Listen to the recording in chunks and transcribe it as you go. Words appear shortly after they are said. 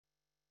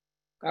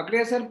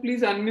Kakadia sir,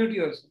 please unmute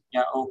yourself.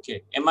 Yeah,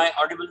 okay. Am I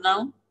audible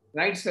now?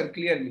 Right, sir,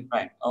 clearly.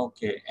 Right,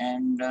 okay.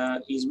 And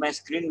is my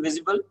screen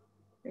visible?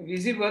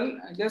 Visible,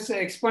 just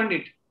expand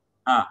it.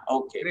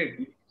 Okay.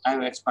 Great.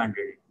 I've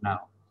expanded it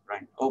now.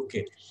 Right,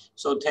 okay.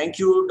 So thank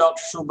you,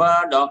 Dr.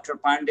 Shubha, Dr.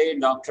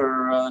 Pandey, Dr.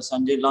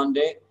 Sanjay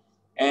Londe,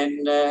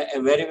 and a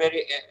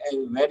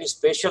very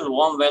special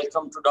warm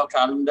welcome to Dr.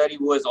 Alamdari,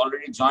 who has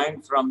already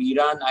joined from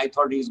Iran. I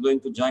thought he's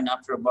going to join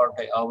after about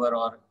an hour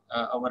or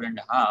hour and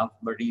a half,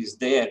 but he's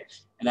there,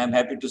 and I'm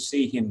happy to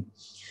see him.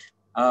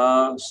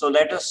 So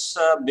let us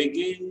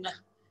begin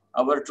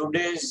our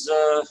today's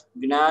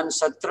Gnan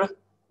Satra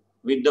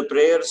with the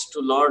prayers to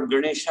Lord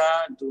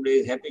Ganesha. Today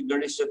is Happy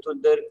Ganesh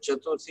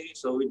Chaturthi.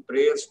 So with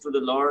prayers to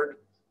the Lord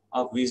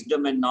of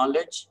wisdom and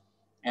knowledge.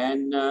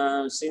 And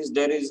since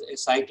there is a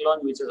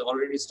cyclone which has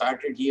already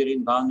started here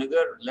in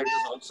Bhavnagar, let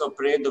us also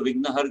pray the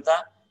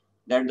Vignaharta,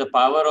 that the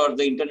power or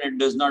the internet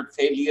does not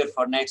fail here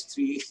for next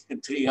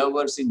three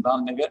hours in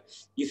Bhavnagar.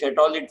 If at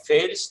all it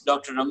fails,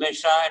 Dr. Ramesh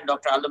Shah and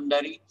Dr.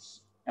 Alamdari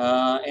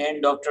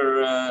and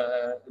Dr.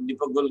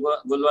 Deepak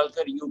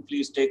Golwalkar, you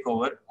please take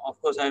over.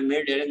 Of course, I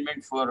made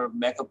arrangement for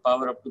backup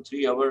power up to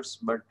 3 hours,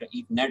 but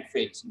if net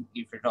fails,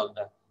 if at all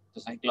the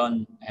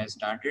cyclone has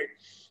started.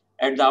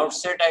 At the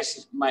outset, I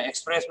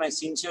express my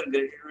sincere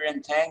gratitude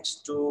and thanks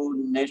to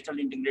National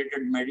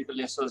Integrated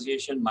Medical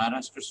Association,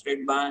 Maharashtra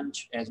State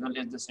Branch, as well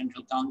as the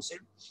Central Council.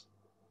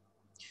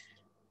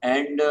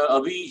 And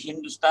अभी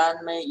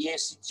हिंदुस्तान में ये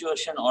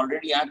situation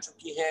already आ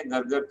चुकी है,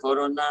 घर घर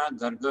corona,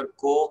 घर घर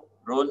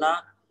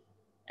corona.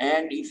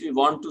 And if we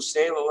want to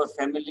save our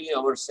family,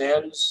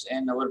 ourselves,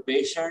 and our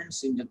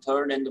patients in the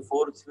third and the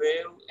fourth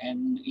wave,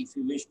 and if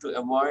we wish to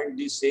avoid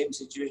this same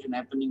situation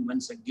happening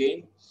once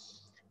again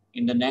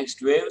in the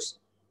next waves,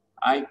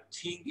 I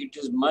think it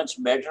is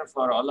much better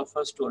for all of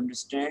us to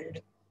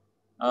understand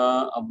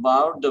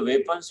about the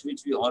weapons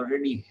which we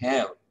already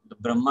have. The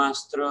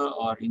Brahmastra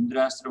or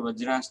Indrastra,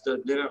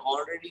 Vajrastra, there are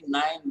already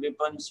 9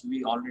 weapons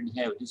we already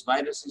have. This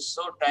virus is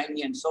so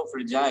tiny and so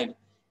fragile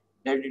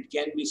that it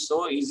can be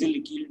so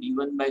easily killed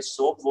even by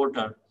soap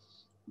water,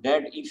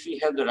 that if we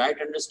have the right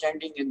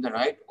understanding and the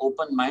right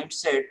open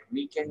mindset,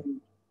 we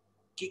can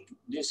kick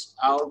this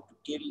out,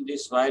 kill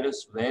this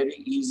virus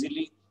very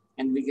easily,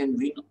 and we can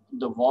win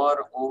the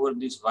war over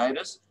this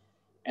virus.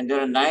 And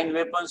there are 9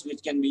 weapons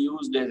which can be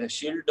used as a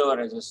shield or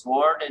as a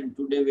sword, and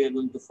today we are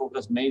going to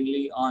focus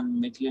mainly on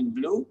Methylene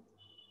Blue.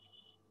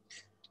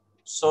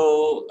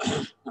 So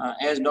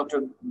as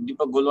Dr.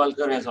 Deepak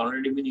Golwalkar has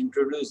already been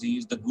introduced, he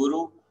is the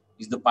guru.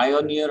 Is the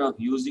pioneer of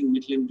using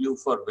Methylene Blue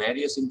for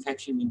various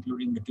infections,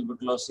 including the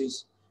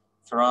tuberculosis,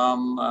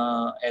 from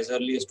as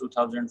early as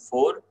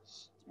 2004.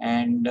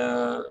 And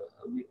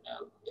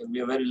we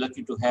are very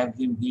lucky to have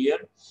him here,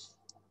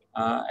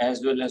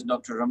 as well as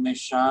Dr. Ramesh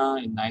Shah,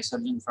 an eye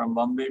surgeon from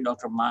Bombay.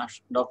 Dr.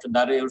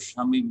 Darayoush H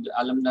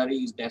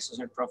Alamdari is the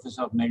Associate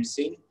Professor of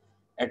Medicine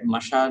at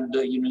Mashad,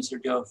 the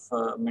University of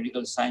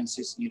Medical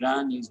Sciences,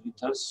 Iran. He is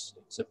with us.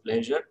 It's a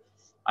pleasure.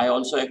 I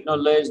also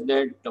acknowledge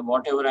that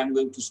whatever I'm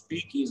going to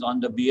speak is on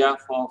the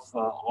behalf of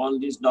all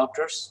these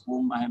doctors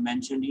whom I have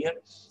mentioned here,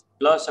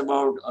 plus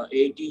about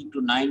 80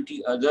 to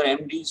 90 other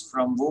MDs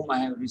from whom I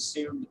have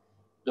received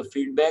the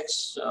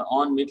feedbacks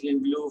on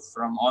Methylene Blue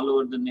from all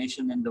over the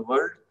nation and the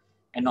world.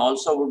 And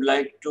also would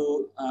like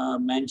to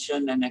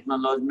mention an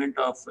acknowledgement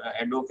of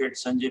Advocate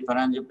Sanjay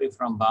Paranjape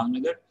from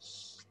Bhavnagar.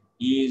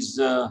 He is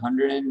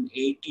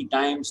 180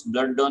 times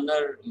blood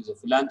donor, he is a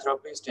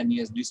philanthropist, and he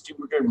has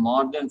distributed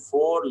more than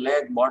 4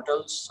 lakh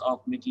bottles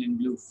of Methylene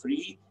Blue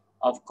free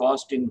of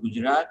cost in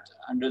Gujarat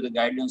under the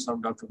guidance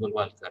of Dr.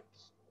 Golwalkar.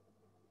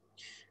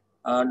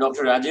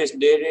 Dr. Rajesh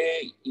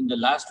Dere in the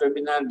last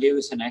webinar gave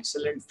us an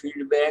excellent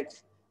feedback,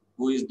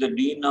 who is the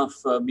Dean of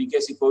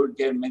BKC COVID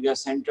Care Mega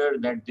Center,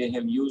 that they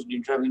have used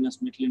intravenous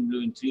Methylene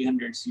Blue in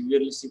 300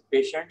 severely sick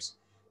patients.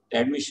 The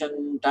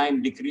admission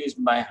time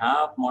decreased by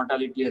half,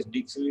 mortality has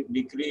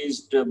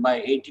decreased by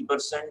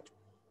 80%,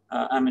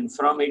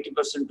 from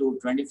 80% to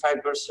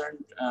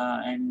 25%.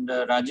 And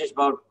Rajesh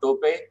Bhav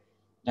Tope,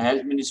 the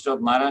Health Minister of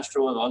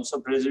Maharashtra, was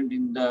also present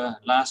in the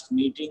last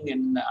meeting,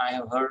 and I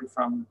have heard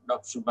from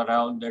Dr. Shubha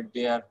Rao that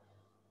they are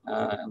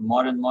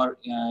more and more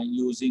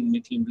using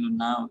Methylene Blue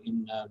now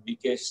in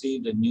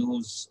BKC. The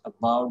news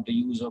about the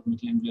use of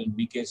Methylene Blue in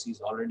BKC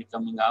is already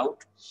coming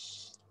out.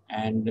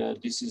 And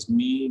this is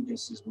me,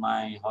 this is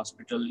my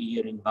hospital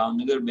here in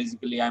Bhavnagar.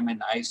 Basically, I'm an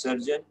eye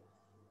surgeon.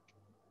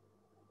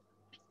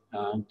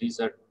 These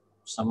are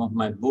some of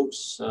my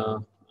books.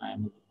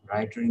 I'm a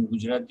writer in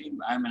Gujarati.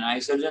 I'm an eye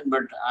surgeon,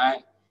 but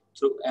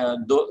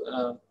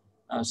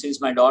since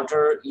my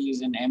daughter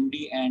is an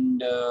MD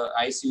and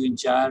ICU in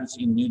charge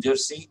in New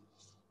Jersey,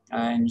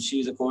 and she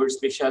is a COVID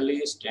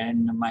specialist,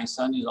 and my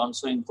son is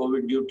also in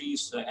COVID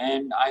duties,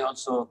 and I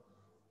also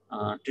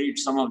treat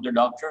some of the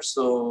doctors.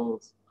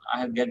 So I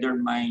have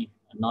gathered my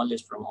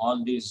knowledge from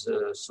all these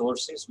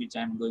sources, which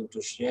I'm going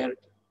to share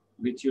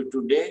with you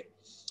today.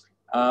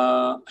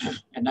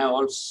 And I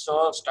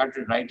also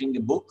started writing a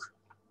book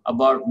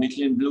about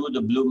Methylene Blue,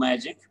 the Blue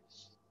Magic.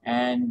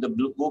 And the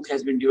book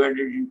has been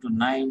divided into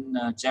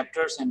 9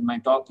 chapters, and my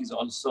talk is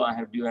also, I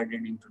have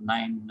divided into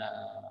 9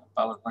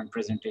 PowerPoint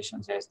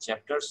presentations as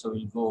chapters, so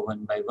we'll go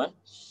one by one.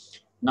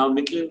 Now,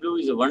 Methylene Blue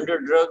is a wonder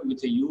drug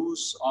with a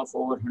use of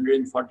over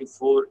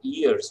 144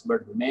 years,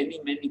 but many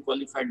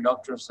qualified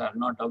doctors are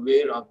not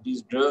aware of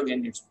this drug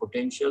and its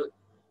potential.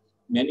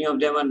 Many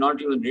of them are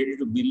not even ready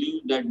to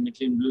believe that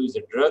Methylene Blue is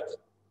a drug,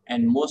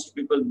 and most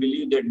people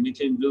believe that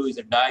Methylene Blue is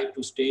a dye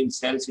to stain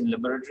cells in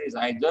laboratories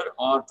either,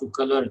 or to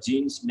color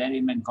jeans,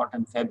 denim, and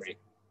cotton fabric.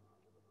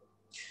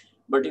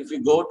 But if we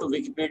go to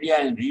Wikipedia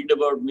and read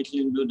about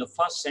Methylene Blue, the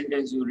first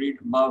sentence you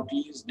read about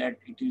is that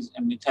it is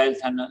a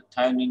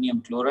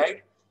methylthioninium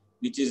chloride,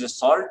 which is a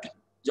salt.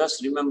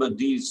 Just remember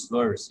these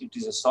words. It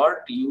is a salt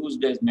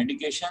used as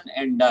medication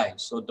and dye.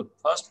 So the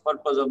first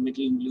purpose of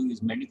Methylene Blue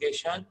is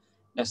medication.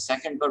 The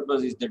second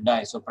purpose is the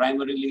dye. So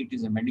primarily it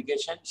is a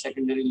medication,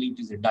 secondarily it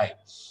is a dye.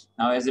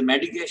 Now as a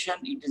medication,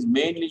 it is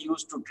mainly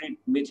used to treat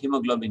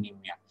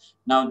methemoglobinemia.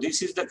 Now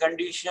this is the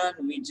condition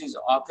which is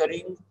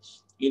occurring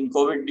in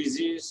COVID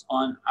disease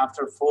on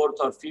after 4th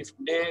or 5th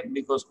day,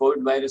 because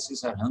COVID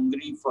viruses are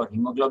hungry for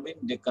hemoglobin.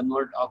 They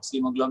convert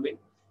oxyhemoglobin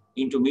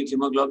into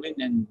methemoglobin,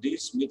 and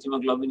this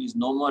methemoglobin is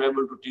no more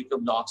able to take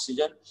up the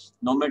oxygen,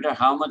 no matter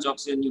how much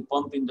oxygen you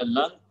pump in the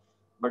lung,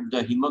 but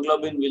the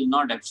hemoglobin will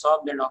not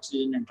absorb that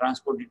oxygen and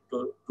transport it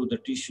to the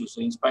tissue.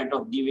 So in spite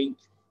of giving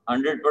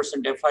 100%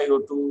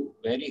 FiO2,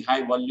 very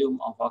high volume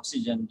of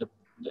oxygen, the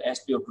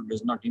SpO2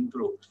 does not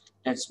improve.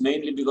 That's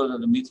mainly because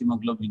of the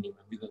methemoglobinemia,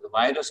 because the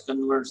virus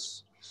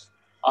converts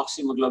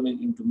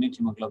oxyhemoglobin into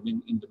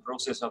methemoglobin in the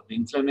process of the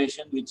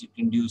inflammation which it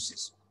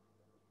induces.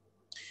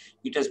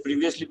 It has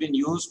previously been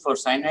used for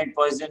cyanide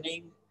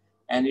poisoning,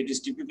 and it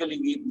is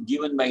typically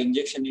given by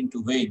injection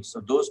into veins.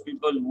 So those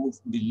people who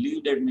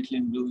believe that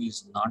Methylene Blue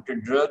is not a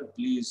drug,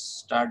 please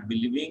start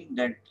believing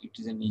that it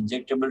is an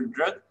injectable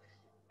drug,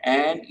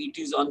 and it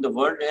is on the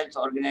World Health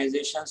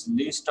Organization's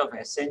list of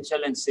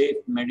essential and safe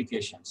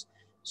medications.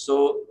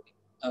 So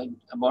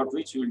about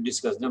which we will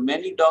discuss. There are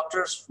many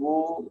doctors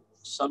who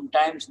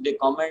sometimes they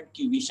comment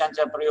कि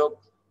विषांचा प्रयोग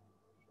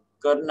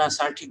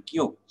करण्यासाठी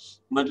क्यों,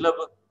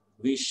 मतलब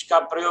विष का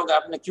प्रयोग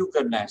आपने क्यों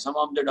करना है? Some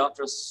of the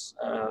doctors,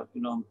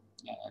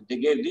 they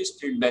gave this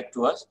feedback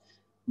to us.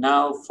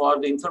 Now, for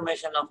the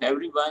information of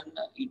everyone,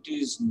 it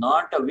is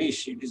not a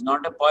wish, it is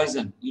not a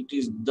poison, it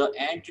is the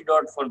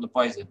antidote for the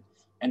poison.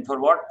 And for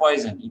what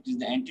poison? It is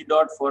the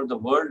antidote for the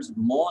world's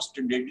most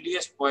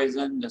deadliest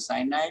poison, the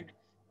cyanide,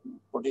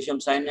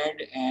 potassium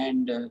cyanide,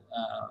 and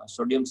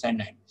sodium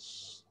cyanide.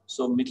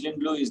 So Methylene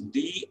Blue is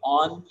the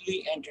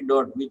only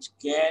antidote which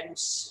can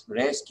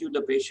rescue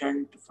the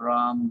patient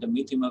from the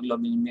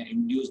methemoglobinemia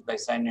induced by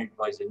cyanide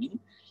poisoning.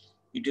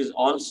 It is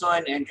also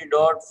an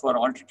antidote for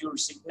altitude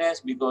sickness,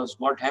 because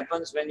what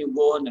happens when you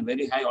go on a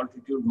very high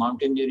altitude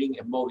mountaineering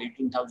above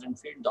 18,000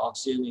 feet, the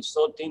oxygen is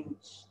so thin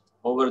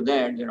over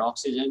there that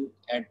oxygen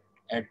at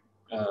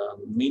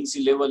mean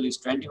sea level is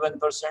 21%,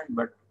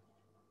 but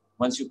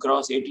once you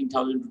cross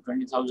 18,000 to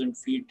 20,000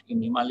 feet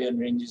in Himalayan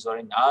ranges or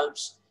in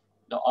Alps,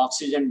 the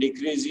oxygen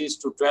decreases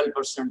to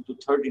 12% to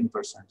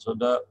 13%. So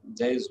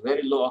there is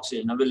very low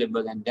oxygen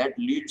available, and that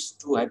leads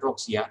to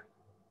hypoxia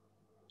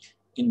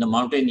in the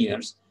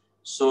mountaineers.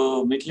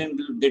 So Methylene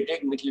Blue, they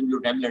take Methylene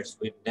Blue tablets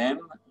with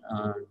them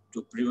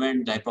to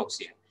prevent the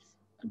hypoxia.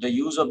 The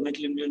use of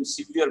Methylene Blue in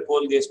severe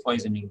coal gas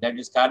poisoning, that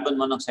is carbon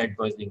monoxide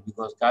poisoning,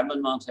 because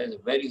carbon monoxide has a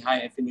very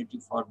high affinity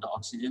for the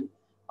oxygen,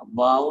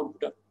 about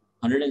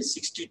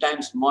 160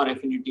 times more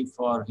affinity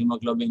for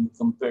hemoglobin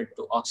compared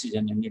to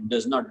oxygen, and it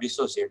does not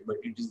dissociate, but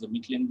it is the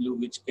Methylene Blue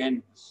which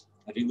can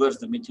reverse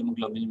the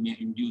methemoglobinemia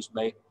induced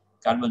by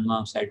carbon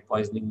monoxide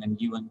poisoning when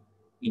given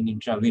in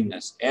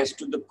intravenous. As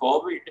to the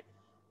COVID,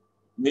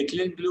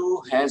 Methylene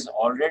Blue has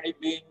already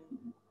been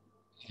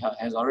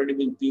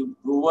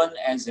proven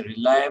as a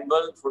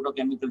reliable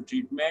photochemical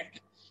treatment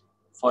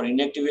for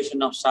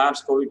inactivation of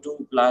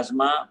SARS-CoV-2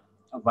 plasma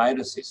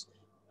viruses,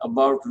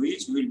 about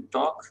which we'll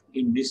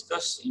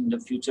discuss in the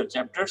future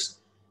chapters.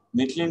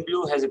 Methylene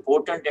Blue has a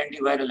potent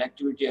antiviral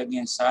activity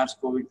against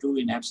SARS-CoV-2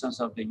 in absence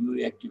of the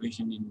UA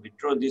activation in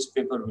vitro. This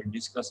paper we'll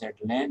discuss at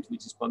length,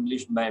 which is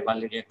published by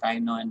Valeria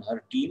Kaino and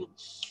her team.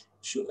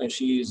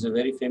 She is a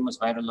very famous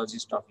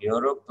virologist of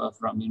Europe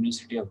from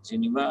University of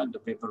Geneva. The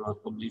paper was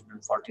published on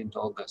 14th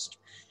August.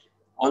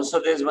 Also,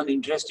 there's one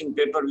interesting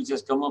paper which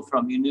has come up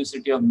from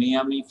University of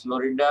Miami,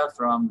 Florida,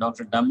 from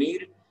Dr.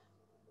 Damir.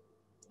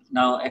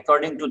 Now,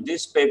 according to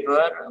this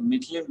paper,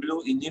 Methylene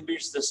Blue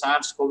inhibits the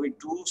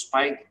SARS-CoV-2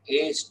 spike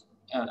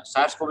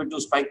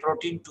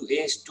protein to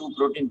ACE2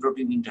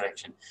 protein-protein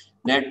interaction.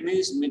 That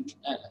means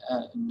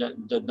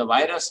the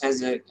virus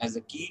has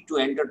a key to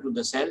enter to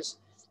the cells,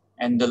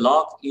 and the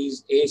lock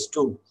is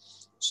ACE2.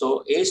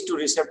 So ACE2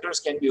 receptors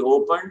can be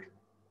opened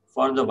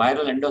for the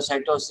viral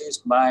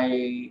endocytosis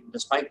by the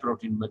spike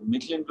protein, but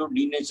Methylene Blue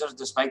denatures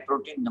the spike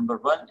protein, number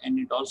one, and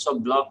it also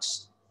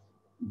blocks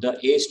the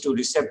ACE2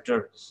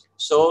 receptor.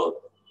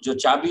 So जो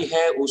चाबी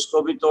है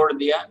उसको भी तोड़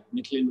दिया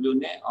Methylene Blue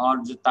ने, और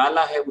जो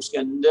ताला है उसके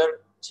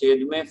अंदर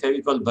छेद में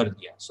फेविकॉल भर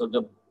दिया. So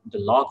the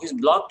lock is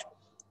blocked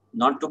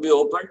not to be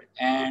opened,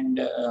 and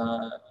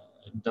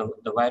the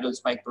viral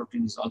spike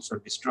protein is also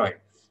destroyed.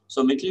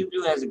 So Methylene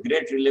Blue has a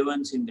great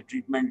relevance in the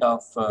treatment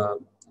of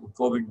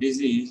COVID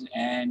disease,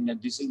 and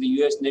this is the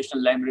US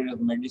National Library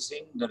of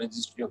Medicine, the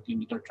Registry of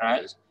Clinical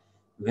Trials,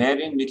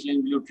 wherein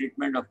Methylene Blue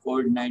treatment of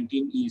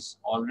COVID-19 is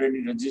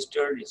already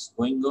registered, it's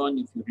going on.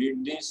 If you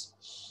read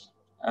this,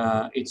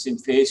 it's in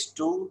phase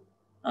 2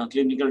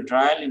 clinical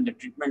trial. In the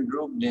treatment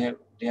group,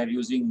 they are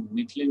using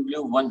Methylene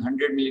Blue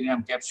 100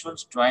 milligram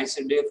capsules twice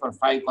a day for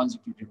 5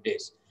 consecutive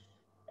days.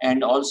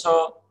 And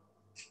also,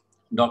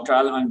 Dr.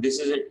 Alam, this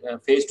is a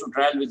phase 2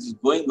 trial which is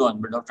going on,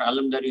 but Dr.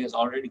 Alamdari has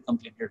already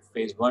completed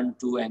phase 1,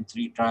 2, and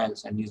 3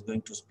 trials, and he's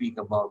going to speak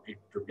about it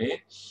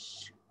today.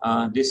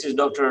 This is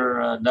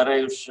Dr.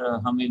 Darayoush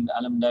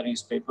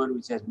Alamdari's paper,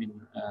 which has been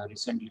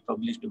recently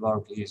published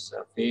about his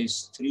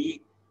phase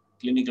 3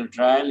 clinical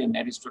trial in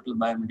Aristotle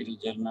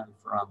Biomedical Journal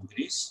from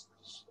Greece.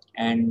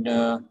 And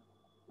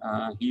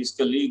his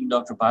colleague,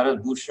 Dr.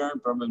 Bharat Bhushan,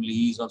 probably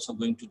he is also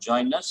going to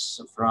join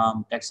us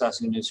from Texas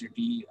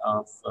University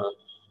of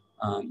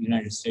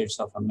United States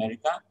of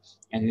America.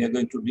 And we are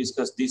going to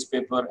discuss this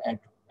paper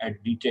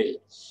at detail.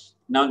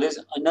 Now, there's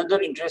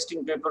another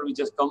interesting paper which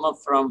has come up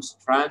from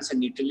France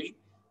and Italy.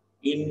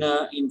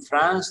 In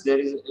France,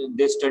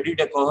 they studied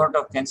a cohort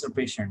of cancer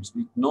patients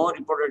with no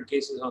reported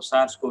cases of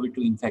SARS-CoV-2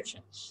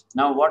 infection.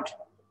 Now, what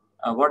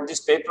this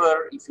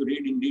paper, if you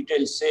read in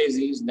detail, says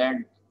is that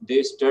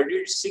they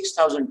studied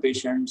 6,000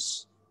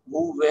 patients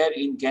who were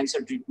in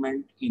cancer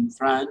treatment in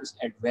France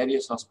at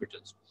various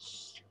hospitals.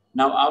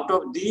 Now, out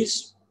of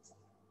these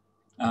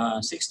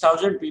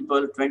 6,000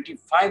 people,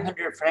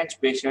 2,500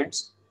 French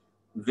patients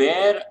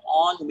were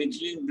on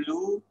Methylene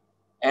Blue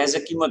as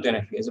a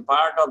chemotherapy, as a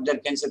part of their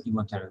cancer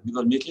chemotherapy,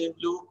 because Methylene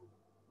Blue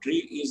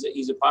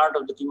is a part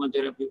of the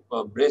chemotherapy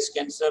for breast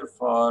cancer,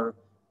 for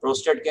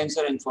prostate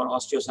cancer, and for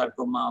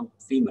osteosarcoma of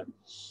femur.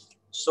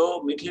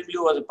 So Methylene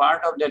Blue was a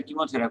part of their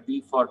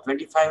chemotherapy for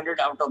 2,500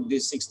 out of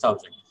these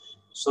 6,000.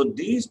 So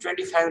these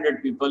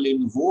 2,500 people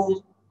in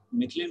whom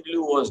Methylene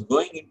Blue was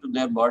going into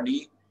their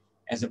body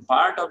as a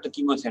part of the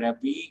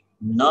chemotherapy,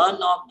 none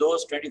of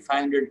those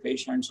 2,500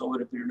 patients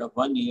over a period of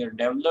 1 year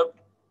developed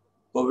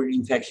COVID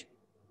infection.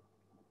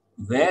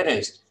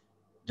 Whereas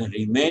the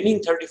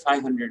remaining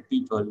 3,500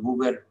 people who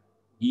were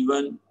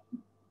given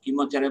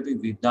chemotherapy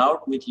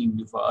without Methylene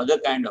Blue for other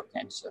kind of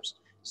cancers,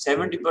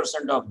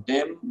 70% of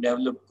them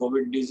developed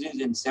COVID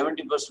disease, and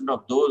 70%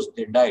 of those,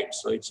 they died.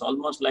 So it's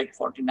almost like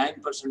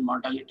 49%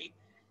 mortality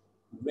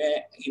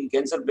where in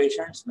cancer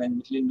patients when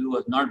Methylene Blue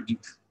was not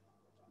given.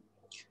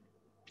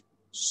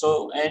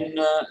 So, and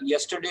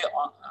yesterday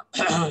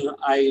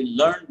I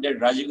learned that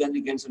Rajiv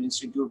Gandhi Cancer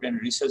Institute and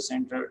Research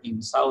Center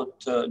in South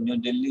New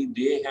Delhi,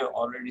 they have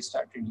already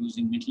started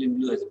using Methylene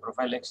Blue as a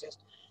prophylaxis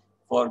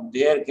for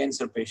their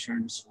cancer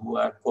patients who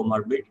are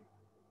comorbid.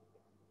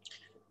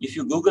 If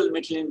you Google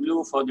Methylene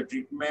Blue for the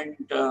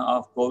treatment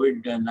of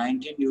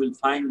COVID-19, you will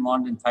find more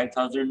than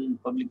 5,000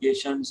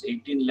 publications,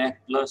 18 lakh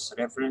plus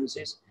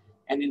references,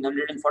 and in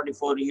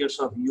 144 years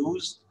of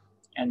use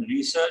and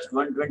research,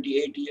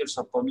 128 years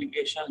of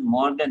publication,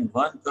 more than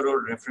 1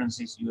 crore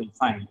references you will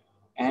find.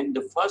 And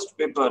the first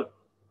paper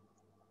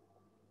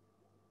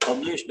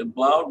published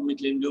about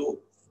Methylene Blue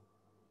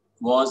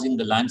was in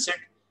the Lancet,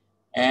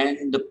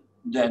 and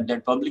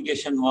that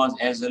publication was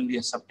as early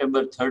as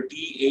September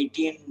 30,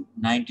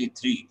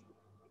 1893.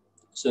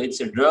 So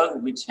it's a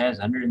drug which has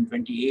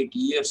 128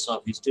 years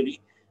of history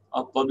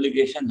of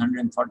publication,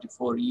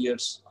 144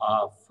 years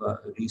of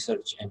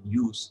research and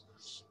use.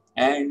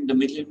 And the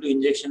Methylene Blue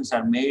injections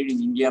are made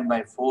in India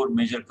by 4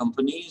 major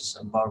companies,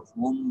 about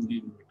whom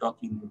we will be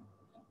talking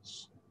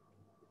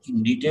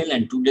in detail.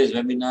 And today's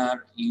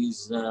webinar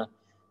is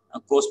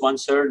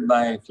co-sponsored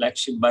by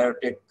Flagship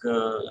Biotech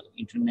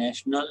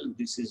International.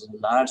 This is a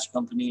large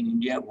company in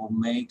India who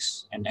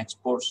makes and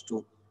exports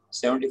to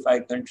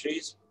 75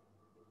 countries,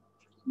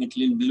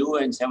 Methylene Blue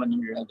and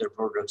 700 other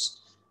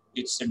products.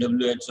 It's a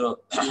WHO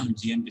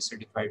GMP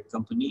certified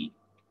company.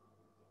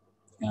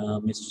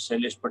 Mr.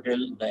 Shailesh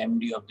Patel, the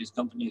MD of this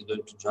company, is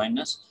going to join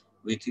us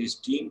with his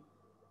team.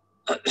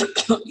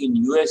 In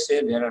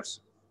USA,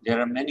 there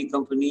are many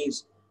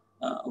companies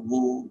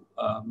who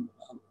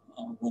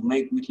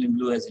make Methylene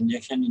Blue as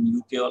injection. In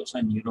UK also,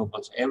 and Europe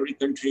also. Every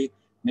country,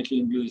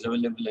 Methylene Blue is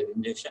available as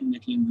injection.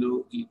 Methylene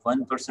Blue is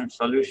 1%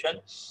 solution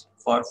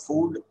for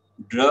food,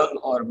 drug,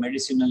 or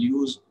medicinal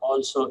use.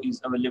 Also is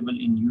available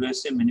in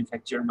USA,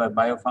 manufactured by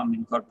Biopharm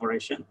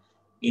Incorporation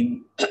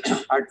in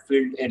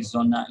Hartfield,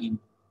 Arizona, in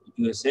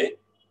USA.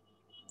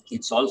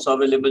 It's also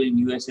available in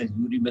US as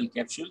Uribel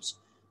capsules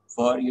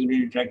for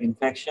urinary tract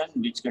infection,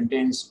 which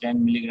contains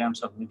 10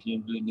 milligrams of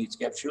Methylene Blue in each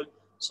capsule.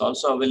 It's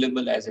also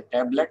available as a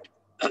tablet,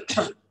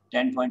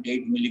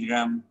 10.8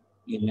 milligram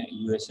in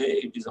USA.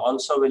 It is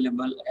also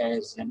available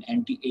as an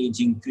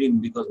anti-aging cream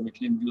because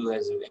Methylene Blue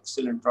has an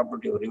excellent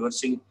property of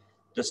reversing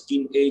the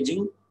skin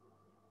aging.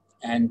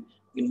 And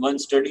in one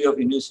study of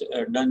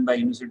done by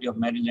University of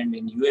Maryland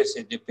in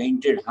USA, they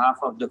painted half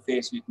of the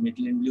face with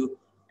Methylene Blue,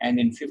 and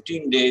in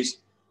 15 days,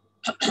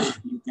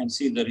 you can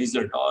see the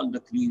result. All the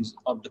crease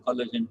of the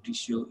collagen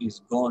tissue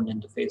is gone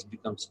and the face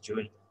becomes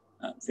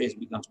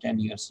 10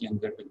 years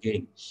younger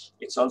again.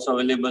 It's also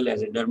available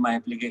as a derma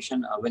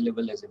application,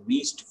 available as a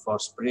mist for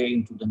spray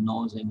into the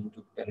nose and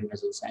into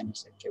paranasal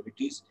sinus and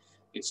cavities.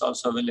 It's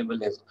also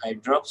available as eye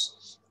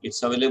drops.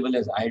 It's available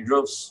as eye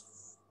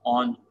drops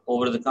on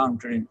over the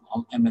counter in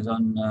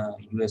Amazon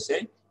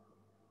USA.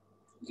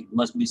 It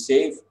must be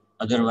safe,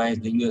 otherwise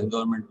the US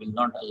government will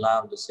not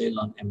allow the sale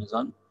on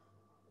Amazon.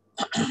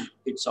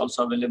 It's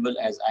also available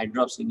as eye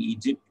drops in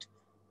Egypt.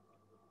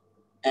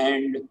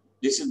 And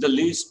this is the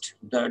list,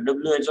 the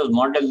WHO's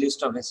model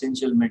list of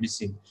essential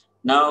medicine.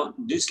 Now,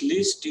 this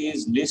list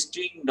is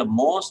listing the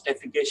most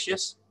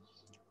efficacious,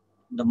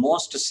 the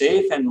most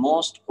safe and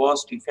most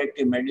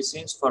cost-effective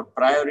medicines for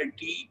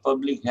priority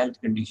public health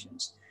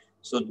conditions.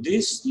 So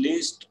this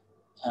list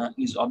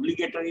is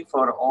obligatory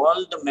for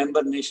all the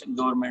member nation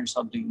governments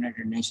of the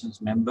United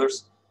Nations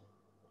members,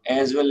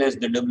 as well as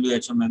the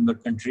WHO member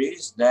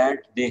countries, that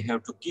they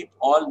have to keep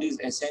all these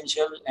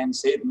essential and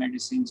safe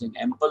medicines in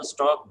ample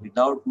stock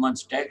without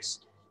much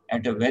tax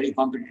at a very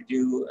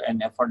competitive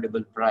and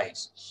affordable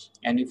price.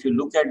 And if you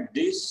look at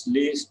this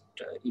list,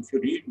 if you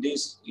read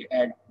this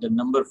at the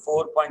number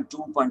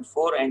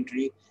 4.2.4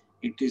 entry,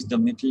 it is the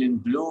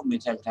methylene blue,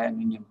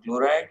 methylthiaminium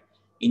chloride.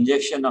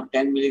 Injection of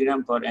 10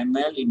 milligram per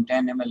ml in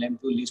 10 ml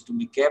ampule is to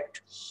be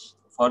kept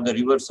for the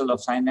reversal of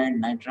cyanide,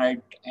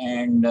 nitrite,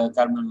 and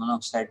carbon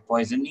monoxide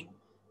poisoning.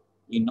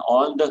 In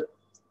all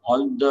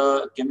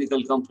the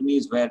chemical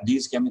companies where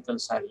these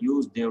chemicals are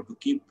used, they have to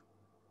keep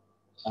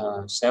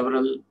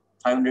several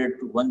 500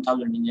 to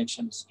 1,000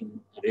 injections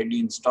ready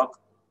in stock.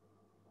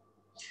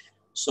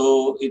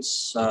 So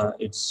it's a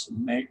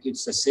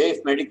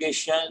safe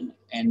medication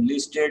and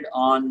listed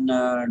on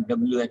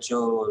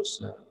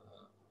WHO's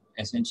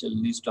essential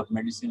list of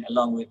medicine,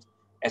 along with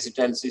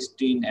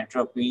acetylcysteine,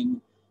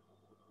 atropine,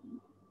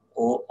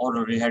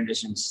 oral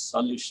rehydration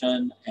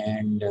solution,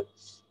 and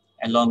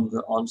along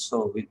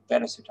also with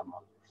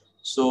paracetamol.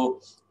 So,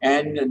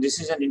 and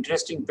this is an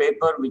interesting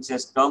paper which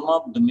has come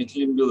up, the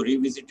Methylene Blue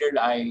Revisited.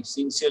 I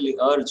sincerely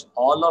urge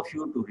all of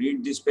you to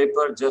read this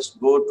paper. Just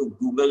go to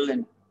Google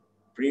and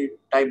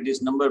type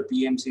this number,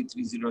 PMC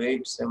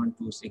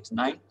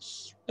 3087269.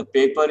 The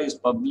paper is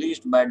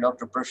published by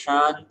Dr.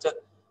 Prashant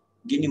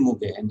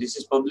Ginnimuge, and this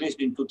is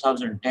published in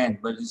 2010,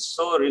 but it's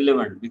so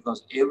relevant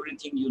because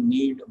everything you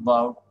need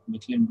about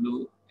Methylene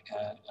Blue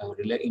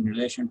in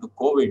relation to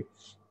COVID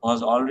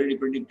was already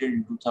predicted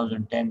in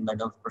 2010 by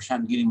Dr.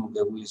 Prashant Ginnimuge,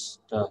 who is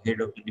the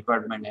head of the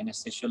Department of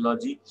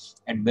Anesthesiology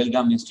at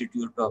Belgaum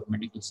Institute of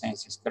Medical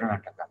Sciences,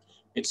 Karnataka.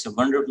 It's a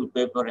wonderful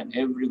paper and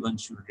everyone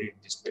should read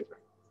this paper.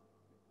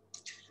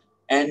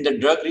 And the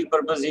drug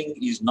repurposing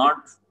is not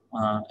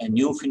a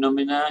new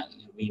phenomena.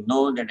 We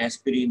know that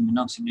aspirin,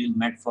 minoxidil,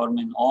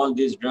 metformin, all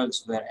these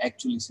drugs were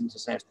actually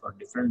synthesized for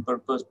different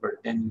purpose,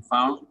 but then we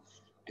found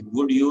a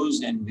good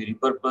use and we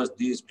repurposed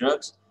these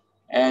drugs,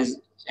 as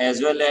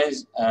well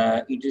as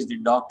it is the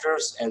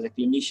doctors as a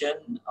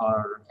clinician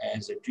or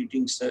as a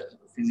treating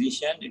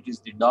physician, it is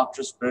the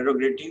doctor's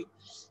prerogative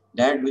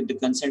that with the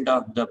consent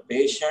of the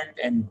patient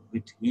and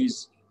with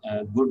his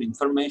good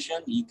information,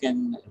 he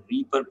can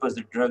repurpose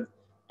the drug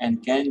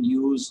and can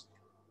use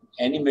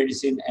any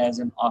medicine as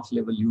an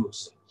off-label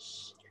use.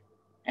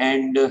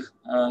 And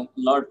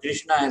Lord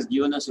Krishna has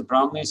given us a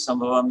promise,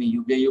 Sambhavami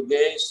Yuge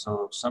Yuge.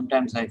 So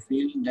sometimes I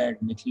feel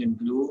that Methylene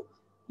Blue,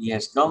 he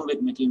has come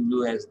with Methylene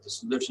Blue as the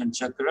Sudarshan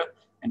Chakra.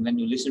 And when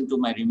you listen to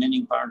my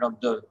remaining part of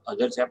the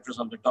other chapters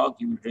of the talk,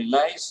 you will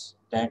realize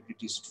that it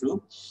is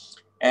true.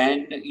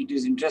 And it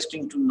is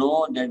interesting to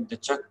know that the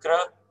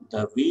chakra,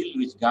 the wheel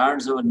which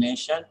guards our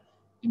nation,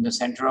 in the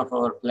center of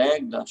our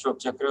flag, the Ashok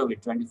Chakra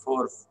with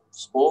 24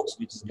 spokes,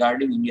 which is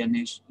guarding Indian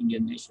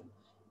nation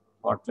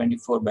for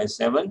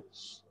 24/7.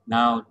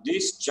 Now,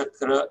 this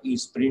chakra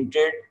is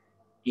printed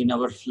in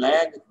our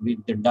flag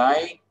with the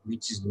dye,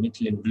 which is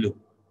Methylene Blue.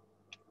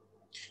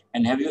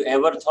 And have you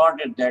ever thought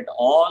that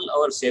all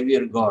our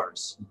savior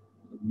gods,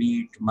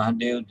 be it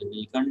Mahadev, the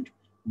Nilkant,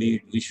 be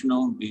it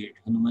Vishnu, be it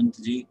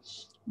Hanumanji,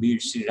 be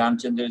it Sri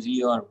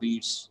Ramchandraji, or be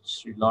it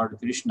Sri Lord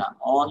Krishna,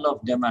 all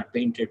of them are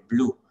painted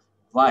blue.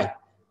 Why?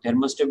 There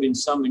must have been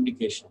some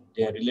indication.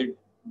 Their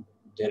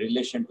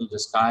relation to the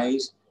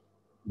skies,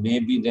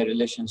 maybe their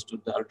relations to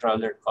the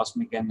ultraviolet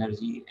cosmic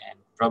energy, and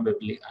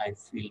probably I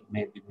feel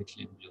maybe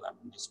Methylene Blue. I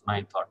mean, it's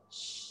my thought.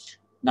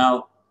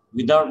 Now,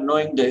 without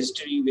knowing the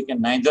history, we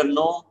can neither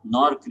know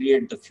nor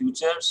create the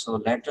future.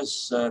 So let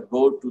us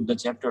go to the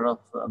chapter of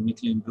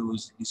Methylene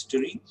Blue's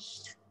history.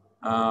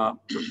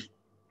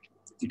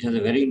 It has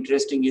a very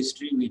interesting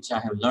history, which I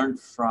have learned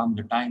from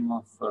the time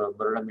of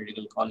Baroda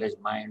Medical College,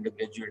 my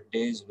undergraduate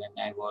days when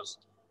I was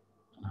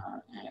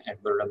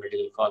at Baroda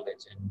Medical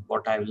College. And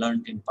what I've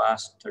learned in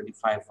past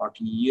 35,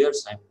 40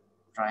 years, I'm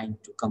trying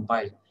to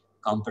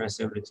compress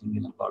everything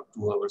in about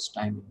 2 hours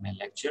time in my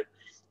lecture.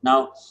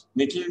 Now,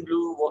 Methylene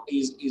Blue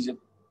is a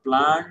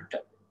plant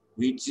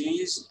which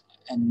is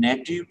a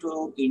native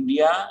to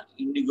India.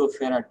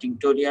 Indigofera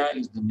tinctoria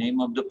is the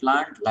name of the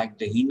plant. Like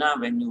the henna,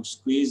 when you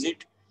squeeze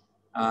it,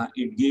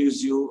 It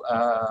gives you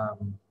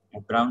a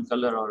brown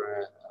color or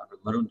a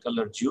maroon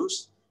color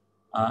juice.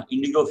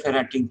 Indigo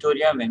ferra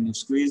tinctoria, when you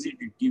squeeze it,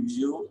 it gives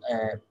you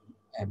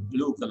a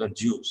blue color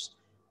juice.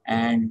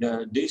 And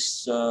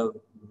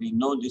we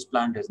know this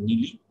plant as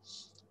Nili.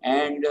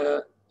 And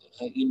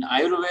in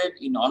Ayurveda,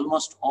 in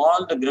almost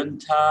all the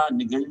Grantha,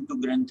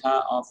 Nigantu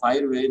Grantha of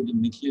Ayurveda, the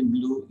Methylene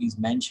Blue is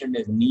mentioned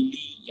as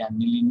Nili or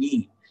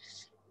Nilini.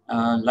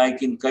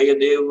 Like in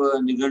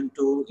Kayadev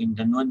Nigantu, in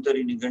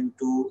Dhanvantari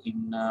Nigantu,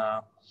 in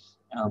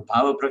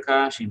Bhava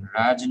Prakash, in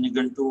Raj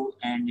Nigantu,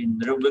 and in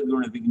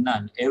Dravaguna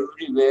Vignan,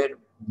 everywhere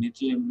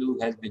Methylene Blue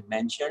has been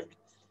mentioned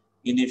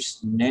in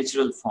its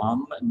natural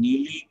form.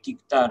 Nili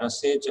Tikta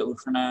Rase Cha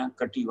Ushna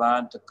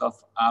Kativat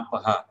Kaf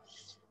Apaha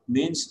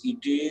means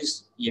it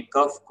is a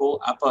kaf ko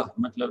apah,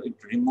 matlab it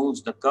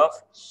removes the kaf.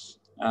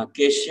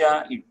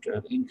 Kesha, it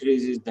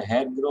increases the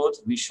hair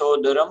growth.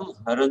 Vishodaram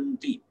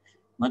haranti,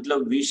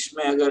 मतलब विष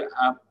में अगर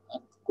आप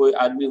कोई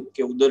आदमी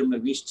के उदर में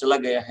विष चला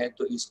गया है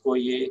तो इसको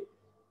ये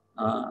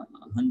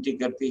हंती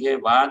करती है.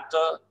 वात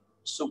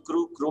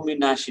sukru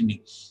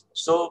kruminashini.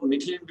 So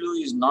Methylene Blue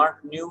is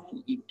not new.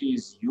 It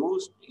is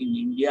used in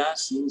India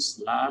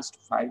since last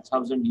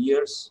 5,000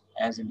 years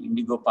as an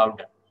indigo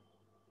powder.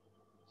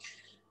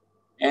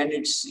 And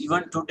it's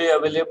even today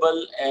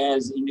available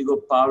as indigo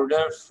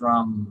powder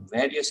from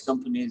various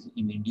companies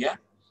in India.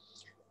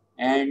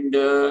 And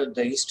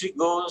the history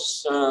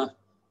goes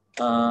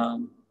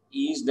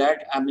is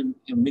that, I mean,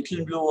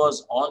 Methylene Blue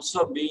was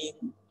also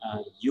being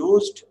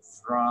used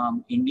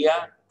from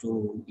India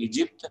to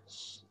Egypt.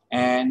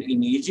 And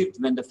in Egypt,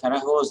 when the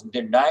pharaohs,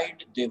 they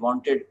died, they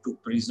wanted to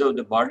preserve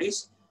the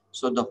bodies.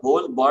 So the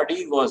whole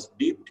body was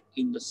dipped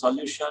in the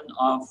solution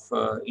of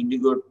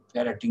indigo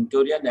ferra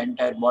tinctoria. The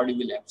entire body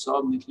will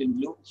absorb Methylene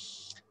Blue.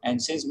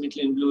 And since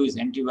Methylene Blue is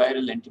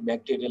antiviral,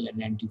 antibacterial,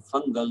 and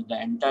antifungal, the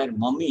entire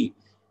mummy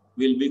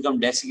will become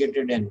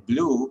desiccated and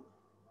blue,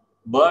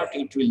 but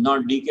it will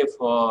not decay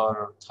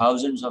for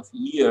thousands of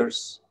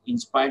years in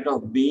spite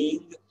of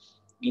being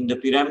in the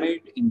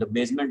pyramid, in the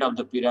basement of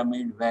the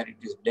pyramid where it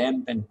is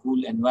damp and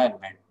cool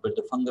environment, but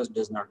the fungus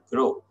does not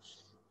grow.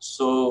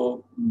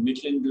 So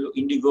Methylene Blue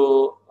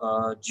indigo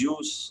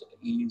juice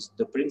is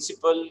the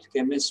principal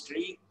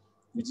chemistry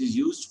which is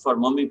used for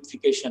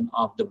mummification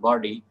of the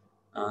body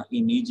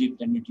in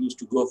Egypt, and it used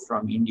to go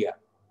from India.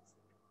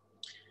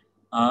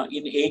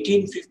 In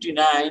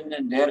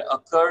 1859, there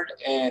occurred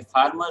a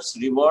farmers'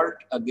 revolt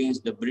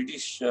against the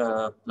British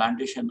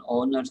plantation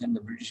owners and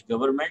the British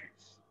government,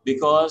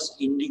 because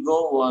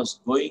indigo was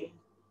going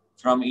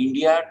from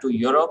India to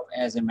Europe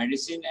as a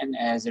medicine and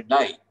as a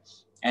dye.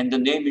 And the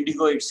name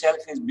indigo itself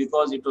is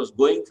because it was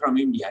going from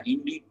India,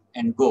 Indi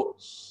and go.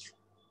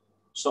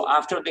 So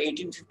after the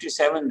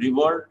 1857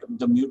 revolt,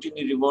 the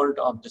mutiny revolt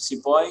of the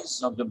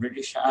sepoys of the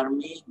British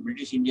Army,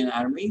 British Indian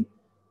Army,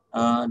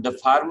 the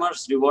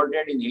farmers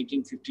revolted in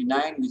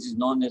 1859, which is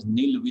known as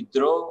Nil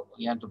Vidro,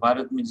 या तो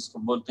भारत में जिसको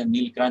बोलते हैं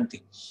नील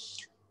क्रांति.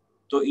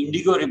 So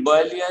indigo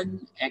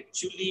rebellion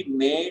actually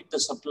made the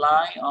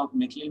supply of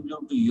Methylene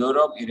Blue to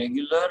Europe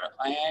irregular,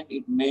 and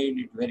it made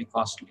it very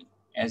costly.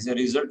 As a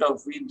result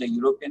of which, the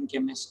European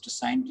chemists,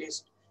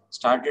 scientists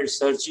started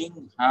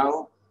searching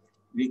how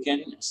we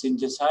can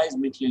synthesize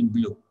Methylene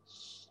Blue.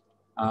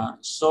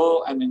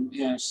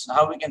 Yes,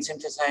 how we can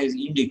synthesize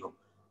indigo.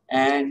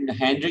 And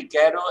Henry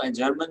Caro, a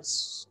German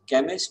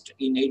chemist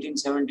in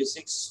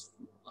 1876,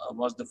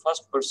 was the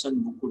first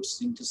person who could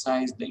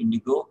synthesize the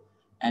indigo.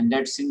 And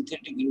that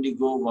synthetic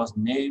indigo was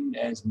named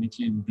as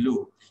Methylene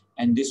Blue.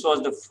 And this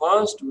was the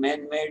first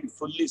man-made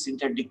fully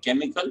synthetic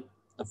chemical,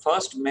 the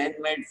first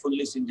man-made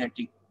fully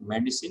synthetic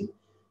medicine,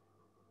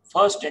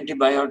 first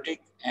antibiotic,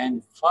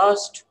 and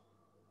first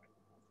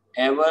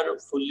ever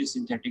fully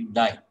synthetic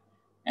dye.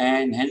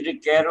 And Henry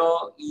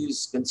Caro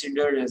is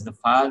considered as the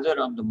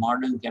father of the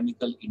modern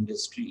chemical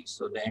industry.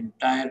 So the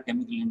entire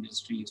chemical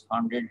industry is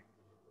founded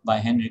by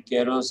Henry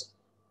Caro's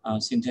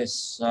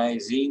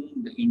synthesizing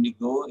the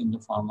indigo in the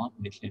form of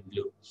Methylene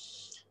Blue.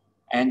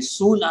 And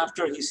soon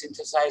after he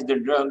synthesized the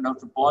drug,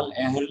 Dr. Paul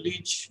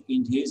Ehrlich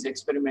in his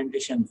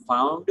experimentation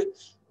found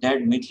that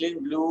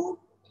Methylene Blue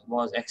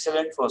was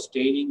excellent for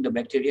staining the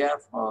bacteria,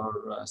 for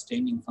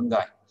staining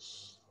fungi,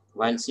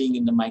 while seeing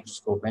in the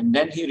microscope. And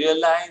then he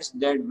realized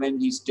that when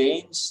he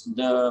stains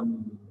the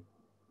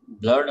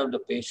blood of the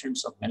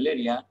patients of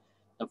malaria,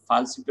 the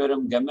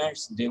falciparum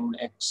gametes, they would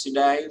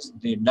oxidize,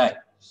 they die.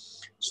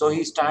 So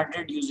he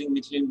started using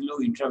Methylene Blue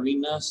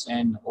intravenous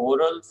and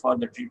oral for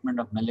the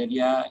treatment of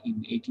malaria in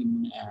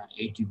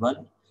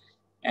 1881.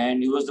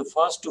 And he was the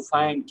first to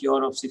find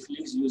cure of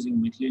syphilis using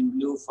Methylene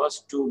Blue,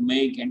 first to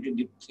make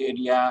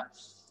anti-diphtheria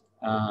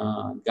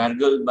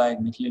gargle by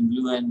Methylene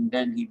Blue, and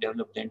then he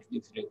developed the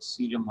antidiphtheric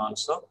serum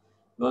also,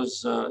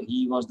 because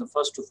he was the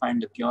first to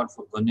find the cure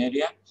for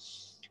gonorrhea.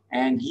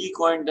 And he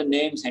coined the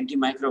names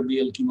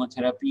antimicrobial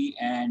chemotherapy,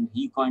 and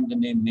he coined the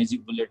name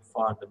magic bullet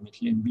for the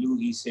Methylene Blue.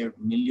 He saved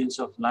millions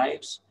of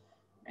lives.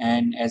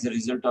 And as a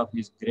result of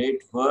his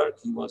great work,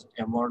 he was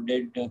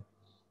awarded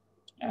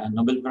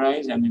Nobel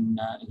Prize. I mean,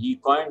 he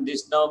coined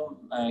this term,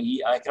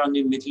 he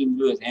acronym Methylene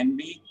Blue as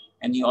MB,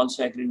 And he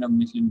also acronym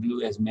methylene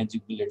blue as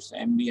magic bullet, so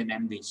MB and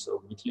MB.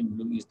 So methylene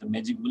blue is the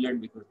magic bullet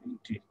because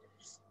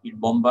it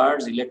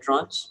bombards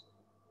electrons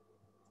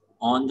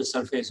on the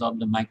surface of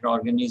the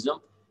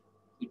microorganism.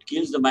 It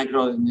kills the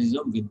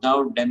microorganism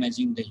without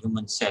damaging the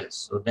human cells.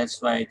 So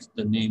that's why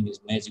the name is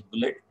magic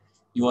bullet.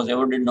 He was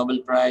awarded Nobel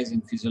Prize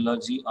in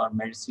Physiology or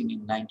Medicine in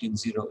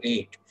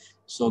 1908.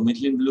 So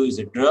methylene blue is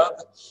a drug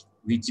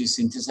which is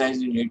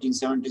synthesized in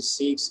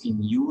 1876,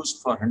 in use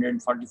for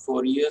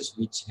 144 years,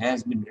 which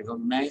has been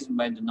recognized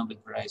by the Nobel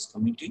Prize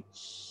Committee.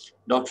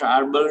 Dr.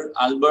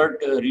 Albert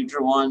Ritter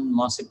von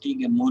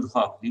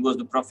Mossetig-Murhoff, he was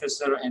the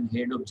professor and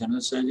head of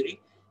general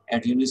surgery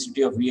at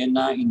University of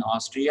Vienna in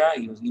Austria.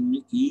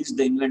 He is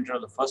the inventor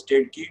of the first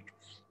aid kit.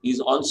 He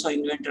is also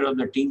inventor of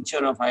the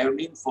tincture of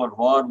iodine for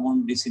war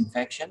wound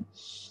disinfection.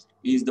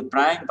 He is the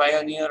prime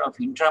pioneer of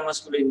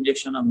intramuscular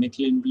injection of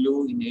methylene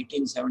blue in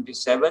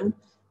 1877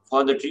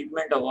 for the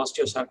treatment of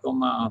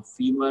osteosarcoma of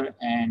femur,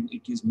 and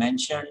it is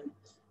mentioned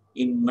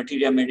in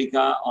Materia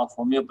Medica of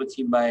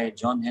homeopathy by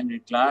John Henry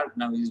Clark.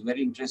 Now, he is a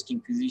very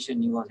interesting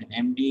physician. He was an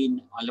MD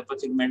in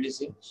allopathic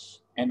medicine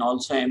and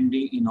also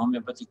MD in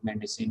homeopathic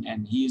medicine.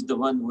 And he is the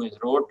one who has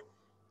wrote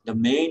the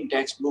main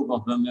textbook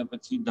of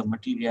homeopathy, the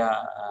Materia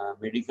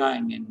Medica.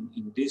 And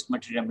in this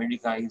Materia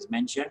Medica is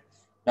mentioned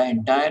the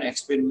entire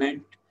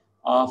experiment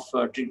of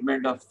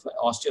treatment of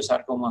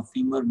osteosarcoma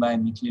femur by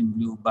methylene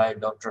blue by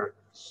Dr.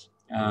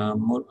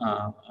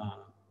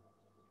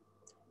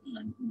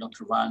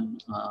 Dr. Van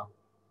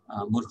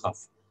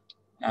Murhoff.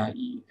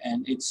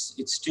 And it's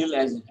still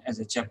as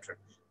a chapter.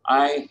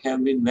 I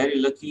have been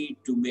very lucky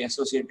to be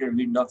associated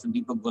with Dr.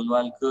 Deepak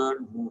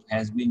Golwalkar, who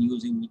has been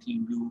using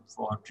methylene blue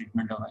for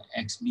treatment of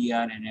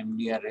XDR and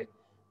MDR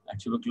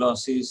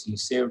tuberculosis. He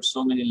saved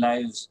so many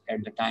lives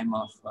at the time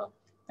of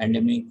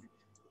pandemic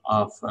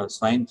of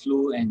swine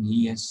flu, and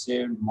he has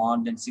saved more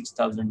than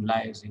 6,000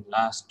 lives in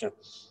last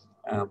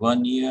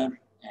 1 year.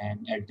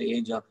 And at the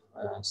age of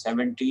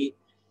 70,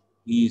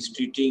 he is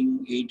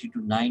treating 80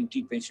 to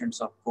 90 patients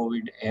of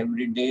COVID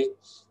every day.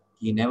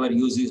 He never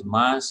uses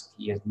mask.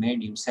 He has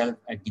made himself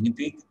a guinea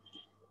pig,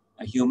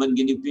 a human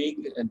guinea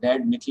pig.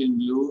 That methylene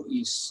blue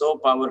is so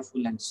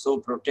powerful and so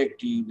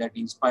protective that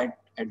in spite,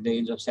 at the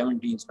age of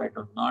 70, in spite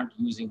of not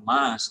using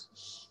mask,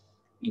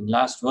 in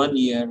last 1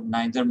 year,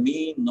 neither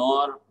me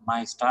nor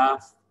my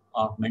staff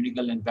of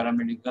medical and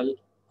paramedical,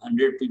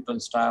 100 people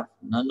staff,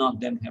 none of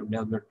them have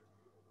developed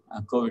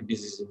COVID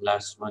disease in the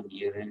last 1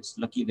 year, and it's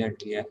lucky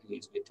that he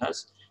is with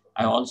us.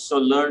 I also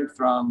learned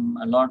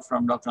a lot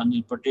from Dr.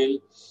 Anil Patel,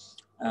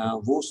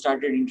 who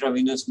started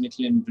intravenous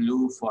methylene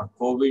blue for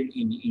COVID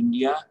in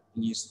India.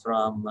 He is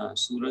from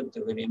Surat,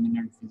 a very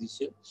eminent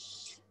physician.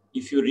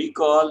 If you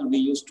recall, we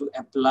used to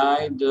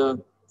apply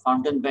the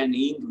fountain pen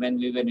ink when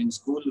we were in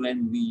school,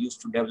 when we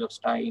used to develop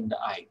sty in the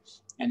eye.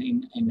 And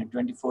in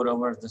 24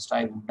 hours, the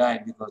sty would die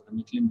because the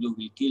methylene blue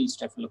will kill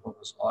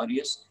Staphylococcus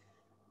aureus.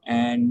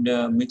 And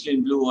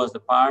methylene blue was the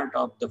part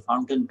of the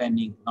fountain pen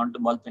ink, not the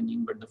ball pen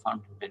ink, but the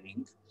fountain pen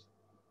ink.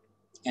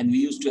 And we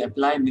used to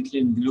apply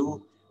methylene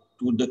blue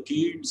to the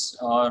kids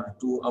or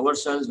to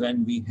ourselves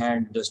when we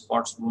had the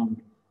spots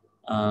wound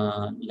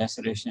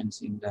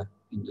lacerations in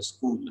the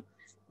school.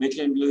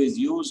 Methylene blue is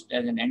used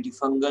as an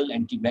antifungal,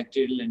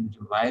 antibacterial, and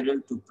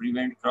antiviral to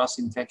prevent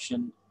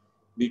cross-infection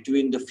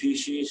between the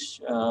fishes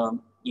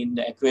in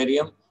the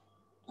aquarium,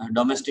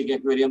 domestic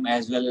aquarium,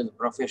 as well as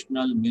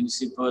professional,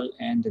 municipal,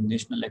 and the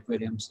national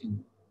aquariums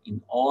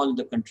in all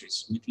the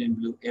countries. Methylene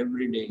blue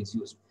every day is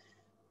used.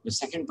 The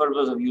second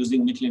purpose of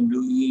using methylene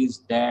blue is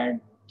that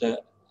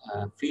the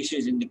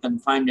fishes in the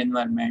confined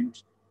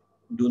environment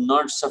do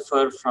not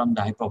suffer from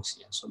the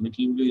hypoxia. So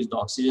methylene blue is the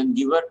oxygen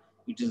giver.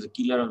 It is a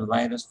killer of the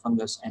virus,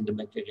 fungus, and the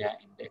bacteria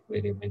in the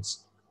aquarium.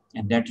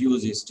 And that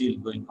use is still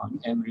going on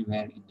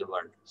everywhere in the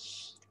world.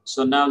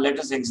 So now let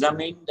us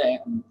examine the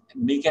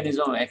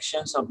mechanism of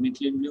actions of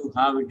methylene blue,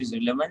 how it is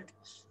relevant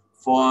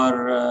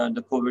for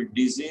the COVID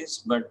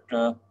disease. But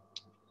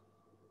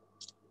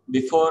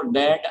before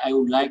that, I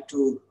would like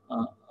to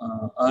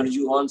urge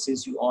you all,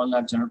 since you all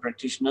are general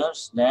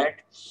practitioners,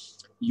 that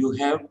you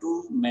have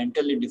to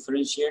mentally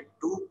differentiate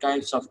two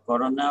types of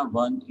corona.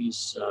 One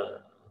is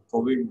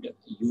COVID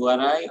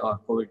URI or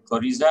COVID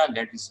coryza,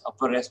 that is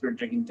upper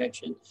respiratory tract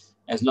infection.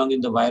 As long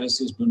as the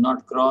viruses do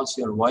not cross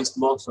your voice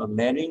box or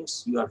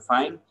larynx, you are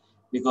fine,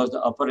 because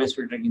the upper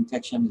respiratory tract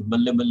infection is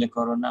bulle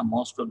corona.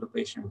 Most of the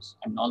patients,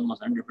 and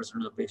almost 100%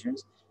 of the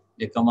patients,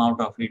 they come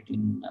out of it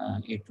in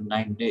 8 to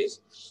 9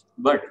 days.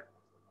 But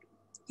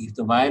if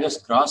the virus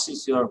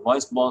crosses your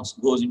voice box,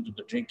 goes into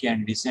the trachea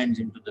and descends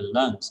into the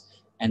lungs,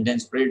 and then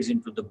spreads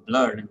into the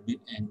blood,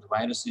 and the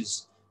virus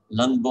is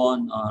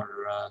lung-borne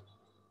or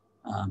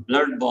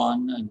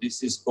blood-borne,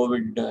 this is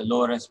COVID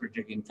lower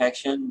respiratory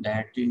infection,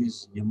 that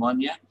is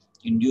pneumonia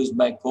induced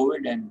by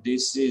COVID, and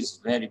this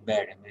is very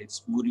bad. I mean,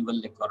 it's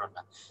bulle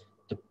corona.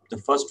 The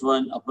first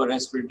one, upper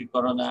respiratory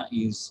corona,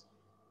 is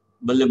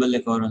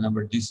bulle corona,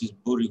 but this is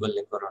bulle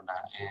corona,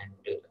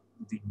 and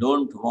we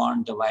don't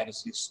want the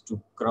viruses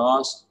to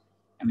cross,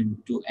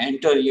 to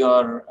enter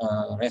your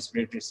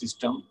respiratory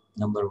system,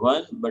 number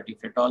one. But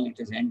if at all it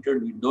has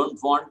entered, we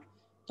don't want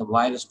the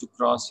virus to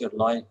cross your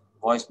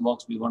voice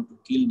box. We want to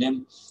kill them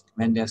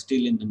when they are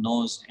still in the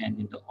nose and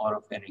in the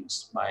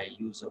oropharynx by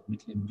use of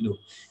methylene blue.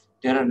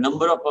 There are a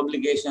number of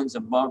publications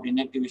about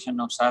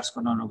inactivation of SARS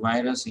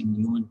coronavirus in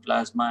human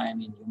plasma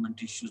and in human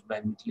tissues by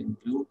methylene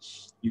blue.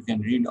 You can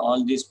read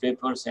all these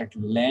papers at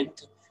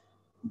length.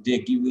 They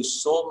give you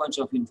so much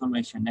of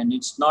information, and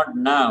it's not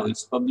now,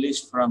 it's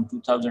published from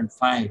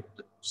 2005,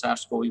 the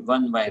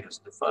SARS-CoV-1 virus,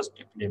 the first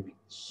epidemic.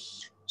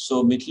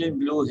 So methylene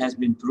blue has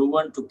been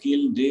proven to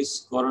kill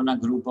this corona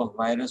group of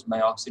virus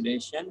by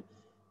oxidation,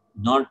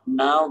 not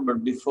now,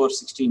 but before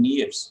 16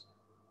 years.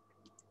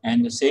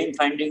 And the same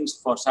findings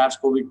for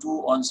SARS-CoV-2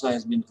 also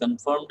has been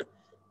confirmed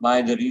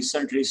by the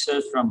recent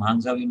research from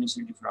Hangzhou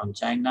University from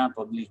China,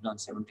 published on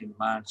 17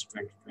 March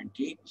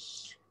 2020.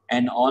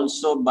 And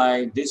also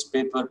by this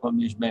paper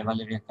published by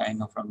Valeria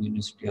Kaino from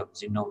University of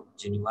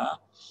Geneva.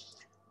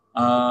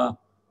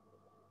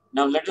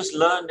 Now let us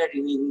learn that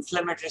in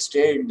inflammatory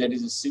state, there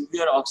is a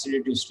severe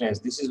oxidative stress.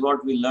 This is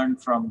what we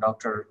learned from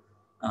Dr.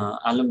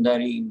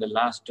 Alamdari in the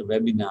last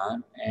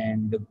webinar.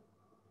 And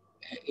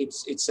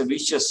it's a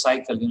vicious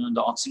cycle. You know,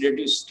 the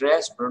oxidative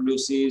stress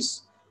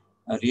produces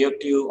a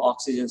reactive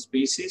oxygen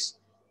species,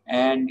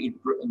 and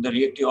the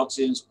reactive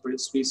oxygen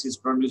species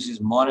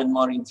produces more and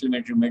more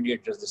inflammatory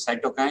mediators. The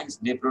cytokines,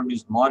 they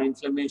produce more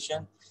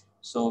inflammation.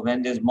 So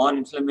when there's more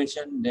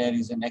inflammation, there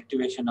is an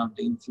activation of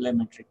the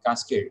inflammatory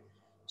cascade.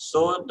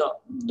 So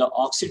the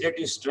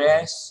oxidative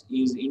stress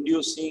is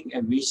inducing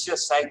a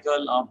vicious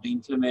cycle of the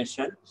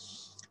inflammation,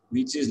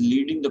 which is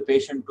leading the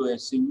patient to a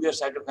severe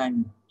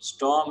cytokine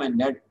storm, and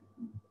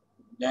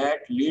that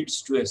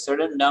leads to a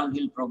sudden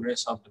downhill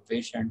progress of the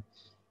patient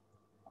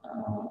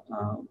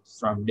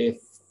from day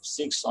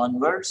 6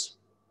 onwards.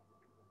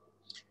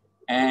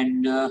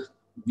 And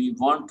we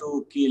want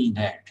to kill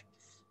that.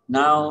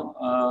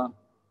 Now,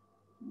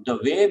 the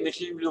way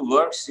methylene blue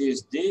works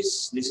is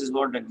this. This is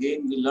what,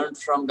 again, we learned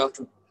from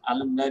Dr.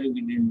 Alamdari.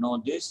 We didn't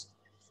know this.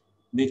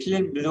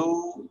 Methylene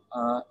blue,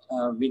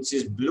 which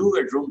is blue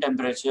at room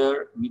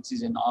temperature, which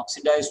is an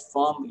oxidized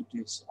form. It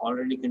is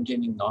already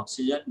containing the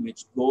oxygen,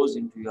 which goes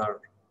into your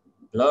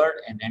blood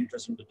and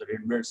enters into the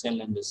red blood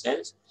cell and the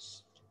cells.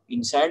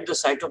 Inside the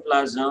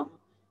cytoplasm,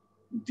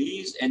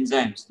 these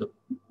enzymes, the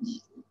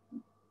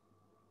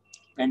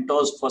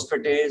pentose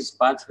phosphatase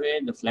pathway,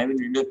 the flavin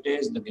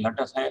reductase, the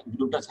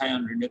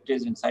glutathione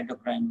reductase, and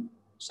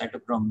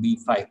cytochrome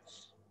B5.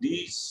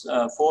 These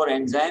 4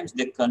 enzymes,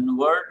 they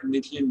convert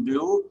methylene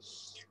blue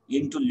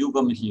into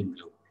leucomethylene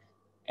blue.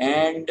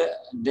 And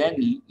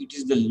then it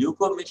is the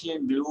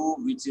leucomethylene blue,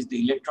 which is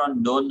the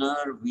electron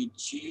donor,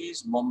 which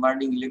is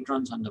bombarding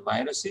electrons on the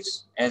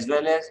viruses, as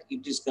well as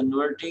it is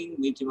converting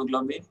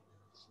methemoglobin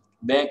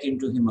back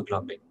into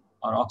hemoglobin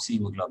or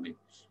oxyhemoglobin.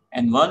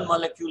 And one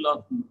molecule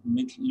of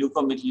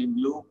leucomethylene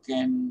blue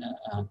can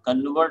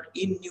convert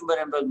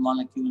innumerable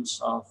molecules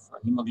of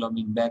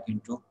hemoglobin back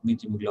into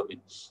methemoglobin.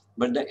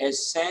 But the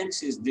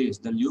essence is this,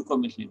 the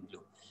leucomethylene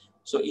blue.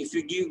 So if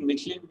you give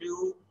methylene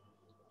blue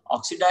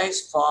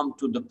oxidized form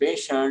to the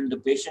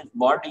patient's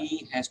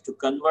body has to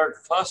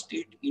convert first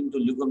it into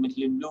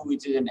leucomethylene blue,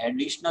 which is an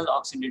additional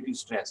oxidative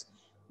stress.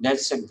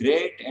 That's a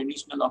great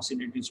additional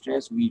oxidative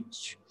stress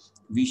which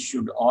we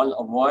should all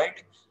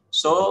avoid.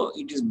 So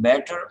it is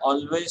better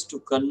always to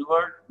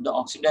convert the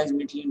oxidized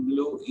methylene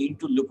blue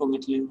into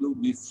leucomethylene blue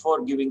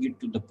before giving it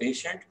to the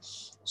patient,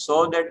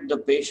 so that the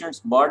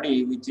patient's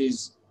body, which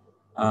is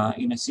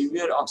in a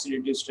severe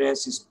oxidative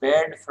stress, is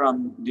spared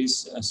from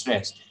this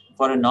stress.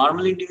 For a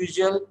normal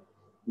individual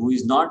who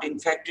is not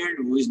infected,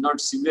 who is not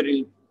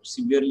severely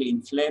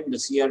inflamed, the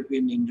CRP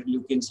and the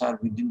interleukins are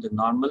within the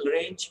normal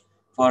range.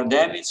 For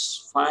them,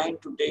 it's fine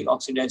to take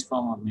oxidized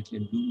form of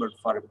methylene blue, but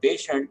for a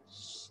patient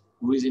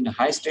who is in a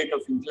high state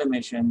of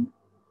inflammation,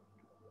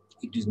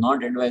 it is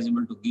not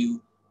advisable to give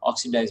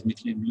oxidized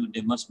methylene blue.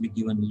 They must be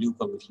given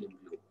leucomethylene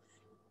blue.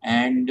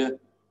 And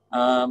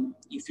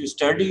if you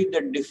study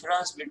the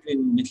difference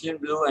between methylene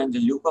blue and the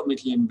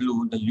leucomethylene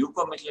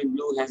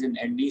blue has an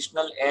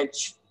additional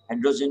H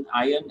hydrogen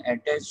ion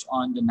attached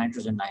on the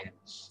nitrogen ion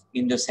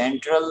in the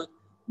central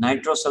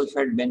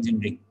nitrosulfide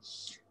benzene ring.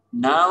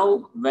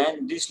 Now,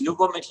 when this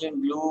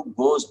leucomethylene blue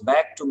goes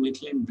back to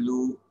methylene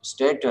blue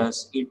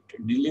status, it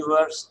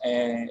delivers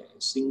a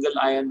single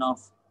ion of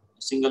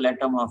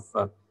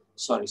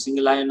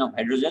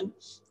hydrogen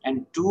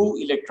and 2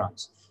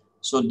 electrons.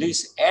 So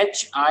this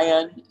H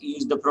ion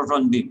is the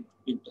proton beam.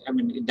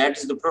 That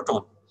is the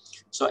proton.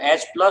 So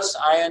H plus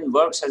ion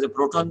works as a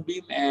proton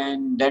beam,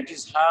 and that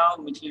is how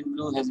methylene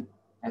blue has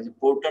a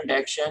potent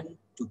action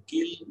to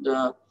kill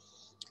the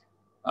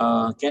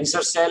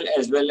cancer cell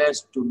as well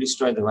as to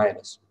destroy the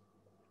virus.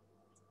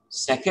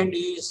 Second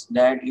is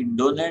that it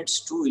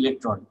donates 2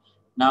 electrons.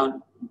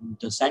 Now,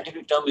 the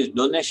scientific term is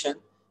donation,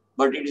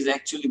 but it is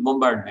actually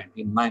bombardment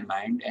in my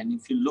mind. And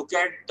if you look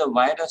at the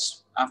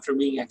virus after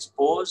being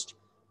exposed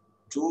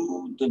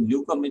to the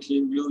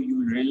leucomethylene blue, you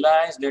will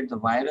realize that the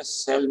virus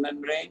cell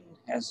membrane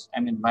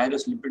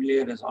virus lipid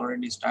layer has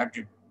already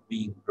started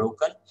being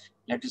broken.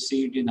 Let us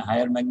see it in a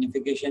higher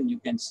magnification. You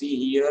can see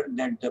here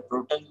that the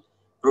proton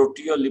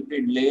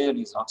proteolipid layer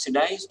is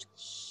oxidized,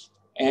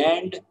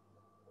 and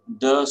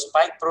the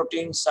spike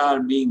proteins are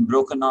being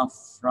broken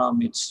off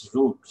from its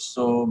root.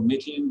 So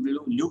methylene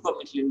blue,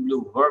 leucomethylene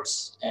blue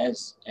works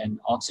as an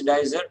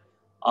oxidizer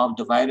of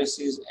the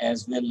viruses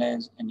as well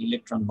as an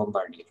electron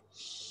bombardier.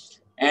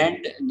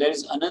 And there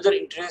is another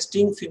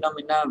interesting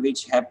phenomena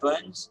which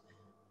happens,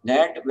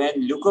 that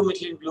when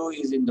leucomethylene blue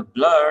is in the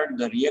blood,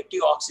 the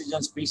reactive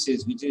oxygen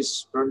species which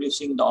is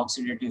producing the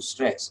oxidative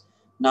stress.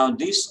 Now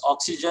this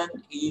oxygen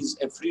is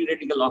a free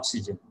radical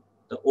oxygen.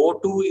 The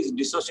O2 is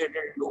dissociated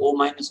into O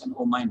minus and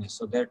O minus.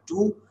 So there are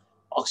two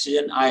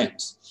oxygen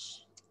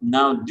ions.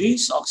 Now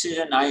this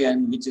oxygen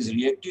ion, which is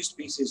reactive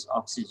species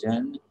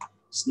oxygen,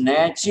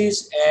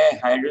 snatches a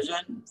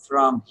hydrogen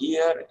from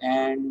here,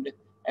 and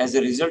as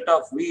a result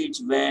of which,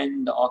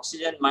 when the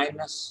oxygen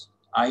minus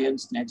ion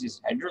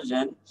snatches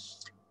hydrogen,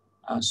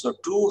 so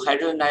two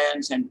hydrogen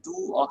ions and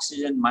two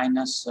oxygen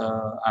minus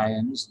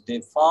ions,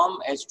 they form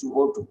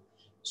H2O2.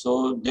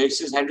 So this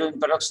is hydrogen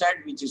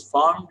peroxide which is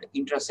formed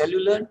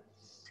intracellular,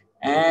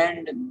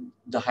 and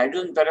the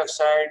hydrogen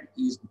peroxide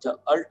is the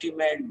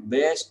ultimate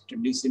best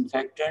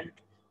disinfectant,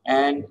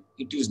 and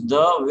it is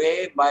the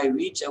way by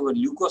which our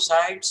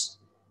leukocytes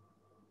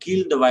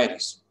kill the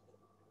virus.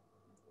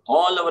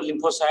 All our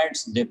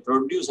lymphocytes, they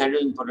produce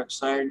hydrogen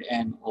peroxide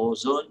and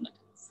ozone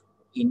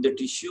in the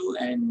tissue,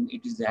 and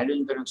it is the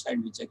hydrogen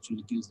peroxide which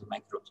actually kills the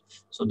microbes.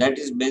 So that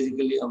is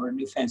basically our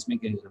defense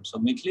mechanism. So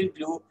methylene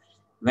blue,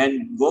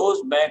 when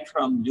goes back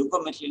from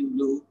leucomethylene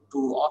blue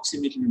to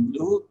oxymethylene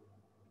blue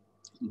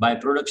by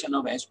production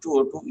of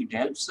H2O2, it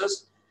helps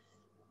us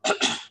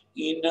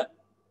in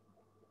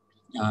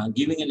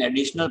giving an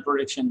additional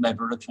protection by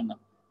production of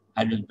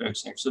hydrogen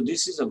peroxide. So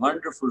this is a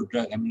wonderful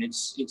drug. I mean,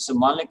 it's a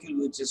molecule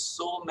which has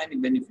so many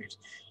benefits.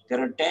 There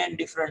are 10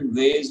 different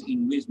ways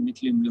in which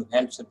methylene blue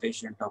helps a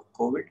patient of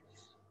COVID.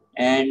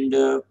 And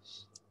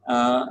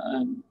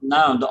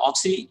now the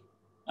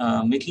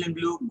oxymethylene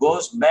blue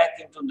goes back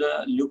into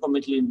the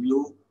leucomethylene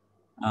blue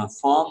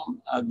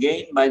form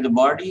again by the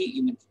body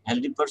in a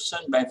healthy person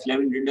by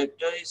flavin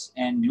reductase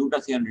and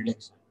glutathione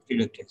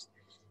reductase.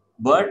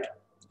 But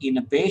in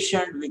a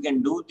patient, we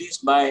can do this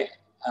by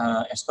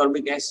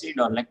ascorbic acid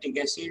or lactic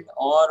acid,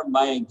 or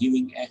by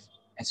giving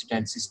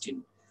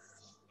acetylcysteine.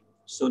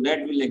 So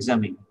that we'll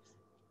examine.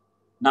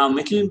 Now,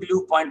 methylene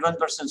blue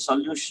 0.1%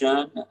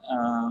 solution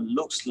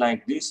looks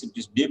like this. It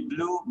is deep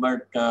blue,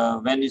 but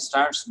when it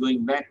starts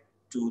going back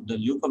to the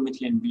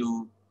leucomethylene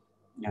blue,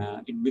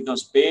 it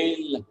becomes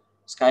pale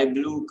sky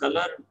blue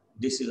color.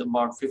 This is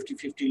about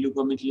 50-50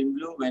 leucomethylene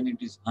blue. When it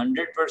is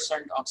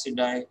 100%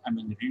 oxidized,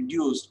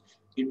 reduced,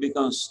 it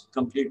becomes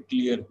complete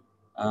clear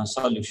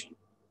solution.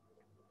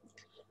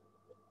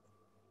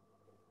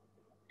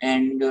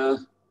 And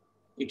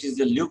it is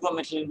the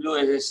leucomethylene blue,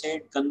 as I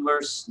said,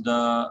 converts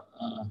the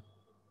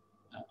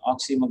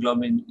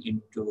methemoglobin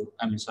into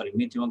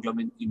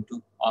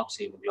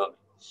oxyhemoglobin.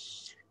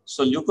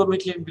 So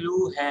leucomethylene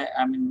blue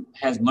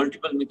has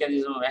multiple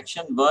mechanisms of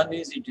action. One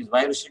is it is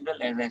virucidal.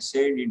 As I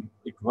said,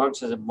 it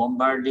works as a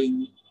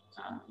bombarding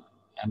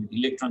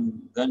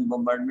electron gun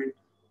bombardment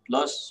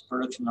plus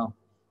production of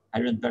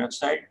hydrogen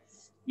peroxide.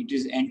 It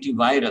is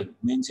antiviral,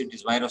 means it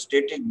is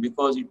virostatic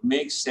because it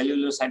makes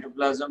cellular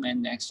cytoplasm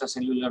and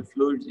extracellular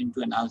fluids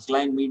into an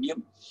alkaline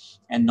medium.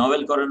 And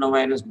novel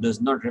coronavirus does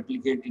not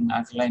replicate in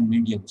alkaline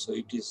medium. So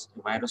it is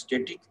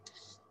virostatic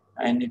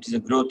and it is a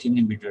growth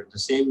inhibitor. The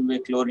same way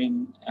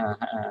chloroquine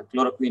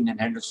and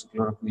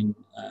hydroxychloroquine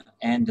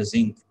and the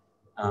zinc,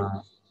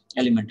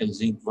 elemental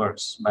zinc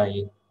works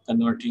by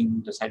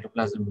converting the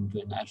cytoplasm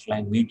into an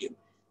alkaline medium.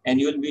 And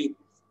you will be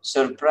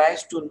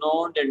surprised to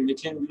know that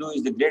methylene blue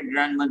is the great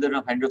grandmother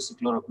of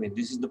hydroxychloroquine.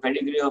 This is the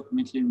pedigree of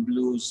methylene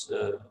blue's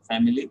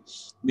family.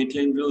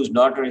 Methylene blue's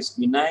daughter is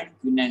quinine,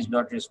 quinine's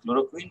daughter is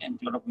chloroquine, and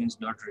chloroquine's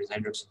daughter is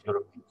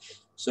hydroxychloroquine.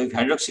 So if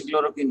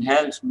hydroxychloroquine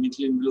helps,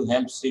 methylene blue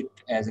helps it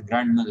as a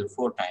grandmother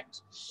 4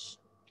 times.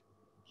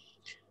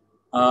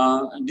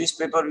 This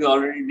paper we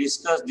already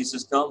discussed. This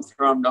has come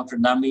from Dr.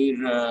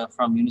 Damir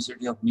from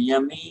University of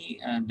Miami,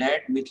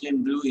 that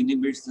methylene blue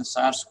inhibits the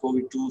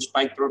SARS-CoV-2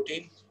 spike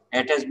protein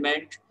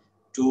attachment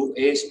to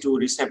ACE2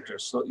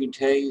 receptors. So it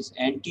has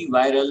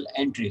antiviral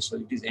entry. So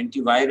it is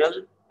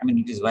antiviral,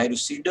 it is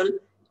virucidal,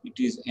 it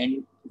is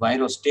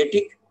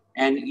virostatic,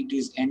 and it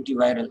is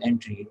antiviral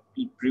entry.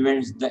 It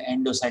prevents the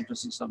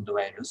endocytosis of the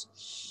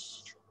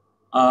virus.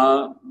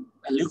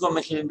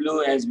 Leucomethylene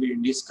blue, as we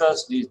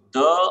discussed, is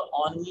the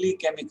only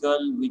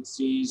chemical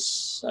which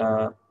is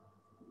the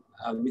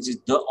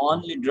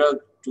only drug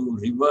to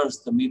reverse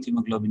the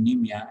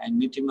methemoglobinemia. And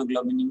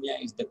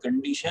methemoglobinemia is the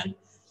condition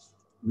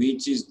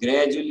which is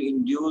gradually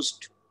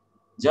induced.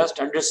 Just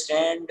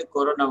understand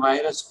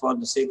coronavirus for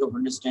the sake of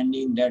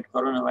understanding that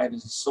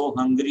coronavirus is so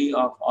hungry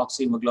of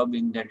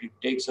oxyhemoglobin that it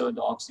takes away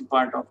the oxy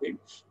part of it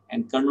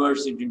and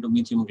converts it into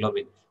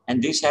methemoglobin.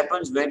 And this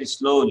happens very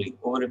slowly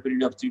over a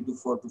period of 3 to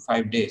 4 to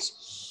 5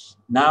 days.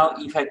 Now,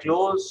 if I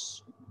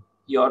close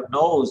your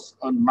nose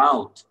or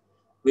mouth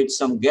with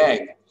some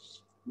gag,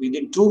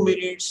 Within 2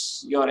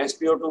 minutes, your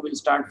SpO2 will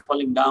start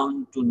falling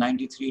down to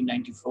 93,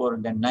 94,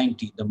 and then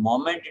 90. The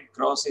moment it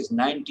crosses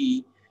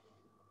 90,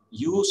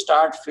 you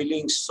start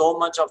feeling so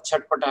much of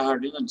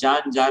chatpatahat,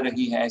 jaan ja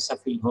rahi hai, aisa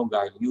feel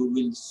hoga. You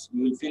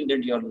will feel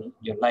that your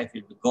life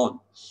will be gone.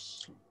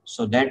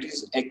 So that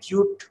is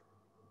acute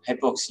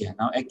hypoxia.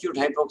 Now, acute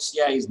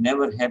hypoxia is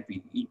never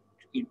happy.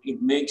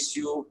 It makes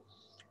you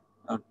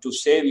to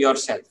save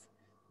yourself.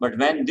 But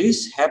when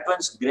this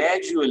happens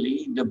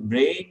gradually, the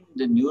brain,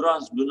 the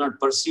neurons do not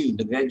perceive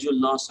the gradual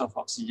loss of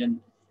oxygen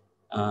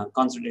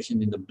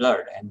concentration in the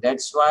blood. And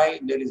that's why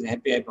there is a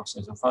happy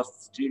hypoxia. So for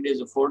 3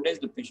 days or 4 days,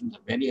 the patients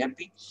are very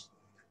happy.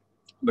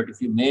 But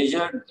if you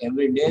measure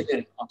every day,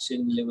 their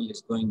oxygen level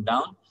is going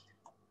down.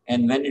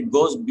 And when it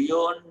goes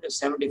beyond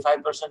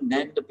 75%,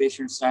 then the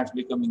patient starts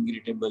becoming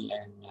irritable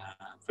and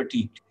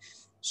fatigued.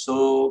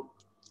 So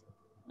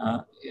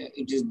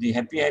it is the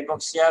happy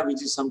hypoxia,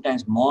 which is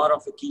sometimes more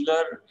of a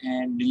killer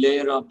and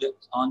delayer of the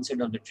onset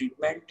of the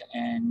treatment.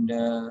 And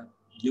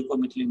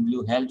Leucomethylene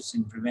Blue helps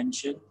in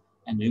prevention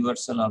and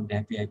reversal of the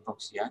happy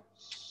hypoxia.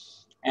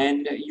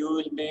 And you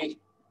will be,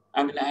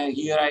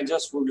 here I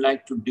just would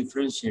like to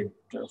differentiate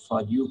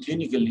for you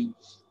clinically,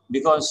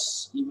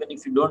 because even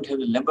if you don't have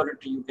the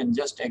laboratory, you can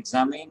just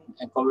examine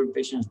a COVID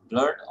patient's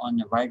blood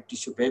on a white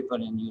tissue paper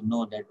and you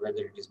know that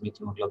whether it is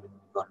methemoglobin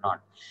or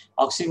not.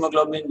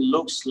 Oxyhemoglobin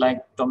looks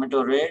like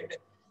tomato red.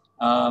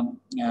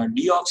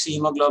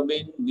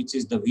 Deoxyhemoglobin, which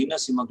is the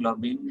venous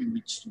hemoglobin,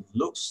 which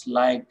looks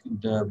like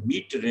the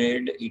beet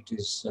red, it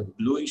is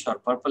bluish or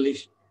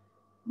purplish,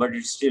 but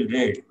it's still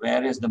red,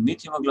 whereas the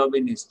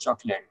methemoglobin is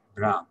chocolate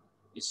brown.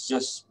 It's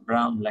just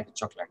brown like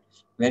chocolate.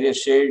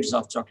 Various shades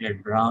of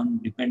chocolate brown,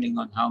 depending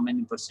on how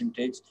many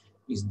percentage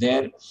is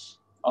there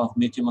of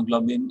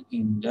methemoglobin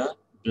in the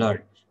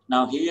blood.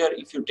 Now here,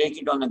 if you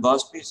take it on a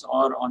gauze piece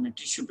or on a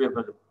tissue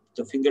paper,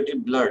 the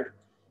fingertip blood,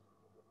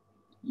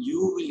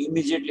 you will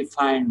immediately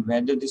find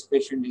whether this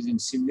patient is in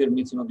severe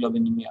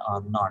methemoglobinemia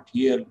or not.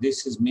 Here,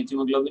 this is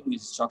methemoglobin, which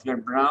is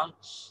chocolate brown.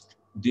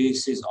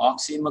 This is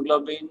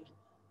oxyhemoglobin,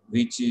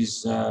 which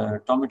is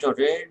tomato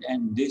red,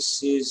 and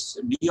this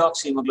is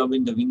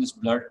deoxyhemoglobin, the venous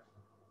blood,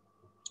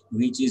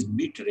 which is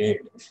beet red,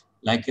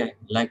 like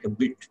a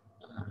beet.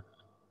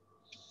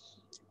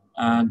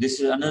 This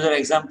is another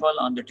example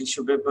on the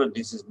tissue paper.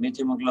 This is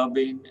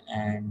methemoglobin,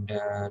 and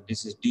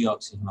this is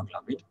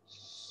deoxyhemoglobin.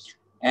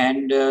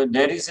 And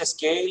there is a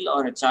scale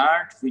or a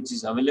chart which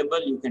is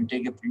available. You can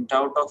take a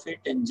printout of it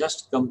and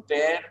just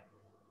compare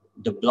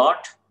the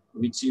blot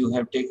which you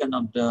have taken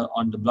on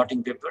the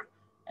blotting paper,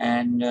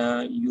 and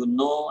you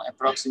know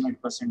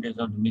approximate percentage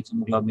of the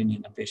methemoglobin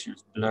in a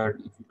patient's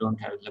blood if you don't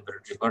have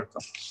laboratory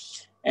workup.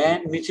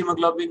 And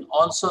methemoglobin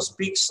also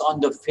speaks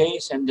on the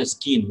face and the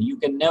skin. You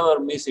can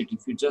never miss it.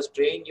 If you just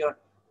train your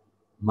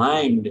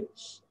mind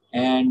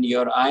and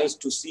your eyes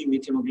to see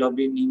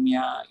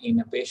methemoglobinemia in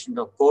a patient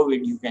of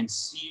COVID, you can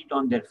see it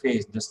on their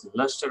face. The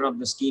luster of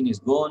the skin is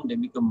gone. They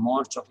become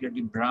more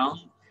chocolatey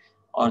brown,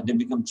 or they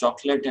become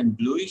chocolate and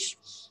bluish.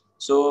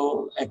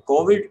 So a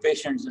COVID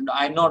patient, and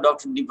I know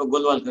Dr.Deepak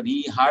Golwalkar,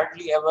 he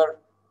hardly ever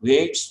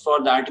waits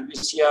for the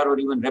RT-PCR or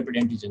even rapid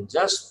antigen.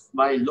 Just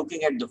by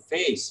looking at the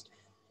face,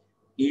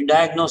 he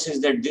diagnoses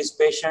that this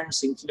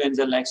patient's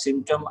influenza-like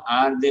symptom,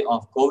 are they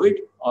of COVID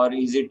or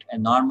is it a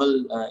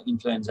normal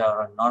influenza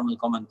or a normal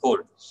common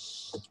cold?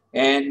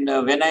 And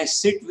when I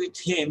sit with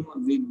him,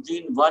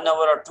 within 1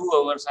 hour or 2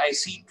 hours, I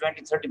see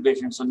 20, 30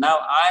 patients. So now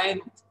I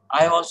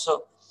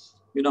also,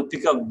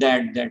 pick up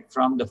that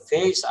from the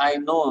face, I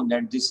know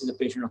that this is a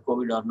patient of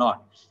COVID or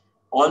not.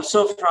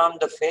 Also from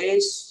the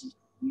face,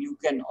 you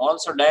can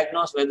also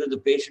diagnose whether the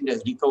patient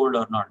has recovered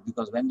or not,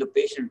 because when the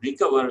patient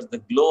recovers, the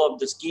glow of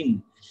the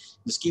skin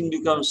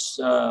becomes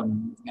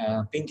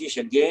pinkish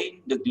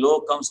again, the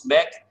glow comes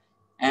back,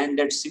 and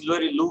that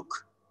silvery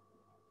look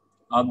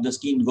of the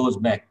skin goes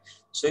back.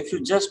 So if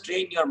you just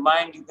train your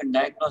mind, you can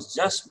diagnose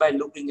just by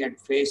looking at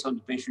face of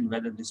the patient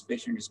whether this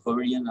patient is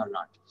COVIDian or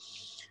not.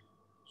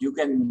 You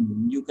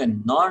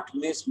can not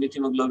miss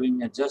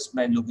methemoglobin just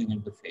by looking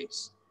at the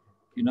face.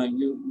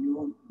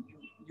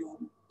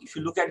 If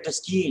you look at the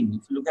skin,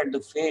 if you look at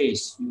the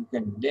face, you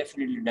can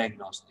definitely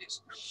diagnose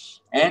this.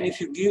 And if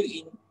you give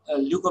in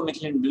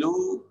Leucomethylene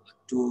Blue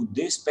to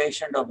this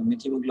patient of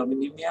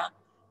methemoglobinemia,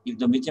 if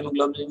the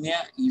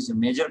methemoglobinemia is a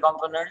major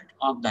component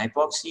of the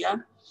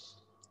hypoxia,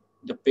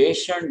 the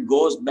patient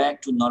goes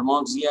back to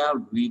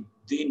normoxia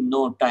within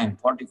no time,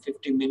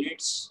 40-50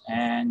 minutes,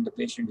 and the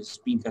patient is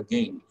pink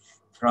again,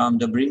 from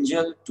the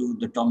brinjal to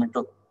the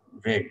tomato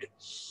red.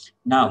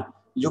 Now,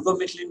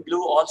 Leucomethylene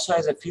Blue also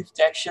has a fifth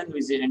action,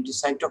 which is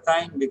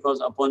anti-cytokine,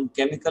 because upon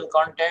chemical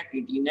contact,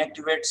 it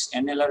inactivates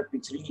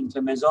NLRP3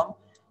 inflammasome,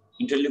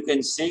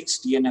 interleukin 6,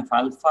 TNF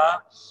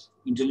alpha,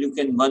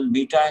 interleukin 1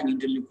 beta,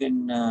 and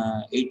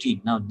interleukin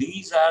 18. Now,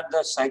 these are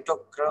the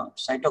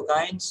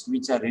cytokines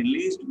which are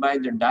released by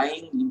the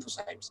dying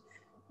lymphocytes.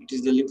 It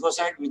is the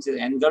lymphocyte which has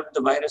engulfed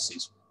the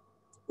viruses.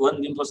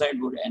 One lymphocyte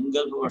would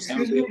engulf over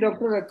 70. Excuse me,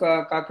 Dr.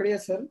 Kakadia,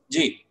 sir.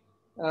 Ji.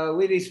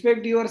 We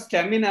respect your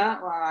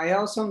stamina. I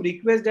have some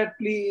request that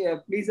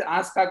please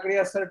ask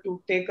Kakadia sir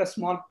to take a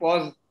small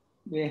pause.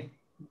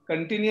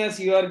 Continuous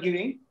you are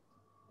giving.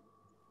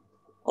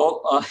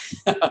 Oh,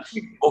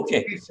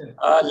 okay. Please, sir.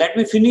 Let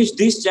me finish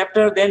this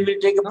chapter, then we'll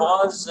take a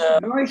pause.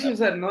 No issue,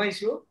 sir. No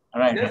issue.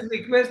 Right. Just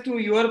request to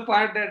your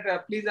part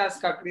that please ask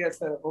Kakadia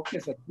sir. Okay,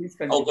 sir. Please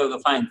continue. Okay,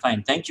 fine,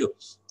 fine. Thank you.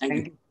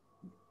 Thank you.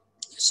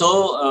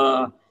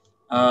 So,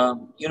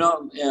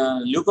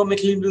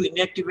 Leucomethylene Blue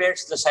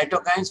inactivates the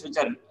cytokines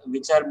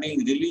which are being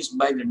released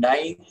by the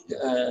dying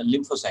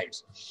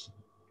lymphocytes.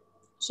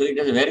 So it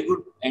has a very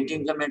good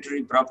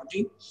anti-inflammatory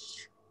property.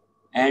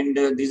 And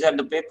these are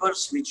the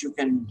papers which you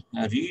can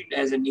read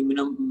as an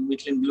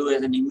Methylene Blue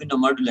as an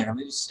immunomodulator. I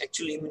mean, it's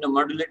actually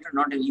immunomodulator,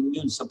 not an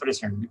immune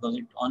suppressant, because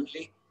it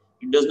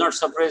does not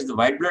suppress the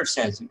white blood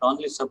cells. It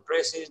only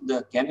suppresses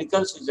the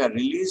chemicals which are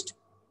released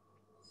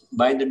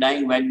by the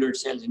dying white blood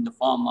cells in the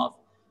form of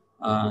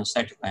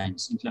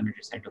cytokines,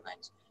 inflammatory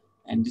cytokines.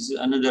 And this is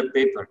another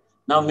paper.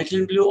 Now,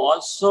 Methylene Blue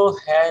also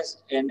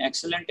has an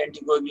excellent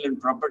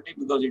anticoagulant property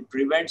because it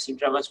prevents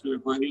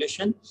intravascular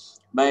coagulation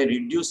by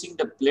reducing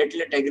the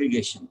platelet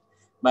aggregation,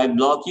 by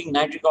blocking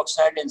nitric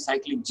oxide and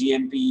cyclic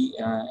GMP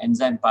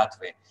enzyme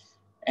pathway.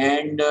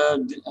 And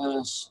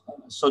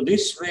so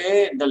this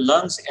way, the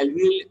lungs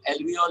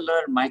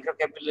alveolar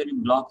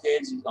microcapillary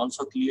blockage is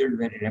also cleared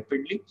very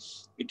rapidly.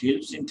 It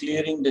helps in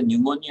clearing the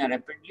pneumonia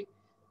rapidly,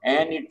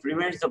 and it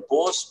prevents the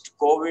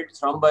post-COVID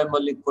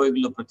thromboembolic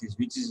coagulopathies,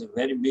 which is a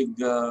very big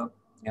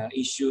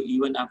issue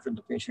even after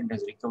the patient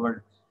has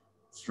recovered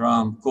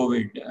from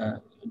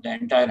COVID. The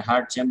entire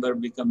heart chamber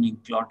becoming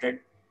clotted,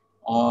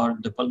 or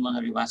the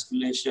pulmonary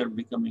vasculature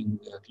becoming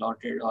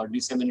clotted, or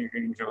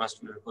disseminated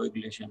intravascular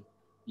coagulation,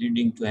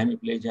 leading to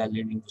hemiplegia,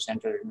 leading to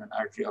central renal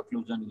artery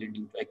occlusion,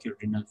 leading to acute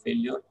renal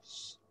failure.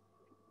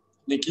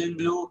 Methylene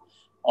Blue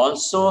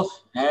also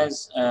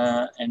has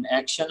an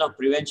action of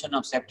prevention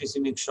of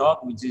septicemic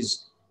shock, which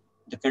is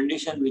the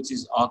condition which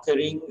is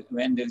occurring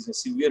when there is a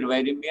severe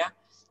viremia,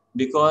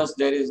 because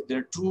there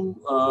are two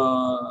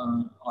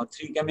or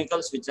three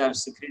chemicals which are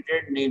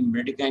secreted named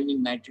bradykinin,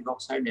 nitric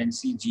oxide, and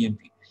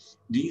cGMP.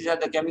 These are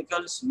the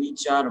chemicals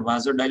which are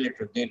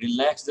vasodilators. They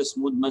relax the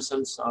smooth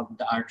muscles of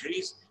the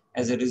arteries,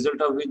 as a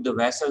result of which the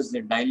vessels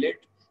they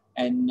dilate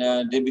and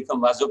they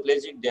become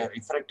vasoplegic. They are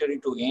refractory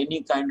to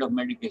any kind of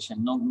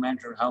medication, no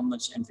matter how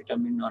much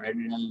amphetamine or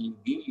adrenaline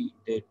you give,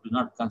 they do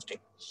not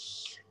constrict.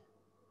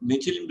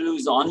 Methylene Blue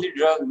is the only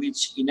drug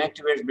which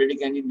inactivates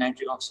bradykinin,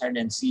 nitric oxide,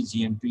 and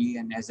cGMP,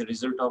 and as a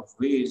result of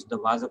which the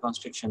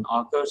vasoconstriction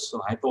occurs, so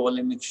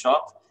hypovolemic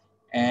shock,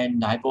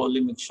 and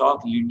hypovolemic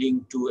shock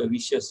leading to a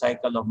vicious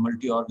cycle of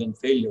multi-organ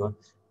failure.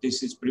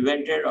 This is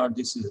prevented or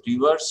this is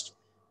reversed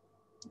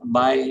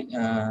by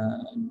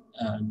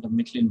the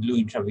Methylene Blue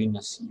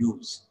intravenous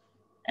use.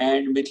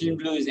 And Methylene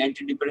Blue is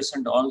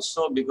antidepressant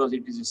also because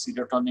it is a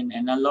serotonin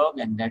analog,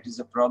 and that is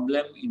a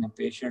problem in a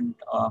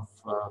patient of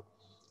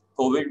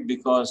COVID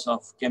because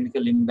of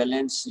chemical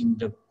imbalance in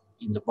the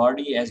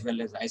body as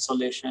well as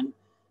isolation.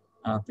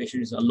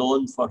 Patient is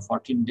alone for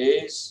 14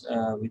 days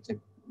with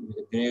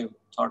grave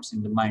thoughts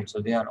in the mind. So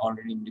they are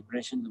already in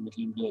depression. The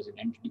Methylene Blue is an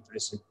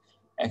antidepressant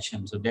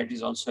action. So that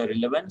is also a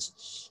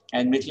relevance.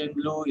 And Methylene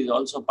Blue is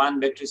also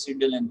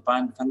pan-bactericidal and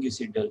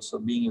pan-fungicidal. So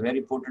being a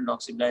very potent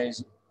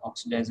oxidizer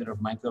of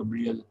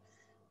microbial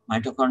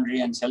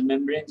mitochondria and cell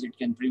membranes, it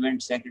can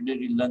prevent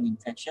secondary lung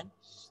infection.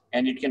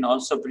 And it can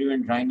also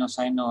prevent rhino,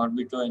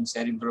 orbito, and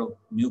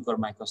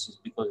cerebromucormycosis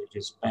because it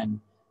is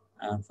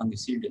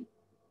pan-fungicidal.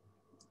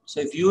 So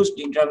if used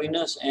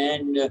intravenous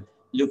and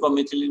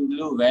Leucomethylene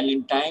Blue well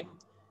in time,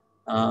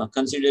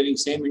 considering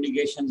same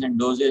indications and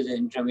doses as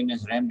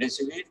intravenous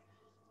remdesivir,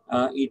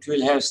 it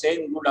will have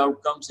same good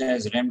outcomes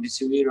as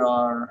remdesivir,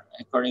 or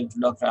according to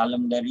Dr.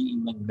 Alamdari,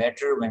 even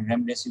better. When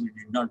remdesivir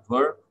did not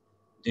work,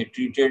 they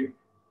treated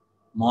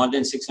more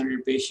than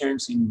 600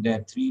 patients in their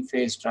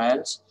 3-phase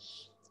trials,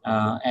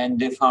 and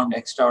they found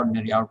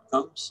extraordinary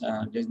outcomes.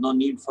 There's no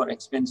need for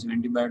expensive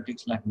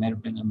antibiotics like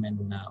meropenem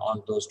and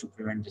all those to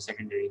prevent the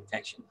secondary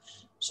infection.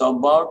 So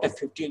about a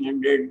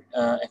 1,500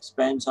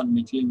 expense on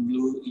Methylene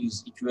Blue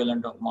is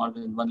equivalent of more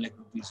than 1 lakh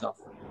rupees of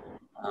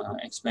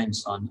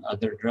expense on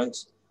other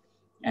drugs.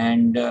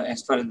 And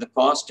as far as the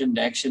cost and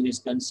the action is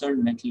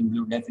concerned, Methylene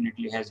Blue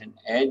definitely has an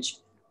edge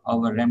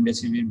over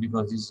remdesivir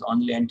because this is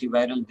only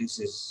antiviral. This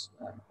is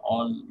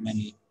all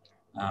many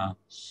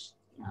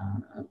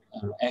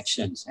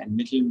actions. And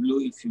Methylene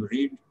Blue, if you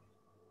read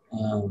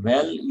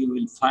well, you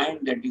will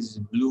find that is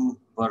blue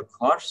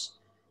workhorse.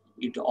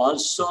 It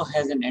also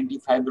has an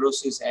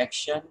anti-fibrosis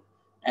action,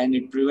 and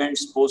it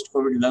prevents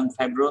post-COVID lung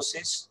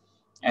fibrosis.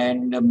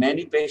 And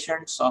many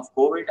patients of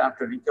COVID,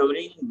 after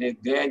recovering, they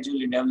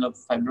gradually develop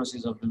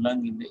fibrosis of the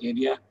lung in the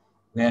area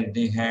where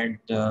they had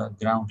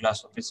ground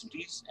glass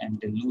opacities, and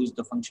they lose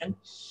the function.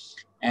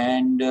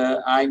 And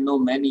I know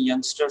many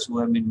youngsters who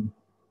have been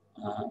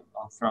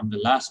from the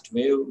last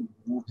wave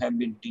who have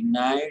been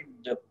denied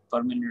the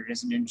permanent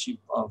residentship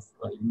of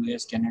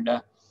US,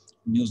 Canada,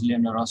 New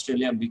Zealand, or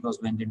Australia, because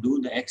when they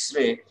do the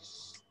X-ray,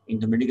 in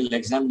the medical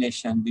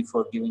examination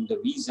before giving the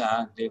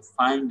visa, they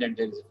find that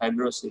there is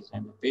fibrosis,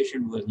 and the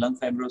patient who has lung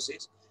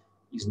fibrosis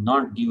is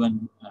not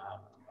given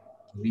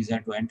visa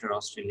to enter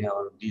Australia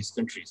or these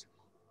countries.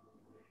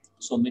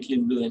 So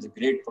Methylene Blue has a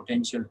great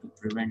potential to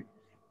prevent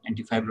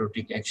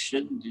antifibrotic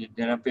action.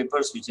 There are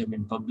papers which have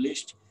been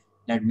published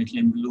that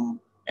Methylene Blue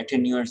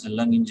attenuates the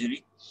lung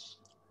injury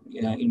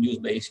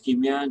induced by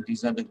ischemia.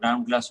 These are the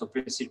ground glass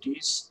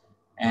opacities,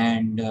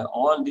 and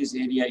all these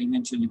area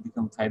eventually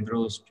become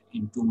fibrosed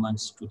in 2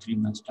 months to 3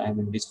 months time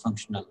and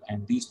dysfunctional.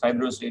 And these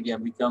fibrosed area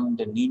become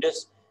the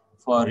nidus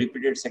for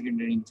repeated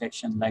secondary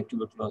infection like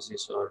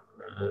tuberculosis or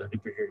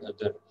repeated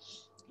other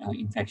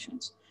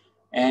infections.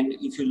 And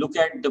if you look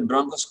at the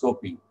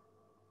bronchoscopy,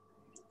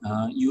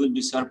 you will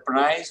be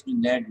surprised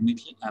that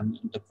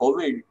the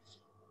COVID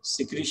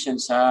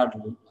secretions are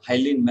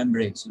hyaline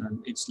membranes.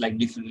 It's like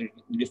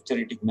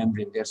diphtheritic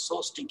membrane. They are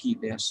so sticky,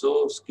 they are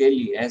so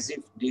scaly, as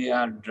if they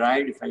are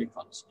dried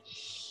follicles.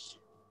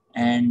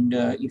 And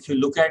if you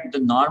look at the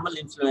normal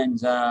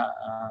influenza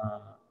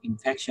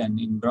infection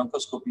in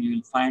bronchoscopy, you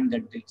will find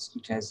that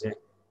it has a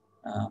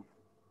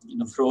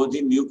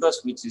frothy mucus,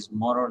 which is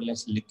more or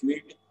less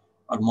liquid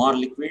or more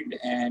liquid,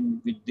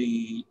 and with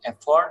the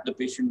effort, the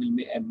patient will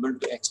be able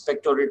to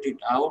expectorate it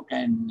out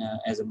and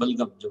as a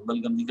bulgum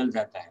nikal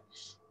jata hai.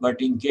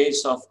 But in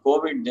case of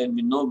COVID, there will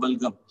be no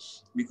bulgum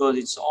because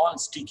it's all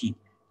sticky.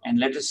 And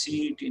let us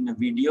see it in a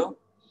video.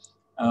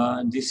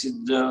 This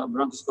is the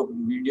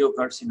bronchoscopic video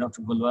courtesy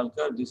Dr.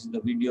 Golwalkar. This is the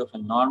video of a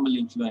normal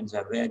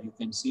influenza where you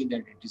can see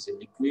that it is a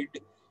liquid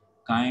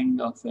kind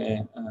of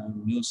a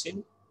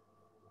mucin.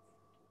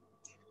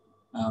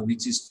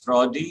 Which is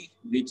frothy,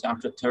 which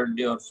after third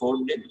day or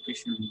fourth day, the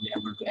patient will be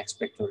able to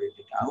expectorate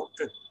it out.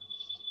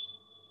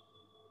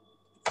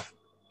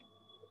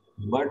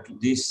 But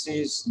this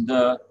is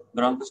the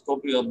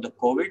bronchoscopy of the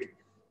COVID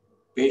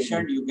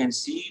patient. You can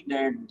see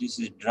that this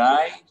is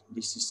dry,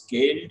 this is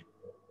scaled,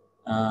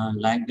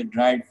 like the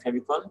dried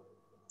favicol.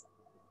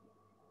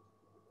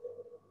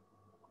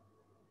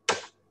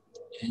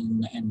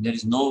 And there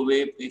is no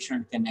way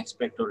patient can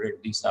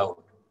expectorate this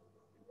out.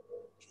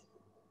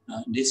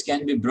 This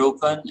can be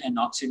broken and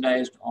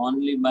oxidized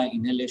only by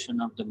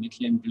inhalation of the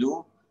methylene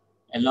blue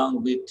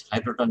along with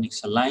hypertonic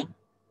saline.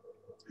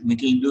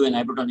 Methylene blue and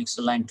hypertonic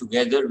saline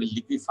together will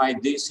liquefy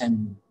this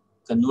and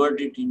convert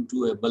it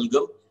into a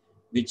bulgum,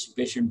 which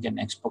patient can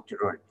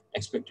expectorate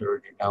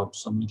it out.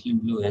 So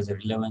methylene blue has a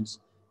relevance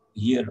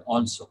here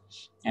also.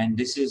 And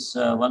this is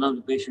one of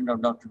the patients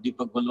of Dr.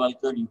 Deepak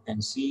Golwalkar. You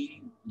can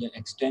see the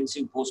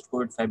extensive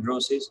post-COVID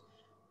fibrosis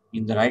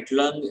in the right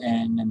lung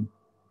and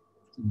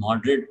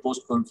moderate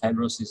post-COVID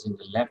fibrosis in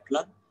the left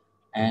lung.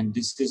 And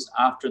this is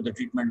after the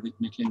treatment with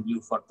methylene blue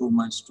for 2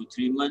 months to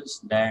 3 months,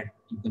 that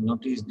you can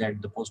notice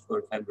that the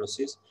post-COVID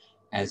fibrosis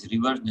has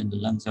reversed and the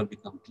lungs have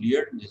become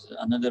cleared. This is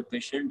another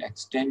patient,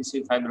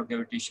 extensive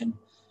fibrocavitation,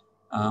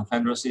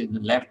 fibrosis in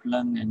the left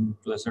lung and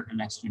to a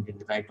certain extent in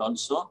the right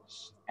also.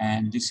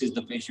 And this is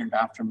the patient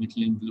after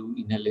methylene blue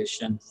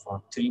inhalation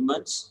for 3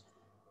 months.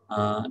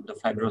 The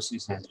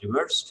fibrosis has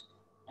reversed.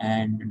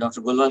 And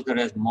Dr. Golwalkar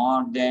has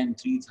more than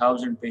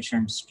 3,000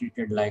 patients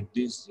treated like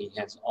this. He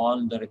has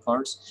all the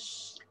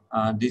records.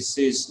 This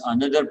is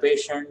another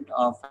patient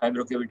of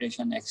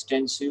fibrocavitation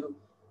extensive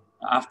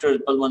after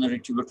pulmonary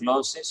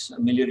tuberculosis,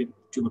 miliary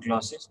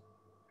tuberculosis.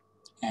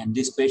 And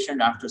this patient,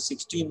 after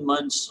 16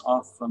 months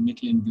of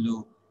methylene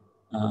blue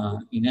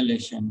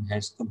inhalation,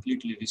 has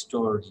completely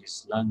restored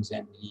his lungs,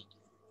 and he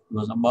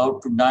was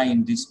about to die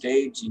in this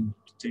stage in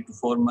 3 to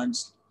 4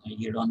 months.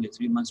 He had only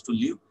 3 months to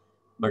live.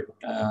 But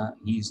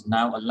he is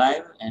now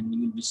alive, and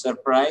you will be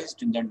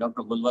surprised that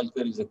Dr.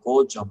 Golwalkar is a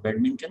coach of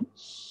badminton.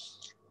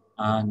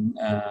 And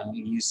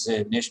he is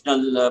a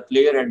national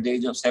player at the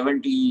age of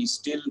 70. He is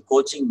still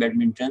coaching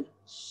badminton.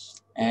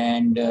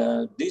 And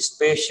this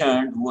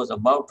patient who was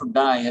about to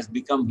die has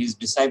become his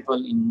disciple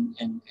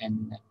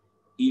and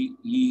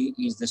he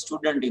is the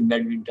student in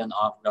badminton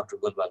of Dr.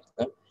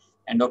 Golwalkar.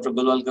 And Dr.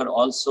 Golwalkar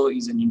also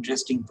is an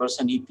interesting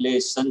person. He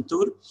plays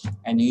Santur,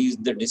 and he is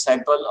the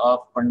disciple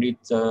of Pandit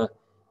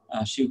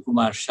Shiv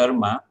Kumar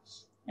Sharma,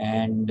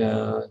 and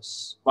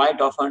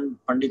quite often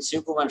Pandit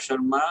Shiv Kumar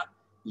Sharma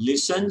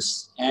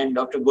listens and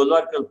Dr.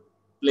 Golwalkar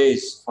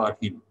plays for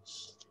him.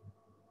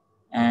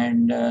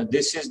 And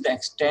this is the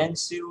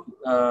extensive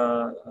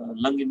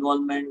lung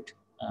involvement.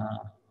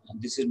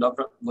 This is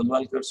Dr.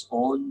 Golwalkar's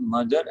own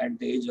mother at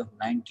the age of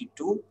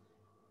 92.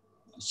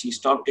 She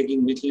stopped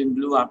taking methylene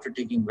blue after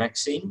taking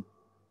vaccine,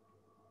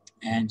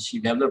 and she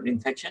developed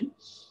infection.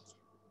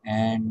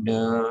 And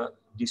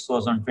this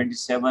was on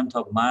 27th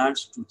of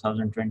March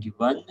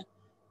 2021.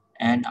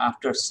 And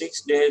after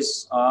 6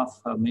 days of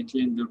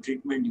methylene blue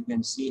treatment, you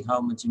can see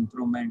how much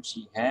improvement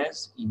she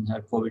has in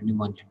her COVID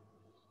pneumonia.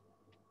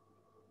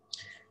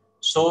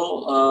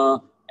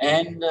 So,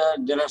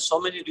 there are so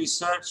many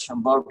research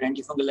about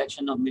antifungal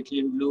action of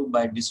methylene blue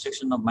by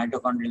destruction of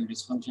mitochondrial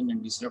dysfunction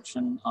and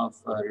disruption of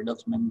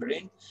redox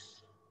membrane.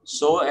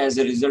 So, as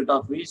a result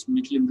of which,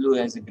 methylene blue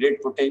has a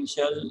great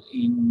potential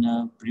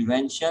in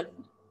prevention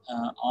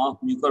of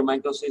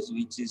mucormycosis,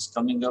 which is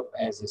coming up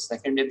as a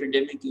second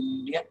epidemic in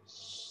India.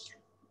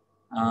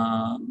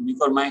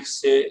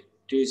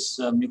 Mucormycetes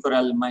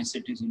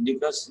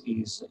indicus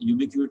is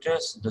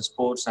ubiquitous. The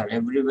spores are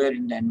everywhere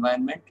in the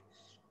environment.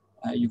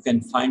 You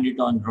can find it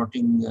on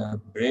rotting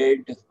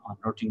bread, on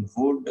rotting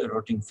wood,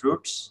 rotting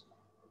fruits.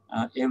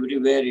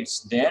 Everywhere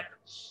it's there.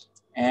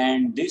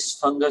 And this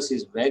fungus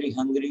is very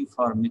hungry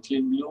for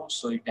methylene blue,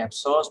 so it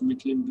absorbs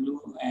methylene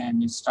blue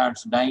and it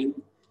starts dying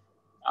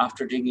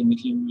after taking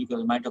methylene blue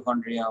because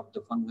mitochondria of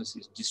the fungus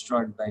is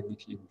destroyed by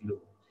methylene blue.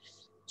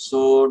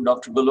 So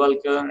Dr.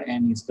 Golwalkar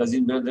and his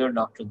cousin brother,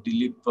 Dr.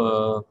 Dilip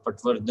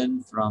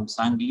Patwardhan from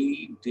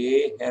Sangli,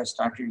 they have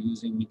started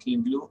using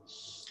methylene blue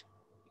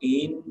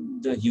in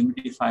the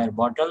humidifier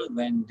bottle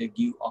when they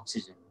give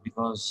oxygen,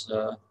 because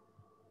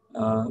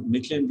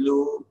methylene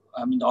blue,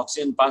 the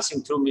oxygen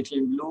passing through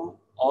methylene blue,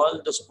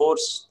 all the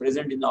spores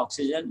present in the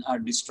oxygen are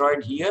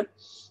destroyed here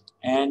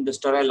and the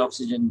sterile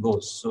oxygen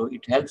goes. So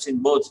it helps in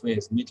both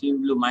ways. Methylene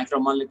blue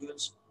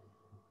micromolecules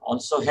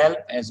also help,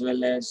 as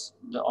well as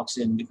the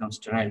oxygen becomes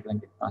sterile when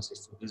it passes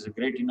through. This is a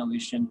great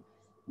innovation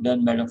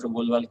done by Dr.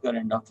 Golwalkar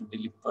and Dr.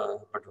 Dilip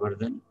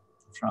Patwardhan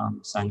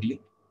from Sangli.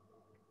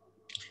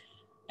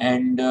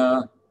 And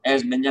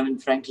as Benjamin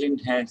Franklin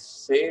has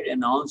said,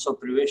 an ounce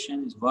of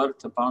prevention is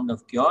worth a pound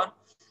of cure.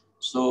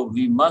 So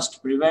we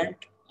must prevent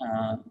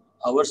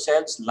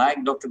ourselves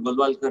like Dr.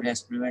 Golwalkar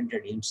has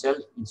prevented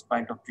himself in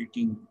spite of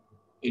treating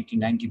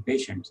 80-90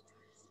 patients.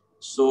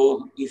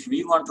 So if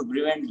we want to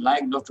prevent,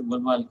 like Dr.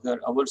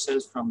 Golwalkar,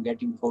 ourselves from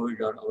getting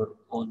COVID or our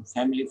own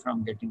family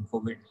from getting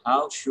COVID,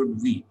 how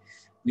should we?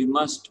 We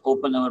must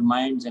open our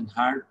minds and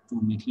heart to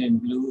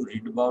methylene blue,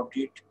 read about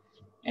it,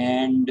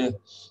 and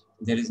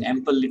there is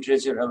ample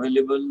literature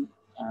available.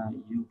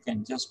 You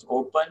can just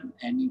open,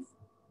 and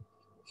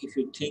if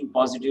you think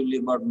positively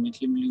about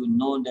methylene blue, you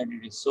know that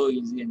it is so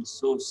easy and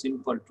so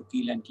simple to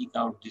kill and kick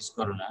out this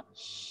corona.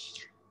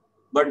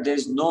 But there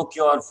is no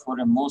cure for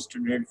a most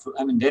dreadful,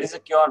 there is a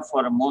cure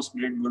for a most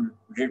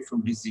dreadful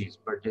disease,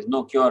 but there is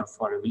no cure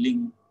for a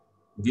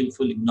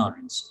willful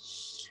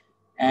ignorance.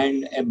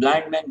 And a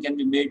blind man can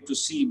be made to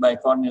see by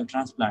corneal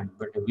transplant,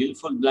 but a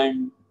willful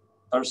blind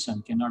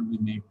person cannot be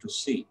made to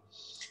see.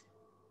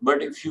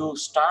 But if you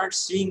start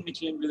seeing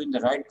methylene blue in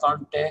the right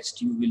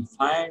context, you will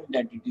find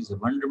that it is a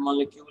wonder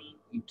molecule.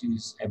 It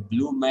is a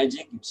blue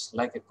magic. It's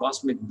like a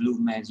cosmic blue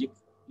magic,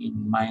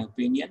 in my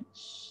opinion.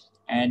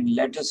 And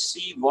let us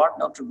see what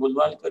Dr.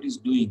 Golwalkar is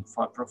doing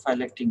for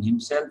prophylacting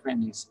himself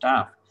and his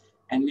staff.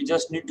 And we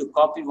just need to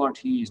copy what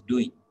he is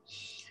doing.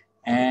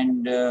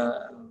 And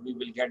we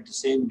will get the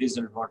same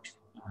result what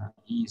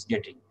he is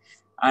getting.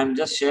 I'm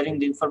just sharing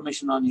the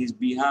information on his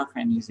behalf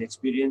and his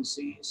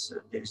experiences.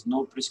 There is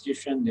no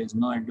prescription, there is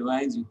no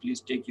advice. You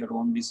please take your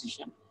own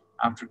decision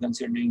after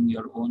considering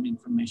your own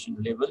information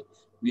level.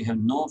 We have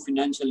no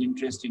financial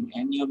interest in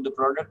any of the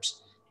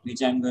products,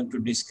 which I'm going to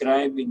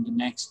describe in the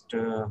next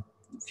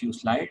few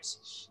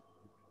slides.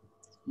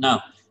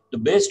 Now, the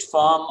best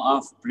form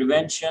of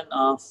prevention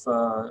of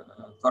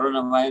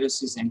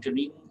coronavirus is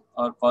entering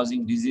or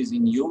causing disease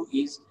in you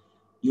is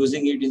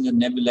using it in the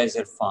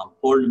nebulizer form,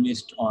 cold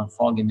mist or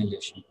fog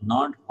inhalation,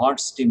 not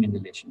hot steam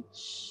inhalation.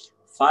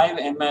 5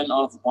 ml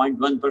of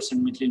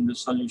 0.1% methylene blue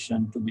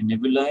solution to be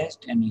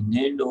nebulized and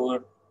inhaled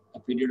over a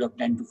period of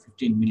 10 to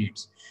 15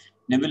 minutes.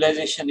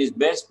 Nebulization is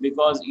best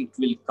because it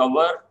will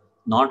cover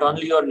not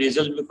only your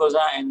nasal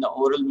mucosa and the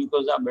oral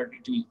mucosa, but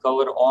it will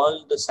cover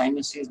all the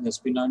sinuses, the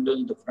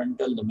sphenoidal, the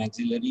frontal, the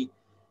maxillary,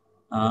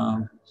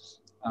 and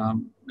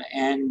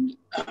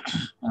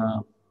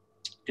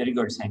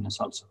pterygoid sinus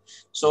also.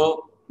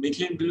 So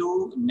methylene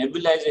blue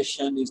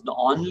nebulization is the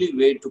only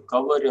way to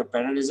cover your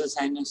paranasal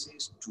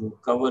sinuses, to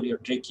cover your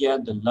trachea,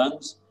 the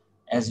lungs,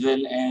 as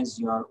well as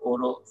your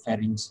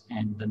oropharynx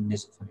and the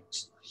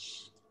nasopharynx.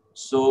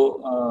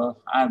 So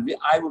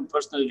I would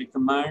personally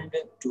recommend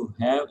to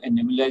have a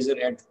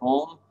nebulizer at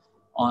home,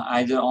 or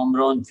either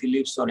Omron,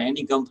 Philips, or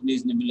any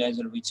company's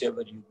nebulizer,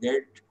 whichever you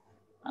get.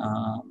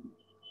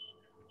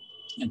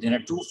 And there are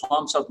 2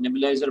 forms of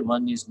nebulizer.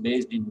 One is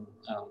based in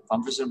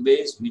compressor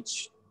base,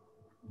 which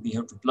we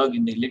have to plug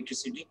in the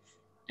electricity.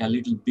 They are a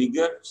little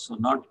bigger, so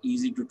not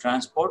easy to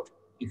transport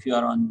if you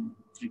are on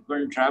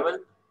frequent travel.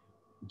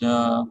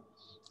 The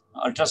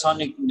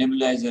ultrasonic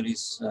nebulizer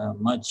is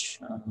much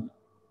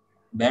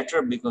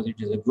better because it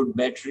is a good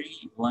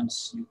battery.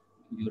 Once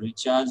you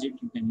recharge it,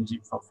 you can use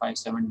it for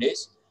 5-7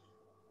 days.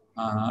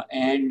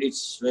 And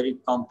it's very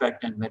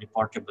compact and very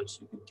portable,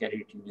 so you can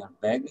carry it in your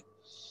bag.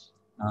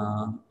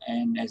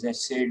 And as I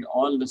said,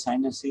 all the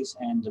sinuses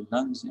and the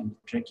lungs and the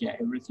trachea,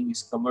 everything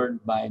is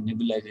covered by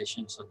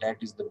nebulization. So that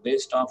is the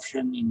best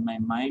option in my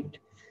mind.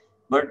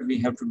 But we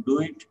have to do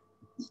it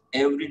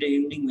every day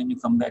evening when you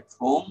come back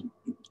home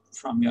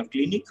from your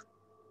clinic.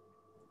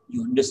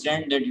 You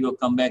understand that you have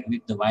come back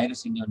with the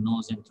virus in your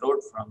nose and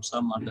throat from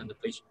some other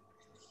patient.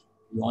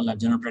 You all are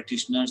general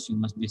practitioners. You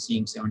must be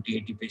seeing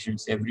 70-80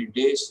 patients every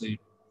day. So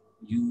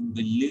you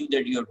believe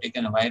that you have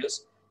taken a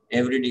virus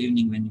every day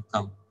evening when you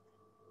come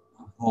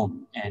home,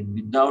 and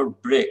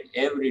without break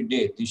every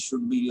day. This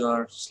should be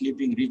your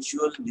sleeping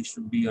ritual. This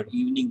should be your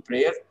evening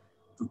prayer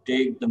to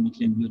take the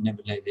Methylene Blue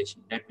nebulization.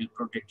 That will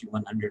protect you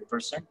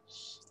 100%.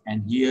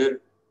 And here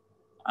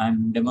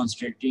I'm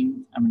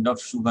demonstrating,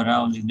 Dr. Shubha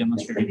Rao is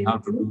demonstrating how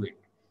to do it.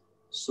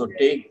 So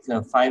take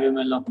 5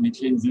 ml of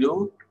Methylene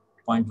Blue,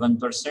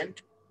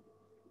 0.1%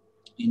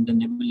 in the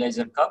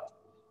nebulizer cup.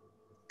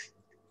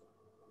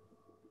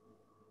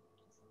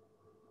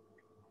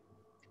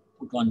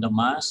 Put on the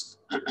mask.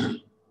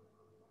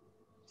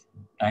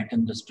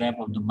 Tighten the strap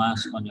of the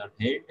mask on your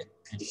head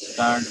and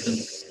start the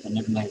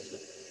nebulizer.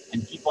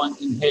 And keep on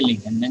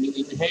inhaling. And when you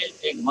inhale,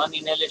 take one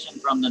inhalation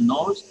from the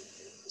nose,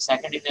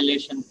 second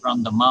inhalation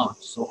from the mouth.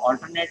 So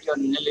alternate your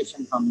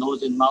inhalation from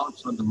nose and mouth.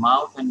 So the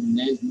mouth and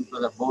nose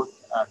mucosa are both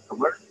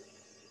covered.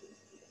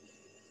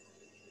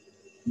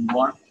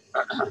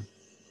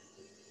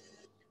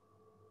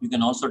 You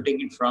can also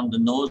take it from the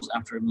nose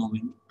after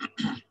removing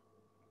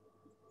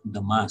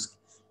the mask.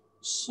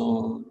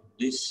 So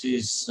this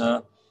is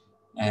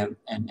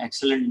an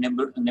excellent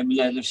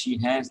nebulizer she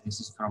has. This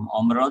is from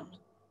Omron.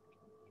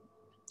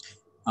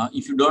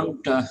 If you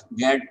don't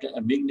get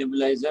a big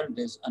nebulizer,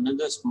 there's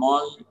another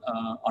small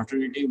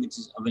alternative which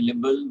is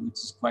available, which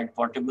is quite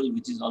portable,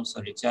 which is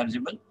also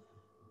rechargeable.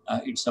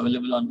 It's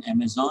available on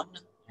Amazon,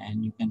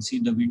 and you can see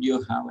the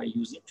video how I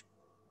use it.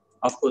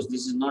 Of course,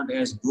 this is not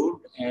as good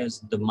as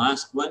the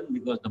mask one,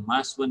 because the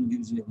mask one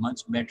gives you a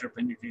much better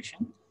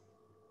penetration.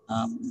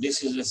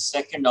 This is a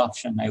second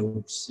option, I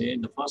would say.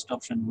 The first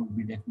option would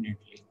be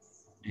definitely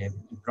a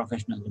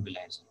professional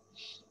nebulizer.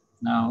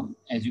 Now,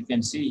 as you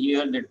can see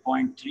here, that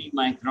 0.3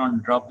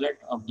 micron droplet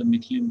of the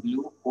Methylene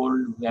Blue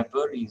cold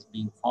vapor is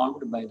being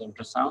formed by the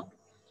ultrasound.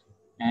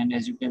 And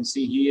as you can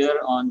see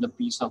here on the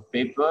piece of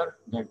paper,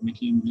 that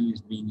Methylene Blue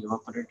is being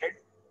evaporated.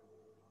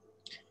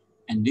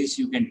 And this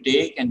you can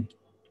take and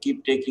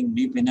keep taking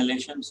deep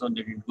inhalation so that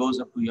it goes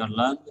up to your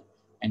lung,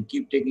 and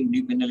keep taking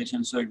deep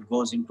inhalation so it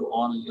goes into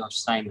all your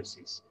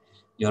sinuses.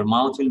 Your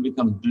mouth will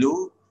become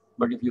blue,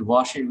 but if you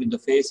wash it with the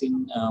face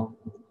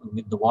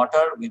with the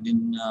water,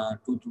 within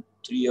 2 to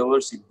 3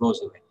 hours, it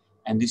goes away.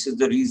 And this is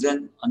the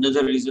reason,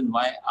 another reason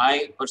why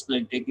I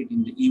personally take it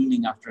in the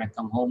evening after I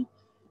come home.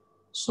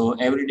 So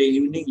every day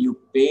evening, you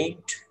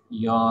paint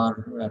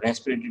your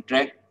respiratory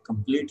tract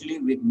completely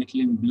with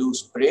Methylene Blue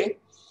spray,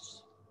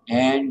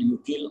 and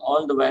you kill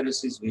all the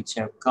viruses which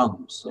have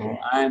come. So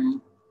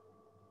I'm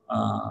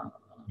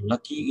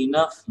lucky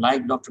enough,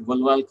 like Dr.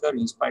 Golwalkar,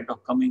 in spite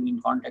of coming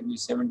in contact with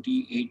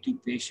 70, 80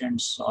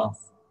 patients of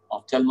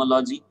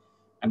ophthalmology,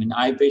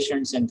 eye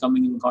patients, and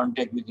coming in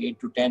contact with 8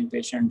 to 10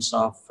 patients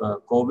of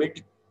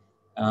COVID,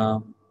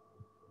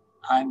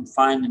 I'm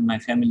fine and my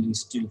family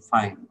is still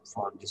fine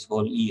for this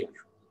whole year.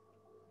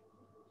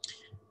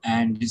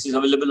 And this is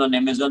available on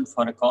Amazon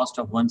for a cost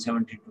of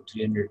 170 to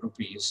 300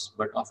 rupees.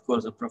 But of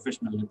course, the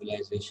professional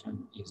nebulization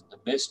is the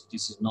best.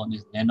 This is known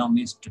as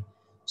nanomist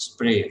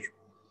sprayer.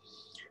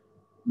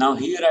 Now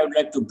here I would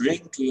like to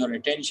bring to your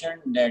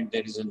attention that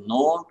there is a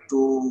no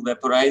to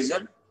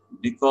vaporizer,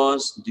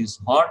 because this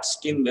hot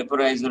steam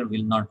vaporizer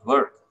will not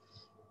work.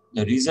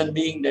 The reason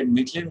being that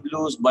Methylene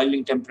Blue's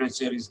boiling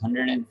temperature is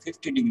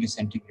 150 degrees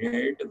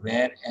centigrade,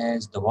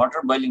 whereas the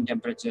water boiling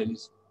temperature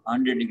is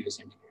 100 degrees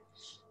centigrade.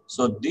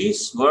 So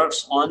this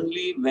works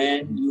only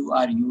when you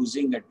are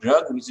using a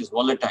drug which is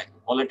volatile.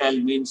 Volatile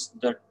means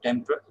the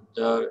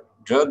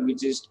drug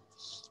which is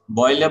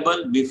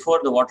boilable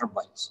before the water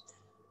boils.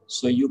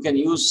 So you can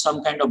use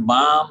some kind of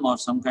balm or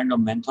some kind of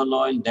menthol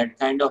oil, that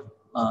kind of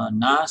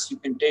NAS you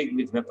can take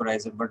with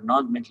vaporizer, but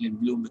not Methylene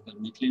Blue, because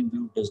Methylene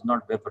Blue does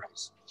not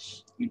vaporize.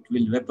 It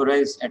will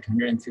vaporize at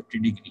 150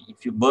 degrees.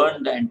 If you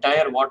burn the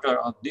entire water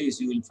of this,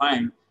 you will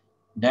find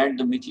that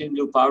the Methylene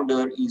Blue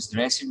powder is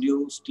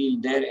residue still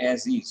there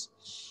as is.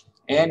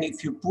 And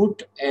if you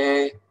put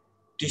a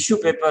tissue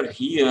paper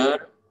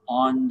here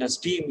on the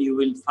steam, you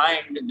will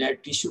find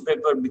that tissue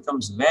paper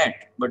becomes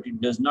wet, but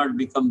it does not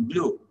become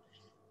blue.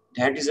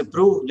 That is a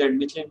proof that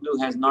Methylene Blue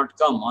has not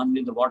come,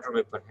 only the water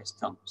vapor has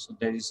come. So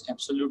there is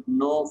absolute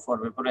no for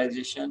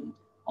vaporization,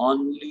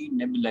 only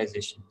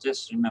nebulization.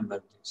 Just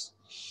remember this.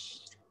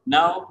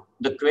 Now,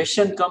 the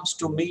question comes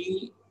to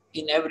me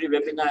in every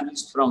webinar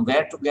is from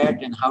where to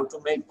get and how to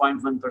make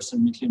 0.1%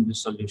 Methylene Blue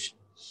solution.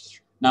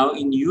 Now,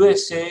 in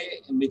USA,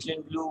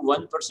 Methylene Blue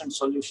 1%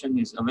 solution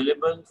is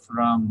available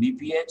from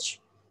BPH.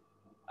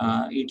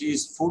 It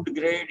is food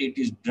grade, it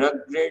is drug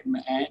grade,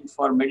 and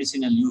for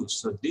medicinal use.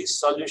 So this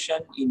solution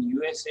in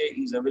USA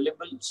is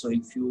available. So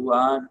if you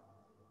are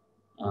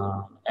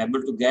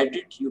able to get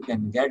it, you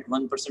can get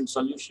 1%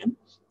 solution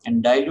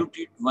and dilute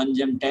it 1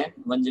 gem 10,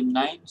 1 gem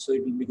 9. So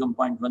it will become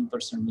 0.1%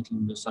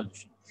 Methylene Blue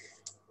solution.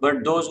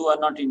 But those who are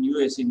not in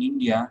US, in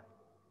India,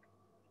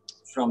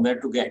 from where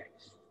to get?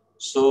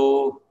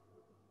 So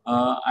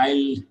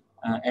I'll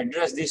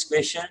address this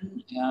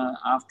question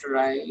after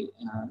I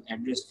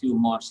address few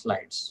more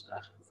slides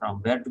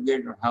from where to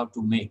get or how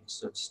to make.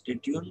 So stay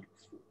tuned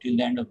till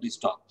the end of this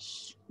talk.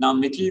 Now,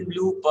 Methylene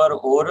Blue per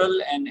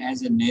oral and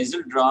as a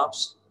nasal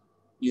drops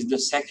is the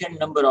second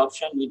number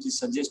option, which is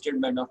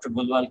suggested by Dr.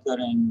 Golwalkar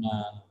and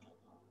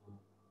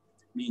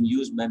being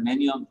used by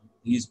many of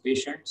his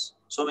patients,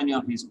 so many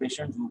of his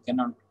patients who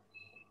cannot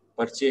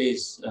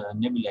purchase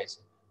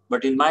nebulizer.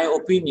 But in my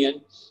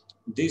opinion,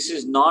 this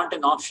is not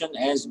an option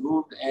as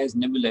good as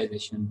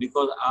nebulization,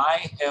 because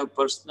I have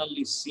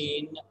personally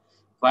seen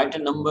quite a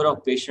number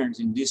of patients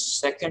in this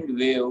second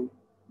wave,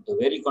 the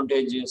very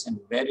contagious and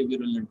very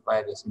virulent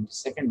virus in the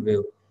second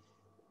wave.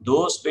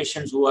 Those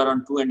patients who are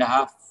on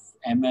 2.5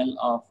 ml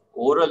of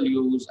oral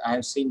use, I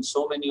have seen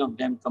so many of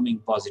them coming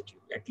positive.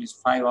 At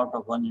least 5 out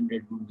of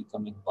 100 will be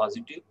coming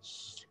positive.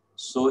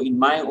 So in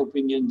my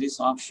opinion, this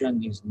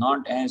option is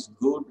not as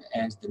good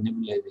as the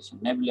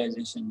nebulization.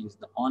 Nebulization is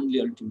the only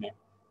ultimate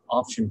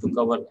option to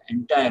cover the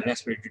entire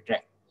respiratory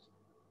tract.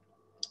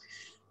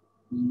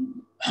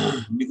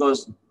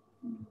 Because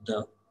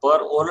the per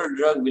oral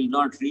drug will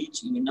not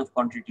reach in enough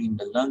quantity in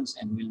the lungs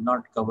and will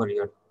not cover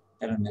your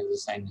paranasal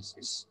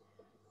sinuses.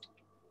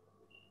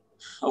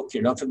 Okay,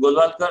 Dr.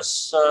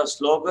 Golwalkar's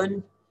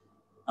slogan,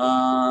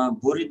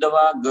 Buri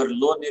dawa gar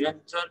lo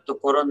nirantar to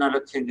corona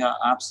rakhega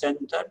aap se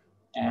antar,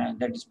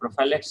 that is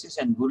prophylaxis,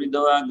 and Buri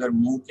dawa gar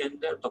muh ke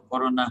andar to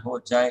corona ho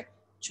jaye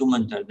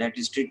chumantar, that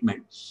is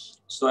treatment.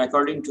 So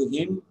according to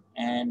him,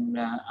 and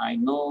I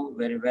know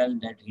very well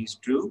that he is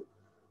true,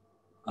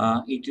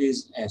 it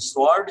is a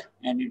sword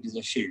and it is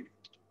a shield.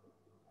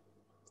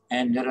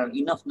 And there are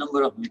enough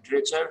number of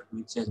literature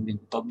which has been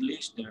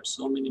published. There are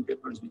so many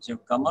papers which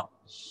have come up.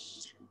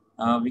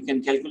 We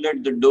can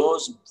calculate the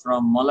dose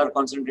from molar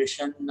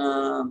concentration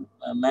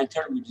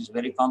method, which is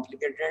very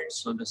complicated.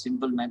 So the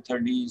simple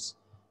method is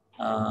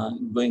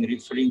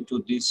referring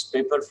to this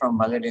paper from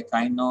Valeria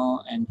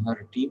Caino and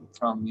her team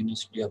from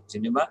University of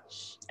Geneva.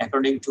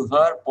 According to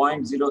her,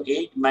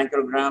 0.08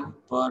 microgram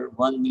per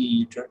 1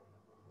 milliliter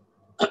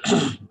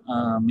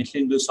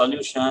methylene blue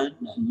solution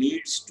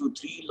leads to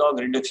 3 log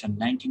reduction,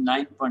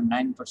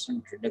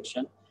 99.9%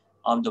 reduction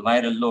of the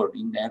viral load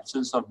in the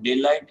absence of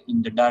daylight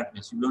in the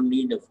darkness. You don't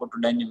need a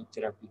photodynamic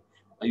therapy.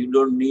 You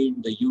don't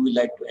need the UV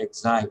light to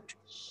excite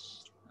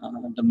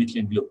the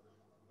methylene blue.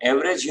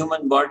 Average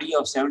human body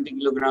of 70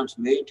 kilograms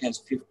weight has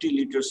 50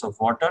 liters of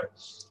water.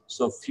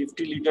 So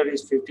 50 liter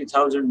is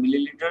 50,000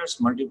 milliliters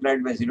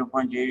multiplied by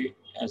 0.08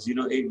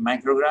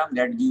 microgram.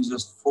 That gives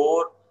us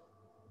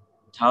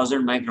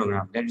 4,000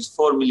 microgram. That is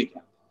 4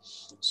 milligrams.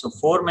 So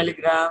 4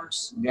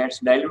 milligrams gets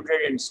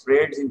diluted and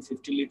spreads in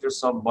 50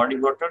 liters of body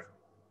water.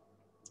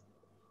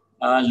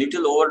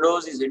 Little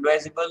overdose is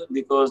advisable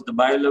because the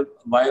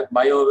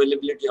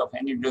bioavailability of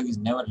any drug is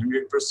never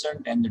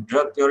 100%, and the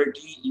drug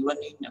purity, even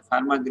in a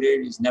pharma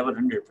grade, is never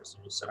 100%.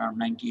 It's around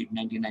 98,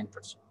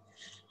 99%.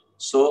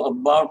 So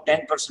about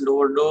 10%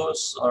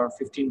 overdose or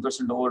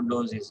 15%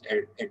 overdose is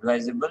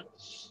advisable.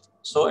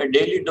 So a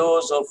daily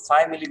dose of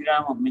 5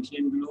 milligram of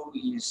methylene blue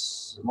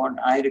is what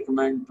I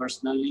recommend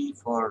personally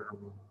for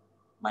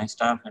my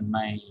staff and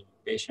my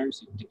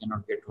patients if they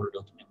cannot get hold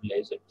of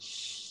nebulizer.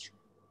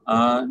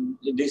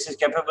 This is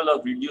capable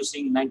of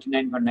reducing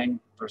 99.9%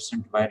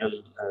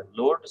 viral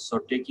load. So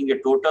taking a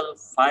total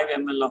 5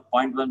 ml of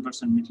 0.1%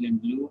 methylene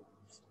blue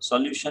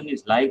solution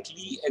is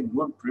likely a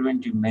good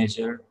preventive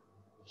measure.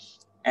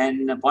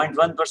 And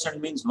 0.1%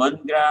 means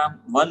 1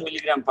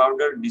 milligram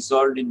powder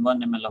dissolved in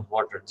 1 ml of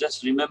water.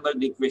 Just remember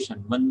the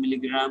equation, 1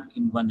 milligram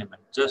in 1 ml.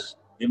 Just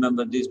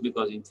remember this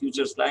because in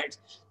future slides,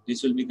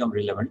 this will become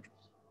relevant.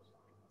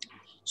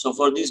 So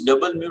for this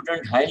double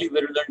mutant, highly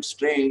virulent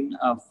strain,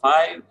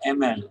 5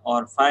 ml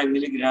or 5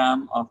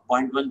 milligram of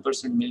 0.1%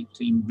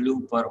 methylene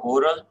blue per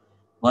oral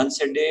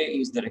once a day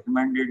is the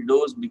recommended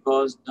dose,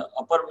 because the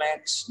upper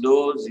max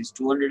dose is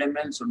 200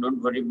 ml. So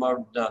don't worry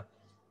about the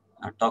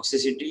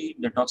toxicity.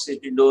 The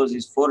toxicity dose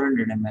is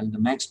 400 ml. The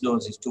max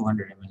dose is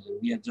 200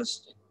 ml. We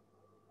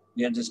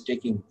are just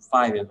taking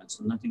 5 ml,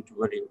 so nothing to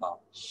worry about.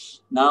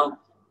 Now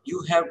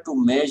you have to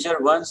measure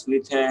once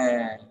with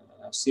a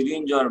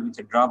syringe or with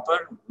a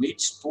dropper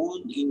which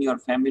spoon in your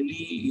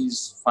family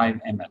is 5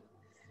 ml.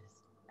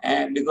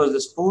 And because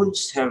the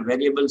spoons have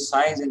variable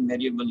size and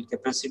variable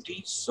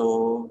capacity,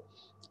 so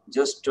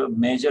just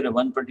measure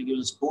one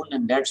particular spoon,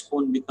 and that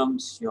spoon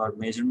becomes your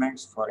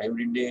measurements for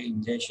everyday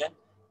ingestion,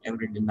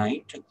 everyday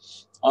night.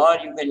 Or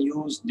you can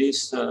use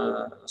this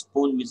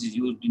spoon which is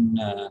used in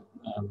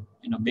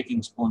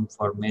baking spoon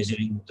for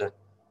measuring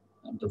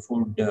the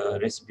food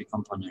recipe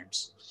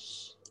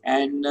components.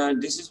 And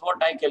this is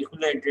what I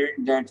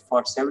calculated, that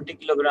for 70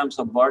 kilograms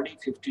of body,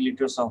 50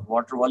 liters of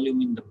water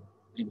volume in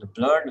the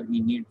blood, we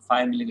need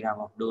 5 milligram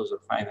of dose or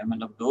 5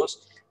 ml of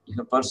dose. If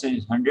a person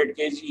is 100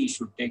 kg, he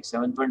should take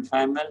 7.5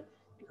 ml.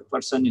 If a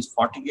person is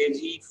 40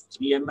 kg,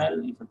 3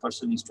 ml. If a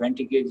person is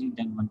 20 kg,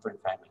 then 1.5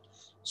 ml.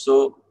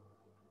 So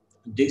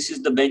this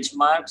is the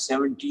benchmark: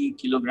 70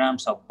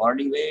 kilograms of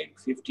body weight,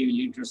 50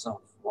 liters of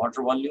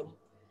water volume,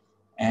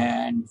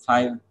 and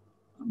 5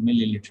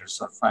 milliliters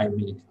or 5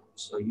 milligrams.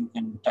 So you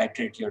can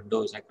titrate your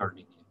dose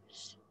accordingly.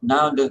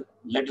 Now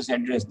let us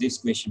address this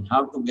question: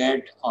 how to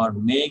get or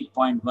make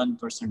 0.1%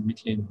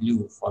 methylene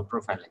blue for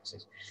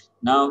prophylaxis.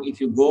 Now, if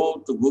you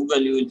go to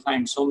Google, you will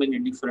find so many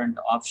different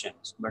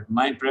options, but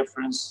my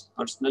preference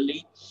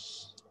personally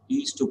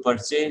is to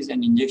purchase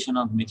an injection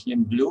of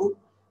methylene blue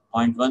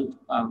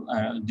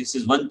 0.1, this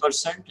is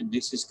 1%.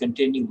 This is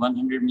containing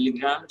 100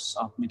 milligrams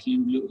of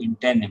methylene blue in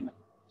 10 ml.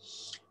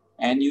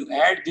 And you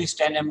add this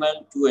 10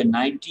 ml to a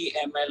 90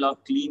 ml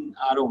of clean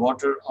RO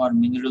water or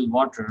mineral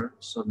water.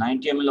 So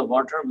 90 ml of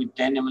water with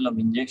 10 ml of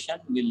injection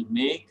will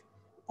make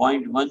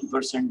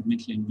 0.1%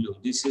 methylene blue.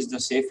 This is the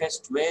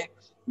safest way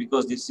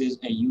because this is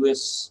a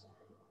US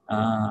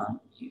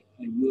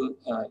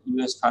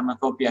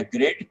pharmacopoeia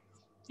grade,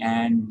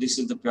 and this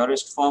is the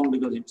purest form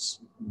because it's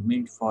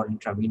meant for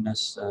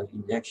intravenous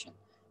injection.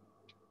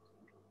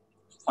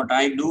 What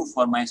I do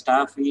for my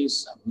staff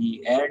is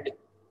we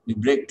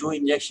break 2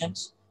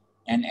 injections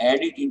and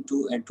add it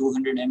into a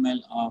 200 ml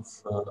of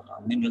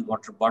mineral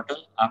water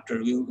bottle after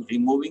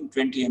removing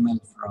 20 ml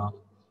from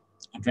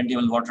 20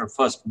 ml water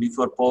first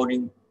before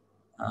pouring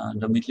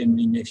the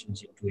methylene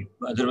injections into it.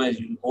 Otherwise,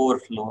 it will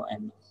overflow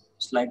and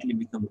slightly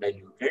become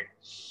diluted.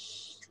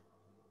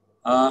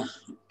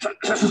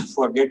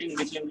 For getting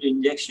methylene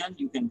injection,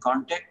 you can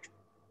contact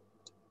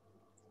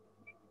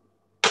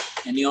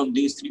any of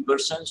these 3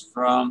 persons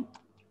from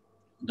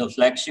the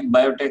flagship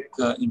Biotech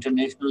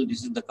International.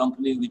 This is the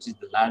company which is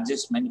the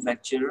largest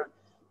manufacturer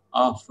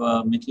of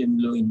methylene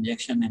blue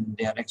injection, and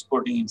they are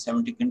exporting in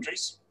 70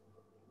 countries.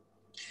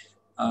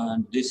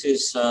 This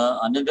is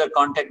another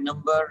contact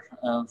number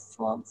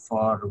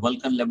for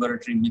Vulcan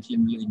Laboratory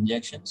methylene blue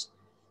injections.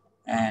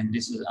 And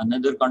this is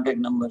another contact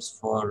numbers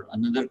for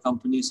another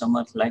company,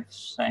 Samarth Life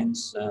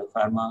Science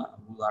Pharma,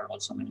 who are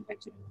also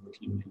manufacturing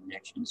methylene blue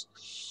injections.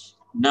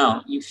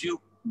 Now, if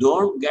you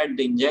don't get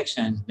the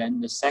injections,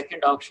 then the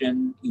second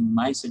option in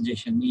my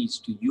suggestion is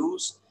to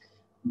use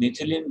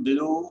methylene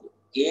blue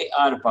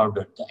AR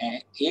powder.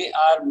 The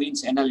AR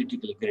means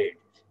analytical grade.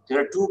 There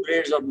are 2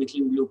 grades of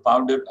methylene blue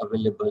powder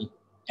available,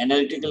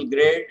 analytical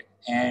grade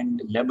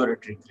and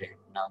laboratory grade.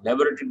 Now,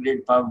 laboratory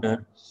grade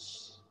powder,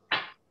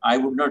 I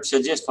would not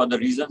suggest for the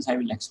reasons I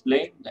will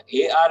explain.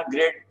 The AR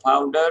grade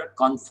powder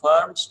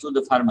conforms to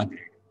the pharma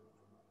grade.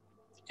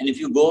 And if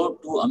you go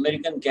to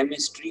American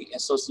Chemistry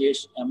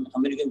Association,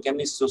 American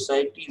Chemist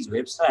Society's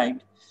website,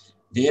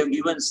 they have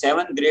given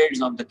 7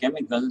 grades of the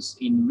chemicals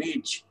in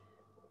which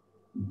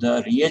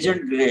the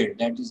reagent grade,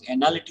 that is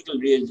analytical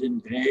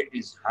reagent grade,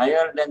 is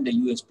higher than the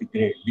USP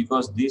grade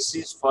because this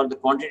is for the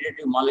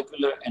quantitative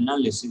molecular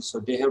analysis. So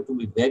they have to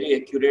be very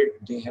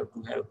accurate. They have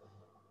to have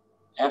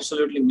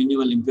absolutely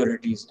minimal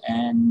impurities,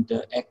 and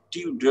the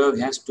active drug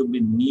has to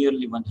be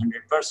nearly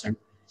 100%.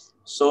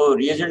 So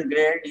reagent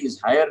grade is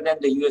higher than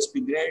the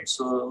USP grade.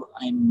 So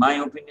in my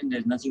opinion,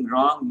 there's nothing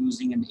wrong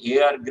using an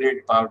AR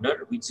grade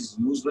powder, which is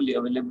usually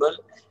available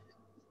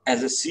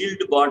as a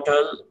sealed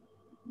bottle,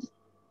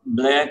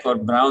 black or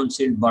brown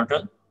sealed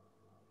bottle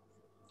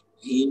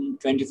in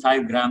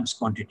 25 grams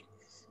quantity.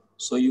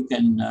 So you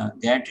can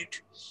get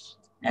it.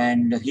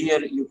 And here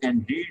you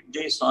can read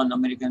this on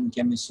American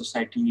Chemist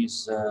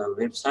Society's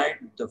website.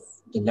 The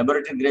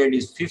laboratory grade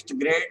is 5th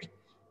grade,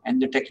 and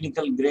the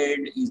technical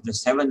grade is the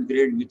 7th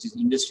grade, which is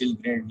industrial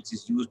grade, which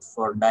is used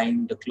for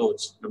dyeing the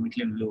clothes, the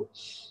methylene blue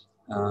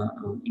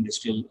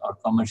industrial or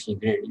commercial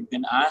grade. You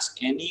can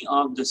ask any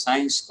of the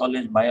science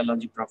college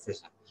biology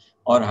professor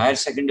or higher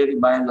secondary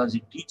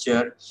biology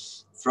teacher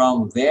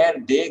from where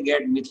they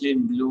get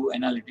methylene blue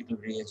analytical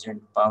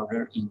reagent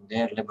powder in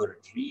their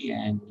laboratory,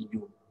 and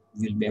you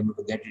will be able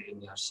to get it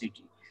in your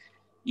city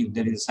if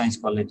there is a science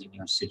college in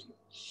your city.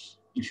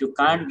 If you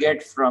can't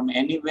get from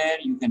anywhere,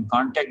 you can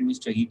contact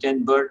Mr.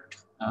 Hittenbert.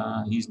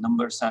 His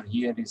numbers are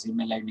here, his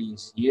email ID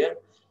is here.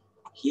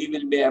 He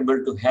will be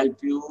able to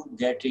help you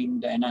getting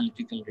the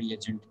analytical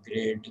reagent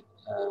grade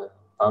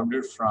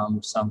powder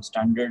from some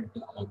standard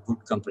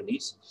good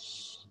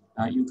companies.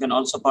 You can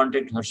also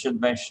contact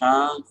Surgeon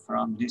Shah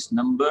from this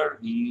number.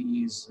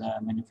 He is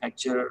a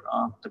manufacturer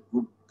of the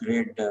good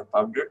grade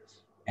powder.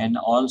 And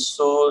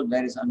also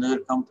there is another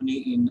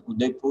company in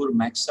Udaipur,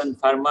 Maxon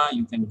Pharma.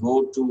 You can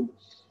go to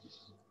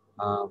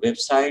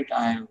website.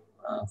 I have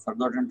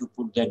forgotten to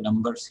put their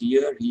numbers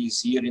here. He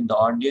is here in the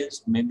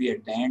audience. Maybe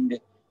at the end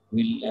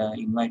we'll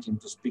invite him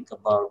to speak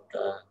about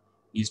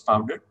his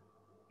powder.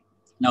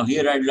 Now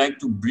here I'd like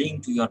to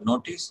bring to your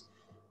notice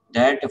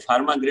that a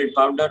pharma grade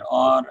powder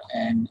or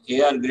an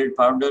AR grade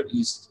powder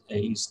is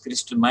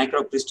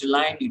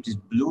microcrystalline. It is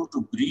blue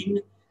to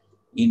green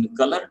in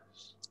color,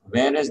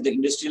 whereas the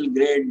industrial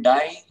grade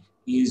dye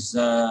is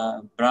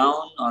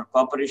brown or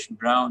copperish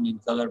brown in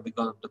color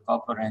because of the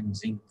copper and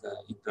zinc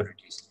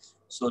impurities.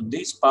 So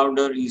this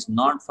powder is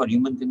not for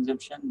human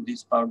consumption.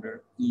 This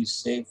powder is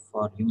safe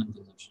for human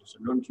consumption. So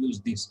don't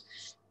use this.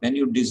 When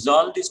you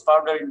dissolve this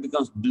powder, it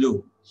becomes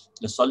blue.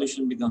 The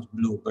solution becomes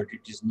blue, but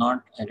it is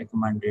not a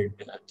recommended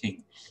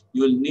thing.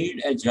 You will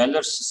need a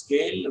jeweler's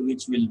scale,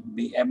 which will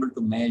be able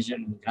to measure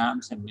in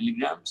grams and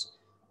milligrams.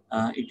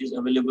 It is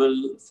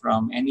available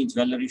from any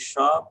jewelry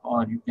shop,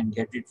 or you can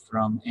get it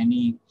from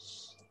any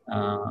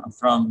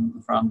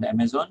from the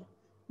Amazon.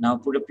 Now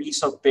put a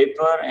piece of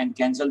paper and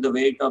cancel the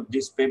weight of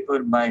this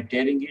paper by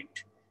tearing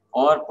it,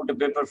 or put a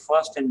paper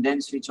first and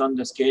then switch on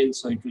the scale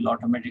so it will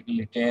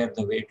automatically tear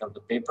the weight of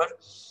the paper.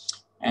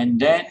 And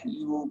then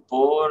you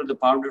pour the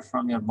powder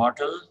from your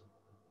bottle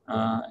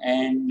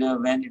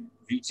When it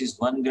reaches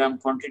 1 gram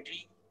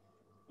quantity,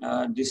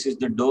 this is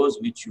the dose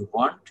which you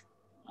want.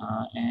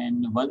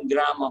 And 1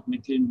 gram of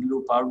methylene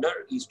blue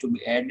powder is to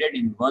be added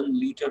in 1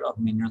 liter of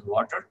mineral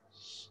water.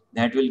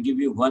 That will give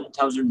you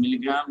 1000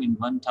 milligram in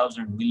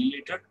 1000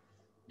 milliliter.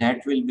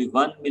 That will be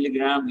 1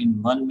 milligram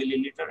in 1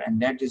 milliliter,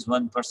 and that is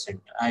 1%.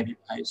 I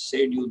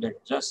said you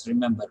that, just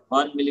remember,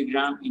 1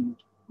 milligram in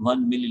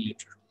 1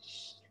 milliliter.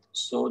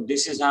 So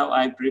this is how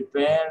I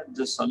prepare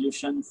the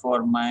solution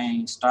for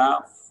my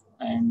staff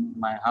and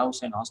my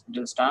house and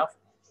hospital staff.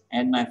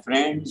 And my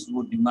friends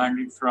who demand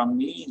it from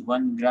me,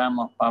 1 gram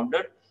of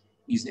powder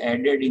is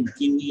added in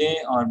Kinley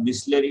or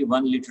Bisleri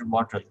 1 liter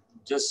bottle.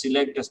 Just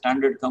select a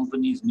standard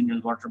company's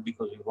mineral water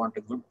because we want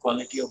a good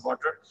quality of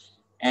water.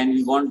 And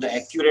we want the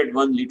accurate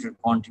 1 liter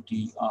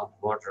quantity of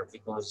water,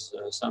 because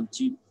some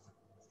cheap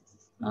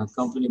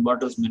company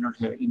bottles may not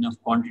have enough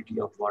quantity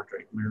of water.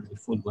 It may not be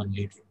full 1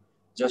 liter.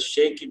 Just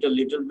shake it a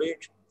little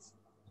bit,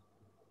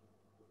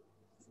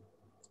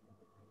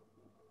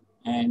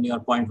 and your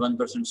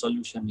 0.1%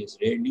 solution is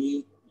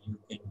ready. You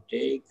can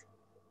take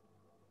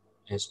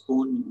a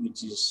spoon,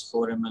 which is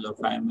 4 ml or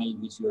 5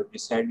 ml, which you have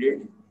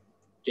decided.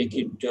 Take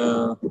it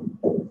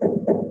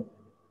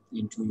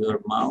into your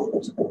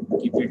mouth,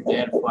 keep it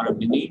there for a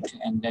minute,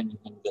 and then you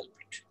can gulp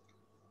it.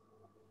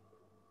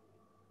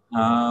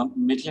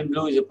 Methylene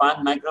blue is a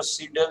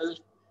pan-microcidal,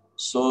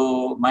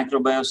 so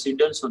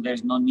microbiocidal, so there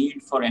is no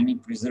need for any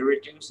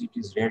preservatives. It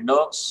is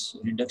redox,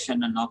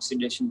 reduction and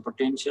oxidation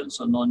potential,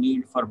 so no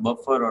need for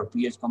buffer or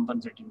pH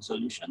compensating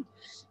solution.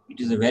 It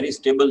is a very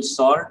stable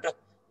salt,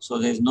 so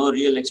there is no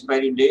real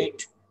expiry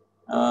date.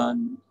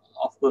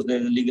 Of course, there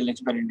is a legal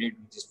expiry date,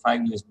 which is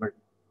 5 years, but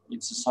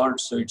it's a salt,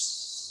 so it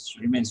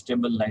remains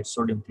stable like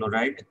sodium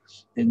chloride.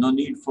 There is no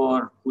need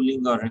for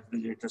cooling or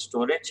refrigerator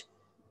storage.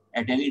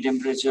 At any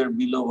temperature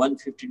below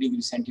 150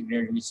 degrees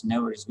centigrade, which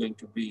never is going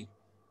to be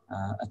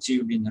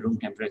achieved in the room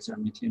temperature,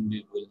 methylene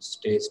blue will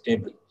stay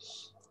stable.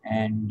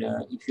 And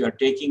if you are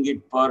taking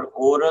it per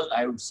oral,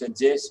 I would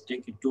suggest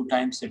take it 2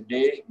 times a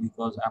day,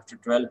 because after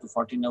 12 to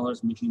 14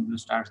 hours, methylene blue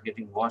starts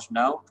getting washed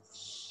out.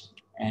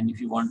 And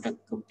if you want a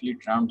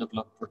complete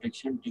round-the-clock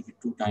protection, take it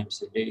 2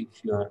 times a day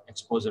if your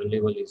exposure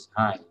level is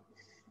high.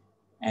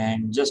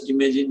 And just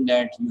imagine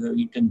that you have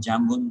eaten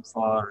jamun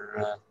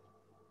for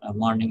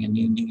morning and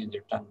evening, and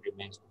the tongue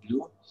remains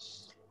blue.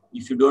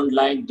 If you don't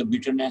like the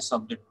bitterness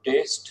of the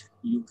taste,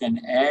 you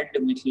can add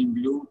methylene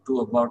blue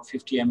to about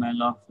 50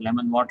 ml of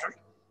lemon water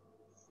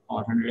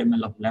or 100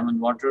 ml of lemon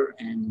water,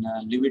 and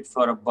leave it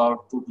for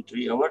about 2 to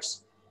 3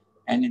 hours.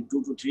 And in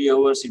 2 to 3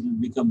 hours, it will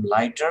become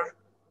lighter,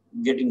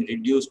 getting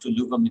reduced to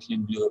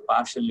leucomethylene blue, a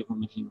partial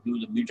leucomethylene blue.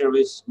 The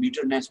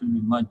bitterness will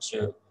be much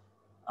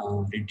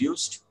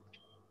reduced,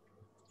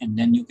 and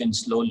then you can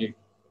slowly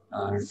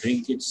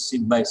drink it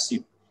sip by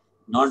sip.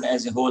 Not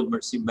as a whole,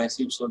 but sip by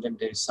sip, so that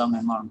there is some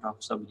amount of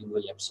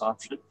sublingual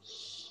absorption.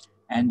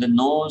 And the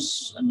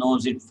nose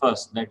knows it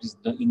first. That is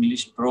the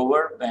English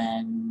proverb.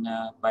 And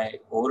by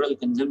oral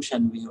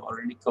consumption, we have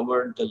already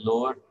covered the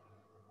lower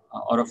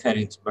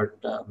oropharynx, but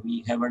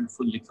we haven't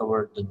fully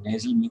covered the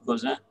nasal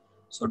mucosa.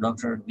 So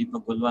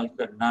Dr.Deepak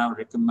Golwalkar now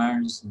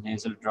recommends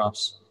nasal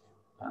drops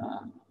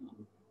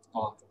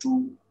of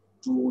two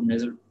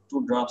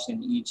drops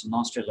in each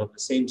nostril of the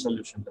same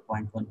solution, the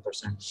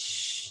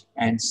 0.1%,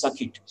 and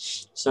suck it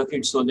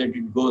so that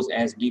it goes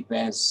as deep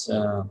as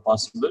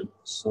possible.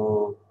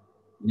 So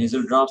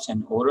nasal drops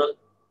and oral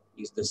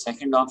is the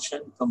second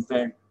option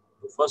compared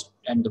to first,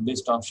 and the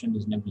best option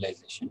is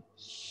nebulization.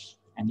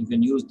 And you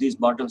can use these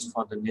bottles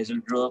for the nasal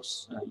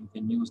drops. You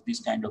can use this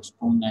kind of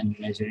spoon and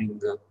measuring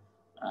the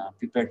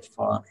pipette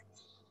for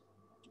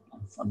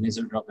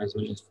nasal drop as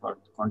well as for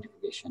the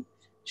quantification.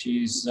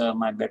 She is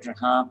my better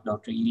half,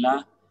 Dr.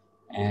 Ila,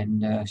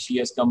 and she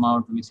has come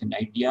out with an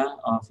idea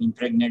of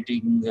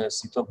impregnating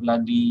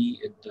Sitopladi,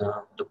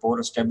 the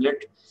porous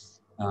tablet,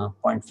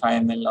 0.5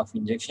 ml of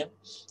injection.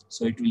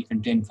 So it will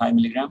contain 5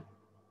 milligram.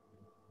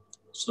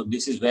 So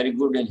this is very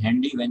good and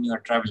handy when you are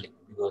traveling,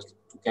 because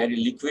to carry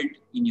liquid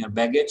in your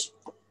baggage,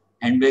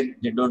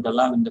 handbag, they don't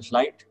allow in the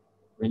flight.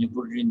 When you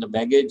put it in the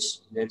baggage,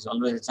 there is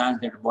always a chance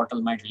that a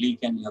bottle might leak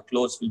and your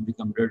clothes will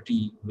become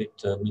dirty with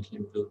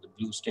methylene blue, the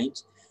blue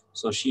stains.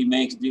 So she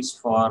makes this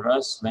for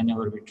us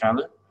whenever we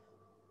travel.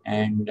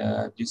 And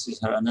this is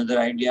her another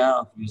idea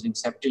of using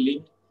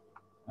Septiline,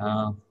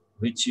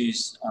 which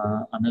is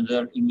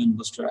another immune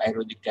booster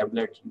Ayurvedic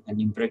tablet. You can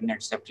impregnate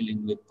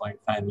Septiline with 0.5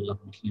 ml of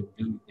methylene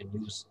blue. You can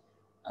use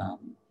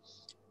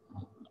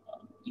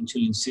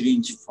insulin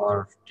syringe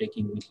for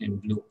taking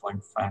methylene blue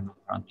 0.5 ml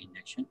from the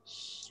injection.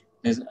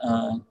 There's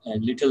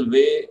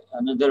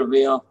another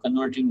way of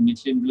converting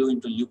methylene blue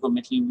into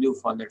leucomethylene blue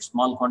for that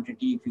small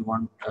quantity. If you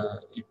want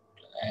it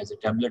as a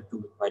tablet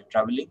while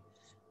traveling,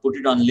 put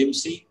it on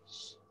Limsi,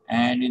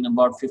 and in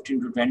about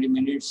 15 to 20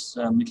 minutes,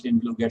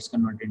 methylene blue gets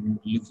converted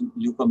into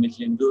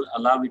leucomethylene blue.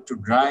 Allow it to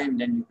dry, and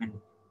then you can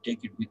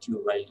take it with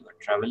you while you are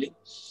traveling.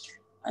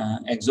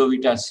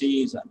 Exovita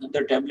C is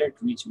another tablet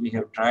which we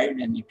have tried,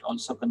 and it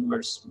also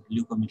converts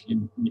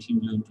methylene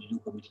blue into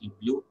leucomethylene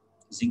blue.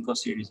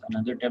 Zincoside is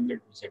another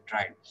tablet which I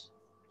tried.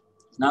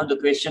 Now the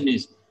question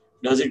is,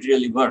 does it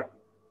really work?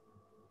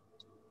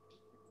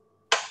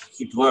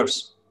 It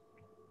works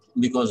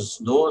because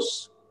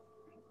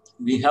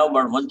we have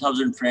about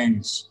 1,000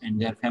 friends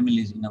and their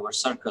families in our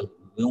circle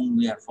whom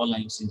we are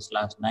following since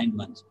last 9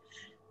 months.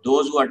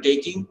 Those who are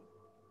taking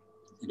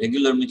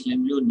regular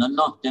Methylene Blue, none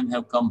of them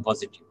have come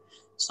positive.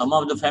 Some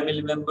of the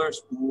family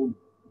members who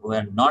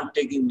were not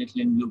taking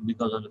Methylene Blue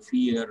because of the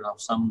fear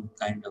of some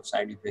kind of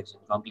side effects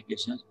and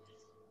complications,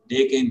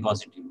 they came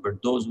positive.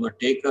 But those who are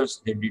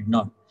takers, they did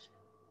not.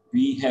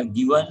 We have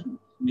given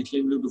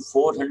Methylene Blue to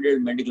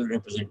 400 medical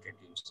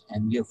representatives,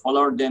 and we have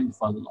followed them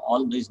for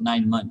all these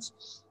 9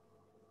 months.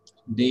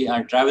 They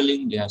are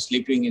traveling, they are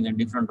sleeping in a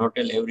different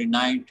hotel every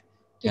night,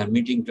 they are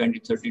meeting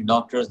 20-30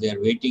 doctors, they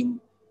are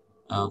waiting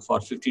for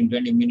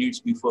 15-20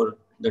 minutes before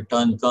the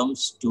turn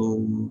comes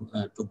to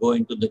go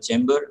into the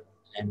chamber,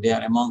 and they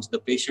are amongst the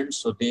patients.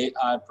 So they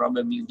are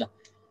probably the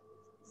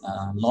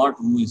lot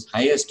who is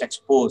highest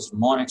exposed,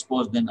 more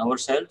exposed than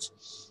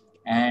ourselves.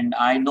 And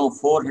I know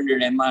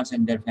 400 MRs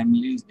and their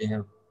families, they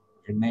have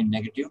remained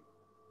negative.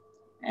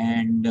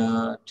 And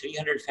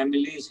 300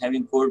 families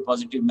having COVID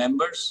positive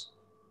members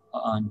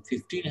on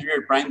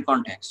 1,500 prime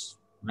contacts.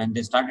 When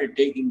they started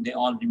taking, they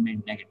all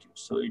remained negative.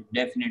 So it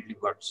definitely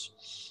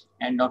works.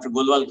 And Dr.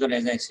 Golwalkar,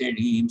 as I said,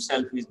 he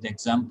himself is the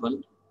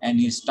example, and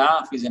his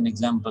staff is an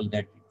example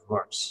that it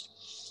works.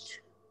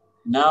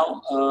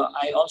 Now,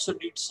 I also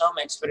did some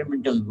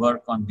experimental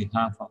work on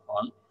behalf of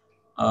all.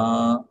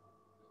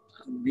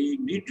 We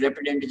did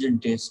rapid antigen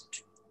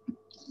test.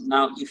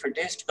 Now, if a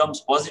test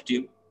comes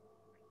positive,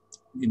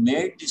 we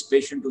made this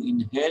patient to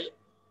inhale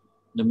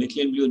the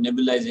Methylene Blue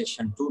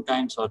nebulization 2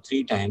 times or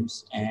 3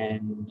 times,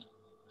 and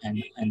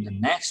the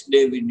next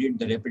day we did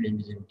the rapid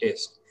antigen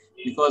test.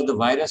 Because the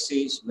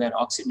viruses were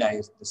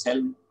oxidized,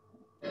 the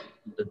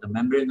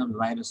membrane of the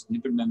virus,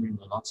 lipid membrane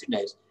was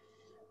oxidized,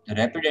 the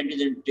rapid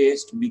antigen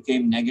test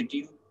became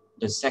negative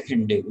the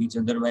second day, which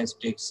otherwise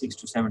takes 6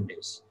 to 7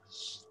 days.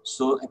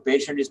 So a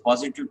patient is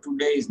positive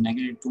today, is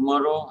negative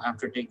tomorrow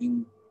after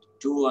taking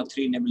 2 or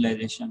 3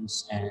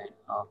 nebulizations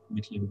of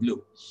Methylene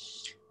Blue.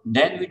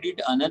 Then we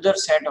did another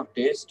set of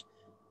tests,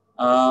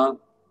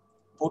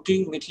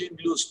 putting Methylene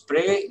Blue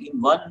spray in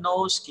one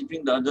nose,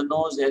 keeping the other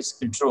nose as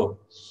control.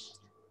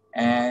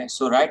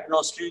 So right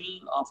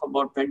nostril of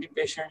about 20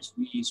 patients,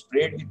 we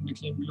sprayed with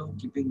Methylene Blue,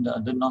 keeping the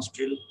other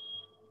nostril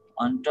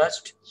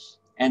untouched.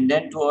 And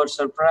then to our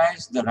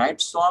surprise, the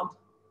right swab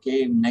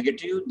came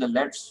negative, the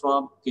left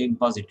swab came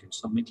positive.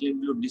 So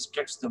Methylene Blue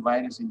distracts the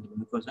virus in the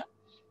mucosa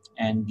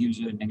and gives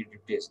you a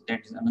negative test.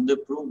 That is another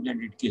proof that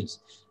it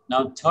kills.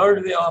 Now,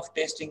 third way of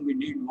testing we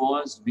did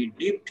was we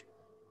dipped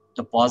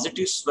the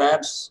positive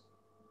swabs,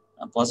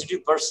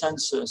 positive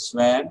person's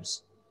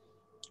swabs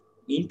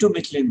into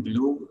Methylene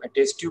Blue, a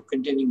test tube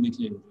containing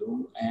Methylene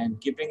Blue, and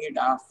keeping it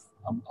off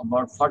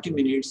about 40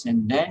 minutes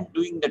and then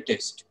doing the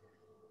test.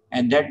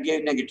 And that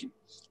gave negative.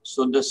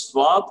 So the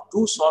swab,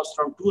 2 swabs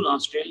from 2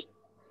 nostrils,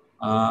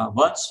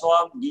 one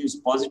swab gives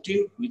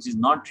positive, which is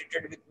not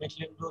treated with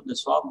Methylene Blue. The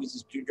swab which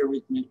is treated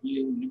with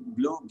Methylene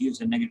Blue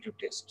gives a negative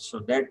test. So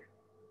that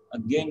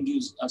again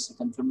gives us a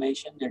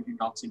confirmation that it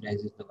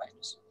oxidizes the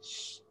virus.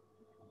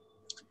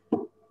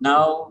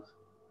 Now,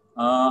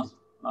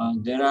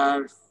 there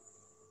are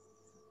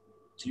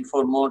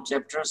 3-4 more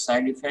chapters: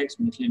 side effects,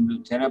 Methylene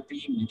Blue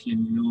therapy,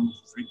 Methylene Blue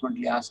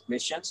frequently asked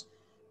questions.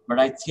 But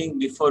I think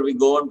before we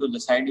go on to the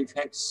side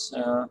effects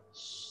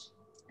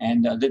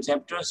and the other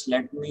chapters,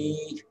 let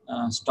me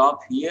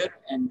stop here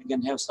and we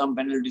can have some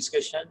panel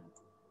discussion.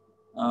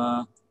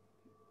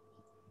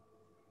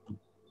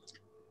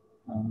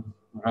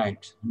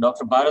 Right,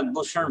 Dr. Bharat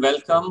Bhushan,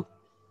 welcome.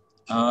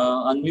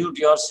 Unmute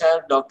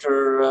yourself.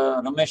 Dr.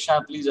 Ramesh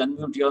Shah, please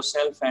unmute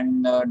yourself.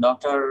 And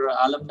Dr.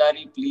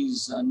 Alamdari,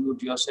 please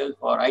unmute yourself.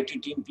 Or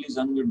IT team, please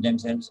unmute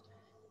themselves.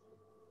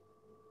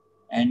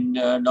 And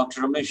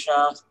Dr. Ramesh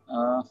Shah,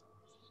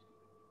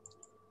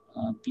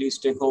 please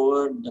take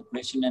over the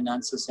question and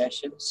answer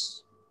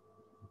sessions.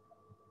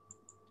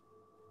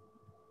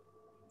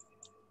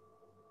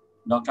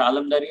 Dr.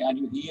 Alamdari, are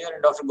you here?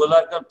 Dr.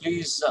 Golwalkar,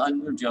 please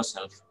unmute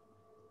yourself.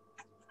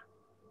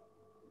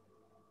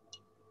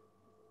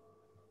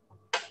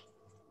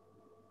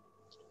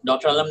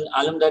 Dr.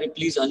 Alamdari,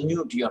 please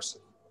unmute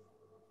yourself.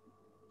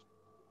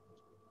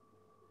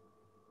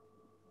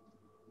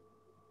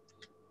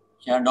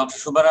 Yeah, Dr.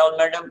 Shubha Rao,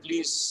 madam,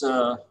 please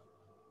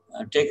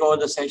take over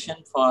the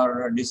session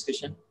for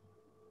discussion.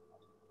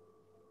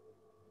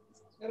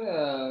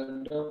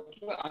 Sir,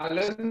 Dr.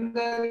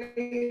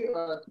 Alamdari,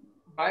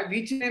 by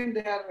which name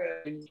they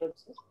are entered,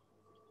 sir?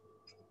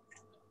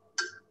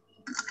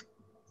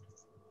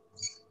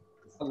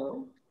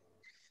 Hello?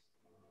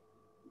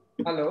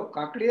 Hello,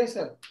 Kakadia,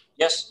 sir.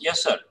 Yes,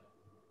 yes, sir.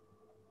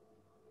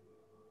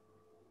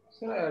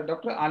 Sir,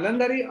 Dr.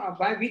 Alamdari,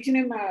 by which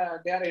name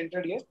they are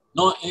entered here?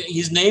 No,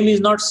 his name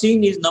is not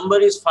seen. His number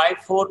is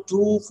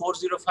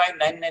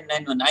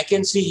 542-405-9991. I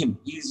can see him.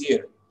 He is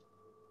here.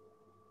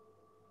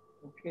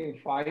 Okay,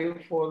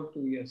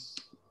 542, yes.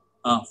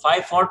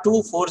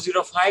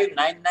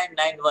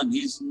 542-405-9991.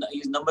 His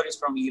number is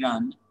from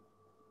Iran.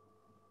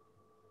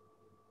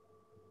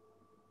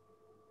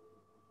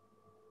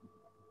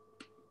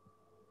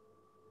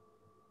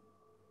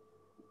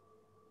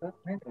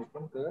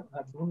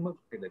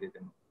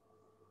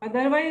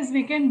 Otherwise,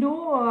 we can do.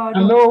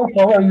 Hello,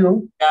 how are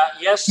you?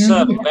 Yes,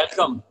 sir.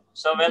 Welcome.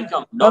 So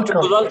welcome. Dr.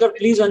 Welcome. Golwalkar,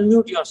 please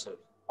unmute yourself.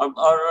 Or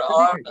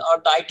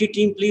the IT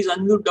team, please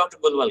unmute Dr.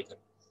 Golwalkar.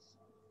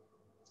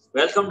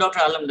 Welcome, Dr.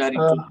 Alamdari,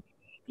 to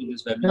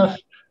this webinar.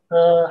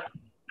 Yes.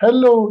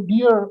 Hello,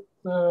 dear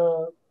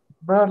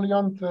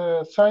brilliant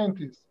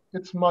scientists.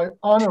 It's my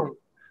honor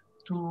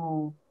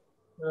to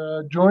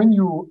join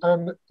you,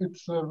 and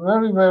it's a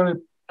very, very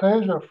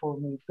pleasure for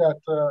me that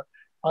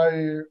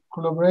I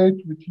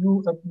collaborate with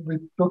you,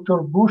 with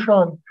Dr.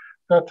 Bhushan,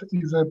 that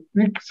is a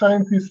big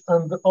scientist,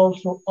 and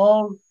also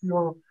all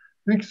your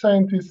big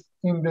scientists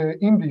in the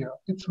India.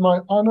 It's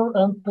my honor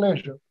and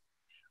pleasure.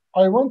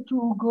 I want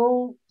to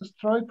go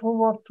straight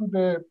forward to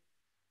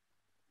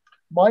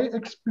my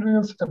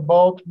experience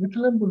about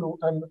methylene blue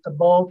and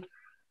about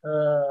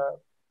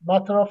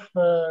matter of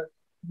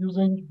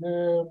using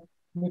the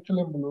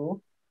methylene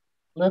blue.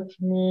 Let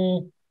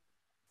me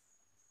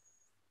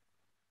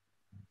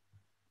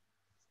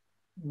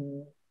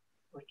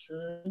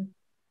okay.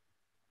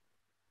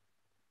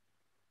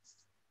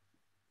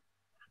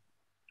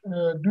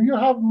 Do you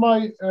have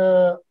my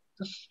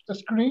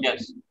screen?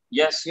 Yes,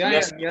 yes, Yeah,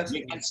 yes. yeah, yes.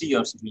 We can see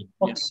your screen.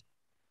 Okay. Yes.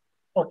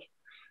 Okay.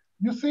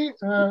 You see,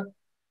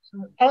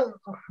 as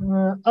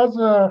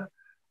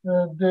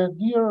the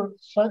dear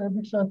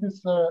big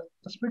scientists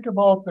speak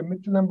about the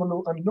methylene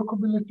blue and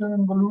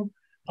leucomethylene blue,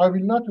 I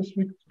will not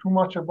speak too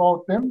much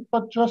about them,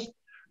 but just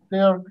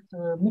their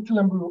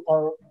methylene blue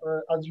are,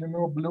 as you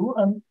know, blue,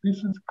 and this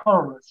is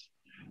colorless.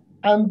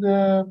 And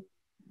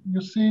you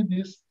see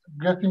this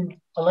getting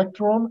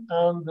electron,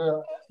 and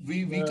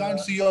we can't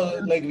see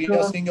your, like, we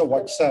are seeing your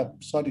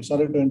WhatsApp. Sorry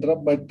to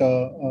interrupt, but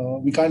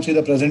we can't see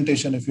the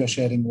presentation if you are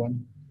sharing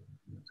one.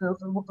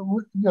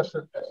 Yes,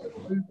 sir.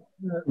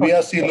 We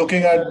are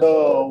looking at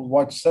the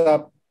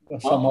WhatsApp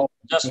somehow.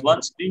 Just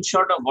one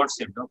screenshot of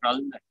WhatsApp, Dr.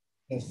 Alamdari.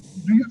 Yes.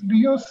 Do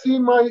you see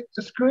my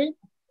screen?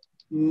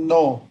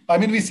 No, I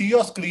mean, we see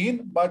your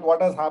screen, but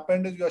what has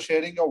happened is you are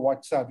sharing your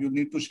WhatsApp. You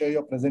need to share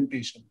your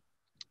presentation.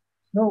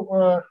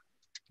 No,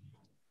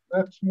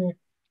 let me.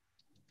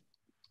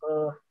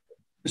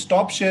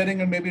 Stop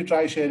sharing and maybe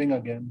try sharing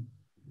again.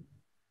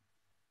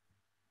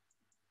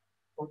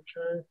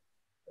 Okay.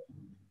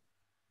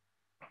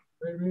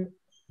 Maybe.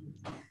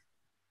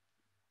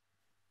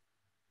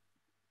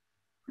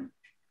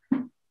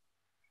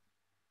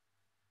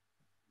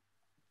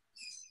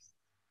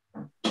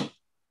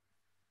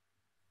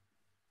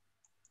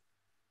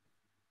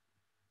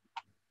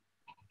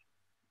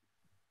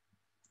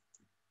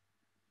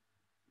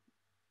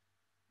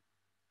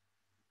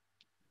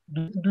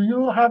 Do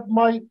you have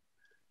my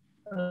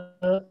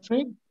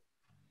screen?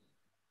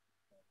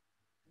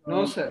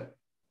 No, sir.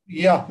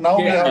 Yeah, now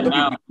we have the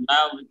now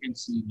we can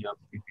see your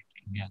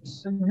PPT.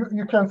 Yes.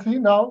 You can see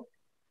now?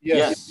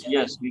 Yes,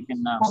 we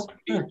can now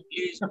see.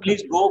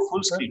 Please go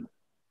full screen.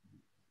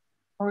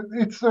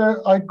 It's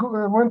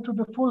went to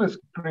the full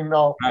screen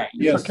now. Right.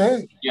 It's yes.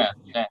 Okay. Yeah.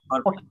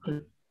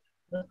 Perfect.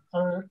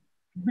 Okay.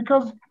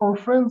 Because our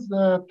friends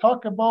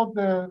talk about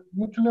the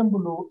methylene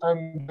blue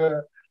and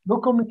the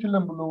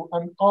leucomethylene blue,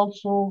 and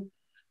also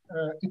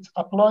it's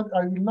applied.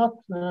 I will not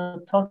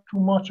talk too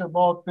much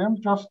about them.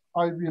 Just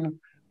I will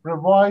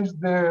revise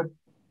the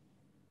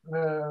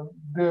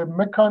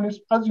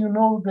mechanism. As you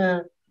know,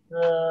 the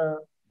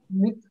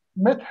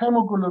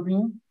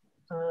methemoglobin,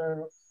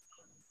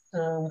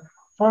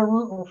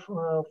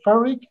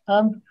 ferric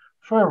and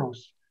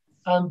ferrous,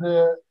 and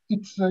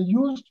it's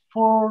used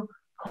for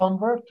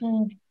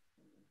converting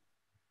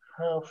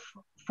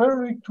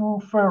ferric to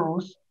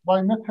ferrous by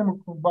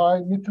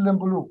methylene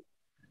blue.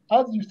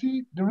 As you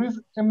see, there is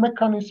a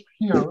mechanism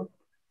here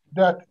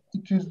that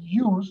it is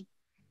used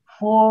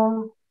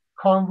for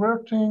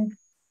converting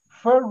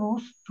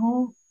ferrous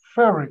to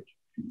ferric.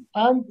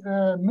 And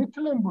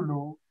methylene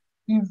blue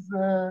is,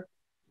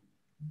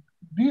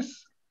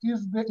 this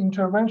is the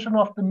intervention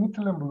of the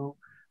methylene blue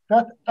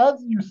that,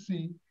 as you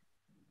see,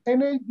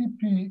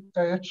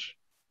 NADPH,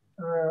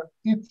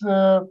 it's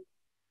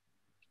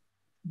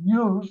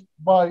used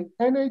by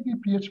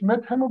NADPH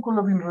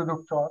methemoglobin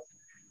reductase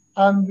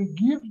and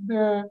give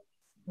the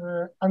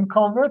and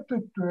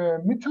converted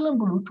methylene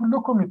blue to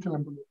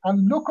leucomethylene blue.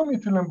 And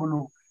leucomethylene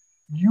blue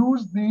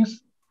use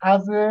this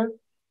as a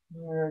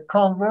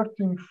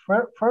converting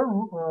ferric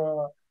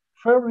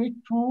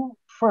to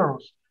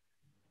ferrous.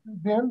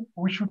 Then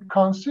we should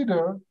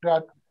consider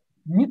that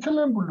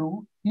methylene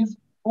blue is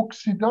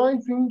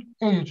oxidizing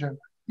agent.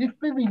 If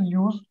we will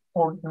use,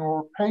 or in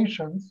our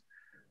patients,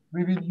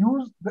 we will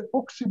use the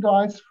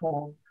oxidized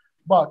form,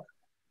 but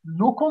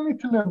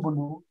leucomethylene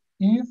blue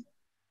is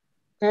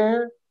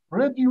a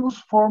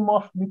reduced form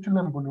of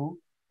methylene blue,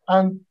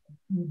 and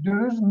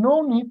there is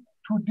no need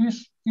to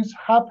this is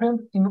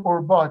happened in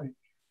our body.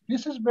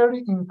 This is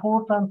very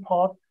important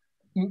part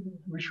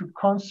we should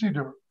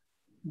consider,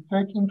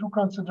 take into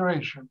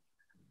consideration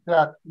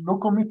that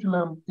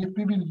leucomethylene, if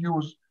we will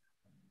use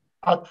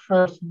at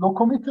first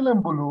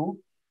leucomethylene blue,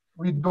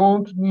 we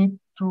don't need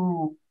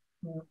to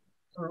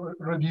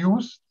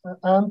reduce,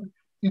 and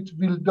it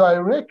will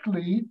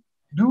directly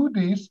do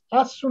this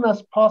as soon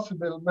as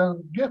possible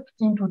when get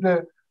into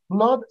the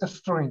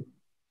bloodstream.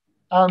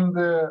 And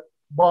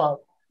but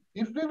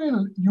if we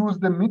will use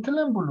the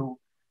methylene blue,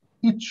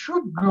 it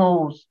should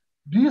go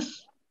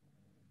this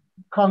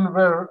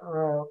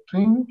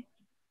converting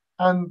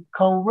and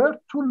convert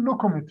to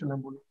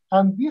leucomethylene blue.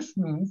 And this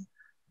means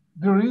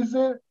there is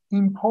a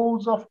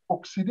impulse of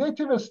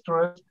oxidative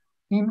stress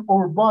in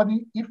our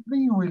body if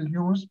we will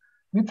use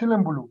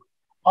methylene blue.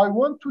 I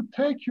want to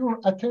take your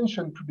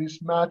attention to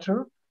this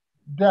matter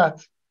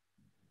that,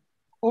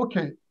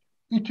 okay,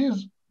 it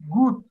is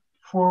good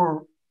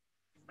for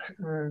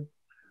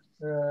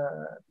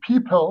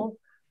people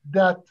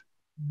that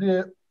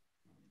the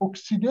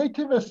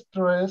oxidative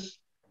stress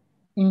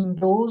in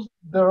those,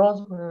 there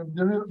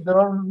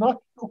are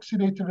not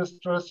oxidative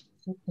stress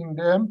in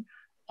them,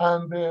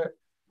 and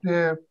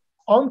the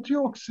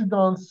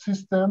antioxidant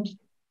systems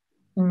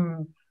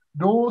in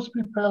those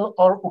people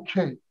are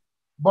okay.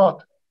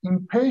 But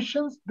in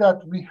patients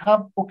that we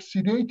have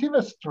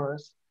oxidative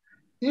stress,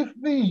 if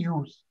we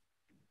use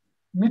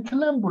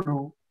methylene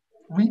blue,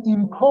 we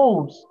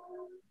impose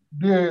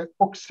the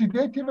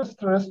oxidative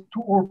stress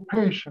to our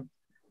patient.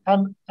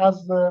 And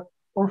as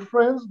our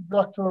friends,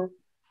 Dr.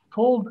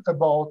 told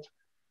about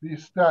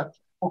this, that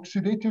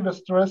oxidative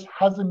stress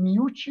has a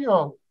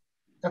mutual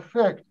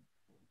effect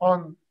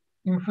on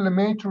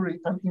inflammatory,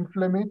 and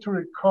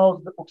inflammatory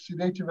cause the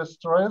oxidative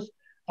stress,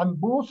 and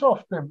both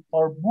of them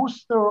are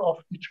booster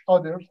of each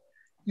other.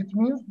 It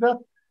means that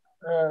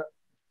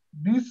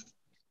this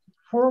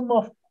form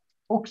of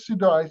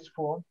oxidized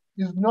form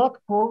is not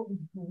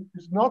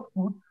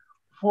good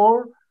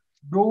for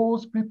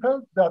those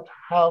people that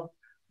have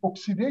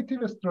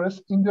oxidative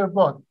stress in their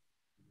body.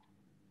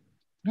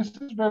 This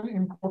is very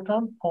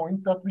important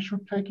point that we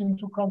should take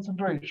into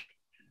consideration.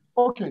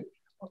 Okay,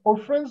 our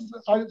friends,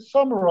 I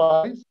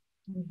summarize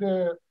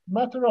the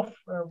matter of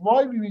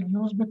why we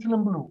will use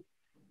methylene blue.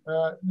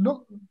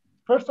 Look,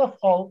 first of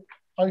all,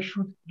 I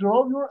should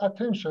draw your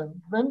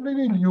attention when we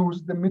will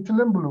use the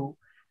methylene blue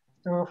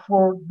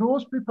for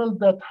those people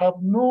that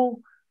have no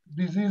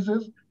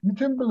diseases.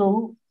 Methylene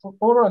blue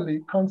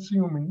orally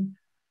consuming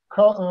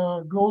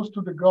goes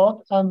to the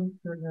gut and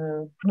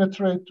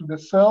penetrate to the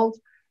cells,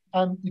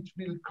 and it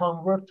will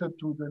convert it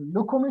to the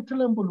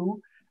leucomethylene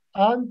blue,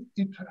 and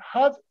it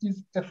has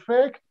its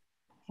effect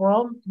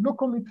from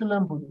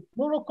leucomethylene blue.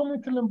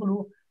 Leucomethylene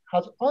blue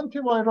has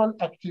antiviral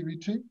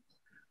activity.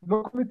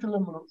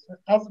 Leucomethylene blue,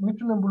 as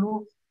methylene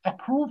blue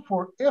approved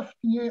for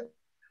FDA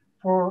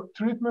for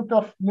treatment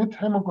of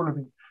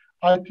methemoglobin.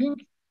 I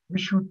think we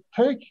should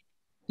take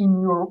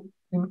in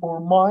our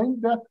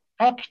mind that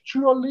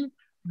actually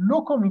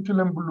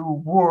leucomethylene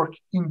blue work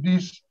in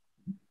these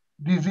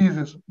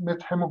diseases,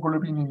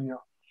 methemoglobinemia.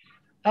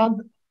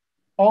 And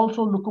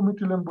also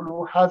leucomethylene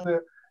blue has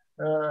a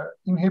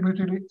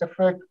inhibitory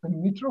effect on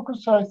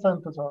nitroxide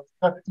synthesis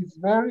that is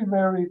very,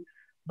 very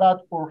bad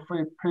for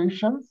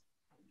patients.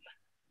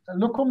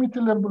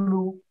 Leucomethylene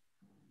blue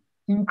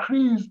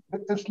increase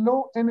the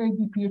slow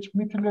NADPH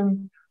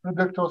methylene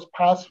reductase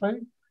pathway,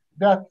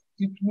 that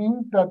it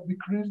means that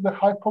decrease the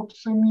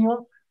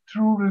hypoxemia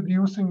through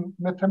reducing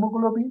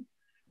methemoglobin.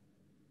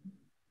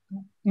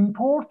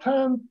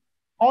 Important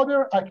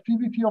other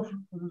activity of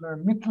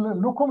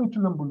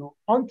leucomethylene blue,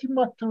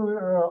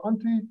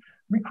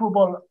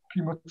 antimicrobial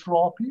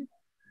chemotherapy,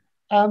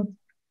 and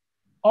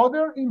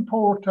other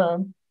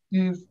important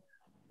is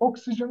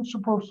oxygen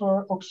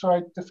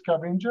superoxide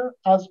scavenger,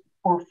 as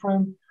our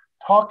friend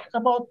talked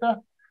about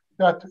that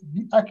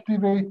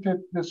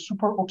deactivated the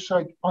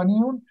superoxide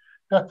anion,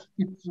 that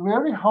it's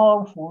very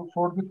harmful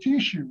for the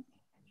tissue,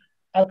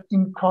 and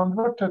in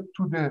converted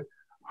to the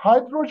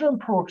hydrogen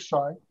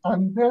peroxide,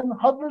 and then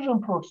hydrogen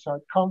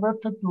peroxide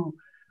converted to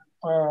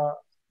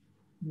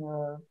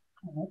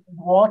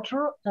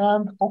water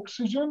and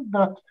oxygen,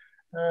 that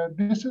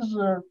this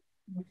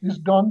is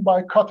done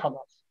by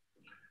catalase.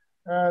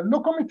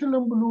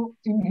 Leucomethylene blue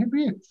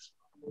inhibits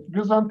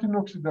xanthine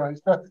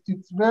oxidase, that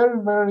it's very,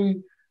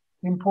 very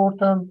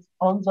important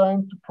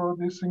enzyme to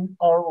producing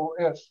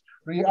ROS,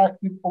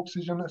 reactive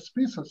oxygen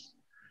species.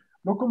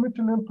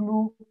 Leucomethylene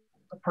blue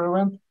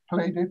prevent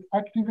platelet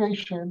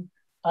activation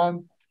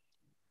and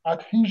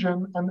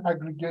adhesion and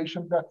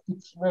aggregation, that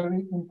it's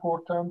very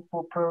important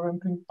for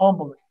preventing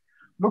embolism.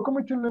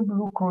 Leucomethylene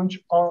blue crunch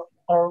are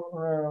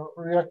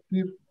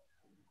reactive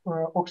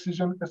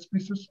oxygen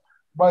species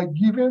by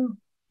giving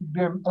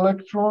them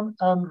electron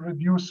and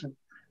reducing.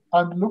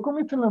 And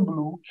leucomethylene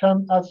blue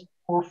can, as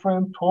our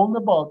friend told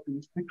about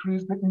this,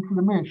 decrease the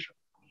inflammation.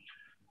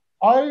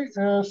 I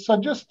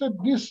suggested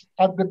this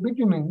at the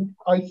beginning.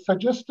 I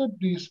suggested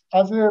this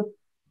as a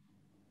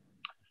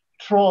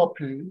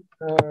therapy,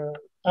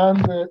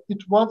 and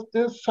it was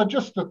a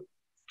suggested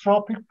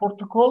therapy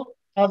protocol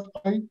as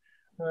I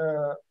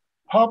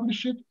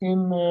published it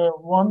in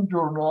one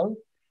journal.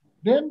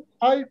 Then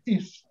I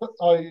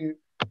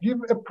give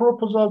a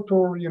proposal to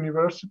our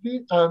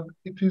university, and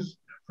it is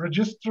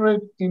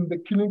registered in the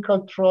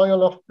clinical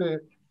trial of the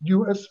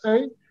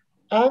USA,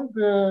 And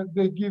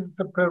they give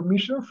the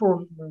permission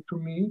to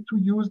me to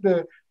use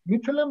the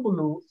methylene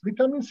blue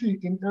vitamin C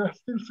in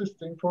acetyl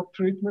cysteine for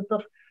treatment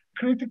of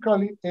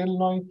critically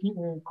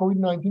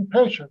COVID-19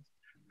 patients.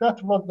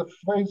 That was the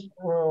phase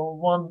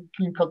 1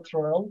 clinical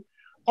trial.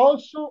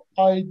 Also,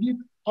 I did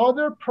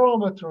other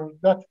parameters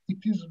that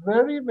it is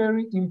very,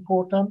 very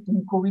important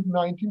in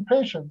COVID-19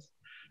 patients.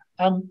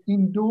 And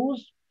in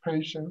those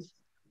patients,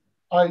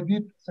 I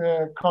did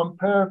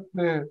compare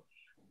the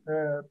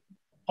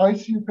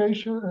ICU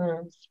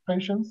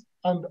patients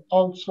and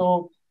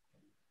also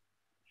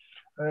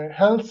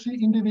healthy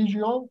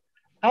individual.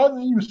 As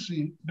you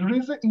see, there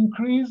is an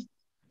increase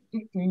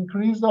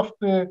of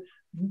the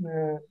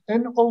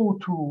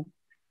NO2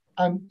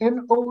 and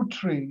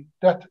NO3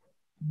 that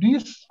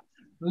this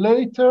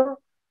later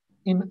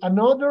in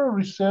another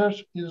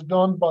research is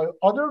done by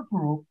other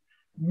group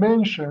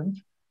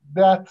mentioned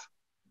that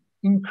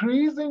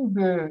increasing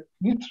the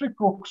nitric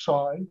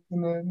oxide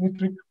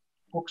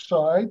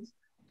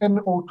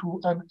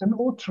NO2 and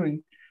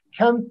NO3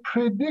 can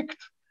predict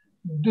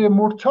the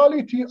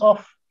mortality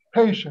of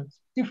patients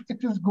if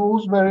it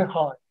goes very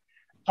high.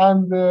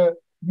 And the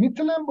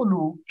methylene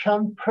blue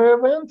can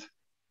prevent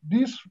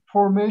this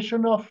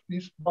formation of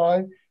this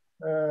by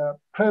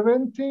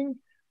preventing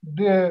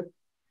the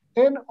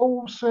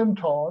NO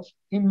centers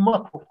in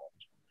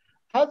macrophage.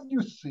 As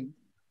you see,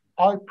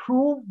 I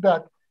proved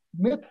that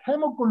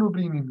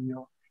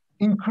methemoglobinemia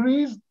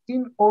increased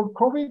in our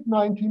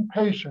COVID-19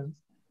 patients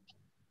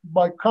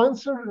by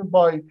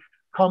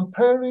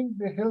comparing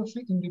the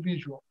healthy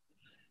individual,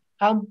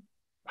 and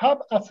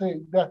have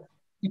assayed that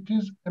it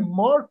is a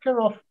marker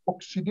of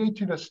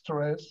oxidative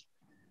stress.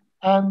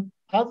 And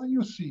as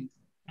you see,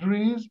 there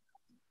is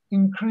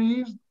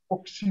increased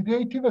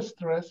oxidative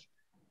stress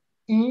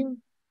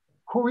in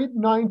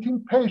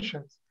COVID-19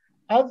 patients.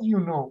 As you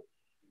know,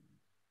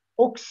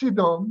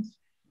 oxidants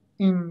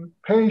in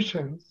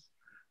patients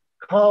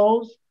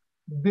cause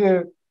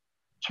the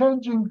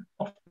changing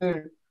of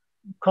the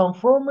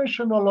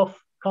configuration of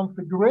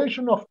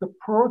the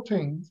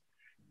proteins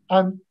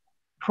and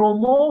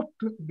promote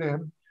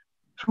them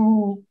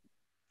to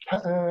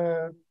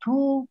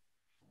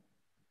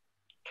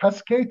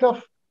cascade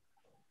of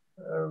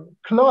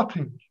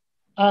clotting.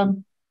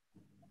 And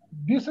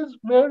this is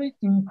very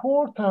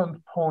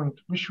important point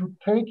we should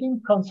take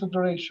in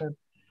consideration,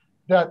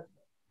 that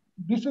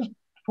this is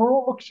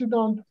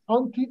pro-oxidant,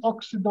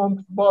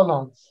 antioxidant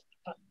balance.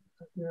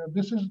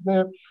 This is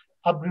the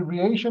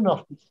abbreviation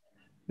of this,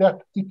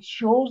 that it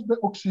shows the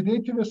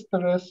oxidative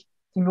stress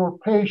in our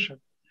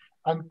patient.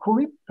 And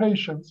COVID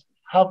patients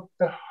have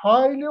a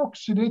highly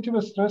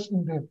oxidative stress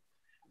in them.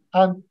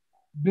 And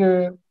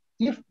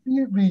if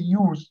we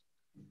use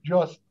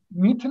just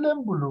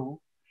methylene blue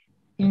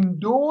in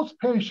those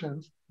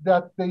patients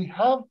that they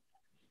have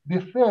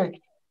defect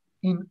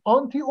in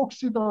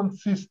antioxidant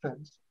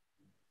systems,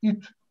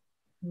 it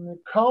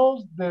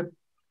causes the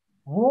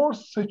more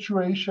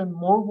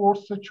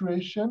worse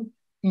situation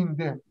in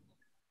them.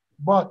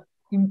 But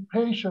in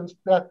patients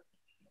that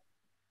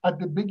at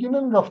the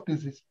beginning of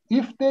disease,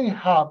 if they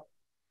have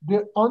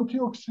the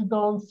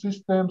antioxidant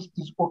systems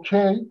is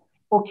okay,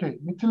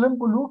 methylene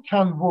blue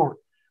can work.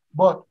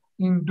 But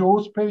in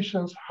those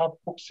patients have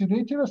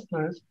oxidative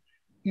stress,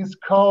 is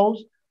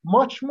cause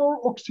much more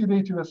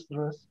oxidative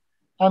stress.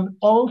 And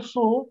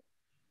also,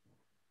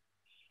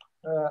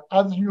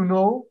 as you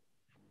know,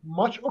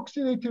 much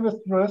oxidative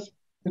stress,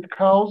 it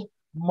causes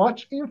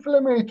much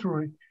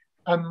inflammatory,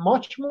 and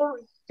much more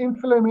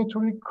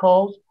inflammatory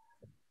cause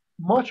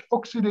much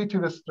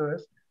oxidative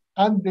stress,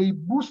 and they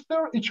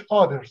booster each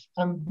others.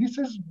 And this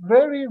is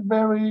very,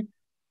 very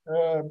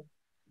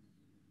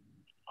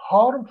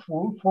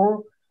harmful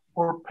for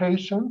our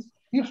patients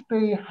if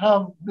they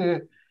have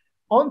the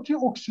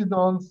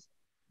antioxidant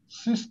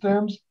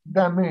systems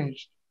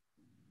damaged.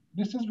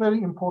 This is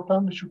very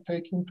important, we should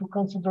take into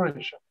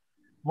consideration.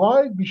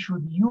 Why we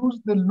should use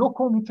the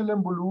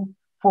Leucomethylene blue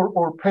for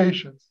our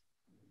patients.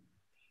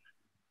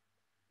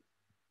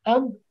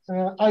 And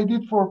I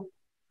did for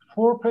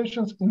 4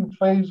 patients in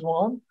phase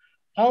 1.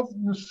 As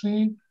you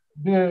see,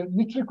 the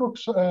nitric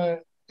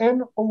oxide,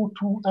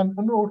 NO2 and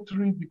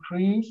NO3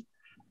 decreased,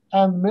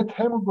 and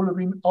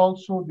methemoglobin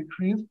also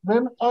decreased.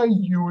 Then I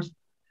used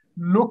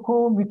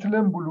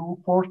Leucomethylene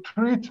blue for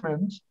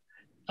treatments,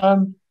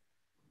 and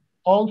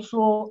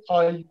also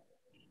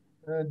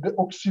the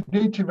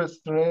oxidative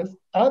stress,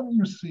 as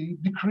you see,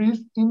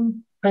 decreased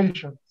in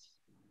patients.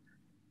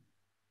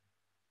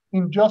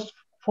 In just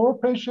 4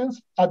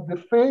 patients at the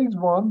phase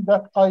 1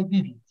 that I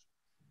did it.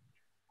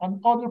 And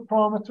other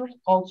parameters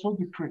also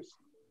decreased,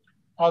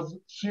 as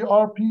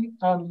CRP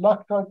and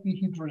lactate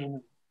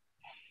dehydrogenase.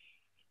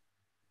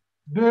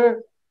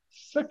 The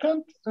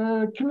second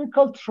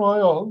clinical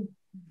trial,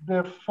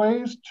 the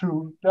phase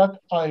 2 that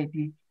I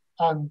did,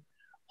 and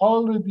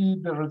already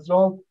the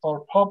results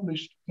are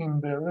published in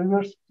the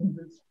reverse in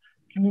this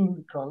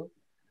clinical,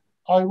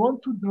 I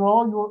want to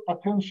draw your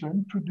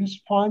attention to this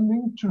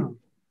finding too.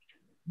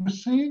 You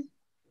see,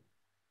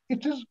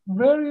 it is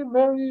very,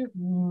 very,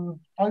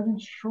 I will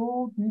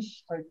show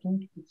this, I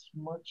think it's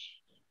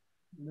much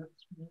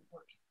Let's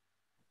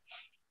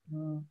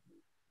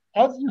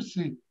as you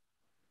see,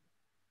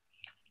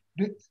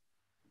 the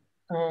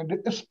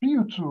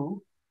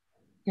SpO2,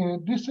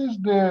 this is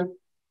the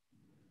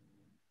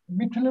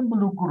methylene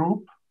blue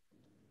group.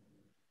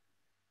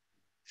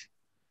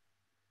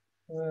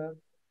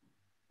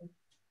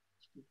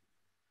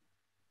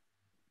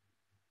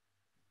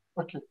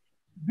 Okay,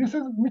 this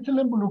is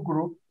methylene blue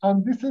group,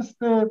 and this is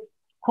the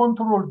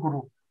control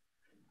group,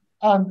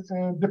 and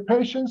the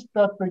patients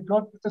that they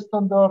got the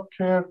standard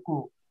care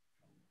group.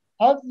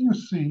 As you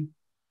see,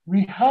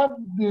 we have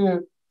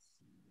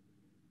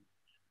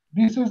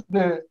this is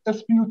the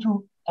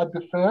SpO2 at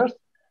the first,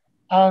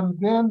 and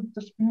then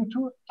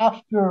SpO2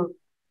 after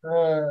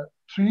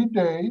 3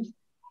 days,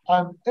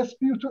 and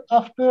SpO2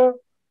 after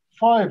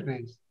 5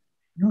 days.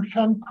 You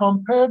can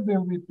compare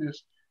them with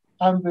this.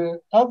 And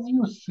as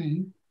you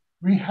see,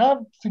 we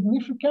have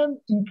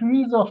significant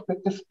increase of the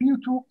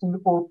SpO2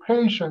 in our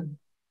patient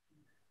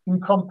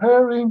in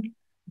comparing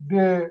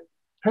the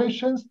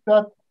patients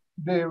that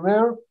they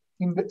were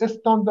in the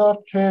standard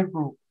care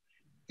group.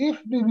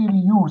 If we will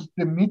use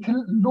the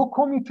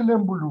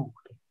Leucomethylene Blue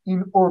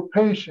in our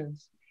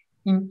patients,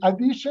 in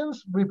addition,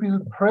 we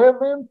will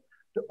prevent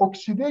the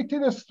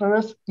oxidative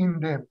stress in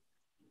them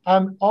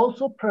and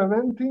also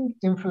preventing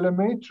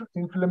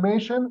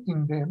inflammation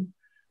in them.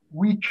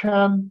 We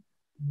can,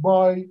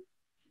 by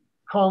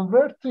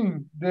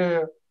converting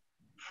the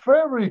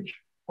ferric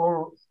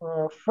or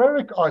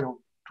ferric ion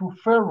to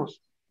ferrous,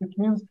 it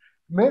means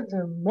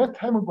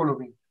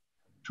methemoglobin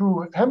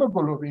to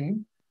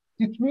hemoglobin.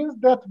 It means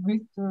that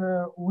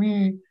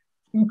we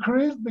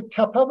increase the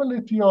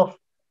capability of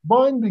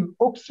binding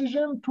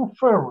oxygen to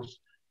ferrous,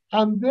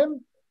 and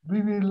then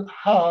we will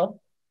have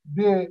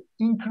the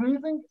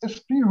increasing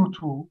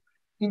SpO2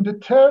 in the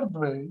third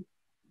way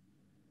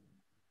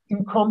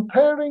in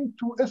comparing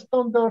to a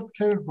standard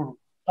care group,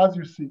 as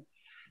you see.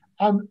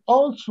 And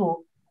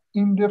also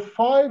in the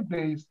 5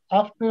 days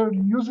after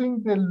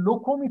using the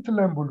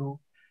Leucomethylene Blue,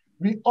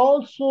 we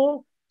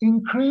also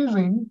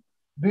increasing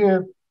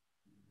the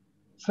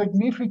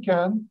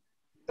significant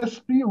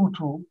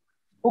SpO2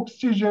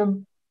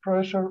 oxygen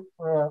pressure,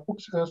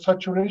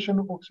 saturation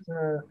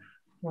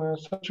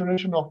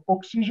of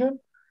oxygen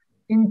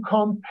in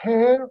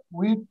compare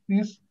with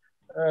this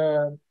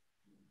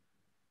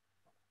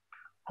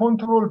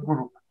control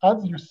group,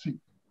 as you see.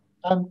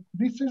 And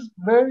this is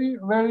very,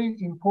 very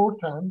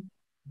important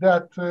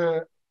that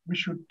we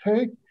should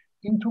take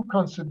into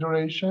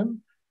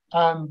consideration,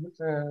 and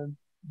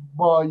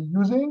by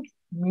using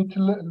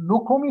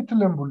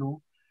Leucomethylene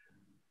Blue,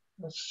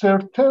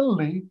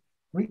 certainly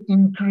we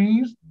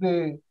increase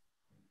the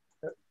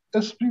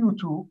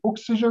SpO2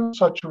 oxygen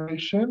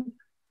saturation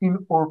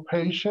in our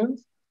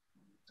patients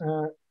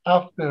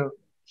after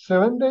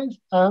 7 days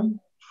and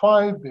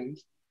 5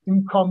 days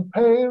in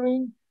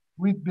comparing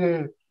with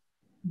the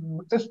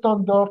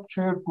standard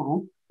care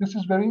group. This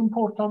is very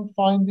important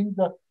finding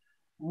that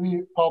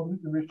we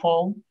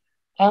found.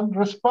 And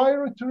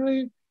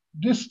respiratory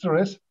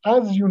distress,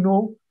 as you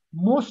know,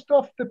 most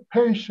of the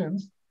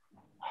patients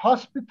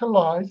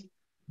hospitalized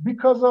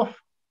because of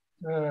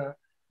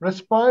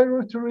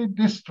respiratory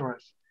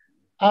distress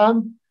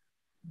and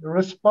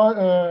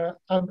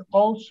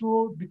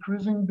also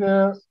decreasing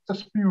the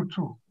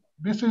SpO2.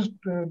 This is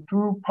the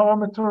two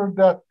parameters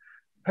that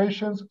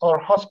patients are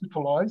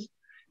hospitalized.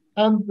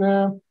 And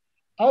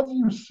as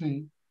you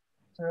see,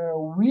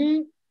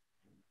 we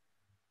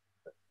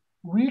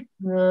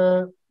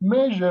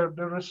measure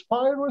the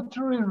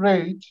respiratory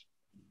rate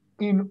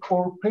in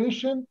our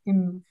patient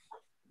in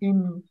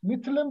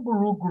methylene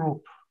blue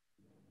group.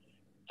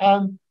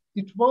 And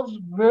it was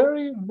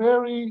very,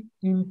 very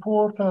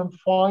important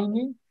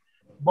finding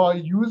by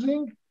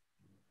using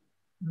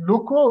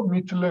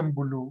Leucomethylene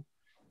Blue.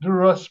 The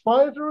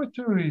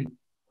respiratory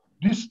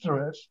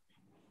distress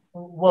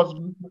was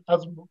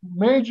as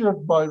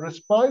measured by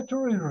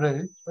respiratory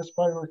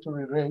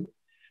rate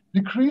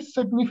decreased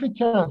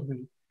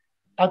significantly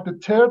at the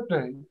 3rd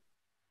day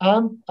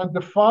and at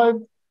the 5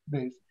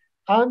 days.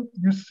 And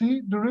you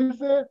see there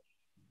is a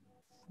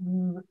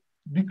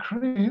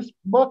decrease,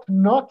 but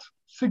not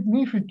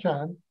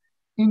significant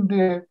in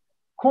the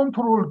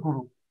control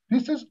group.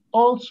 This is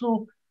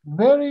also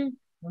very,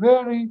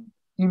 very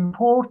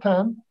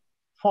important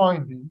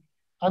finding.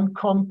 And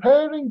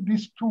comparing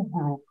these two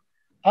groups,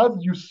 as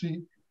you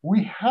see,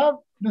 we have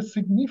the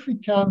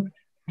significant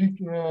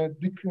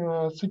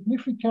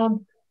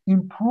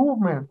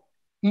improvement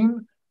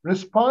in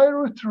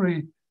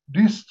respiratory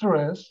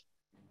distress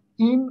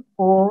in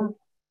our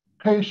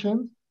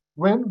patients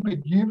when we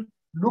give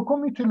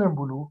Leucomethylene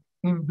Blue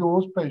in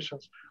those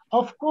patients.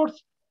 Of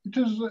course, it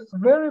is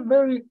very,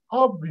 very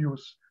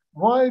obvious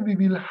why we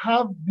will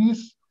have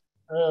this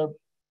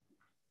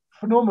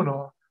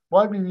phenomena,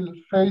 why we will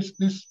face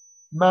this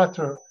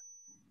matter,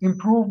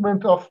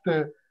 improvement of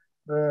the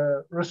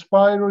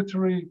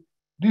respiratory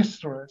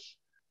distress.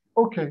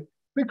 Okay,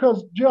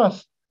 because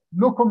just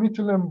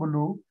Leucomethylene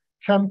Blue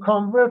can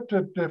convert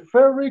the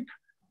ferric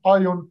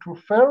ion to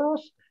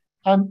ferrous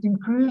and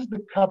increase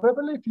the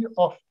capability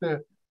of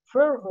the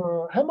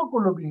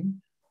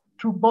hemoglobin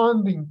to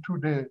bonding to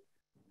the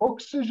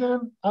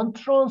oxygen and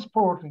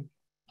transporting.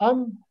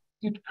 And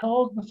it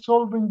caused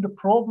solving the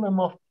problem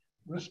of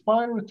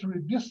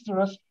respiratory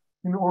distress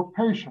in our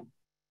patients.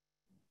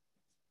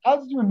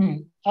 As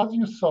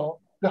you saw,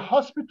 the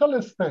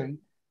hospital stay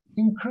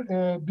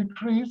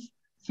decreased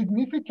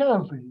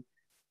significantly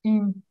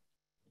in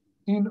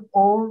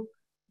our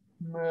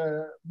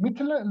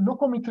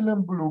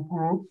Leucomethylene Blue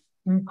group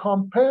in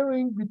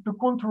comparing with the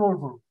control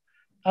group.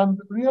 And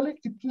really,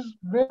 it is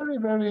very,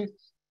 very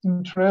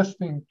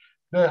interesting,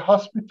 the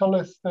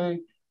hospital stay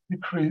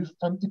decreased,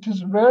 and it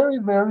is very,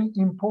 very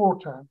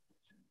important.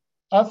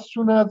 As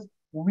soon as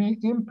we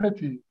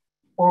empathy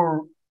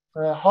or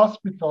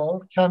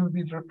hospital can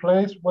be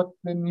replaced with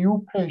the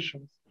new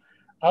patients.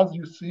 As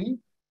you see,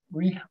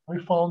 we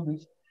found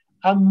this.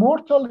 And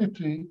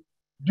mortality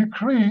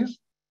decreased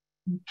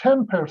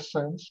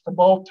 10%,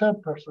 about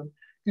 10%.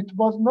 It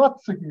was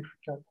not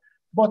significant.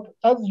 But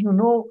as you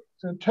know,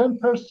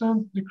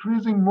 10%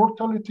 decreasing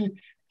mortality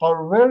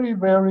are very,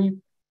 very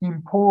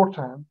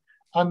important.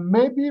 And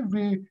maybe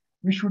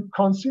we should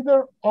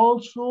consider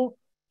also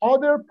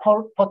other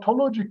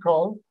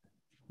pathological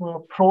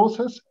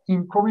process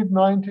in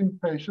COVID-19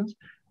 patients.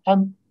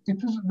 And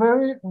it is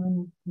very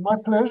my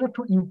pleasure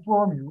to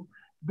inform you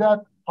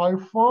that I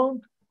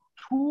found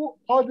 2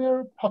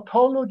 other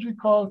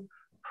pathological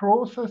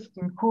process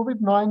in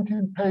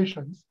COVID-19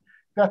 patients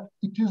that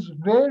it is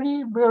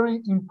very,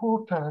 very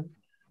important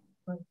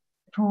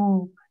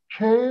to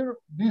care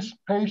these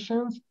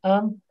patients,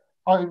 and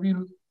I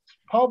will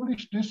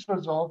publish this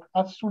result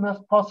as soon as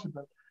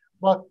possible.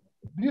 But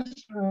this,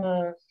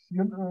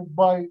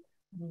 by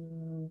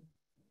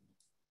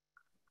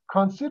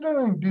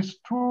considering these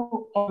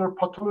 2 other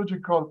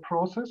pathological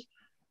processes,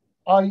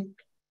 I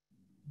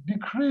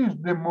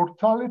decreased the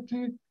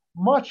mortality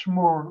much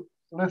more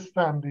less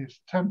than this,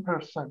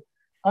 10%.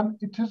 And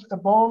it is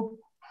about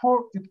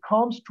it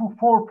comes to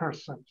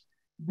 4%.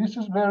 This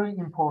is very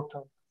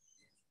important.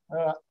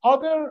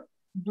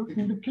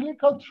 In the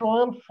clinical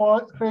trial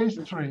phase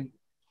 3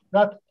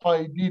 that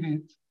I did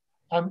it,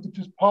 and it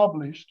is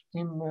published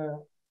in,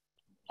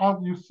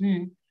 as you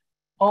see,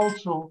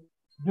 also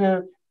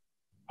the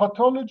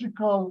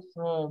pathological,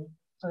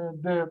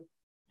 the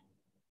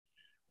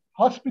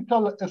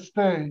hospital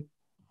stay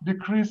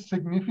decreased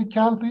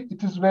significantly.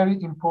 It is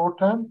very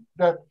important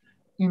that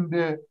in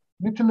the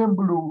methylene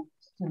blue,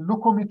 in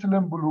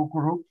Leucomethylene Blue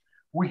group,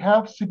 we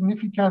have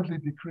significantly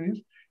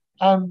decreased,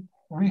 and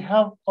we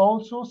have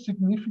also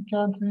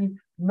significantly,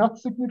 not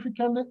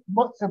significantly,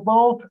 but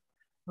about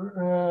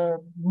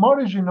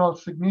marginal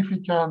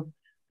significant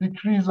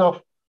decrease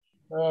of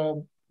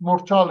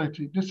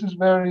mortality. This is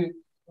very,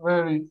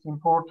 very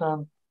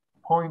important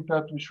point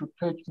that we should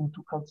take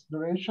into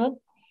consideration.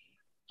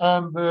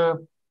 And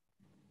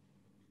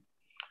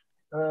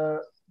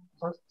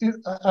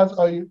as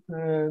I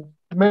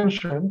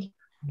mentioned,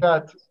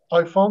 that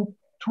I found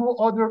 2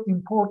 other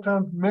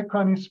important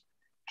mechanisms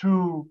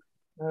to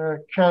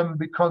can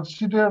be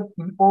considered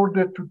in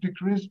order to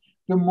decrease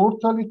the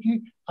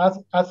mortality as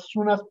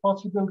soon as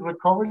possible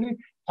recovery,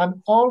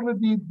 and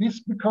already this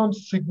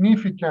becomes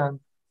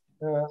significant.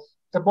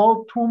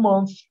 About 2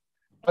 months,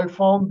 I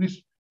found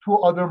these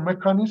 2 other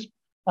mechanisms,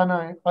 and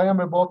I am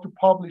about to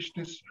publish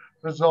this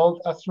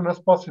result as soon as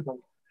possible.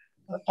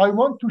 I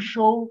want to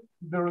show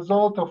the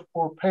result of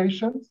our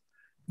patients.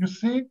 You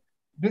see,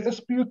 the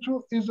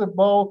SpO2 is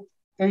about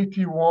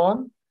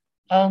 81,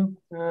 and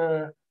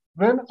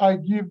when I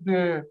give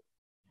the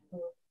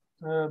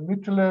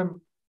Leucomethylene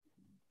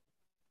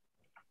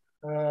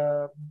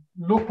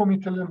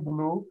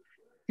Blue,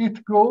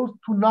 it goes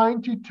to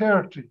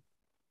 90-30.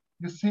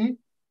 You see,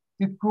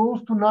 it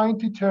goes to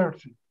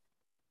 90-30.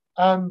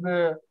 And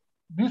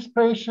these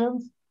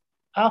patients,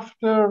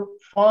 after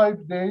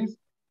 5 days,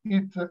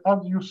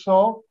 as you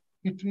saw,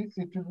 it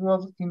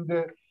was in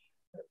the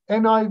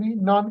NIV,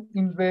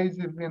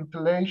 non-invasive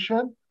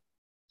ventilation.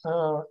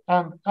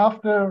 And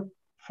after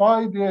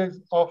 5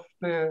 days of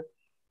the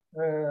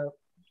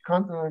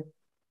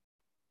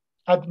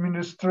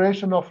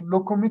administration of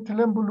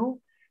Leucomethylene Blue,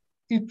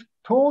 it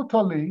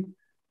totally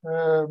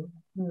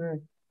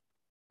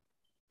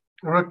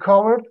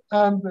recovered,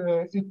 and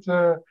it's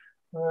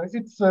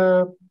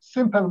a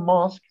simple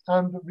mask,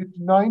 and with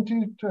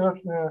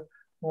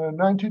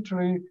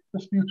 93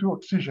 SpO2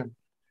 oxygen.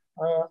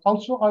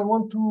 Also, I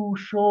want to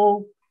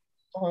show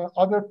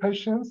other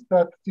patients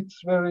that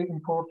it's very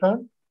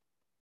important.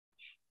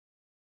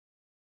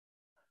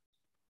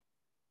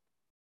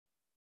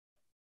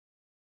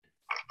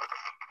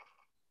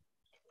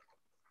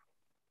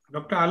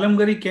 Dr.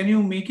 Alamdari, can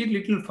you make it a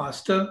little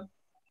faster?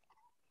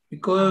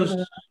 Because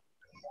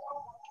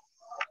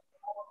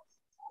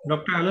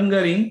Dr.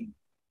 Alamdari,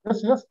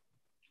 Yes.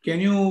 Can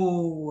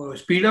you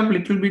speed up a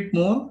little bit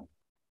more?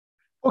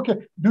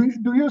 Okay.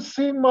 Do you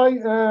see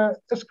my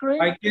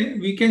screen?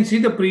 We can see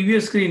the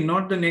previous screen,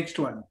 not the next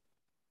one.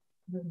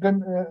 Then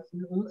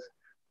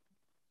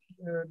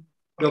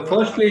the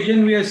first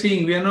patient we are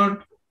seeing. We are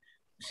not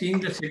seeing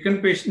the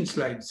second patient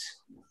slides.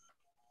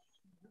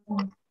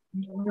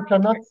 You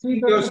cannot see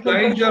the Your second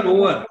slides are patient?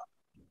 over.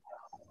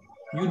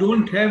 You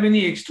don't have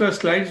any extra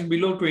slides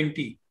below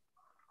 20.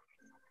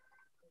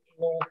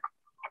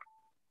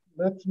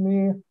 Let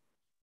me.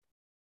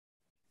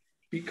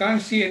 We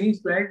can't see any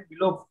slide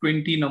below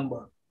 20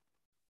 number.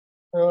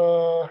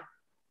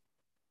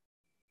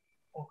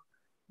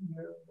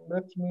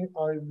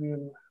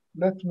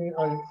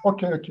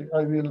 Okay,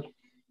 I will.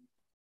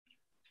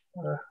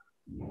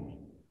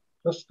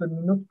 Just a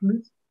minute,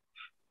 please.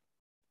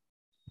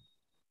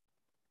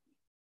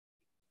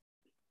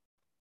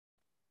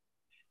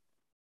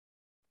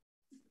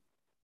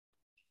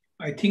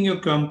 I think your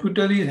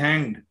computer is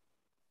hanged.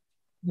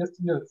 Yes,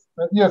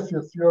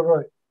 you're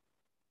right.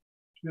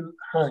 It will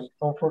hang,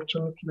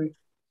 unfortunately.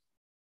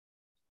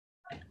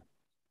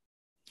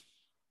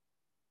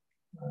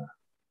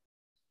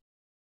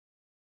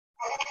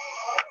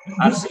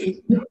 I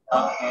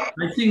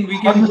think we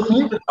can go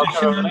to the Dr.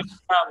 question. Ramesh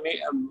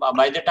Shah,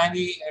 by the time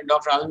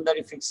Dr.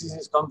 Alamdari fixes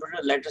his computer,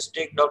 let us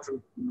take Dr.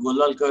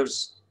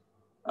 Golwalkar's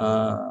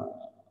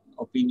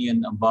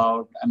opinion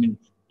about,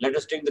 let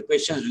us take the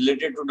questions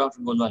related to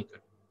Dr.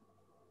 Golwalkar.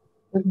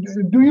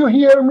 Do you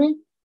hear me?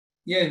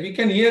 Yes, we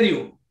can hear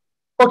you.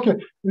 Okay.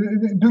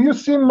 Do you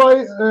see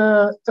my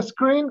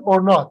screen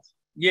or not?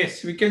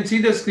 Yes, we can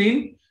see the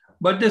screen,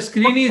 but the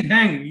screen is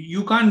hanged.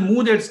 You can't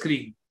move that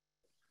screen.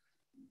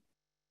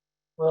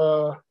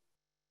 Do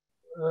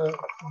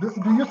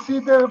you see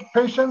the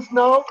patients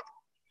now?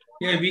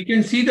 Yeah, we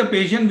can see the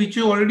patient which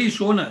you already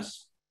shown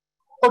us.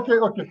 Okay.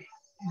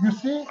 You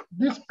see,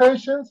 this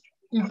patient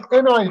is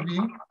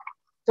NIV.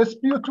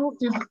 SpO2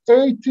 is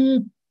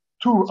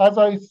 82. As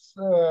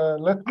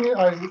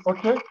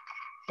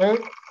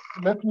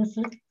let me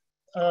see.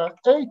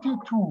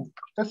 82.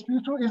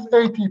 SpO2 is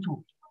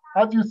 82.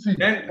 As you see.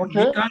 Okay.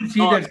 We can't see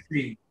that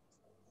screen.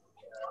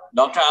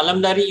 Dr.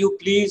 Alamdari, you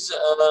please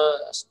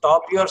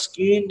stop your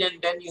screen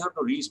and then you have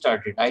to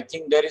restart it. I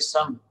think there is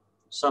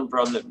some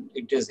problem.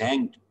 It is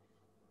hanged.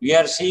 We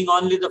are seeing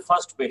only the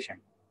first patient.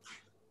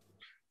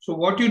 So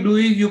what you do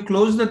is you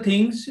close the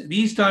things,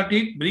 restart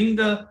it, bring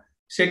the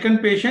second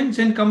patient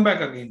and come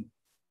back again.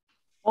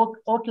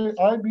 Okay,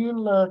 I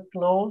will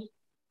close.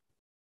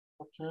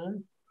 Okay.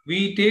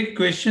 We take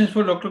questions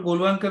for Dr.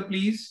 Golwalkar,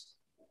 please.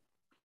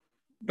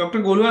 Dr.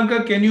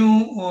 Golwalkar, can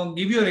you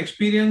give your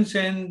experience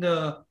and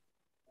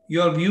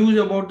your views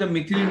about the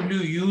methylene blue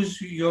use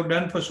you have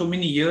done for so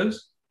many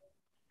years?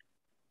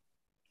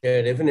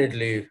 Yeah,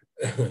 definitely.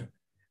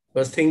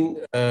 First thing,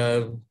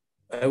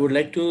 I would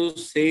like to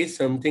say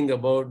something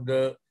about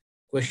the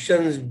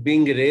questions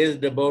being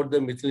raised about the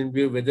methylene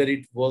blue, whether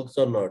it works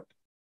or not.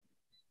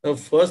 Now,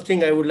 first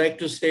thing I would like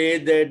to say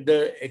that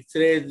the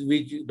X-rays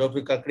which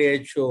Dr. Kakadia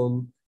had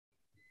shown,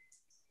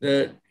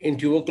 in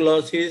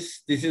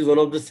tuberculosis, this is one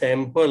of the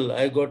sample.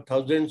 I got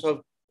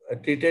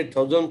treated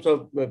thousands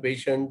of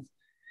patients,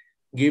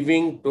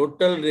 giving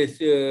total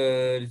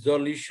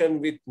resolution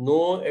with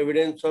no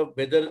evidence of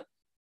whether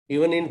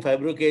even in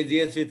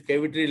fibrocaseous with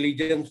cavity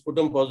lesions,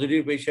 sputum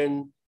positive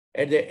patient,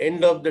 at the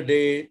end of the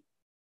day,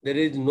 there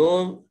is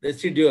no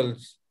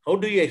residuals. How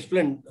do you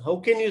explain? How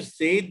can you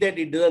say that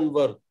it doesn't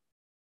work?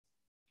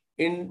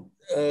 In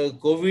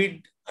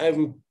COVID, I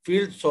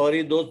feel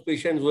sorry those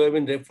patients who have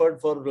been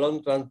referred for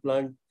lung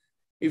transplant.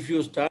 If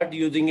you start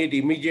using it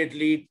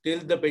immediately till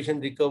the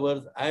patient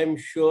recovers, I am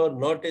sure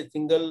not a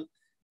single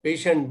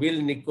patient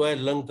will require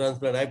lung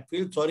transplant. I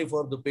feel sorry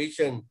for the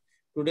patient.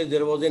 Today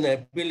there was an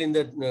appeal in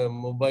the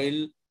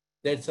mobile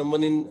that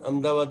someone in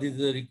Ahmedabad is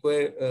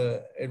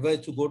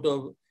advised to go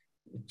to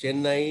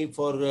Chennai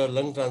for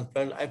lung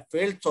transplant. I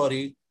felt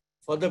sorry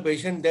for the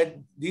patient that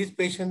these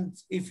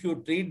patients, if you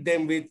treat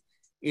them with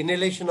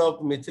inhalation of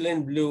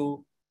methylene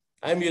blue,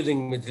 I'm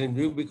using methylene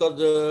blue because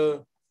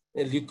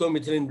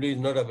Leucomethylene blue is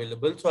not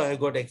available. So I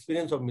got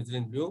experience of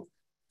methylene blue.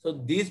 So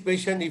these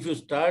patients, if you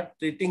start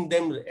treating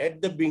them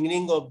at the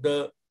beginning of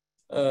the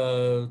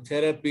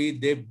therapy,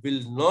 they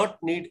will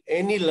not need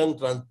any lung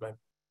transplant.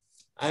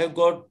 I've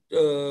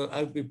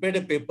prepared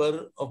a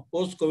paper of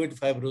post-COVID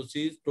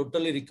fibrosis,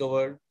 totally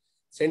recovered,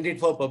 sent it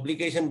for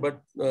publication,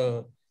 but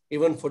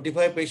even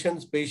 45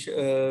 patients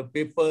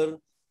paper,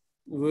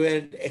 we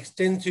had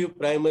extensive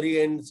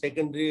primary and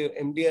secondary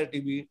MDR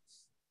TB.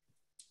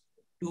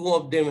 2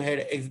 of them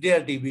had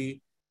XDR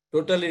TB,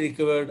 totally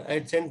recovered. I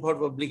had sent for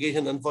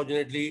publication.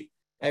 Unfortunately,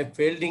 I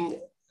failed in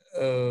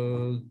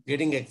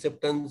getting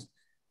acceptance.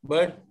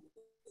 But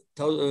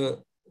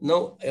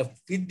now,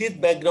 with this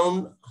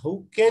background,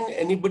 how can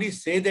anybody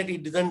say that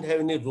it doesn't have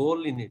any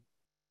role in it?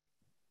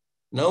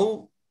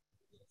 Now,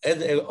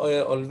 as I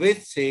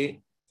always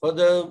say,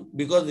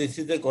 because this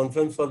is a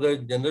conference for the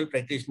general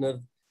practitioners,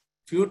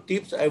 few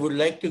tips I would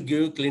like to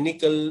give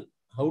clinical,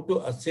 how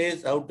to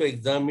assess, how to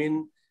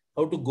examine,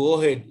 how to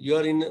go ahead. You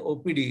are in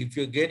OPD. If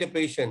you get a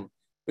patient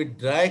with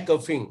dry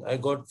coughing, I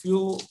got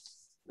few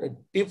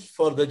tips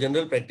for the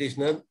general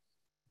practitioner.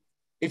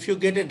 If you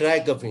get a dry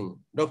coughing,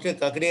 Dr.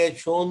 Kakadia has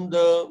shown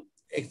the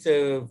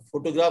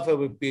photograph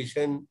of a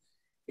patient.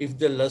 If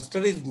the luster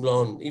is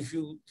blonde, if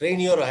you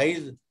train your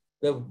eyes,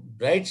 the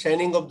bright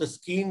shining of the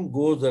skin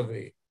goes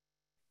away.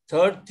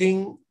 Third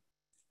thing,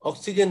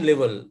 oxygen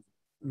level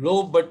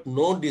low but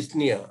no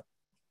dyspnea,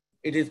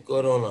 it is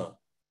corona.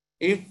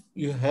 If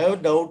you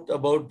have doubt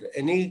about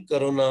any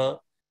corona,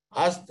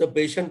 ask the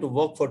patient to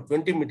walk for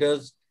 20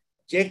 meters,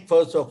 check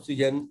first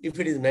oxygen. If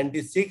it is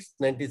 96,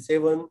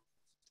 97,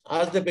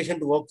 ask the patient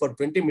to walk for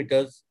 20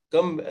 meters,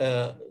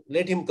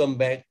 let him come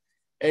back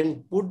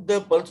and put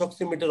the pulse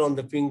oximeter on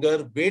the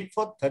finger, wait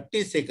for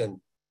 30 seconds.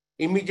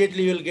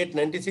 Immediately you will get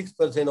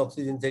 96%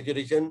 oxygen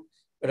saturation,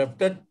 but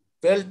after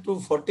 12 to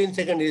 14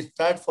 seconds, it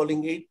starts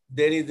falling,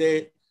 there is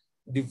a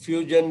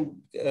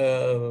diffusion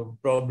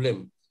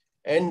problem.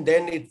 And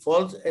then it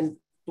falls, and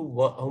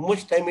how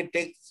much time it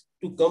takes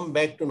to come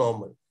back to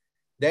normal.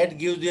 That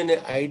gives you an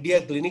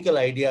idea, clinical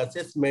idea,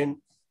 assessment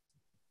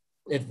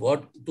at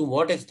to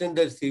what extent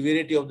the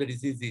severity of the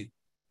disease is.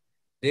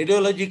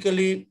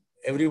 Radiologically,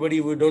 everybody,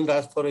 we don't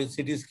ask for a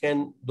CT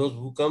scan. Those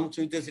who come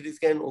with a CT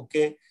scan,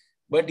 okay.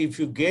 But if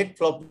you get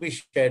floppy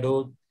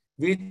shadows,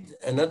 with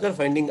another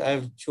finding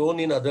I've shown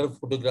in other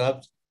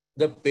photographs,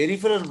 the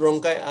peripheral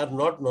bronchi are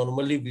not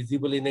normally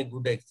visible in a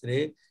good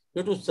X-ray.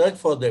 You have to search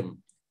for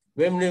them.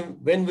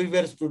 When we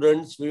were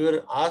students, we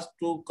were asked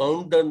to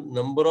count the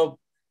number of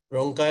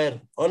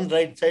bronchi. On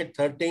right side,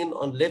 13,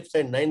 on left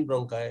side, 9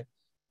 bronchi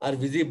are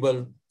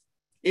visible.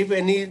 If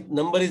any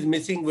number is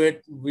missing,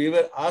 we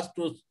were asked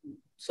to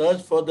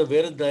search for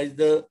where is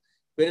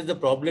the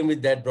problem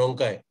with that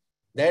bronchi.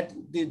 There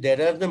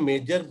are the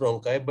major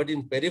bronchi, but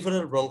in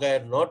peripheral bronchi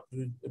are not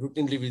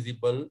routinely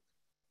visible.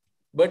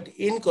 But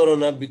in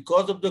corona,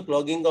 because of the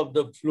clogging of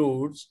the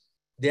fluids,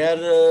 they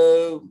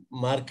are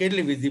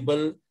markedly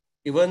visible.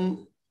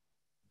 Even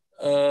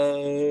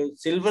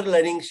silver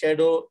lining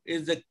shadow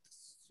is a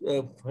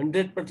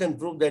 100%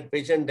 proof that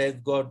patient has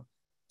got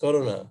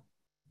corona.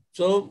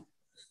 So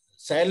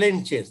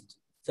silent chest.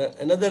 So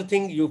another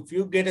thing, if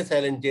you get a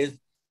silent chest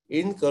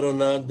in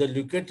corona, the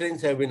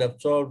leukotrienes have been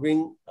absorbed,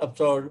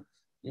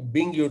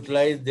 being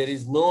utilized. There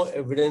is no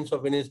evidence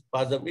of any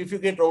spasm. If you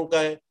get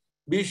bronchi,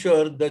 be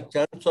sure the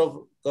chance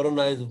of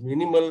corona is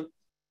minimal.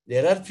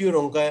 There are few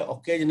bronchi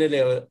occasionally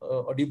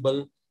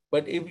audible,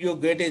 but if you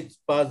get a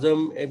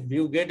spasm, if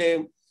you get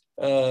a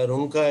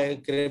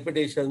bronchi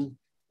crepitation,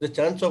 the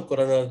chance of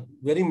corona is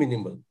very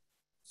minimal.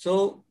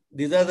 So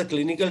these are the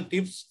clinical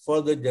tips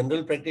for the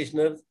general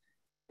practitioners.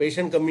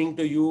 Patient coming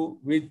to you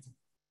with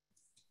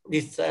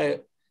this.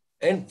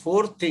 And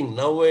fourth thing,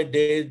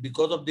 nowadays,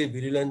 because of the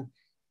virulence,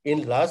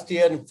 in last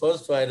year,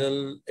 first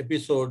viral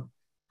episode,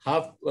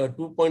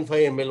 2.5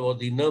 ml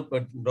was enough,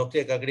 but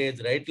Dr. Kakadia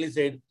has rightly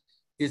said,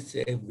 this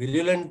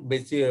virulent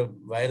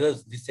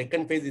virus, the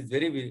second phase is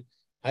very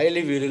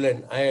highly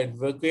virulent. I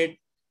advocate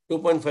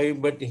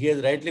 2.5, but he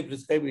has rightly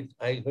prescribed it.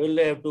 I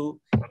only have to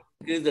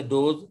increase the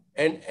dose.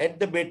 And at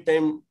the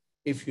bedtime,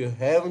 if you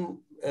have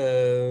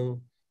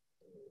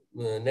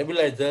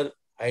nebulizer,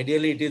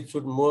 ideally it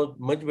should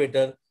much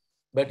better.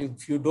 But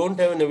if you don't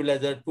have a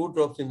nebulizer, 2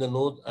 drops in the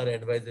nose are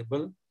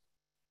advisable.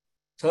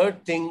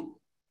 Third thing,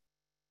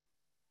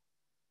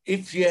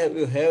 if you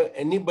have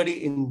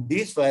anybody in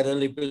this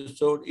viral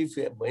episode, if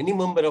any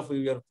member of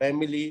your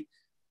family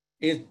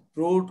is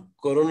proved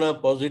corona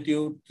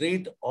positive,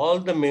 treat all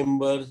the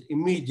members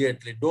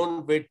immediately.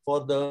 Don't wait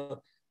for the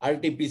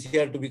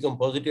RT-PCR to become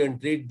positive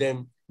and treat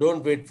them.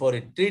 Don't wait for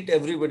it. Treat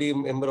everybody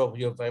member of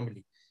your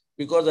family.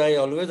 Because I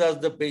always ask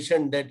the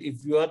patient that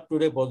if you are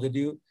today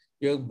positive,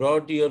 you have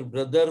brought your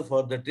brother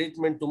for the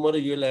treatment, tomorrow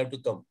you will have to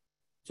come.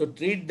 So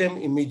treat them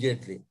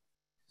immediately.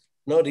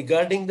 Now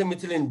regarding the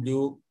methylene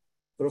blue,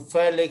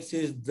 prophylaxis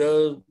is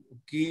the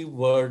key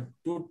word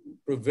to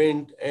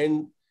prevent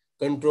and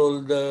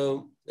control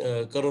the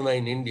corona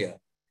in India.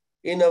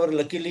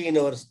 Luckily in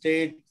our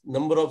state,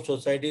 number of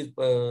societies,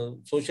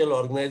 social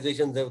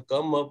organizations have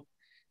come up.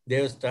 They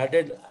have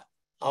started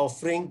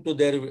offering to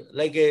their,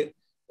 like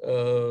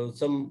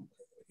some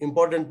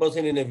important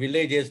person in a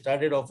village has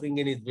started offering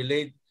in his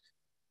village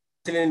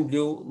methylene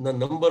blue. The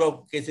number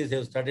of cases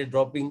have started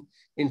dropping.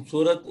 In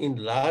Surat, in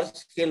large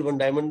scale, one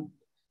diamond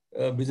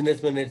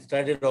businessman had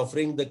started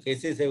offering, the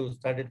cases have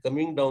started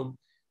coming down.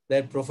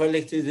 That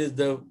prophylaxis is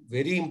the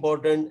very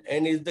important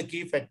and is the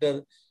key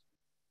factor.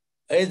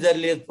 As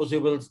early as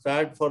possible,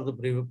 start for the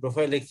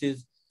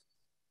prophylaxis.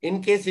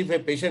 In case if a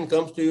patient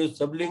comes to you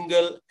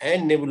sublingual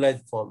and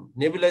nebulized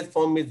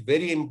form is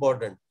very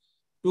important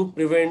to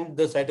prevent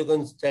the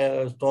cytokine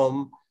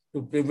storm,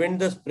 to prevent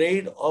the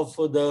spread of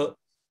the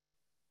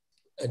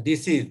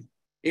disease.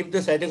 If the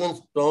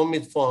cytokine storm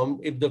is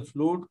formed, if the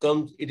fluid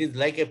comes, it is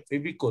like a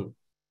fevicol.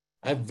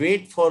 I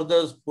wait for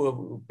the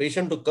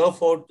patient to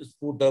cough out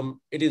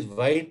sputum. It is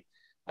white.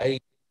 I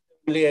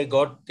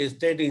got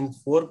tested in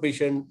 4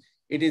 patients.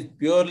 It is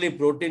purely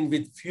protein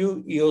with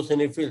few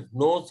eosinophils.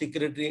 No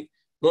secretory,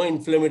 no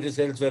inflammatory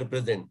cells were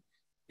present.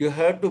 You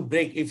have to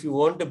break, if you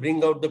want to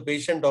bring out the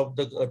patient of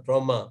the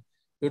trauma,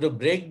 you have to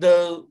break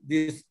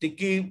this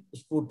sticky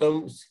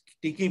sputum,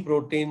 sticky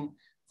protein.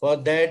 For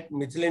that,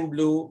 methylene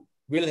blue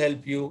will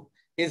help you,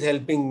 is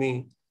helping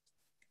me.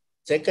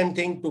 Second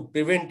thing, to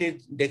prevent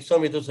it,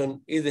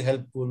 dexamethasone is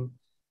helpful.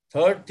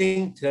 Third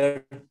thing,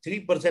 3%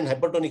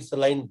 hypertonic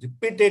saline,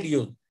 repeated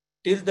use.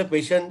 till the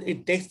patient,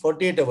 it takes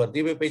 48 hours.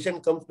 If a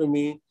patient comes to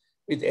me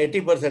with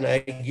 80%, I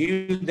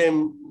give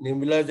them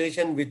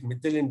nebulization with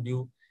methylene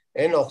blue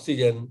and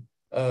oxygen.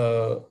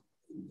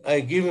 I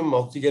give him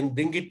oxygen,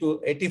 bring it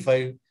to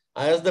 85.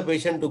 I ask the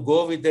patient to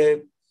go with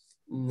a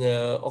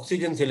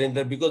oxygen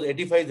cylinder because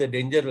 85 is the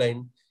danger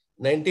line.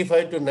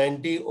 95 to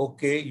 90,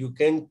 okay, you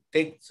can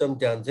take some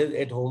chances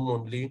at home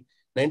only.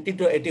 90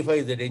 to 85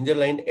 is the danger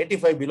line.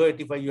 85, below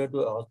 85, you have to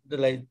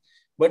hospitalize.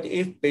 But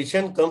if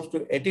patient comes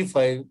to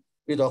 85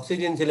 with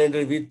oxygen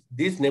cylinder with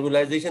this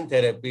nebulization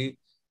therapy,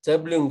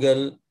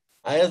 sublingual,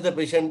 I ask the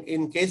patient,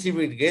 in case if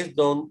it gets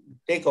down,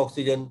 take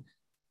oxygen.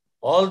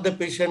 All the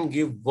patient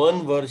give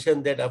one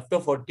version that after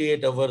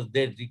 48 hours,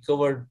 they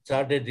recovered,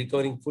 started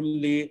recovering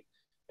fully,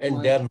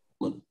 and they are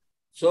normal.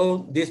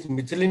 So this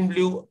methylene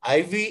blue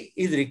IV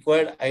is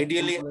required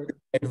ideally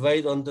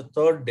advised on the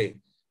 3rd day,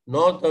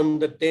 not on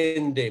the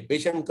 10th day.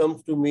 Patient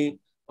comes to me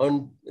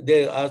on,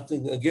 they ask,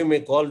 give me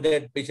a call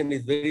that patient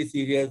is very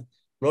serious,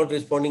 not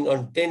responding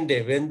on 10th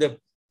day. When the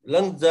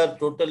lungs are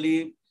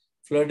totally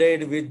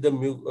flooded with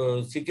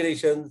the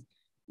secretions,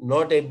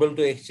 not able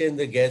to exchange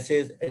the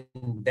gases,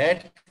 and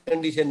that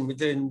condition,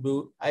 methylene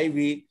blue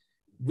IV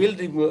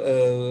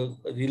will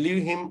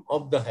relieve him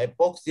of the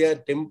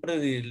hypoxia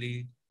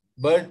temporarily,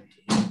 but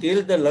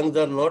till the lungs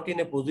are not in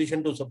a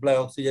position to supply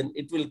oxygen,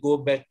 it will go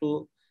back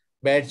to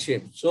bad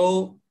shape.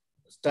 So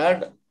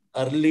start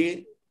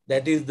early.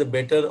 That is the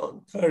better.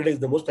 3rd is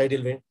the most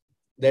ideal way.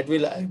 That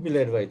I will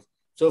advise.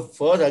 So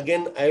first,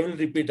 again, I will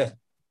repeat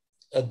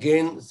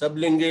again,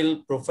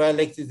 sublingual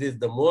prophylaxis is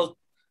the most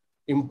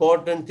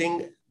important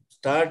thing.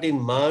 Start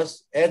in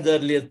mass as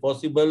early as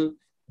possible.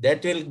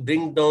 That will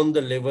bring down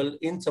the level.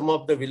 In some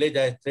of the village,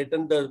 I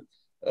threatened the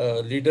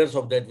leaders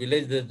of that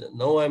village that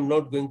now I'm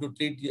not going to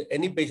treat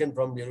any patient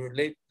from your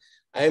village.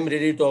 I am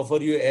ready to offer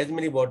you as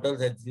many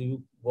bottles as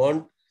you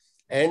want.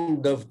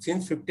 And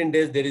since 15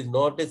 days, there is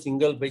not a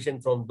single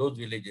patient from those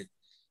villages.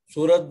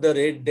 Surat,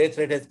 the death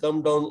rate has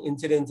come down,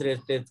 incidence rate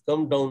has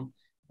come down.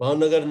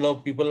 Bhavnagar, now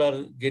people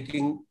are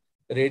getting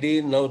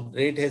ready. Now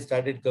rate has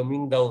started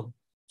coming down.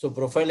 So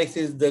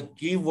prophylaxis is the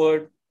key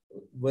word.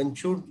 One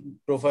should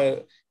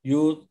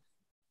use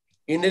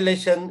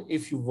inhalation.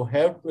 If you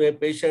have a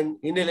patient,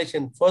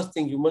 inhalation, first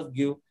thing you must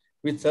give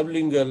with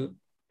sublingual.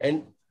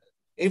 And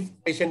if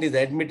patient is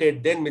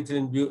admitted, then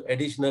methylene blue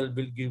additional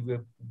will give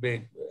a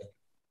big.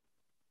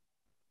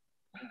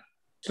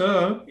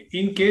 Sir,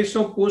 in case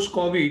of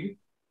post-COVID,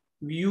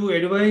 you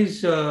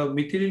advise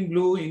methylene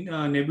blue in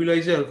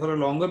nebulizer for a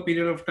longer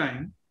period of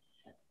time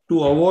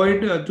to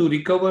avoid, to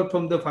recover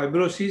from the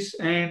fibrosis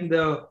and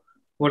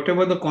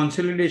whatever the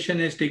consolidation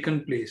has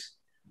taken place.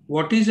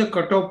 What is the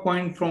cutoff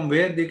point from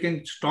where they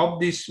can stop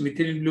this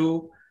methylene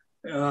blue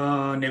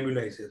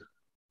nebulizer?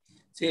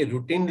 See,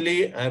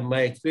 routinely,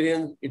 my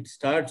experience, it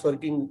starts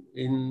working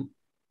in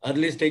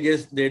early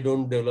stages, they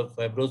don't develop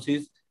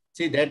fibrosis.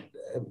 See, that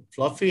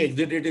fluffy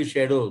exudative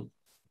shadows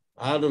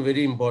are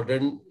very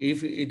important.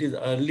 If it is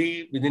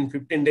early, within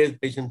 15 days,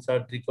 patients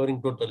start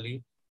recovering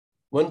totally.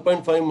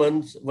 1.5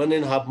 months,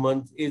 1.5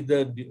 months is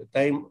the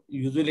time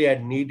usually I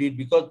need it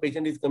because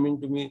patient is coming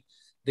to me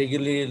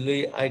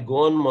regularly. I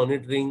go on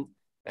monitoring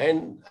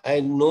and I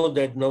know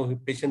that now the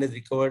patient has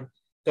recovered.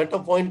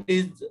 Cutoff point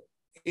is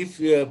if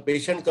a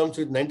patient comes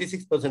with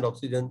 96%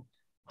 oxygen,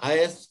 I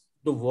ask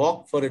to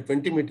walk for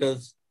 20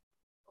 meters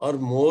or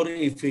more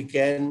if he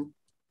can.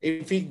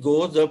 If he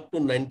goes up to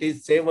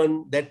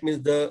 97, that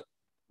means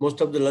most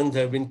of the lungs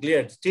have been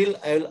cleared. Still,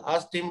 I will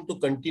ask him to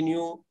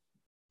continue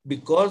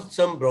because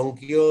some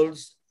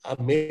bronchioles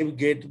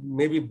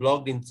may be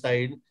blocked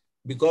inside,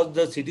 because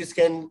the CT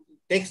scan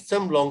takes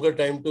some longer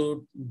time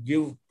to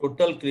give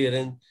total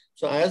clearance.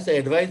 So I was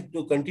advised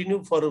to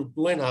continue for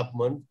 2.5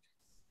 months.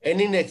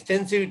 And in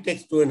extensive, it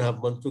takes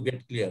 2.5 months to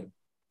get clear.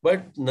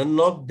 But none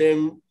of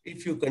them,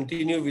 if you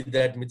continue with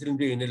that methylene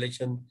blue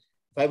inhalation,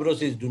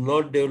 fibrosis do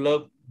not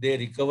develop, they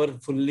recover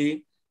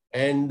fully,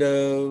 and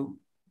they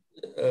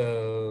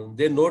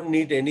don't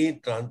need any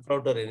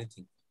transport or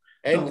anything.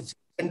 And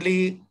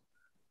secondly,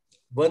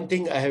 one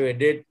thing I have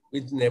added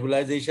with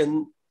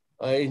nebulization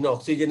in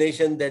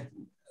oxygenation that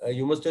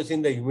you must have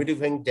seen the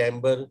humidifying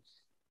chamber.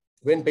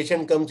 When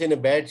patient comes in a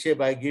bad shape,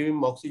 I give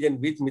him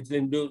oxygen with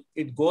methylene blue.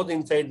 It goes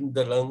inside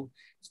the lung,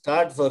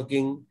 starts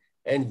working.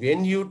 And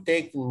when you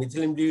take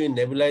methylene blue in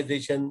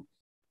nebulization,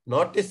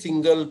 not a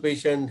single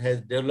patient has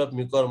developed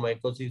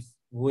mucormycosis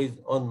who is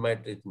on my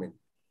treatment.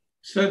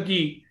 Sir,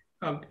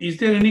 is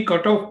there any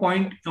cutoff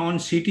point on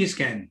CT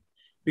scan?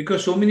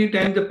 Because so many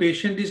times the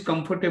patient is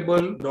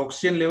comfortable, the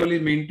oxygen level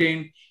is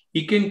maintained,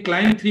 he can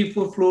climb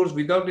 3-4 floors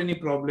without any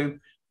problem,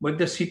 but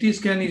the CT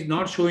scan is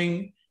not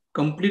showing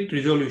complete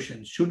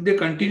resolution. Should they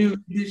continue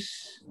with this?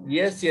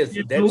 Yes.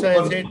 That's why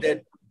I said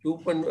that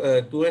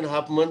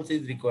 2.5 months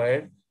is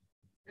required.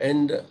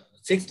 And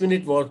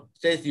 6-minute walk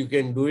test, you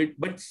can do it.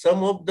 But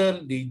some of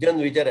the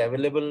regions which are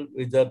available,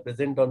 which are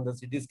present on the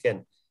CT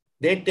scan,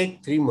 they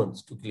take 3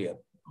 months to clear.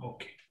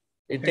 Okay.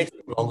 It takes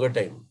a longer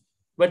time.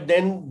 But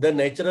then the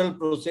natural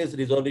process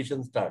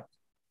resolution starts.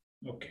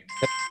 Okay.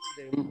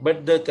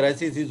 But the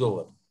crisis is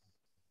over.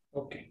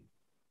 Okay.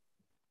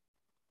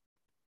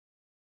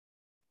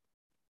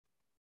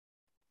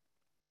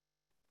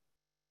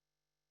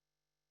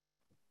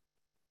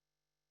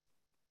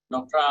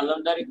 Dr.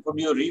 Alamdari, could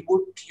you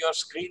reboot your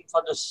screen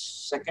for the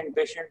second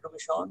patient to be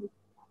shown?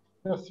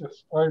 Yes,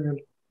 yes, I will.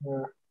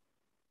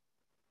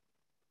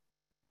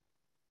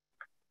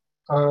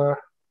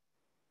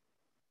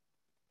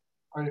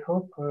 I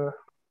hope.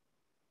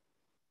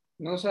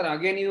 No, sir.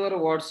 Again, your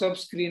WhatsApp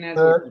screen has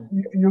opened.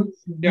 You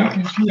Now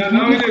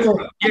it is.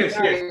 Yes,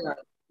 yes.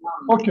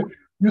 Okay,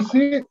 you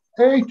see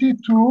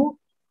 82.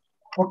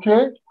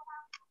 Okay,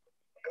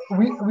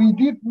 we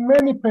did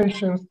many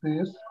patients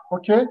this.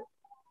 Okay,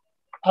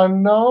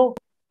 and now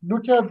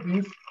look at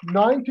this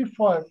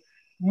 95.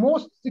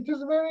 It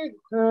is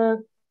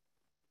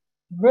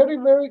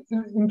very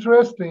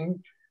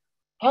interesting.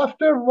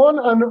 After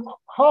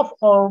 1.5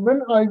 hours,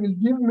 when I will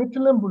give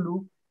Methylene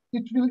Blue,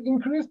 it will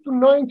increase to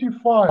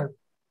 95.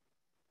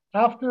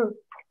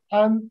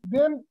 And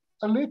then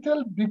a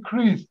little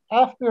decrease.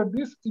 After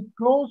this, it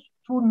goes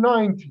to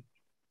 90.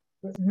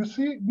 You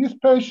see, these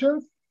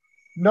patients,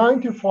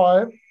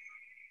 95,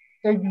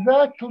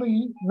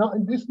 exactly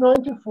this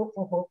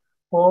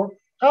 94,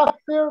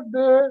 after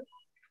the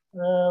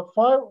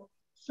 5-6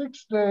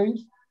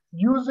 days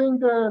using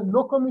the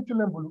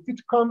Leucomethylene Blue, it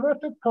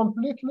converted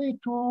completely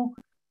to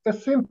a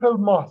simple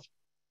mask.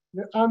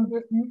 And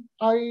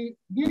I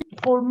did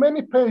for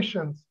many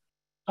patients.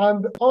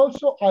 And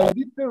also I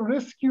did the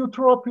rescue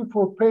therapy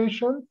for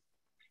patients.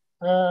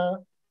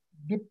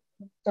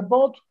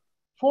 About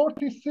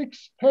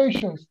 46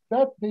 patients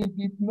that they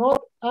did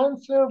not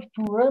answer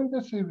to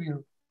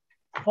remdesivir,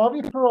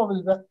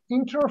 favipiravir, the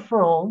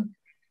interferon,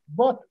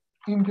 but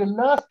in the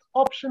last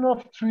option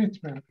of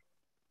treatment,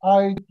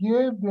 I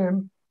gave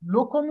them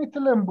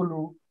Leucomethylene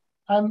Blue,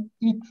 and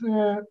it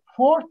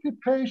 40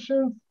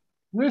 patients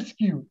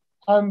rescued,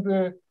 and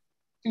they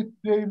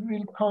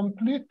will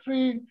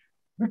completely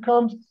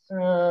become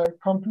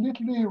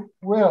completely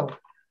well.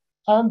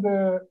 And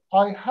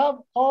I have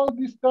all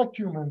these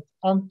documents,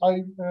 and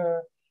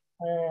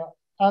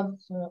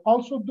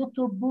also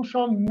Dr.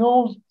 Bhushan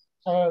knows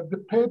the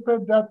paper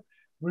that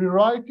we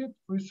write it,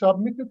 we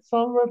submit it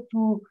somewhere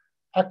to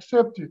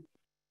accept it.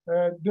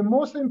 The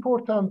most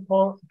important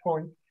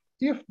point,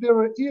 if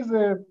there is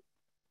a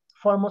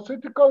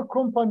pharmaceutical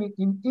company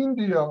in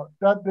India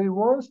that they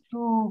want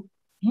to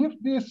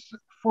give this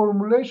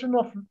formulation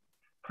of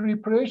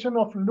preparation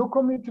of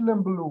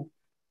Leucomethylene Blue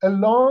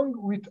along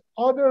with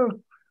other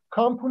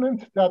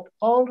components that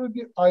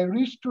already I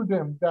reached to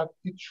them that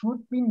it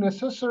should be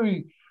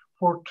necessary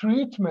for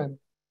treatment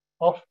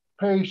of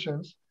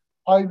patients,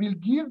 I will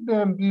give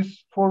them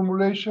these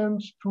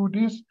formulations to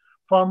this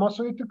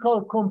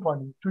pharmaceutical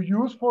company to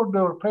use for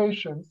their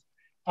patients.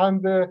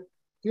 And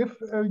if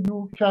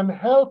you can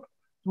help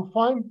to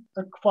find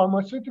a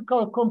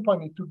pharmaceutical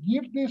company to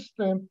give this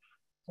to them,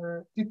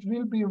 it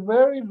will be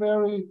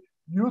very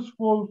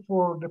useful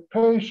for the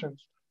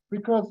patients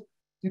because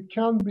it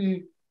can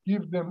be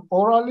give them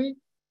orally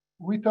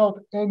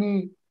without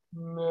any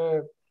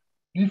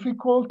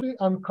difficulty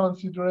and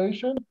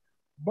consideration.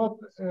 But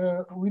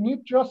we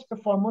need just a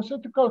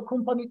pharmaceutical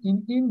company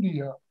in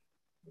India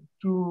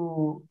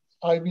to.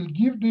 I will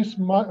give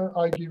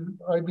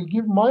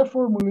my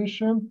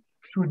formulation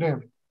to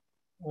them,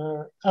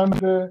 and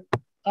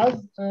as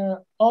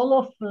all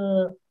of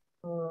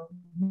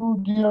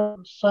you dear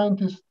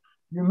scientists,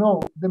 you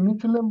know, the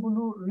Methylene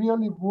Blue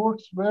really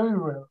works very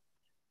well,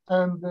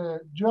 and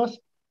just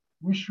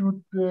we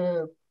should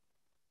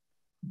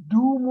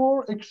do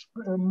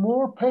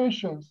more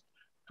patients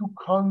to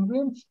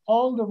convince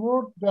all the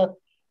world that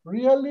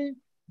really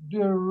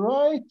the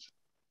right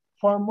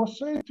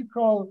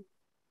pharmaceutical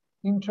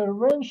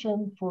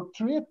intervention for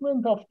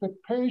treatment of the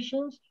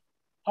patients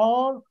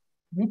are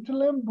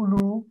Methylene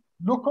Blue,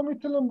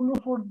 Leucomethylene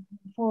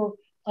Blue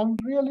and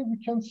really we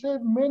can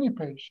save many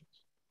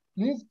patients.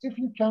 Please, if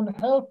you can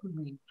help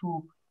me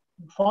to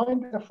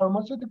find a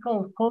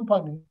pharmaceutical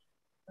company,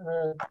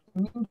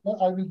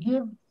 I will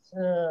give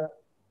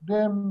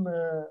them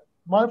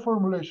my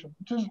formulation.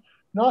 It is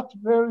not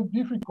very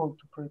difficult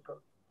to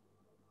prepare.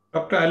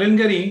 Dr.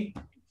 Alamdari,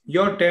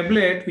 your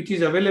tablet, which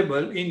is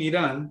available in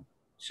Iran,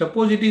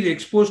 suppose it is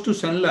exposed to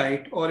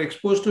sunlight or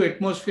exposed to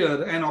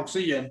atmosphere and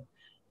oxygen,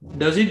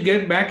 does it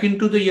get back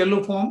into the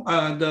yellow form,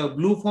 the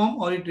blue form,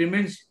 or it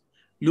remains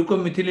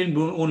Leucomethylene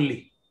blue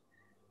only?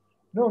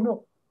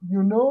 No.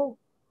 You know,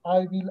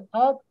 I will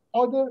add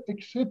other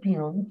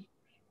excipients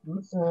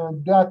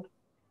that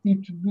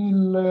it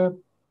will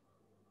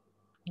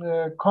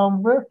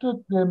convert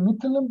the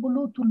Methylene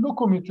Blue to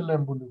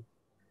Leucomethylene Blue.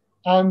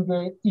 And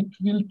it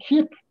will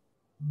keep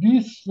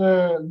this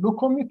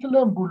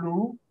Leucomethylene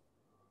Blue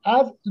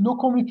as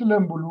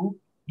Leucomethylene Blue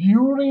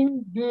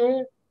during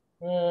the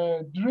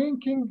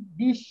drinking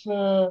this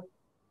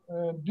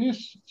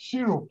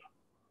syrup.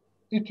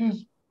 It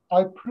is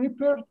I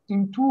prepared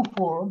in two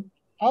forms.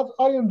 As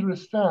I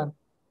understand,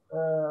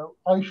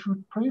 I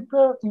should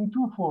prepare in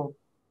two forms,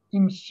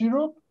 in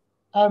syrup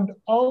and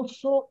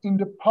also in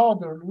the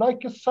powder,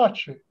 like a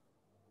sachet,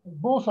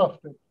 both of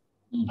them.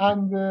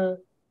 And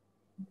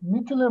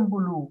Methylene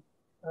Blue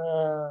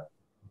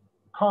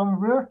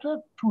converted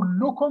to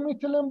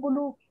Leucomethylene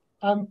Blue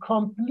and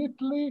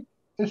completely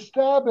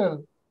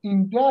stable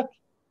in that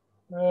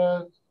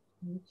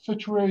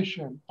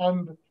situation,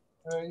 and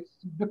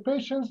the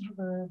patients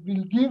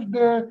will give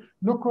the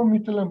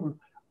Leucomethylene Blue.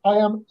 I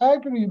am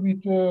agree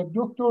with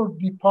Dr.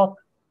 Deepak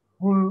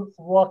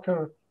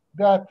Golwalkar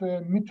that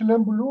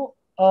methylene blue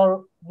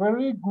are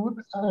very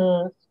good,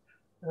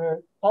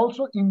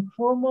 also in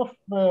form of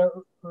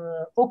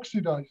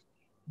oxidized.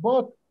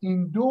 But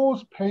in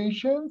those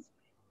patients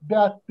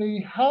that they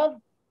have,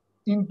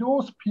 in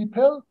those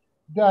people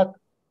that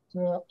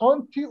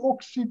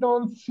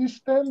antioxidant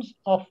systems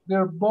of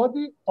their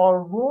body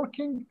are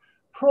working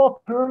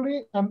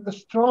properly and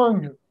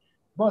stronger.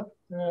 But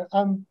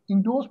and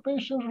in those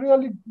patients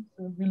really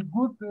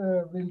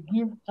will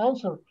give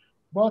answer.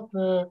 But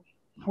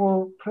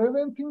for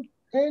preventing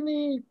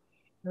any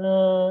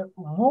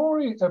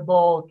worry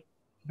about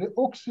the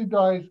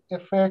oxidized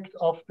effect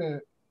of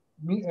the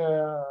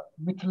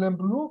methylene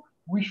blue,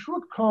 we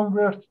should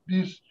convert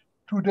this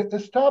to the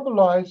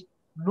stabilized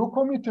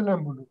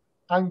Leucomethylene Blue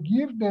and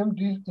give them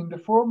this in the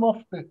form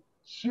of the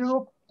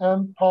syrup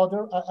and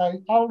powder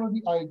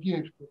I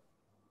gave them.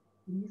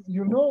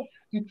 You know,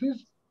 it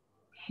is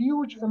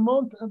huge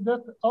amount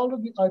that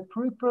already I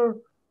prepare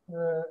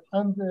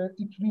and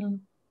it will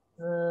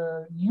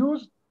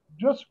use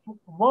just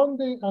one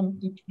day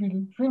and it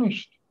will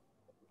finished.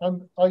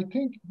 And I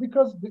think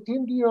because the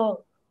India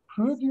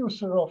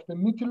producer of the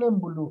methylene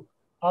blue,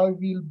 I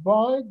will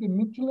buy the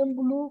methylene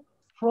blue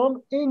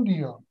from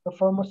India, a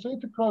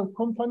pharmaceutical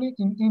company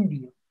in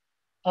India.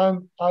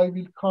 And I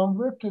will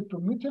convert it to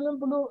methylene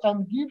blue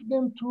and give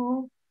them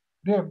to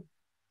them.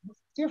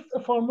 If a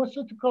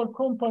pharmaceutical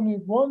company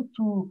want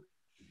to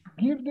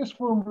give this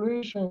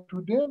formulation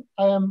to them,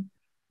 I am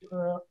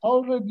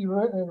already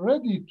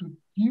ready to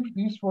give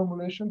this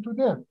formulation to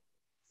them.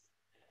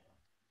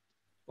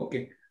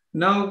 Okay.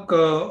 Now,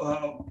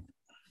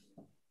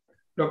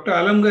 Dr.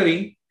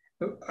 Alamdari,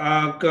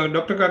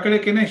 Dr.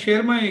 Kakadia, can I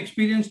share my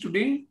experience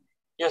today?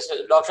 Yes,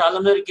 Dr.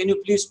 Alamdari, can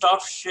you please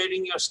stop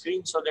sharing your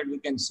screen so that we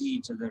can see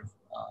each other?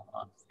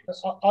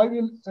 I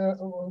will,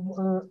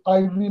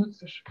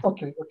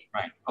 okay.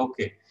 Right,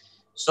 okay.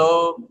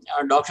 So,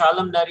 Dr.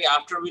 Alamdari,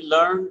 after we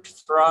learned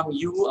from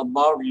you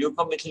about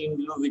Leucomethylene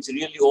Blue, which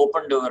really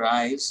opened our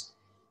eyes,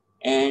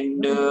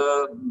 and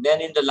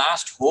then in the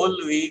last whole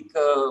week,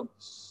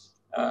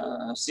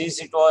 since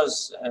it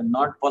was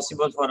not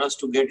possible for us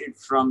to get it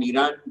from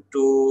Iran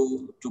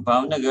to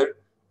Bhavnagar,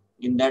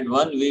 in that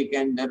 1 week,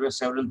 and there were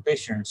several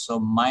patients. So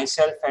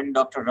myself and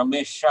Dr.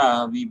 Ramesh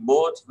Shah, we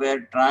both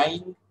were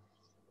trying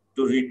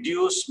to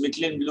reduce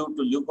methylene blue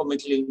to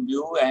Leucomethylene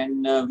Blue,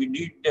 and we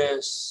did a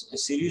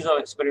series of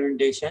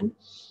experimentation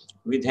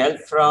with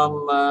help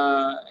from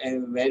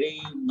a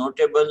very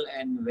notable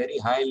and very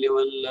high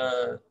level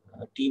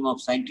team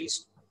of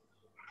scientists.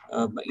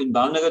 In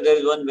Bhavnagar, there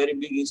is one very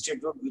big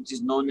institute which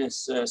is known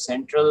as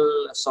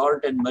Central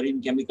Salt and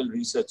Marine Chemical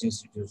Research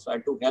Institute. So I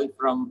took help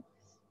from,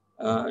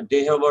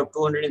 they have about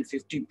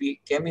 250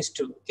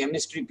 chemistry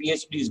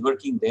PhDs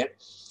working there.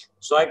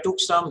 So I took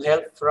some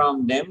help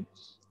from them,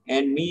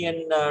 and me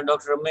and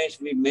Dr. Ramesh,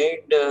 we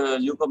made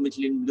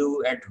Leucomethylene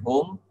Blue at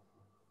home.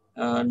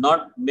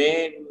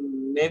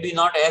 Maybe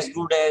not as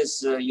good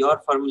as your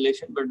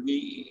formulation, but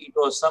it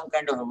was some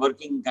kind of a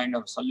working kind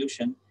of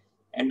solution.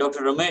 And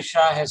Dr. Ramesh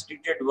Shah has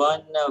treated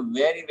one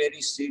very,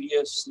 very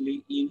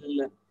seriously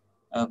ill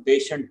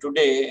patient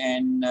today.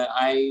 And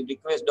I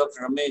request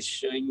Dr.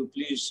 Ramesh, you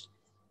please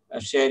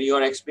share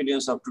your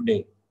experience of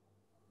today.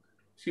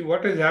 See,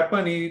 what has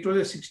happened, it was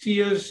a 60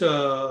 years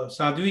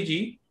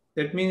Sadhviji.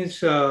 That means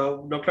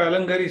Dr.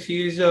 Alamdari,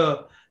 she is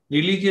a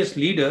religious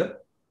leader,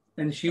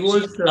 and she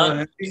was...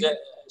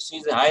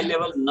 she's a high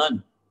level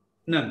nun.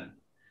 Nun.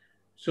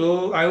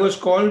 So I was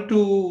called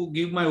to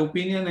give my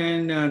opinion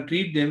and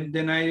treat them.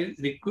 Then I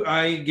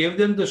gave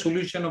them the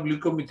solution of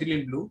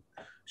Leucomethylene Blue.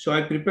 So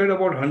I prepared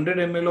about 100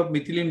 ml of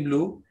methylene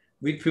blue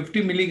with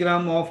 50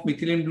 milligram of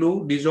methylene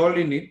blue dissolved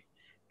in it.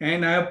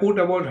 And I put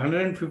about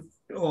 150,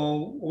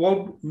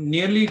 about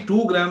nearly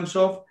 2 grams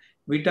of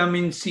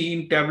vitamin C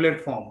in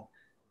tablet form.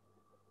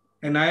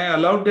 And I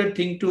allowed that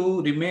thing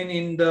to remain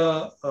in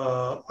the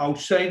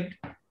outside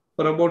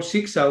for about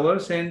 6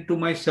 hours. And to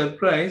my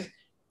surprise,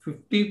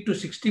 50 to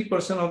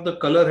 60% of the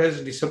color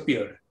has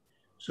disappeared.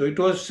 So it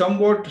was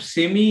somewhat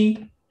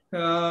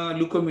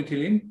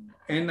semi-leucomethylene,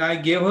 and I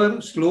gave her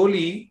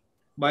slowly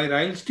by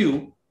Ryle's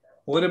tube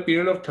over a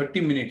period of 30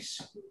 minutes,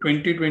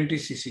 20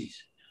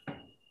 cc's.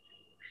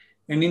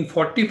 And in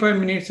 45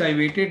 minutes, I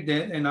waited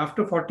there, and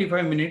after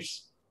 45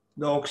 minutes,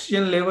 the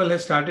oxygen level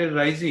has started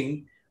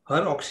rising.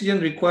 Her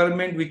oxygen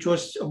requirement, which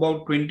was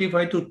about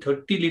 25 to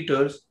 30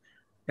 liters,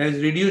 has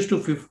reduced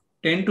to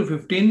 10 to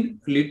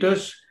 15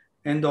 liters,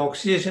 and the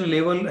oxygen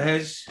level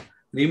has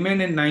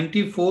remained in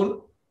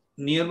 94,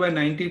 nearby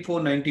 94,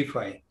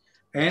 95.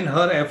 And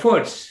her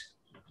efforts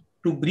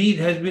to breathe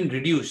has been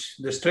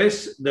reduced. The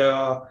stress,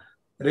 the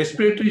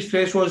respiratory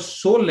stress was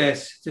so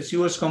less that she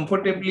was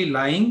comfortably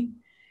lying,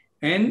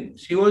 and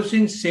she was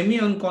in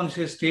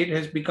semi-unconscious state,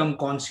 has become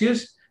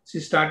conscious.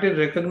 She started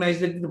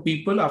recognizing the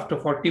people after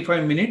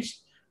 45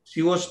 minutes.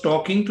 She was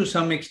talking to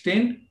some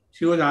extent,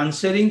 She was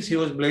answering, she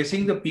was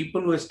blessing the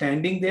people who were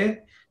standing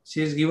there.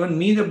 She has given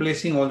me the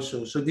blessing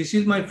also. So this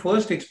is my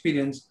first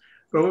experience.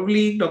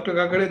 Probably, Dr.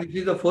 Kakadia, this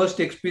is the first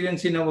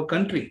experience in our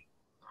country.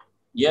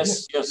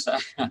 Yes, yes.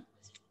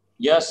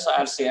 Yes,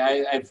 RC,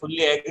 I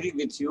fully agree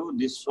with you.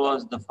 This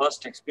was the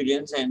first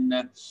experience, and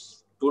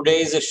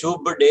today is a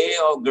Shubh day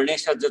of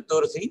Ganesha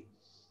Chaturthi,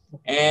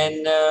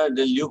 and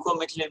the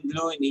Leucomethylene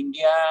Blue in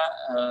India,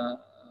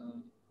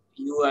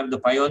 you are the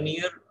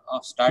pioneer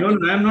of starting.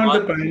 No, I am not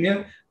the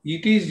pioneer.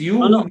 It is you.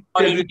 No,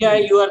 for India,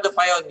 you are the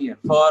pioneer.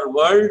 For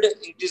world,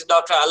 it is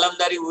Dr.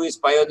 Alamdari who is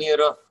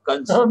pioneer of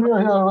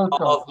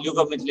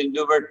Leucomethylene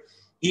Blue. But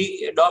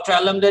Dr.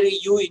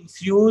 Alamdari, you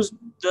infused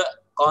the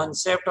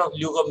concept of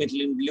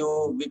Leucomethylene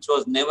Blue, which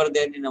was never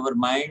there in our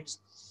minds,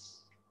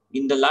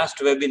 in the last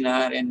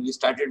webinar, and we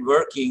started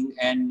working.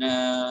 And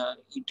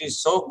it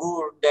is so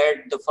good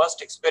that the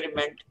first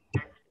experiment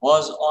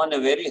was on a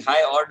very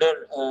high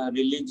order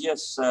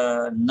religious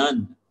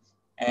nun,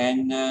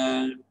 and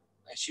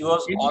she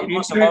was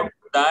almost about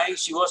to die.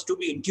 She was to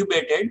be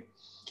intubated,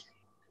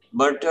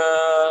 but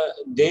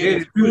they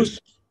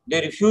refused.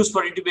 They refused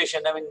for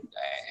intubation. I mean,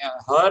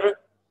 her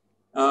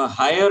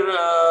higher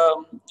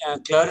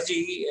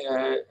clergy,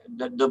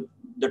 the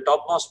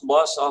topmost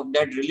boss of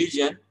that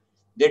religion,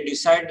 they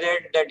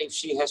decided that if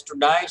she has to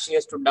die, she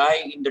has to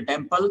die in the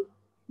temple,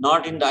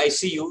 not in the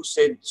ICU.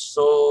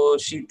 So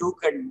she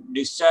took a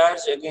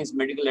discharge against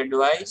medical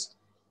advice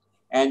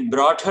and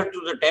brought her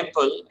to the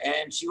temple,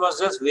 and she was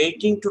just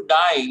waiting to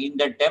die in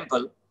that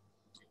temple.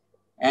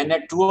 And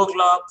at 2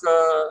 o'clock,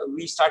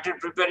 we started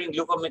preparing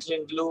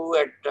Leucomethylene Blue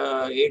at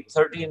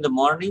 8:30 in the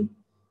morning.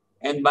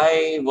 And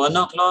by 1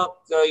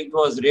 o'clock, it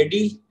was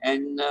ready.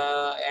 And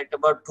at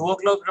about 2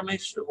 o'clock,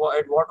 Ramesh,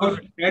 at what was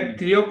it? At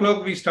 3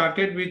 o'clock, we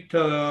started with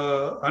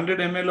 100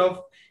 ml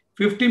of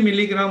 50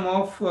 milligram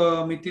of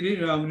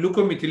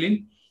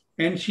Leucomethylene.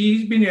 And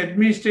she's been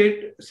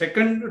administered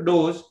second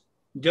dose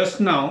just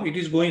now. It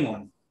is going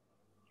on.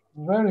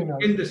 Very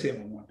nice. In the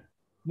same amount.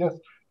 Yes.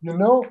 You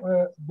know,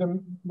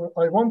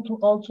 I want to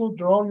also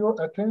draw your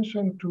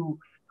attention to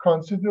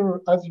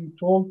consider, as you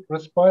told,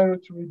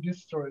 respiratory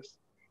distress.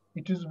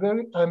 It is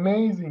very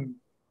amazing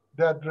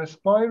that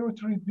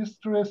respiratory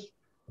distress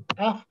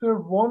after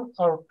 1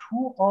 or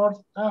 2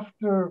 hours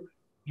after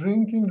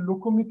drinking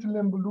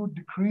Leucomethylene Blue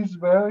decrease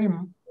very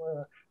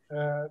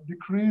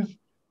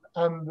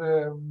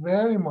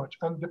much,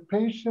 and the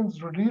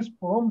patients released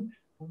from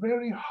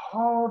very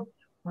hard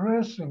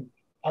breathing.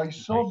 I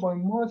saw by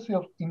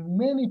myself in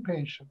many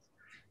patients.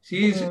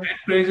 She is at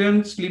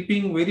present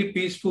sleeping very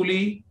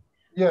peacefully.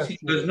 Yes, she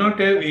does not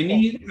have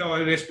any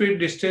respiratory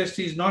distress.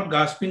 She is not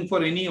gasping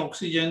for any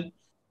oxygen.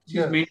 She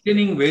is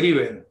maintaining very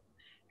well.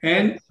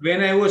 And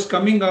when I was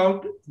coming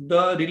out,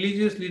 the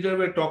religious leaders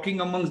were talking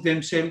amongst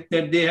themselves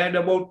that they had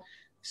about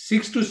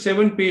 6 to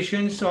 7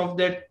 patients of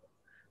that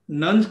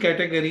nuns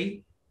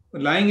category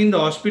lying in the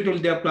hospital.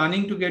 They are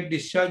planning to get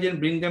discharged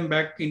and bring them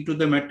back into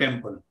the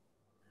temple.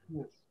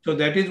 Yes. So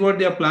that is what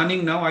they are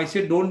planning now. I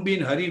said, don't be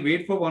in a hurry.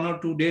 Wait for 1 or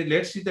 2 days.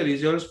 Let's see the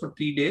results for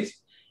 3 days.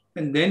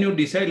 And then you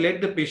decide,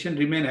 let the patient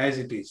remain as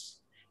it is.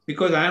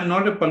 Because I am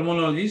not a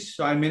pulmonologist,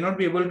 so I may not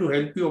be able to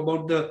help you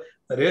about the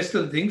rest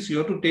of the things. You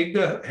have to take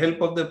the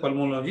help of the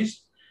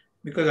pulmonologist,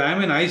 because I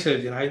am an eye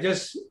surgeon.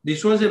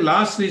 This was a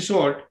last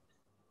resort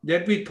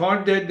that we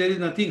thought that there is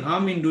nothing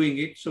harm in doing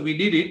it. So we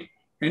did it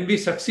and we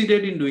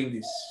succeeded in doing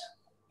this.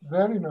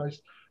 Very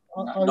nice.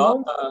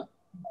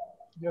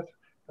 Yes.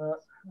 Go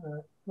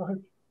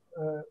ahead.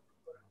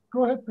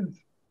 Go ahead, please.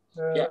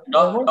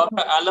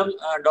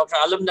 Dr.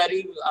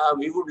 Alamdari,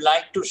 we would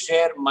like to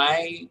share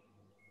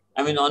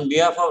on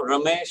behalf of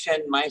Ramesh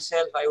and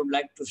myself, I would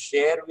like to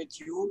share with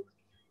you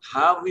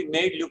how we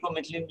made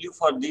Leucomethylene Blue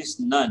for this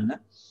nun.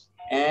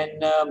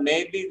 And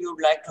maybe we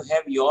would like to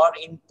have your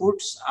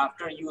inputs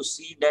after you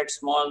see that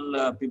small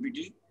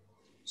PPT.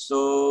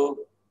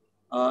 So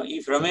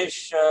if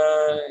Ramesh,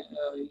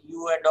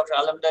 you and Dr.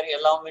 Alamdari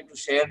allow me to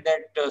share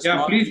that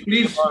small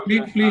please.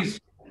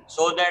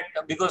 So that,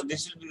 because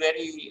this will be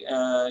very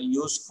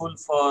useful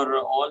for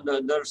all the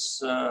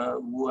others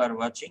who are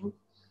watching.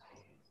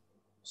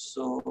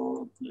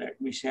 So let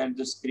me share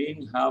the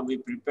screen, how we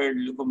prepared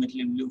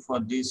Leucomethylene Blue for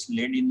this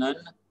lady nun.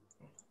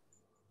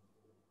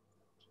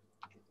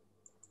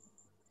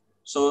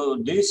 So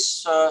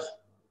this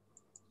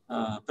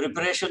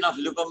preparation of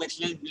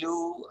Leucomethylene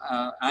Blue,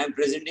 I am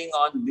presenting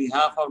on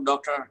behalf of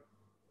Dr.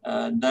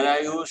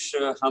 Darayoush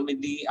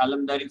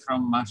Alamdari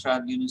from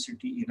Mashad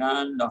University,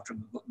 Iran, Dr.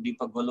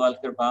 Deepak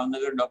Golwalkar,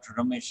 Bhavnagar, Dr.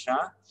 Ramesh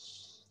Shah.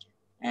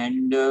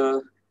 And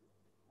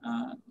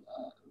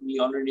we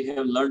already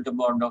have learned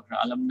about Dr.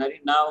 Alamdari.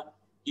 Now,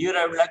 here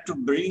I would like to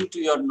bring to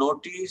your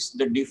notice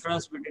the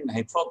difference between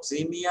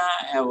hypoxemia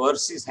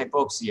versus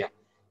hypoxia.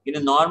 In a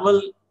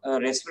normal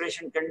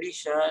respiration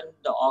condition,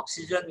 the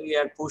oxygen we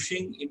are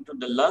pushing into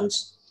the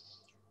lungs,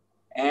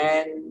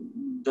 and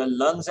the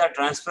lungs are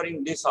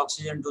transferring this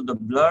oxygen to the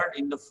blood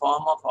in the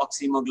form of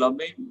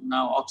oxhemoglobin.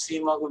 Now,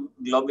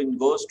 oxhemoglobin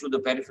goes to the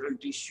peripheral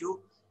tissue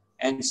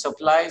and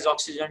supplies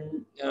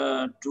oxygen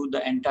to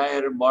the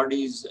entire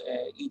body's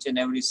each and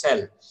every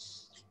cell.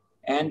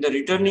 And the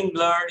returning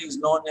blood is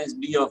known as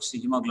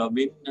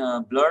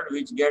deoxyhemoglobin blood,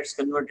 which gets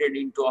converted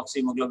into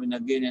oxyhemoglobin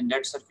again, and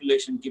that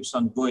circulation keeps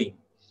on going.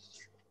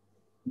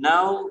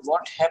 Now,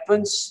 what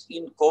happens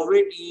in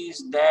COVID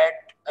is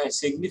that a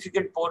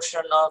significant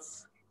portion of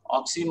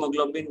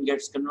oxyhemoglobin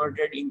gets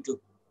converted into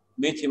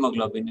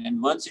methemoglobin.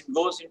 And once it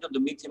goes into the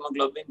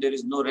methemoglobin, there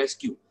is no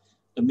rescue.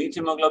 The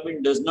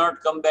methemoglobin does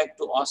not come back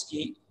to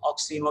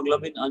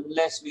oxyhemoglobin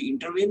unless we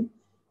intervene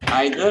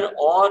either,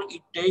 or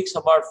it takes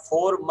about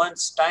 4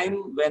 months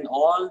time when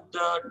all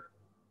the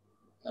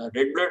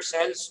red blood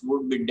cells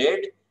would be dead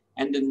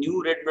and the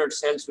new red blood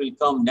cells will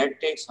come. That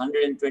takes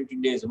 120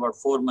 days, about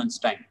 4 months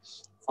time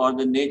for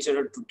the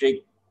nature to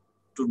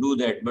do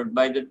that. But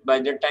by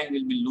that time,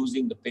 we'll be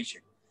losing the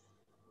patient.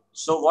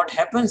 So what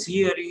happens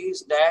here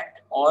is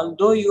that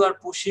although you are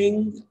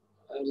pushing,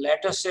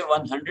 let us say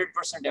 100%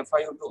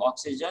 FiO2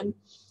 oxygen,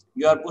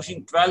 you are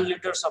pushing 12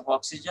 liters of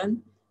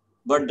oxygen,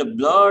 but the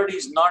blood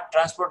is not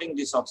transporting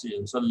this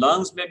oxygen. So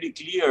lungs may be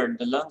cleared,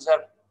 the lungs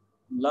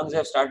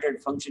have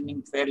started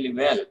functioning fairly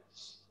well,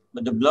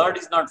 but the blood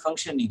is not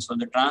functioning. So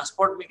the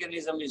transport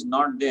mechanism is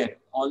not there,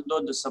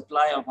 although the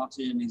supply of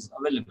oxygen is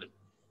available.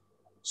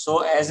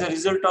 So as a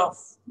result of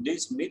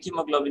this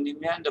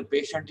methemoglobinemia, the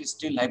patient is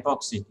still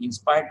hypoxic in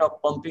spite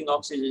of pumping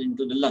oxygen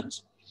into the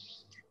lungs.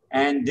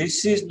 And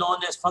this is known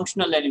as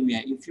functional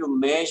anemia. If you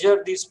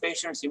measure this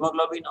patient's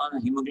hemoglobin on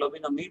a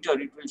hemoglobinometer,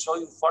 it will show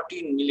you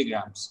 14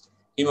 milligrams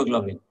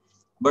hemoglobin.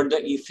 But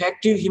the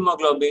effective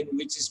hemoglobin,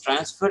 which is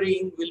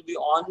transferring, will be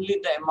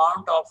only the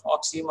amount of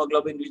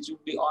oxyhemoglobin, which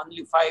will be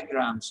only 5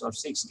 grams or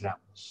 6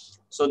 grams.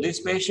 So this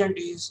patient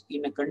is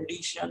in a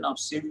condition of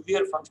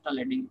severe functional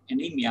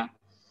anemia.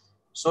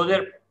 So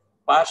their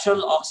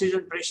partial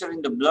oxygen pressure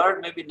in the blood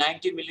may be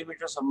 90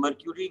 millimeters of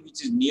mercury,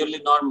 which is nearly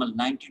normal.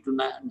 90 to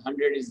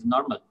 100 is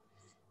normal.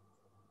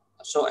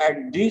 So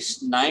at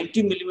this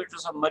 90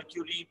 millimeters of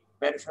mercury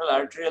peripheral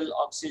arterial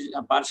oxygen,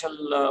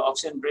 partial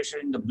oxygen pressure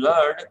in the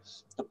blood,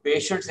 the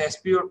patient's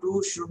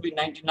SpO2 should be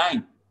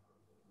 99,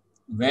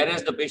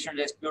 whereas the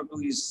patient's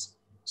SpO2 is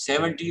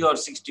 70 or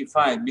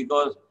 65,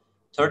 because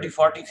 30,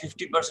 40,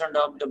 50%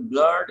 of the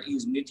blood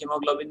is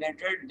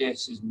methemoglobinated.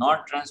 This is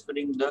not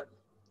transferring the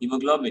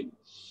hemoglobin.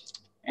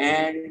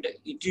 And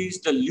it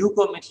is the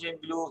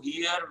Leucomethylene Blue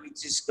here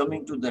which is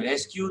coming to the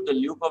rescue. The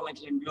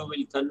Leucomethylene Blue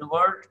will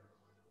convert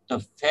the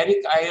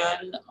ferric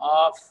ion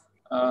of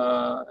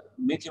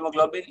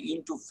methemoglobin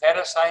into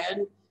ferrous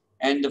ion,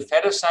 and the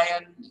ferrous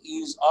ion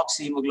is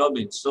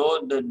oxyhemoglobin.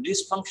 So the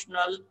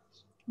dysfunctional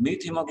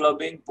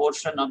methemoglobin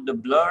portion of the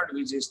blood,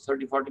 which is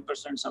 30,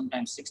 40%,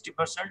 sometimes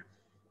 60%,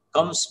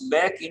 comes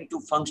back into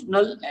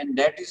functional, and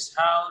that is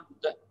how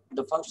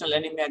the functional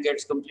anemia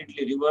gets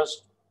completely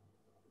reversed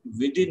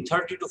within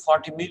 30 to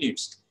 40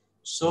 minutes.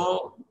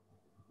 So,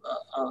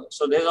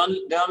 so there are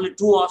only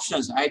two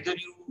options. Either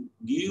you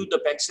give the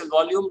Paxil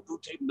volume,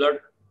 2-3 blood,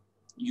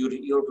 you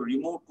have to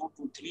remove 2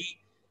 to 3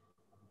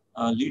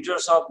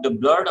 liters of the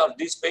blood of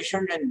this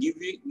patient and give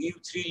 3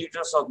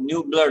 liters of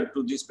new blood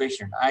to this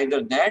patient.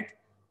 Either that,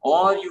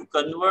 or you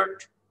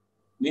convert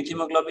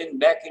methemoglobin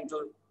back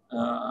into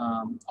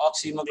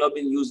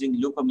oxyhemoglobin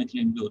using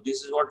Leucomethylene Blue.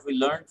 This is what we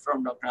learned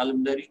from Dr.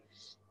 Alamdari,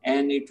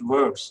 and it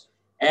works.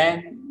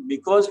 And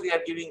because we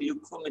are giving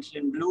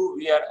Leucomethylene Blue,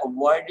 we are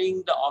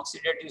avoiding the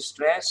oxidative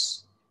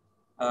stress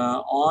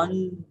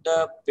on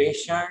the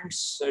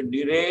patient's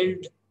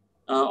derailed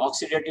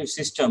oxidative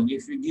system.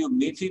 If we give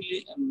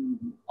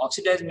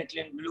oxidized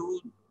methylene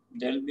blue,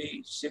 there will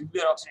be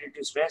severe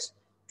oxidative stress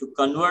to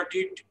convert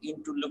it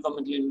into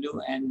Leucomethylene Blue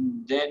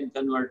and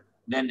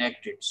then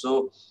act it.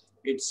 So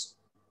it's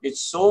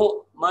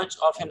so much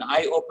of an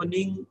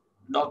eye-opening.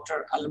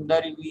 Dr.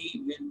 Alamdari,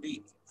 we will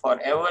be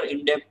forever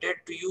indebted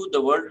to you.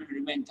 The world will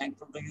remain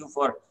thankful to you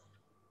for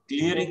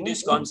clearing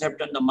this concept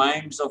in the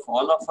minds of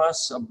all of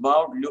us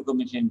about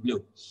Leucomethylene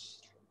Blue.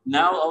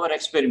 Now our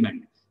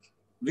experiment.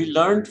 We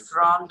learned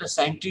from the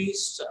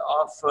scientists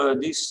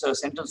of this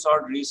Central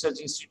Salt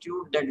Research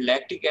Institute that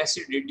lactic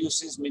acid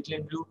reduces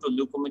methylene blue to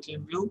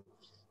Leucomethylene Blue.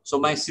 So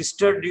my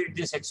sister did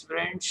this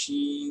experiment.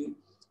 She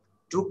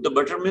took the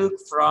buttermilk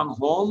from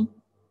home,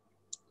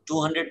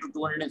 200 to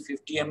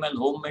 250 ml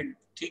homemade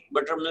thick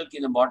buttermilk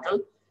in a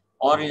bottle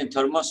or in a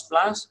thermos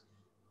flask,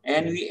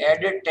 and we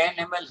added 10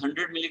 ml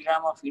 100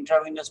 milligram of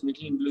intravenous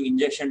methylene blue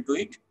injection to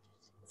it.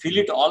 Fill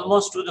it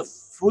almost to the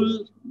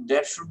full.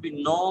 There should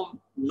be no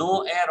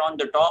air on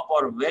the top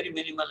or very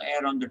minimal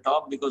air on the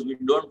top, because we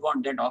don't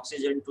want that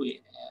oxygen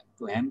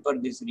to hamper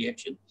this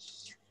reaction.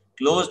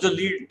 Close the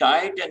lid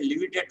tight and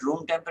leave it at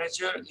room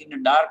temperature in a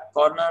dark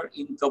corner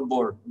in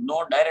cupboard.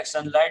 No direct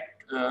sunlight,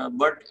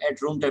 but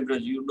at room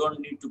temperature. You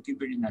don't need to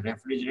keep it in a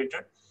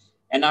refrigerator.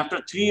 And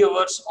after 3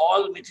 hours,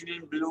 all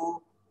methylene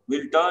blue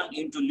will turn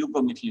into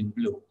Leucomethylene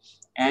Blue.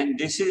 And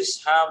this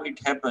is how it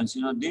happens.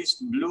 You know, this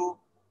blue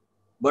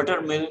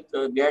buttermilk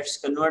gets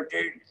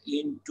converted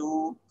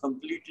into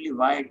completely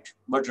white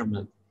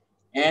buttermilk.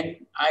 And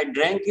I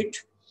drank it,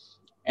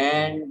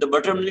 And the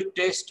buttermilk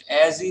taste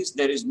as is,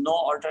 there is no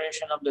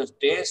alteration of the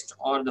taste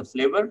or the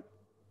flavor.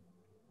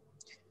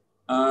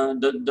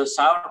 The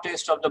sour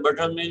taste of the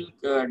buttermilk,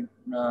 the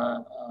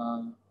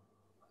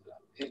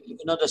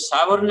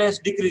sourness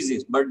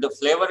decreases, but the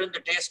flavor and the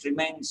taste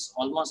remains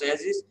almost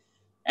as is.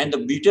 And the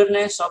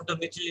bitterness of the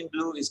methylene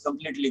blue is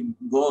completely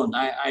gone.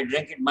 I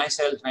drank it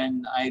myself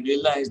and I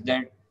realized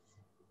that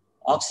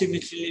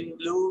oxymethylene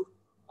blue,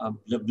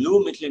 the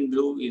blue methylene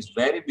blue is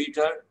very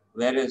bitter,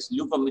 whereas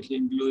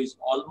leucomethylene blue is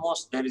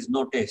almost, there is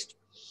no taste.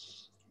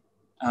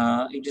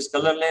 It is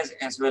colorless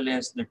as well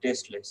as the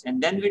tasteless.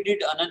 And then we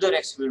did another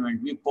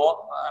experiment. We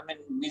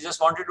just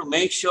wanted to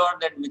make sure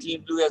that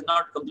methylene blue has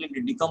not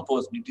completely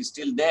decomposed. It is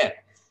still there.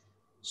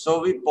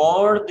 So we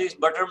poured this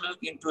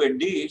buttermilk into a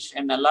dish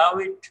and allow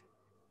it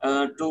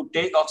to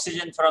take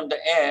oxygen from the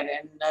air.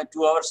 And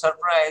to our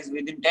surprise,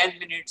 within 10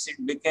 minutes,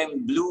 it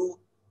became blue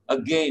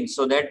again.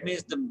 So that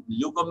means the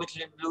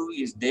leucomethylene blue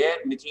is there,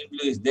 methylene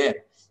blue is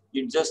there.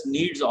 It just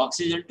needs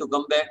oxygen to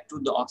come back to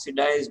the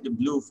oxidized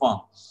blue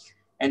form.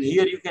 And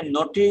here you can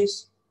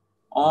notice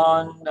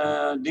on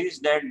this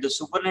that the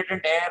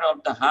supernatant air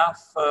of the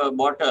half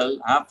bottle,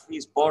 half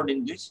is poured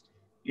into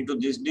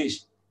this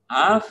dish.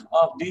 Half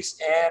of this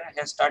air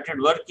has started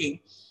working,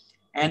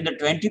 and the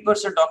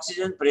 20%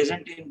 oxygen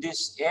present in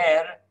this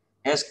air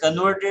has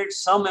converted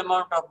some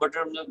amount of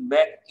buttermilk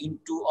back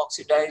into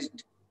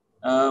oxidized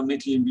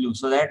methylene blue.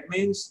 So that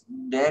means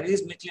there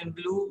is methylene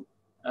blue,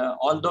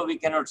 although we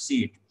cannot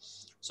see it.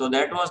 So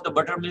that was the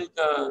buttermilk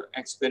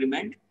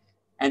experiment.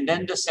 And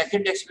then the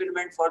second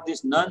experiment for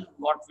this nun,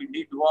 what we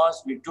did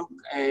was we took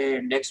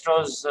a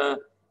dextrose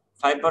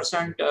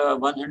 5%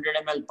 100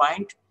 ml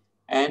pint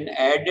and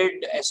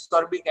added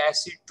ascorbic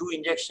acid, 2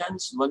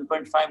 injections,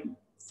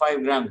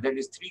 1.5 grams, that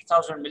is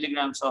 3000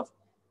 milligrams of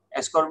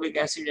ascorbic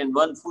acid and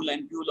 1 full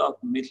ampule of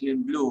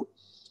methylene blue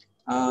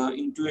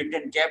into it,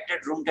 and kept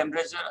at room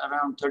temperature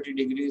around 30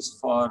 degrees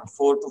for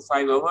 4 to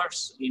 5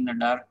 hours in a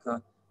dark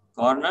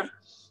corner.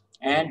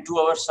 And to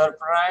our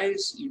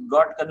surprise, it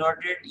got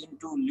converted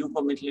into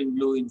leucomethylene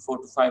blue in 4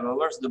 to 5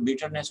 hours. The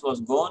bitterness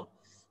was gone.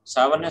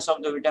 Sourness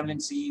of the vitamin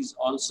C is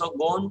also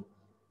gone.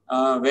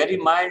 Very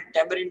mild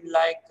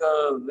tamarind-like,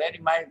 very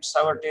mild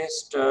sour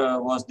taste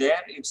was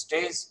there. It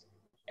stays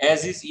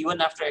as is even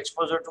after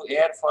exposure to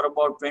air for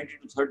about 20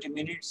 to 30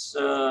 minutes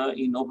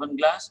in open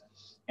glass.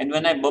 And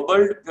when I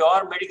bubbled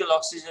pure medical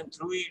oxygen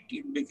through it,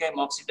 it became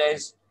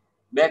oxidized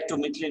back to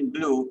methylene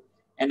blue.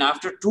 And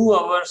after 2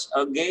 hours,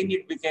 again,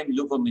 it became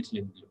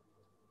leucomethylene blue.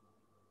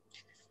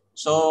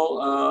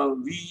 So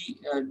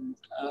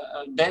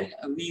then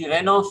we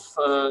ran off,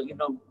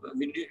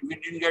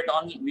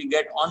 we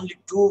get only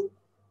 2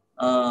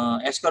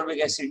 ascorbic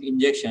acid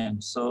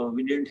injections. So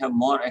we didn't have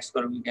more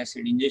ascorbic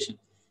acid injection.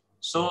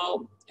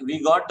 So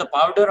we got the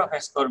powder of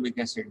ascorbic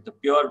acid, the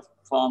pure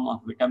form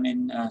of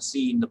vitamin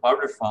C in the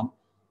powder form.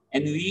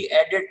 And we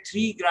added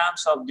 3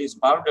 grams of this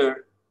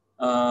powder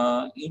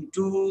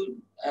into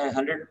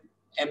 100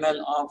 ml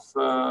of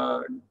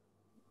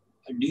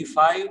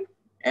D5,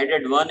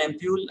 added 1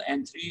 ampule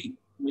and 3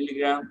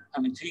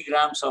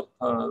 grams of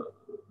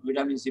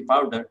vitamin C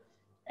powder,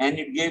 and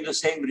it gave the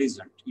same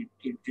result.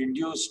 It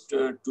reduced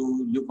to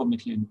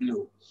leucomethylene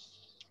blue.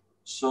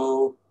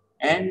 So,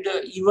 and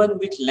even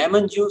with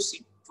lemon juice,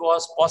 it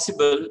was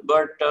possible,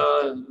 but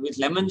with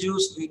lemon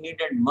juice, we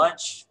needed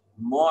much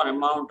more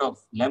amount of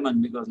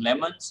lemon, because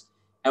lemons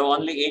have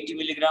only 80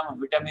 milligram of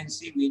vitamin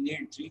C. We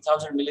need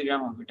 3000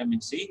 milligram of vitamin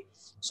C.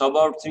 So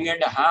about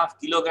 3.5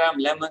 kilogram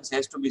lemons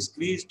has to be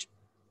squeezed,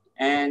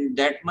 and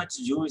that much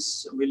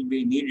juice will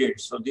be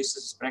needed. So this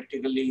is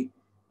practically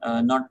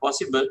not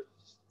possible.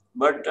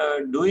 But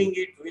doing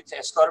it with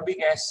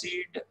ascorbic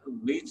acid,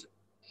 with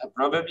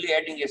probably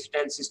adding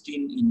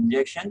acetylcysteine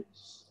injection,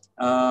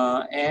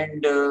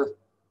 and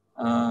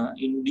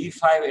in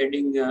D5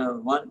 adding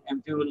 1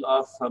 ampule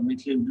of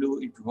methylene blue,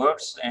 it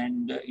works,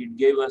 and it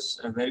gave us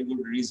a very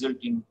good result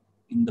in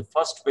the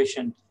first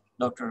patient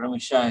Dr.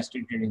 Ramesh Shah has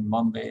treated in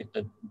Mumbai,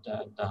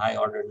 the high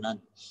order nun.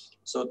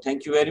 So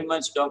thank you very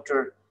much,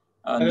 Dr.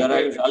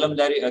 Darayoush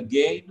Alamdari,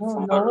 again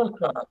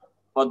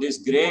for this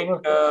great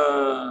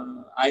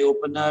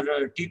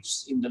eye-opener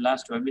tips in the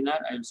last webinar.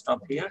 I will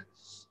stop here.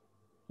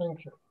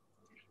 Thank you.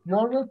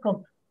 You're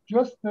welcome.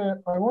 Just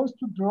I want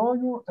to draw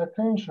your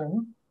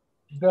attention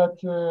that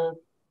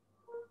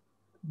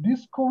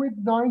this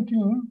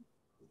COVID-19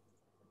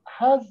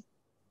 has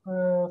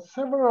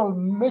several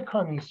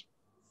mechanisms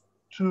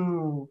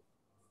to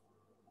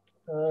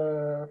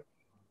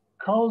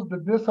cause the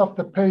death of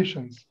the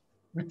patients,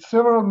 with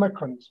several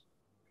mechanisms.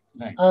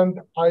 Right.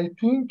 And I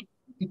think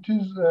it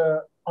is,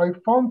 I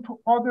found to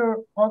other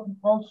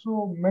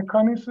also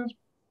mechanisms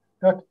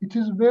that it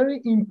is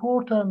very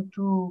important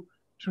to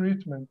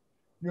treatment.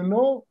 You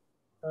know,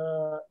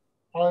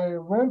 I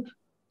went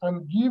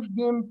and give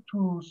them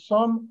to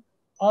some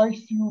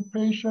ICU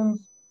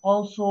patients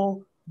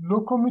also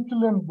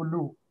Leucomethylene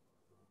Blue.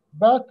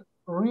 But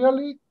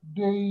really,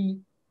 they,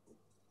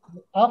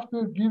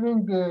 after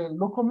giving the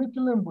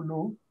Leucomethylene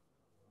Blue,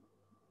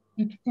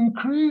 it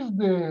increased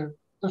the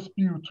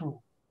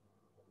SpO2.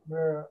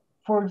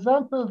 for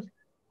example,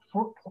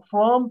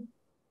 from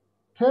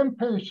 10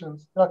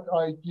 patients that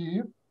I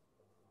give,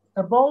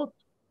 about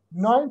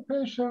 9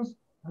 patients,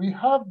 we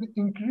have the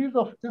increase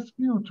of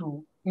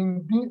SpO2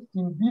 in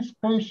these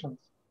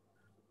patients.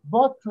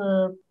 But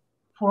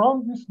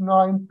from these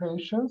 9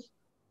 patients,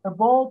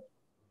 about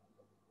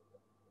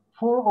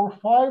 4 or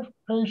 5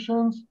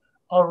 patients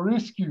are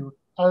rescued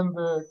and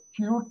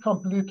cured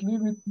completely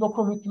with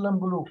Leucomethylene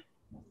Blue.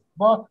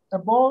 But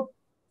about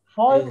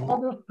 5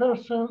 other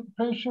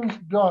patients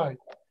died.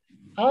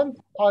 And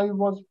I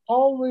was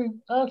always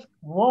asked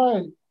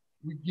why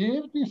we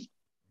gave these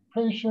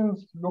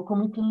patients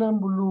Leucomethylene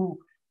Blue.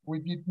 We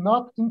did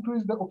not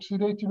increase the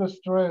oxidative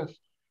stress.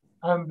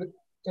 And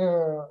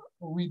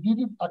we did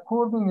it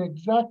according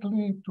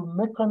exactly to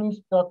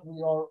mechanisms that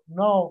we are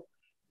now.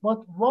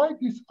 But why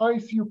these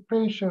ICU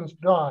patients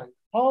died?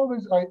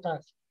 Always I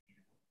ask.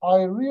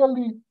 I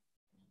really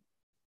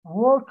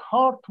work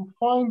hard to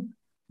find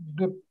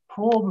the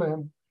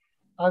problem,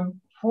 and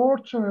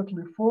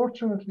fortunately,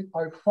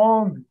 I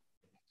found it.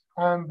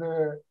 And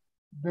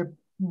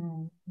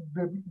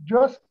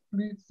just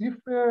please, if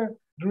there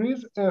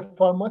is a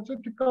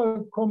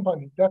pharmaceutical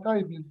company that I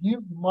will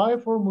give my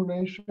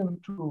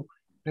formulation to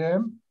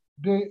them,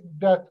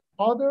 that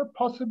other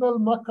possible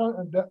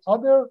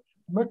other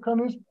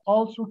mechanism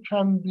also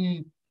can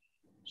be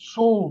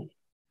solved.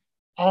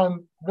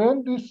 And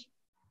when this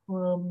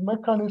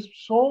mechanism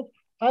solved,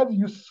 as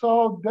you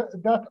saw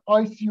that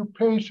ICU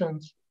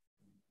patients,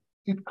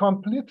 it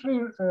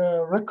completely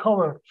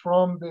recovered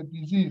from the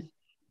disease.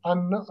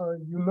 And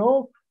you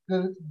know,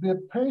 the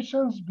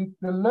patients with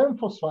the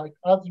lymphocyte,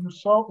 as you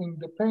saw in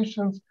the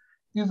patients,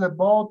 is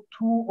about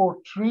 2 or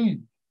 3.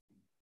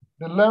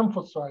 The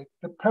lymphocyte,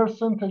 the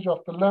percentage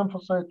of the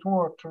lymphocyte 2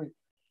 or 3.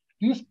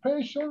 These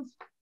patients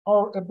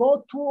are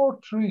about 2 or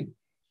 3.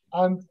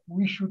 And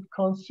we should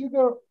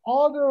consider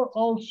other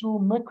also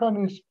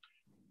mechanisms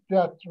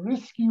that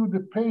rescue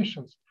the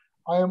patients.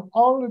 I am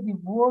already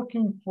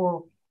working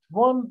for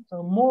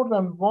more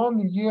than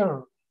 1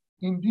 year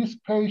in these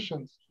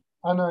patients,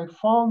 and I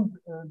found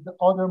the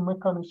other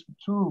mechanism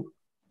too.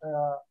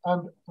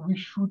 And we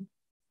should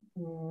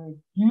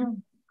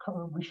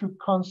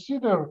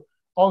consider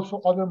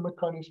also other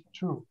mechanisms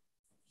too.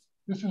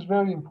 This is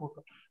very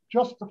important.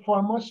 Just the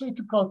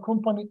pharmaceutical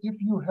company,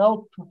 if you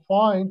help to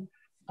find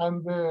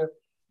and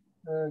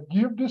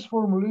give this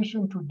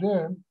formulation to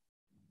them,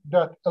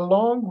 that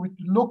along with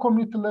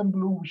Leucomethylene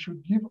Blue, we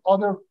should give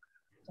other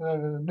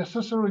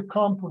necessary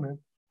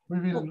components. We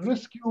will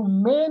rescue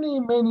many,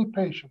 many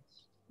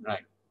patients.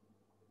 Right.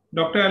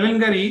 Dr.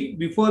 Alamdari,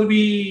 before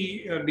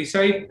we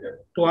decide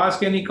to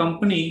ask any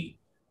company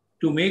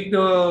to make the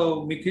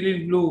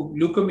methylene blue,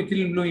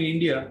 Leucomethylene Blue in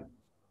India,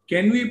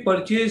 can we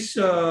purchase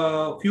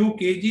a few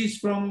kgs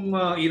from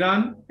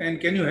Iran? And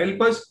can you help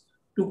us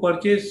to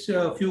purchase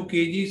a few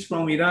kgs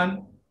from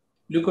Iran,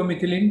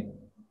 Leucomethylene?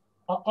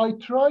 I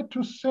tried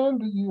to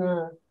send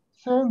you,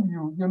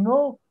 you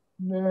know,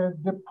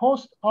 the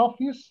post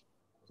office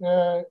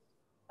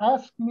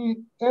asked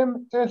me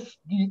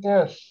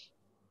MSDS.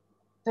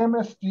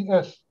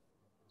 MSDS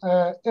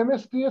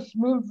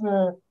means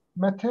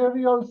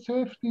Material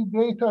Safety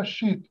Data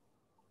Sheet.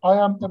 I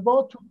am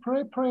about to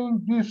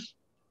preparing this,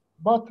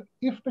 but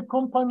if the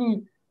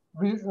company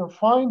we will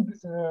find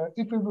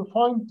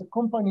the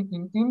company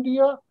in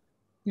India,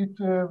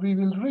 we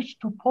will reach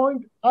to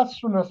point as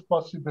soon as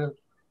possible.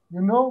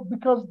 You know,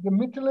 because the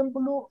methylene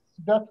blue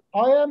that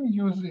I am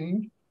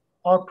using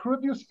are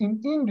produced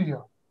in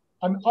India,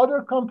 and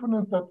other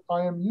components that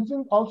I am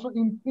using also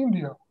in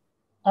India.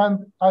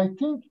 And I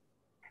think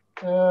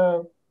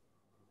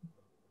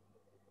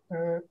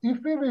if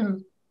we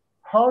will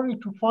hurry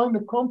to find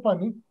a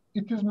company,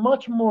 it is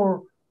much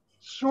more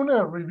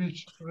sooner we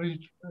reach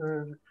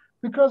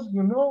because,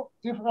 you know,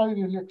 if I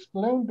will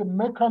explain the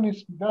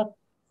mechanism that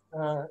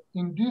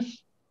in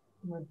this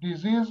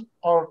disease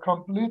are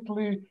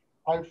completely,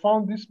 I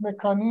found this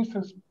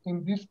mechanism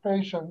in these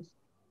patients,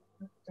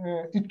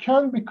 it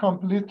can be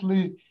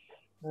completely,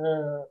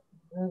 you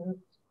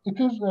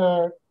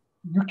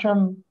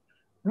can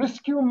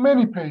rescue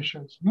many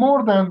patients,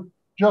 more than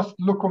just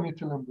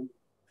Leucomethylene Blue.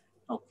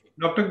 Okay.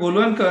 Dr.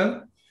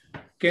 Golwalkar,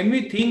 can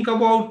we think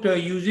about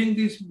using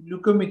this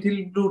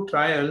Leucomethylene Blue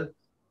trial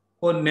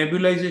for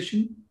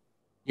nebulization?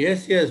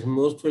 Yes,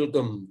 most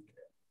welcome.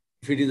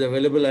 If it is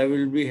available, I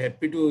will be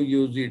happy to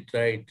use it,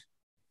 right?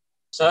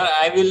 Sir,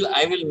 I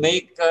will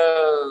make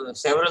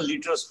several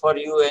liters for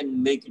you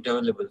and make it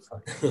available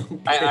for you. Okay.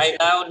 I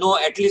now know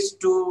at least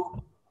two,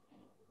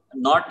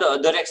 not the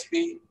other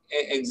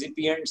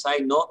excipients I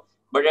know,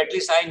 but at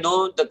least I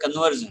know the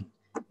conversion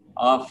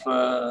of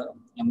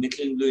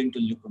methylene blue into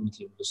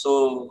Leucomethylene blue.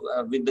 So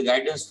with the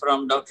guidance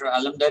from Dr.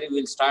 Alamdari,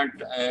 we'll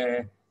start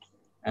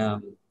a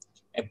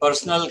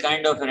personal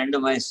kind of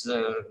randomized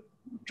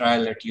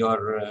trial at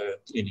your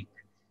clinic.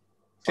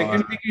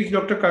 Second thing is,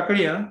 Dr.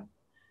 Kakadia,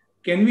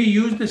 can we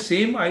use the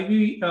same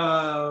IV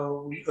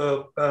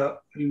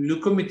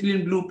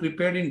Leucomethylene blue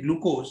prepared in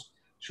glucose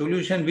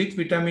solution with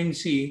vitamin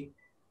C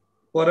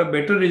for a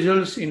better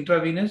results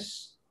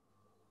intravenous?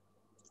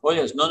 Oh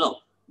yes, no.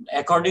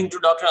 According to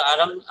Dr.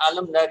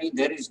 Alamdari,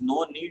 there is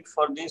no need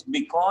for this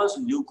because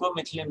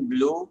Leucomethylene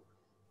Blue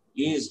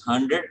is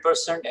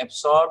 100%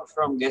 absorbed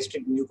from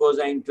gastric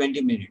mucosa in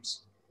 20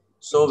 minutes.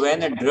 So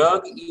when a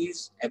drug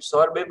is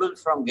absorbable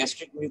from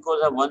gastric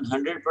mucosa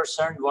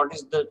 100%, what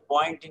is the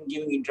point in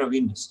giving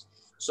intravenous?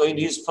 So in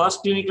his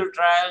first clinical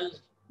trial,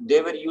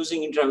 they were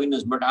using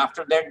intravenous, but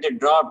after that they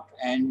dropped.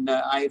 And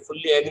I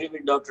fully agree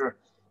with Dr.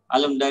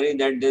 Alamdari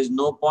that there's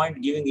no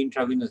point giving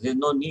intravenous. There's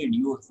no need.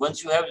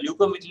 Once you have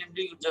Leucomethylene,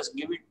 you just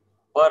give it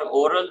per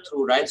oral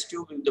through Rice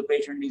tube if the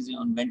patient is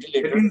on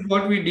ventilator. That is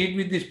what we did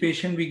with this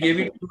patient. We gave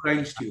it to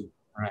Rice tube.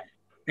 Right.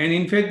 And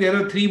in fact, there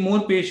are 3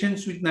 more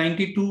patients with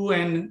 92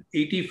 and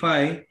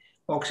 85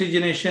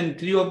 oxygenation.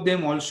 3 of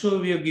them also,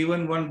 we have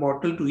given 1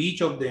 bottle to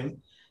each of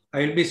them.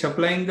 I will be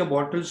supplying the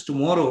bottles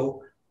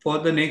tomorrow for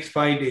the next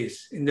 5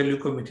 days in the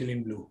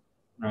Leucomethylene Blue.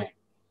 Right.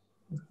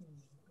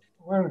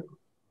 Very good.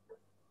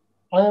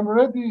 I am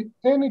ready.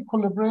 Any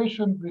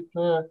collaboration with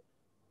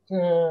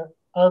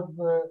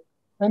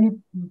any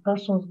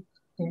person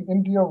in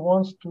India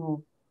wants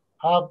to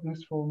have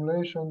this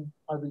formulation,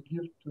 I will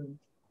give to him.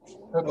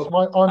 That's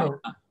my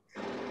honor.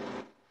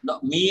 No,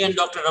 me and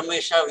Dr.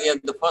 Ramesh Shah, we are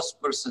the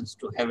first persons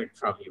to have it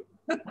from you.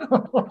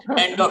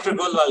 And Dr.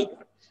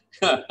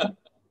 Golwalkar.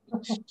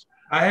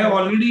 I have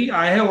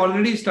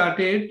already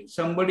started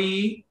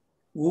somebody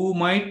who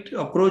might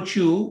approach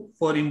you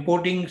for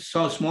importing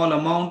some small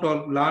amount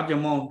or large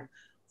amount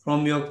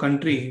from your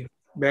country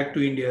back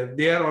to India.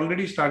 They are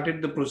already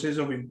started the process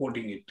of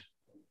importing it.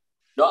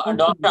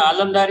 Dr.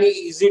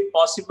 Alamdari, is it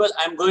possible?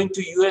 I'm going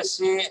to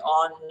USA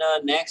on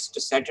next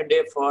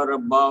Saturday for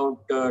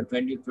about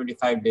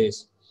 20-25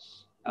 days.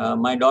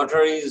 My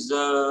daughter is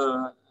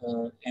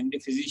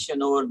MD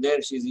physician over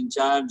there. She's in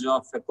charge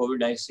of a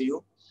COVID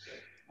ICU.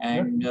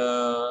 And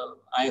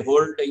I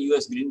hold a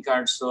US green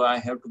card, so I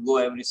have to go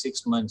every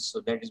 6 months.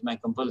 So that is my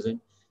compulsion.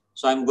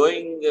 So I'm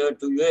going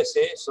to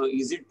USA. So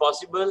is it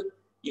possible,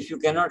 if you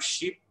cannot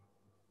ship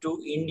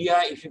to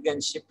India, if you can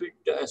ship it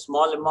a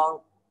small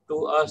amount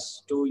to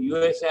us, to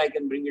USA, I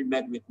can bring it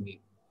back with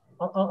me?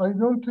 I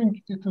don't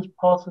think it is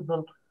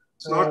possible.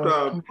 It's not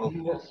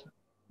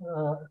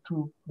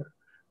to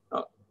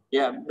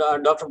yeah,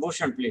 Dr.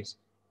 Bhushan, please.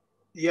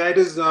 Yeah, it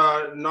is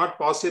not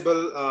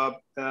possible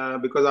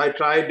because I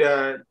tried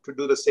to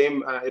do the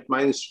same at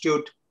my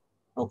institute,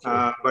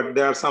 but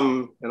there are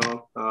some,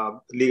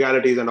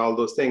 legalities and all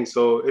those things.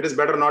 So it is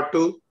better not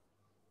to.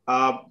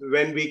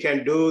 When we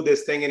can do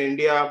this thing in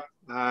India,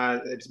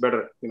 it's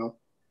better.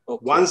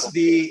 Once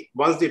the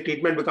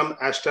treatment becomes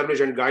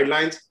established and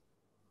guidelines,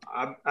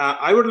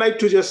 I would like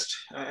to just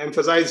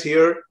emphasize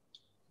here.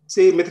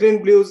 See,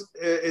 Methylene Blue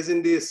is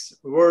in this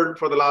world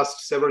for the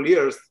last several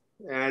years,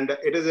 and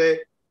it is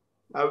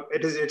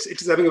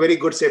having a very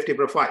good safety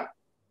profile.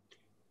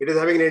 It is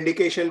having an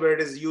indication where it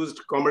is used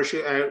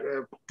commercial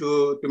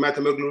to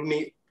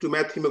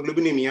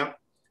methemoglobinemia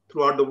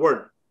throughout the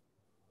world.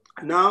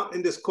 Now,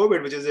 in this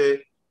COVID, which is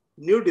a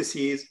new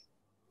disease,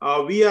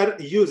 we are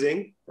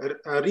using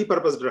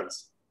repurposed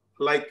drugs.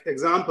 Like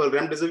example,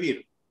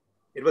 remdesivir.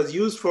 It was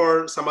used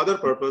for some other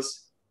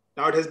purpose.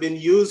 Now it has been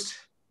used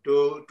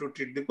to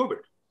treat the COVID.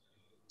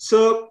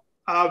 So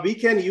we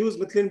can use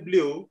Methylene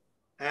Blue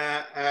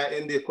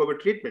in the COVID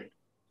treatment.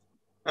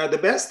 The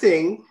best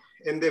thing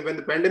when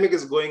the pandemic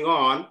is going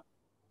on,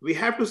 we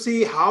have to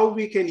see how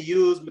we can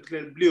use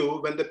Methylene Blue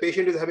when the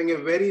patient is having a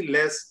very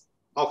less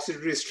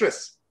oxidatory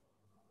stress.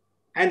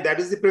 And that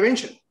is the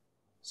prevention.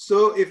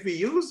 So if we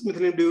use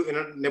Methylene Blue in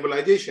a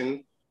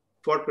nebulization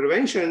for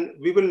prevention,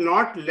 we will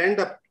not lend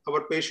up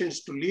our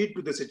patients to lead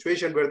to the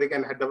situation where they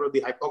can develop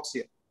the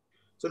hypoxia.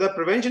 So the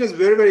prevention is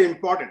very, very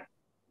important.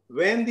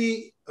 When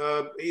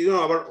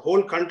our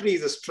whole country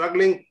is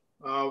struggling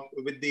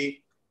with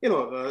the,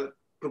 to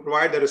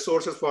provide the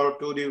resources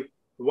to the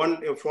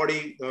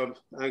 140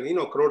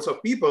 crores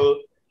of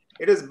people,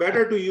 it is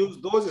better to use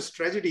those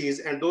strategies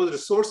and those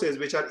resources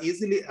which are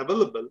easily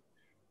available.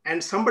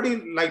 And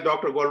somebody like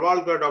Dr.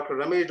 Golwalkar, Dr.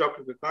 Ramesh,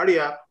 Dr.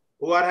 Kakadia,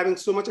 who are having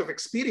so much of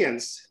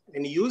experience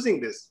in using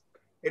this,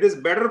 it is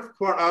better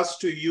for us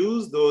to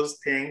use those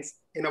things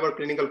in our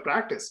clinical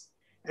practice.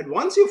 And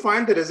once you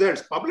find the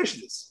results,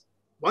 publish this.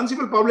 Once you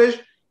will publish,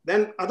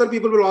 then other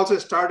people will also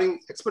start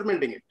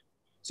experimenting it.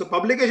 So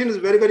publication is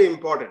very, very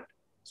important.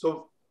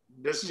 So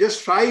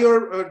just try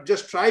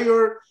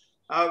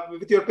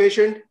with your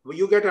patient.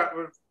 You get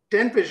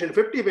 10 patient,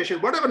 50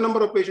 patient, whatever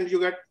number of patients you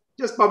get,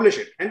 just publish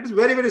it. And it's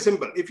very, very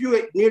simple. If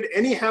you need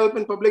any help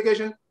in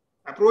publication,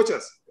 approach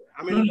us.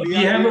 I mean,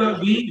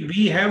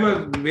 we have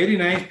a very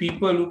nice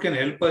people who can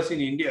help us in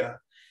India.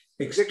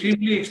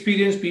 Extremely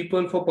experienced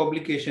people for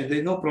publication.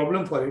 There's no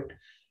problem for it.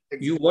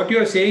 What you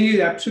are saying is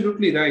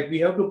absolutely right. We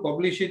have to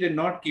publish it and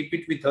not keep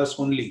it with us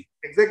only.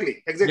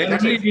 Exactly. Then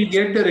only we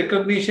get the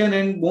recognition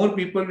and more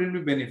people will be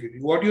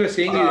benefited. What you are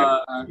saying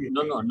is...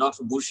 No,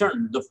 Dr.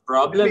 Bhushan, the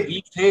problem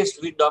we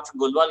faced with Dr.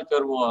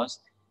 Golwalkar was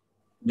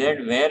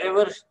that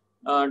wherever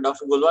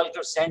Dr.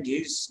 Golwalkar sent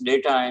his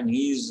data and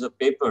his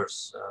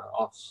papers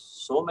of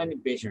so many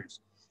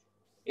patients,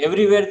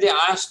 everywhere they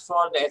asked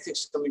for the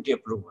ethics committee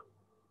approval.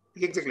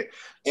 Exactly.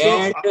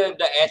 And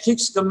the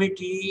ethics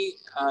committee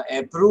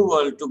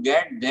approval to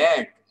get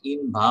that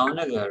in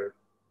Bhavnagar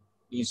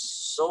is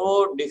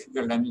so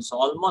difficult. I mean, it's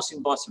almost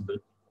impossible.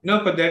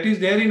 No, but that is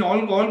there in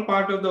all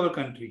part of our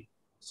country.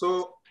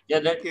 So yeah,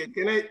 that,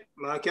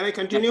 can I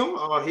continue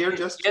here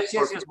just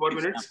for a few more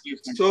minutes?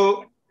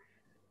 So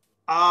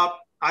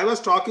I was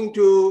talking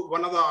to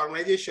one of the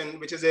organization,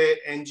 which is a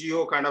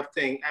NGO kind of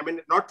thing. I mean,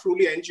 not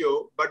truly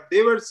NGO, but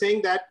they were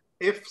saying that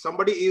if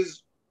somebody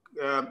is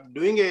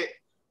doing a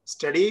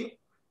study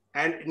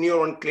and in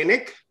your own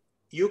clinic,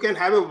 you can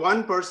have a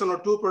 1 person or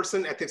 2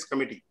 person ethics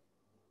committee.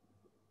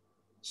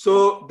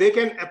 So they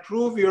can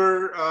approve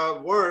your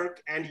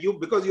work, and you,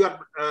 because you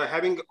are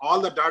having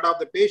all the data of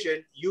the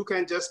patient, you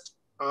can just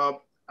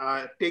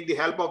take the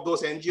help of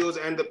those NGOs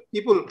and the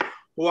people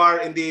who are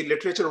in the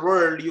literature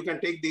world. You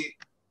can take the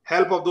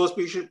help of those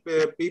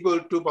people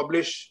to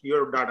publish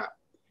your data.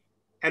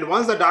 And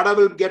once the data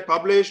will get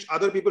published,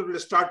 other people will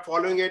start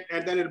following it,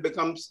 and then it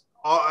becomes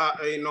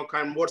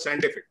kind of more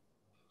scientific.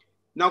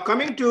 Now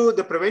coming to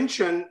the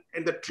prevention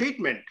and the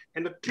treatment,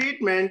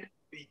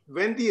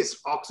 when the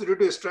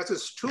oxidative stress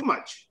is too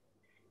much,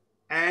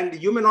 and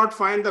you may not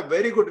find the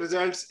very good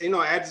results,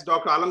 as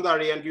Dr.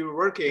 Alamdari and we were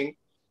working,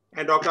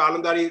 and Dr.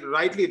 Alamdari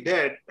rightly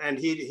did, and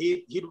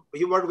he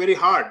worked very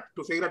hard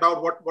to figure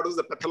out what is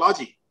the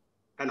pathology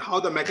and how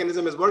the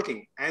mechanism is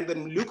working. And the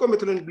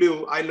Leucomethylene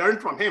Blue, I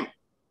learned from him.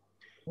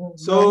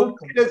 So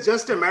it is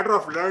just a matter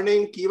of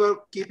learning,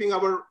 keeping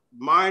our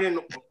mind and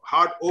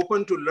heart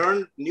open to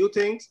learn new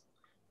things.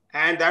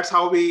 And that's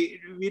how we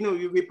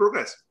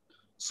progress.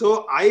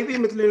 So IV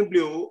methylene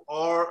blue,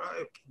 or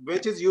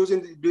which is used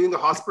in doing the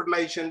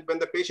hospitalization when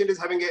the patient is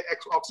having an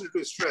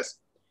oxidative stress,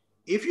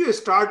 if you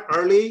start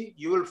early,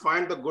 you will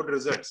find the good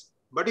results.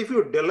 But if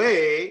you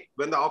delay,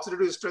 when the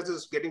oxidative stress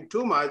is getting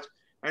too much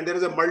and there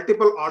is a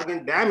multiple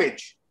organ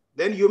damage,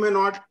 then you may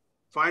not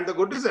find the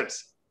good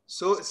results.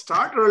 So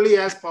start early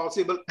as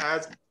possible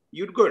as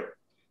you'd good.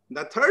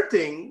 The third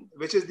thing,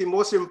 which is the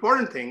most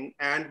important thing,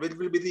 and which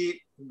will be the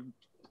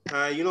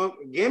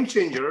game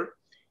changer,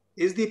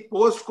 is the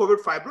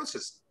post-COVID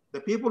fibrosis. The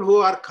people who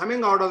are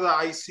coming out of the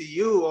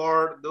ICU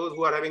or those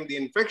who are having the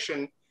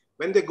infection,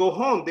 when they go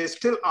home, they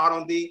still are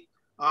on the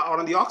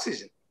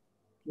oxygen.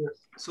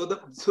 Yes. So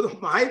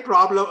my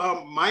problem,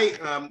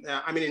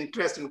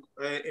 interest in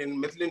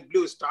methylene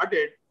blue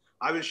started.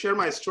 I will share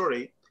my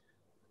story.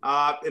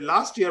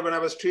 Last year, when I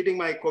was treating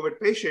my COVID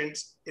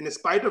patients, in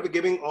spite of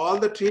giving all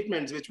the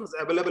treatments which was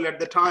available at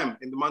the time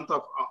in the month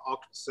of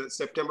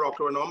September,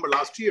 October, November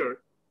last year,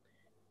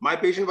 my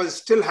patient was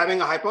still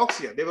having a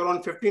hypoxia. They were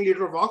on 15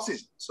 liters of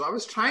oxygen. So I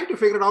was trying to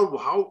figure out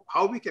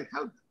how we can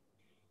help them.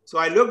 So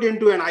I looked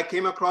into and I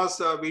came across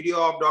a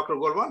video of Dr.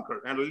 Golwalkar,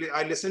 and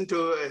I listened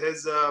to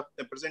his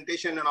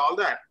presentation and all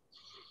that.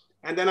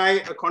 And then I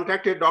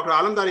contacted Dr.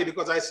 Alamdari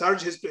because I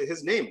searched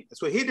his name.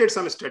 So he did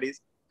some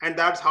studies, and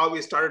that's how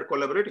we started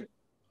collaborating.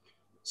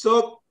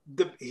 So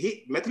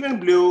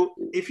methylene blue,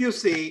 if you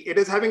see, it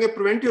is having a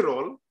preventive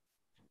role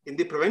in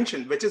the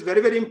prevention, which is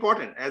very, very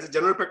important. As a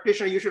general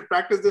practitioner, you should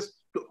practice this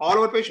to all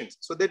our patients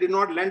so they did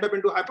not land up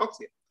into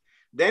hypoxia.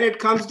 Then it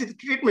comes to the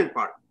treatment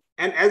part.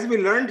 And as we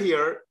learned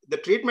here, the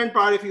treatment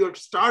part, if you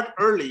start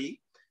early,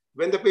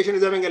 when the patient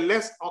is having a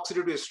less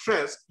oxidative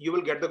stress, you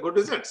will get the good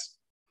results.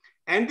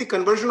 And the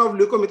conversion of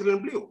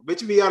leucomethylene blue,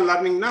 which we are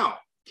learning now,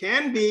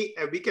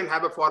 we can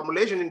have a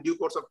formulation in due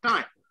course of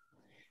time.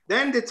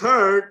 Then the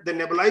third, the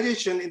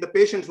nebulization in the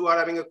patients who are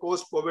having a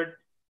post-COVID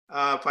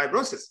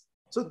fibrosis.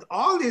 So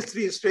all these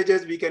 3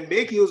 stages, we can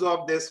make use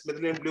of this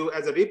methylene blue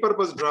as a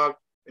repurposed drug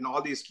in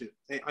all these,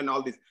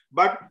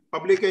 but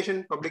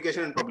publication.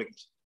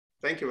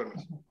 Thank you very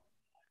much.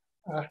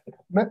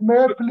 May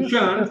I please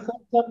say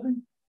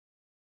something?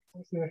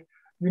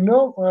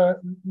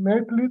 May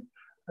I please?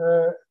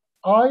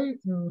 I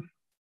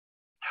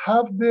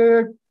have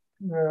the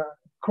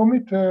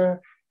committee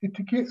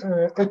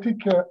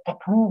ethic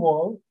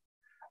approval,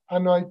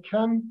 and I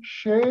can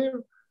share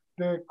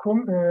the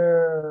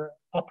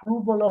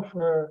approval of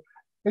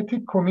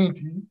ethic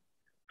committee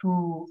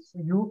to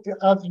you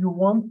as you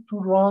want to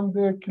run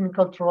the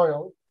clinical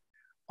trial.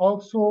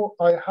 Also,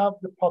 I have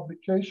the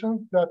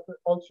publications that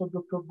also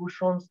Dr.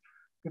 Bhushan's,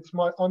 it's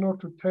my honor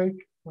to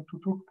take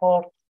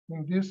part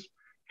in this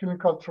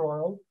clinical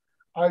trial.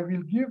 I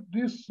will give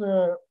these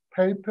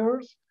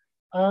papers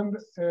and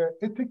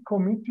ethic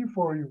committee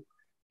for you.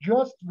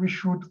 Just we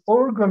should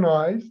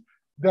organize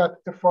that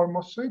a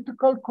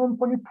pharmaceutical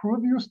company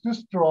produce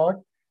this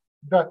drug,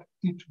 that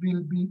it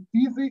will be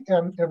easy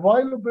and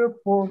available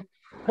for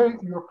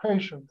your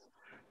patients.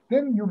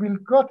 Then you will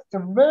get a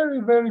very,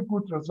 very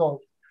good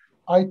result.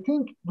 I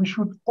think we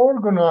should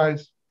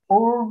organize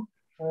all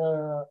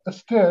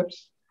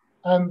steps.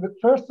 And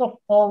first of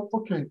all,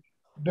 okay,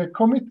 the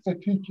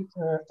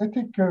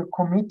ethic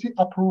committee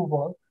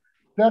approval,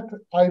 that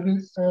I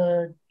will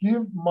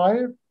give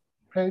my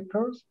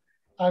papers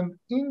and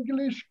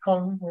English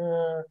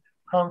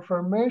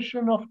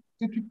confirmation of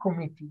ethic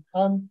committee,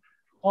 and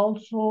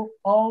also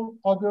all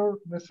other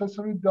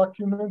necessary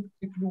documents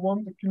if you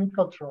want a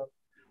clinical trial.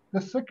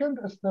 The second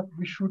step,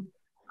 we should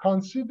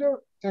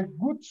consider a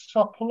good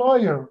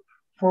supplier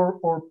for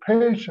our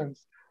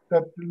patients,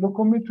 that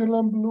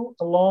Leucomethylene Blue,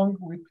 along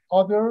with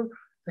other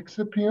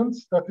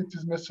excipients that it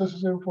is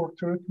necessary for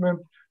treatment,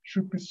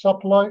 should be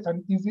supplied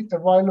and easy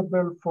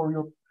available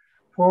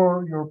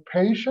for your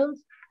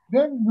patients.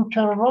 Then you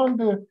can run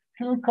the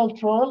clinical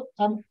trial,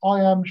 and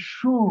I am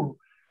sure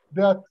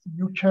that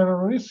you can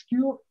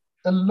rescue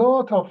a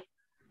lot of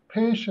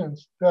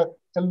patients, that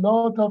a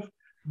lot of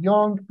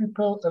young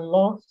people, a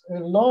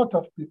lot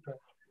of people.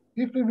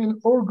 If we will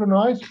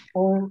organize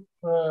our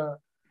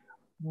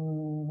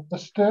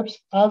steps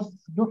as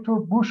Dr.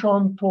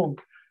 Bhushan told,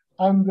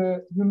 and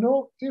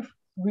if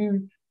we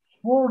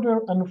further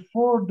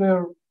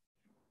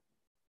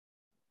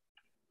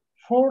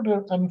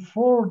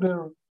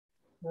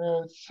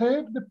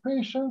save the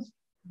patients,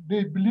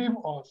 they believe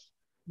us.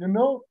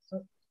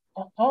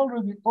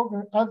 Already,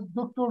 as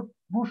Dr.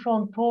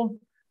 Bhushan told,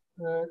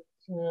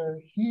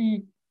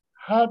 he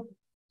had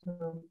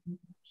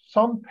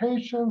some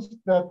patients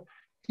that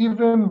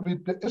even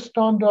with the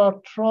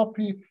standard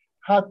therapy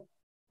had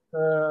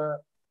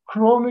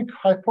chronic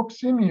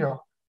hypoxemia,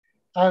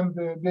 and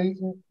they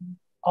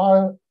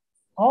are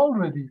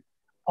already,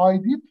 I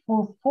did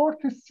for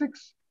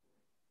 46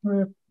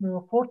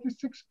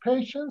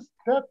 patients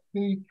that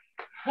they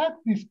had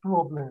this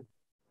problem.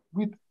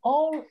 With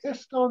all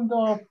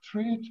standard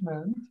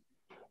treatment,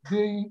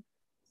 they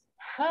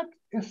had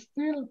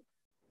still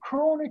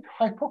chronic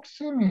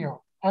hypoxemia,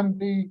 and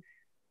they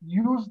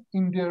used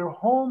in their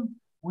home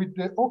with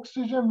the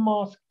oxygen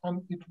mask,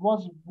 and it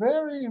was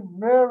very,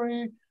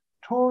 very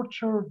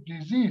torture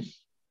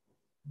disease.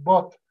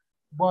 But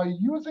by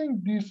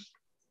using this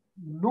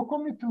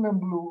Leucomethylene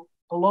Blue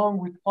along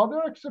with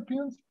other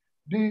excipients,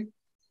 they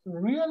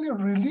really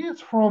release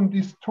from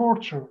this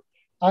torture,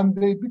 and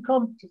they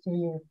become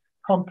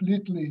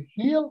completely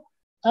healed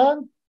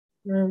and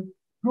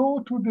go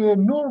to the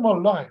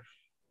normal life.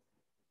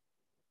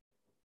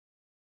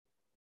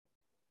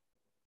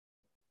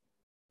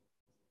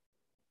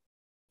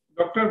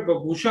 Dr.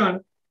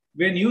 Bhushan,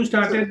 when you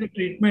started the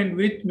treatment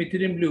with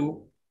Methylene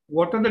Blue,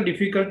 what are the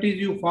difficulties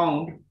you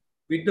found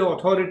with the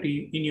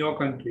authority in your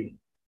country?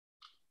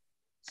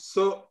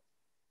 So,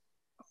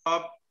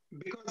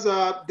 because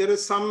there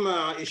is some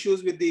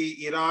issues with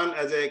the Iran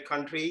as a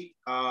country,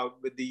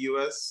 with the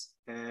US,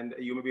 and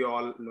you may be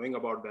all knowing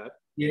about that.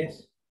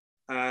 Yes.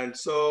 And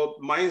so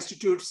my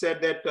institute said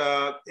that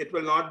it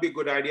will not be a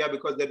good idea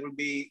because there will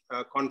be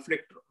a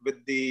conflict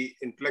with the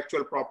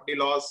intellectual property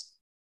laws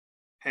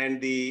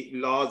and the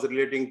laws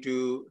relating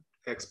to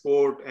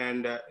export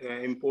and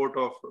import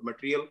of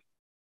material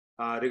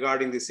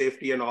regarding the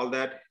safety and all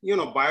that.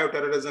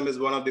 Bioterrorism is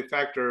one of the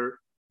factors,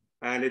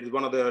 and it is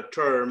one of the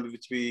terms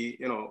which we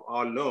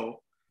all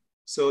know.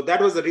 So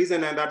that was the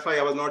reason, and that's why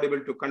I was not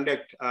able to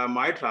conduct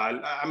my trial.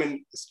 I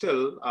mean,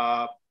 still,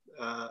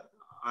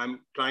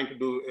 I'm trying to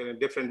do in a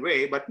different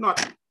way, but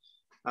not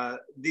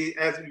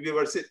as we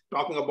were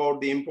talking about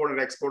the import and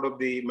export of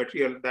the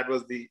material. That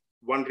was the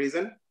one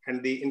reason,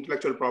 and the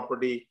intellectual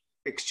property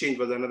exchange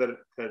was another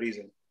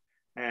reason,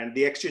 and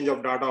the exchange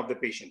of data of the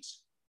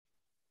patients.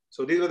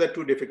 So these were the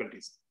two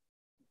difficulties.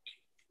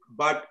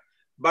 But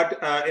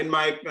in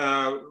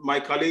my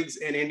colleagues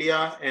in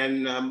India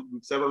and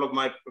several of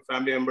my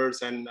family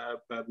members and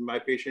my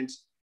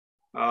patients,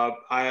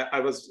 I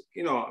was,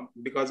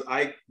 because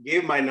I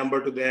gave my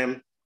number to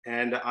them,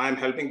 and I'm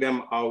helping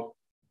them out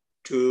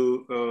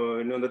to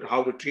know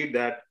how to treat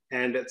that.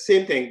 And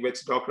same thing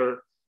which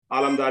Dr.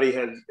 Alamdari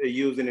has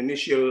used in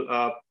initial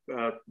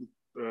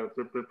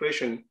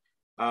preparation,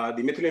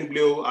 the Methylene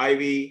Blue,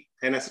 IV,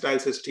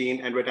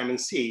 N-acetylcysteine, and vitamin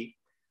C.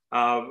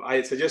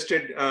 I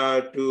suggested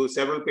to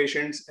several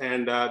patients,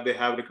 and they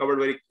have recovered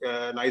very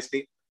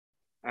nicely.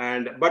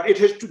 But it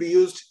has to be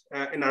used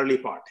in early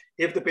part.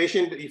 If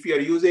you are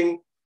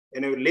using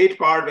in a late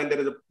part when there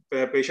is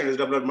a patient has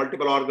developed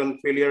multiple organ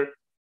failure,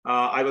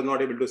 I was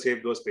not able to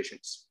save those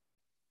patients.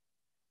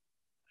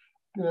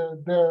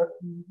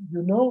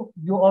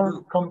 You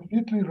are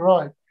completely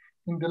right.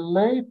 In the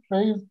late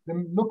phase, the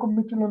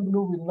Leucomethylene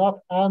Blue will not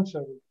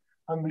answer it,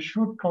 and we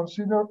should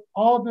consider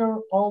other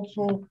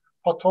also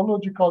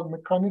pathological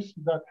mechanisms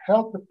that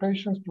help the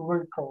patients to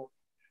recover.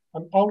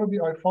 And already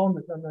I found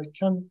it, and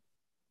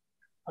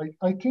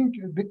I think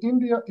the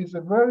India is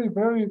a very,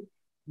 very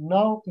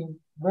now in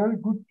very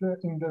good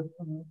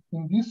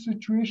in these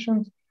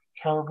situations,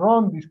 can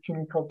run this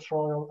clinical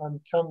trial and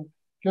can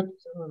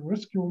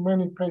rescue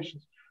many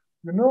patients.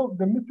 The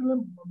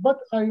methylene, but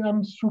I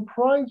am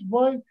surprised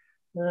why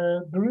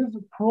there is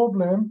a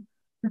problem,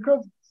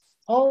 because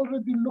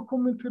already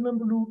Leucomethylene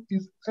Blue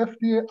is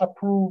FDA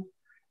approved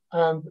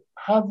and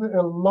has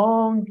a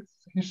long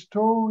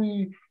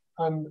history,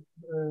 and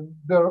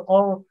there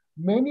are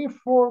many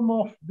forms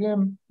of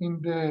them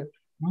in the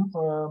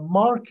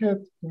market,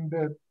 in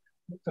the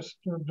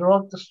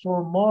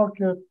drugstore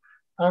market,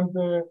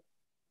 and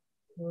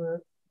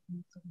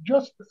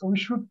just we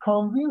should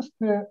convince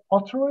the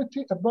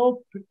authority about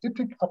the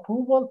ethic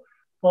approval,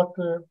 but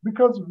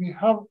because we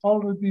have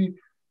already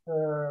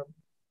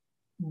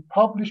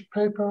published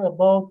paper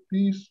about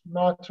this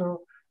matter,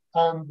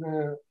 and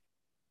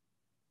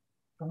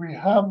we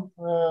have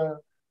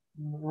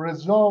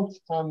results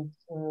and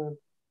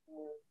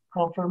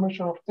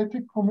confirmation of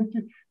ethics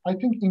committee. I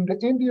think in the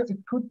India,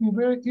 it could be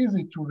very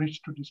easy to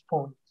reach to this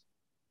point.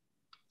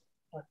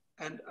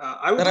 And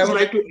I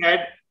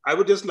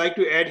would just like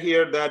to add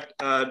here that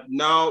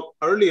now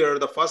earlier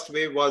the first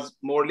wave was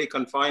morely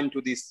confined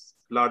to these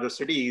larger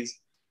cities,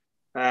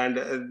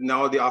 and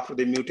now after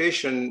the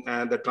mutation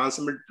and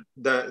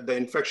the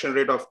infection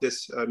rate of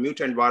this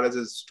mutant virus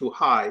is too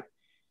high,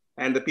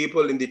 and the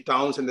people in the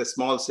towns and the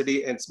small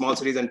cities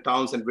and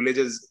towns and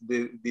villages,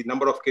 the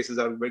number of cases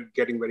are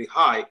getting very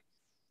high.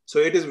 So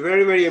it is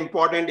very, very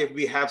important if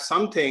we have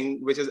something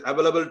which is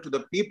available to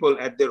the people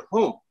at their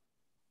home,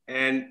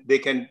 and they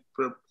can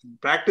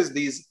practice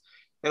these,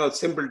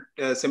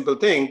 simple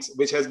things,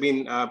 which has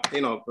been,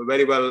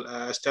 very well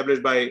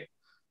established by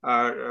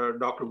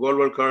Dr.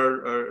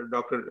 Golwalkar,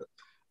 Dr.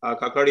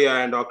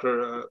 Kakadia, and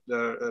Dr.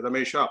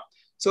 Ramesh Shah.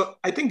 So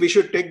I think we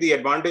should take the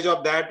advantage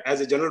of that. As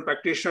a general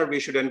practitioner, we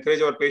should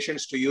encourage our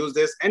patients to use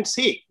this and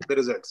see the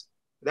results.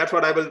 That's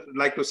what I would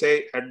like to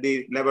say at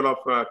the level of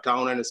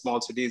town and small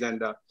cities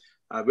and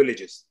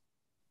villages.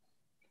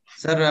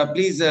 Sir,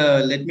 please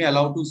let me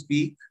allow to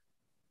speak.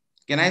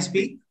 Can I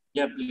speak?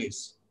 Yeah,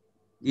 please.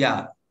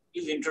 Yeah.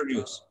 Please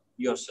introduce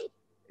yourself.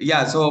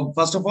 Yeah, so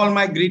first of all,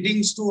 my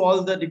greetings to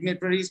all the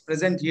dignitaries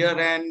present here,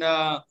 and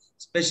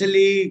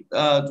especially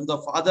to the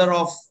father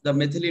of the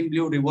Methylene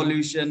Blue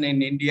revolution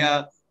in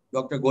India,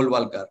 Dr.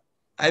 Golwalkar.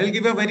 I will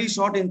give a very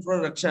short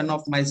introduction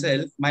of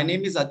myself. My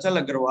name is Achal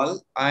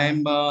Agarwal. I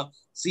am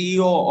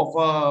CEO of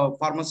a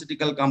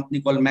pharmaceutical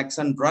company called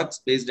Maxon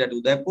Drugs based at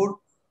Udaipur.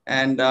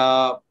 And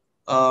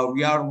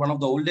we are one of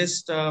the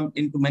oldest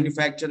into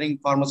manufacturing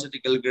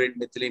pharmaceutical grade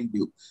methylene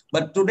blue.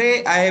 But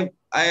today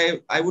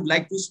I would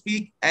like to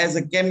speak as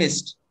a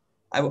chemist.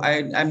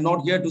 I'm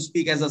not here to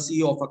speak as a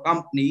CEO of a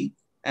company,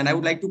 and I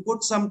would like to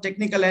put some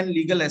technical and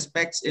legal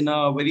aspects in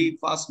a very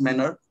fast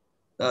manner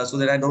so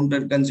that I don't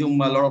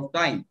consume a lot of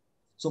time.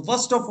 So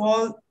first of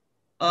all,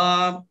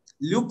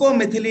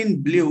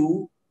 Leucomethylene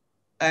Blue,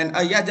 and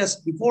yeah,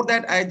 just before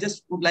that, I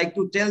just would like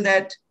to tell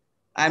that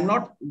I'm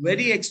not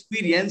very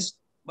experienced,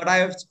 but I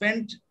have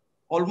spent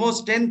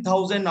almost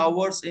 10,000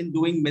 hours in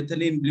doing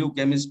methylene blue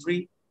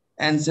chemistry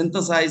and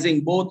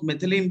synthesizing both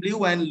methylene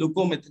blue and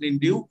Leucomethylene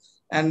Blue.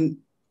 And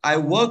I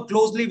work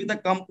closely with a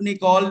company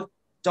called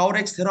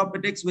Taurex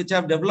Therapeutics, which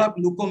have developed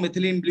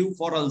Leucomethylene Blue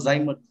for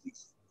Alzheimer's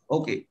disease.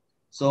 Okay,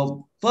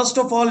 so first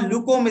of all,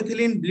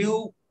 Leucomethylene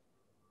Blue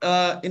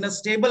in a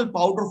stable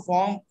powder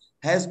form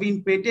has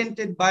been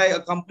patented by a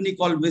company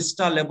called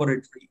Vista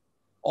Laboratory.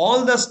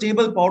 All the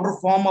stable powder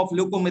form of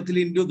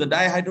Leucomethylene Blue, the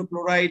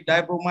dihydrochloride,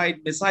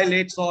 dibromide,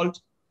 mesylate salt,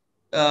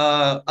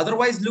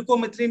 otherwise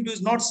Leucomethylene Blue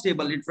is not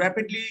stable. It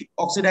rapidly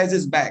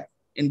oxidizes back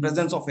in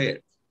presence of air.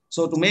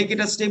 So to make it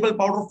a stable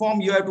powder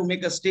form, you have to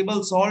make a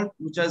stable salt,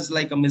 which is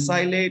like a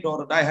mesylate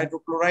or a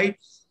dihydrochloride.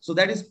 So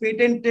that is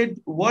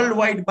patented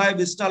worldwide by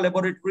Vista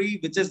Laboratory,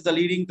 which is the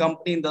leading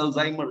company in the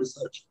Alzheimer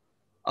research.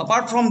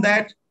 Apart from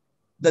that,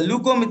 the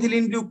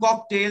Leucomethylene Blue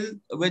cocktail,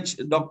 which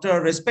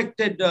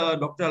respected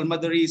Dr.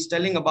 Alamdari is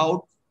telling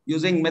about,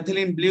 using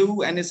methylene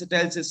blue,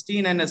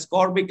 N-acetylcysteine, and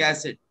ascorbic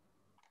acid.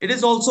 It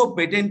is also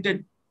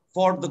patented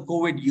for the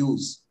COVID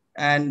use.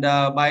 And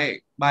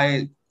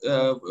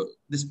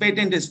this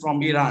patent is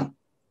from Iran.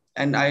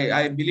 And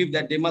I believe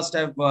that they must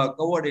have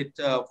covered it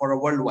for a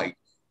worldwide.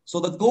 So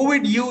the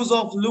COVID use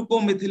of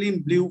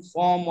Leucomethylene Blue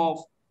form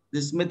of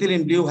this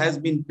methylene blue has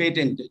been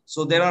patented.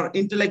 So there are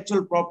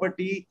intellectual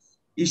property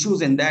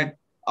issues in that.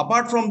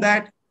 Apart from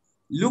that,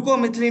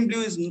 Leucomethylene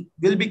Blue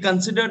will be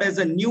considered as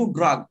a new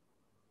drug.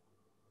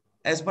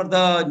 As per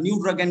the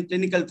new drug and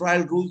clinical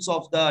trial rules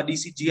of the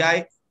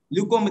DCGI,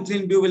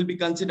 Leucomethylene Blue will be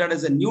considered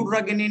as a new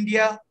drug in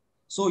India.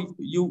 So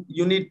you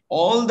need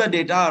all the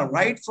data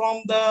right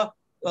from the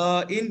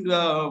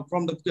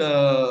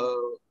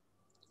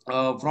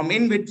from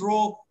in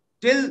vitro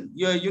till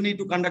you need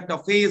to conduct a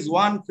phase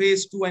 1,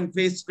 phase 2, and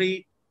phase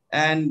 3,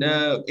 and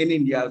in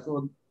India.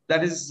 So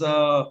that is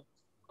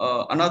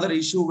another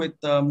issue with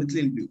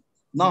methylene blue.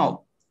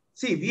 Now,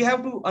 see, we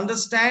have to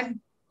understand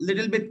a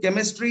little bit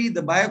chemistry,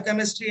 the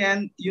biochemistry,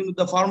 and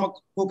the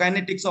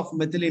pharmacokinetics of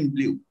methylene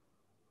blue.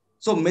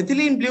 So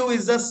methylene blue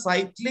is a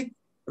cyclic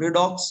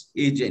redox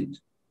agent.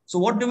 So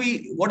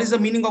what is the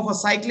meaning of a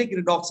cyclic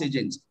redox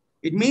agent?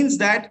 It means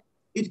that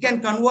it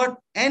can convert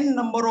n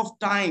number of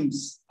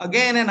times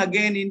again and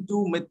again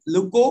into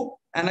Leuco,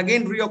 and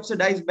again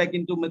reoxidize back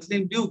into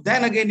methylene blue,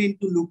 then again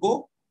into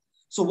Leuco.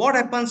 So what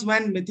happens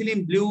when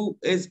methylene blue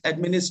is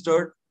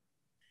administered?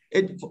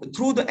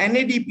 Through the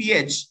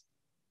NADPH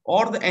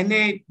or the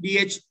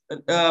NADH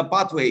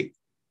pathway,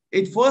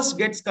 it first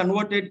gets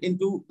converted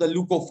into the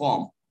Leuco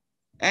form.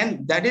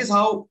 And that is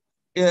how,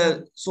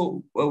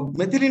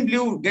 methylene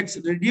blue gets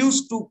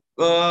reduced to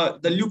the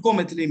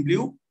Leucomethylene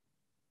Blue,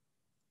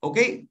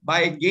 okay,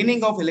 by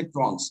gaining of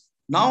electrons.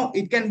 Now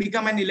it can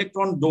become an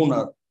electron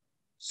donor.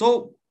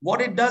 So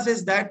what it does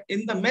is that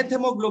in the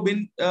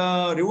methemoglobin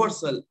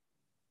reversal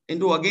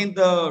into again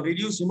the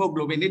reduced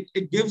hemoglobin,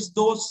 it gives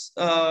those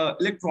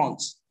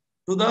electrons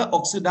to the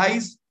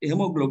oxidized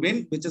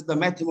hemoglobin, which is the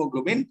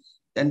methemoglobin.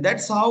 And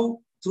that's how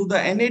through the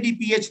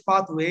NADPH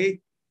pathway,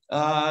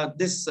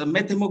 this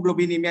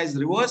methemoglobinemia is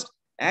reversed.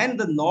 And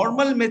the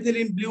normal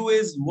methylene blue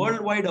is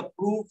worldwide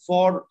approved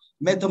for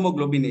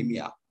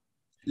methemoglobinemia.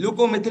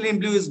 Leucomethylene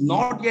blue is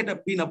not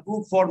yet been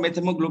approved for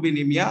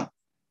methemoglobinemia.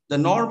 The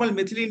normal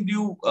methylene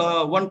blue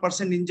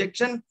 1%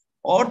 injection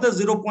or the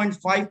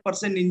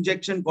 0.5%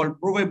 injection called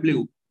Prove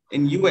Blue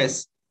in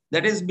US,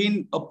 that has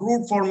been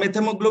approved for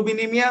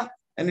methemoglobinemia,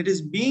 and it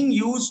is being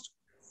used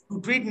to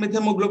treat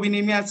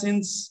methemoglobinemia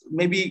since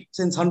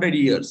 100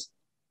 years.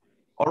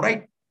 All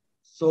right.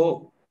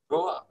 So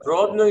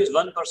Prove Blue is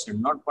 1%,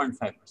 not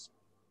 0.5%.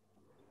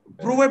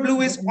 Prove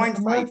Blue is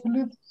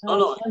 0.5.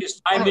 No, it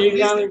is 5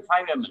 milligram in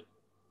 5 ml.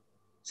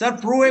 Sir,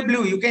 Prove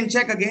Blue, you can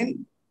check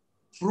again.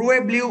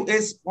 Prove Blue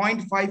is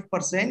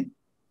 0.5%.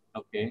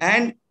 Okay.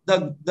 And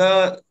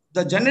the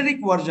generic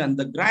version,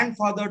 the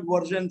grandfathered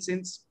version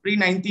since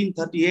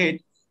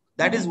pre-1938,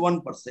 that is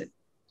 1%.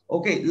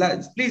 Okay,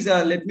 please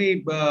let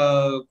me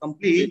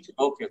complete.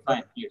 Okay,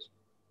 fine, please.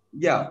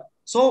 Yeah.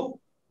 So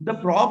the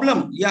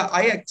problem, yeah,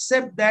 I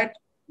accept that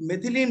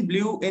methylene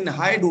blue in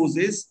high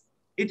doses,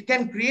 it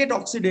can create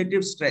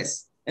oxidative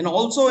stress. And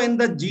also in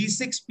the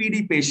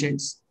G6PD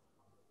patients,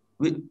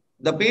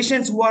 the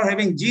patients who are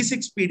having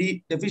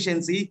G6PD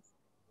deficiency,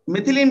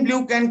 methylene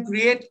blue can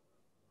create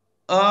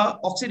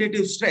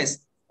oxidative stress.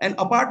 And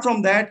apart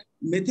from that,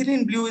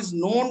 methylene blue is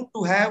known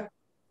to have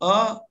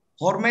a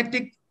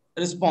hormetic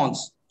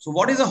response. So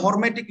what is a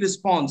hormetic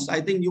response? I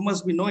think you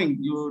must be knowing,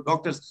 you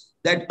doctors,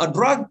 that a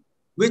drug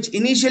which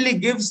initially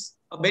gives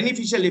a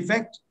beneficial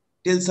effect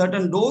till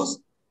certain dose,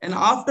 and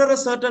after a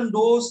certain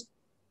dose,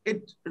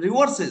 it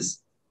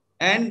reverses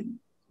and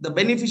the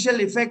beneficial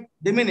effect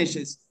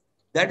diminishes.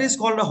 That is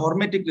called a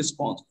hormetic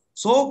response.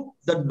 So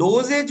the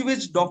dosage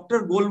which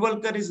Dr.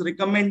 Golwalkar is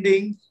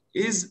recommending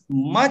is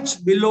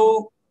much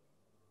below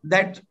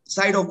that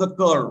side of the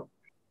curve.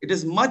 It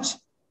is much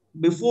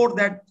before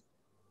that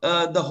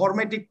the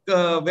hormetic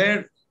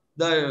where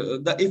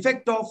the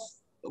effect of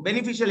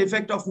beneficial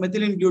effect of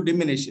methylene blue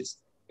diminishes.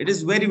 It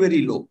is very,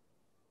 very low.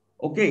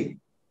 Okay.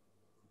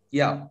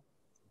 Yeah.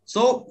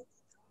 So,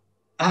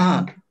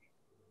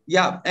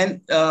 yeah.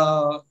 And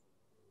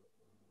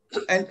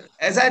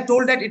as I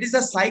told that it is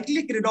a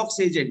cyclic redox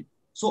agent.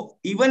 So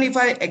even if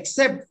I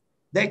accept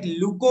that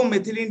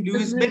leucomethylene blue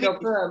is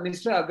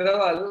Mr.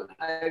 Agrawal,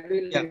 I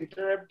will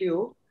interrupt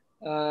you.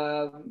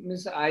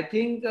 I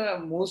think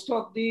most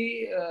of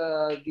the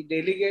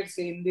delegates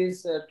in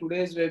this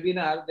today's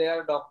webinar, they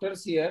are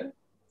doctors here,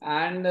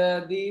 and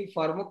the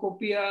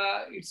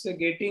pharmacopoeia, it's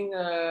getting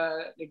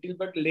little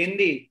bit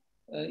lengthy.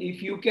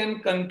 If you can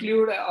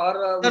conclude,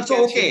 or that's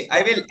okay.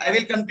 I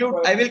will conclude.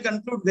 I will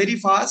conclude very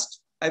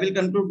fast. I will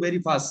conclude very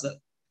fast, sir.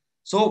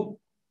 So,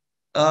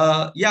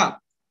 yeah.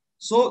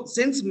 So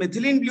since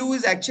methylene blue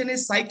action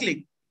is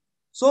cyclic,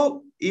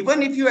 so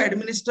even if you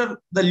administer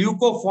the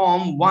Leuco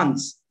form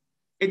once,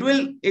 it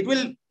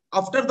will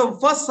after the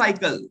first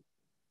cycle,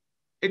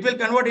 it will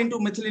convert into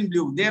methylene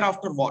blue.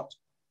 Thereafter what?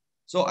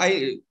 So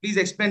please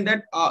explain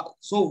that.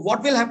 So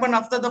what will happen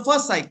after the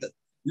first cycle?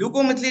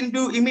 Leucomethylene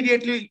blue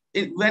immediately,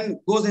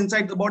 when goes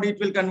inside the body, it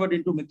will convert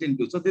into methylene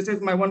blue. So this is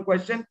my one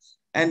question.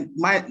 And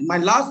my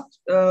last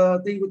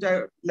thing which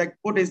I like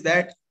put is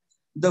that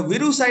the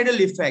virucidal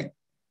effect.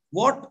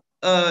 What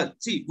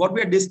what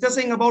we are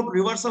discussing about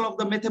reversal of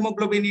the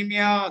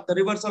methemoglobinemia, the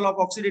reversal of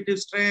oxidative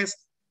stress,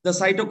 the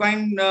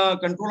cytokine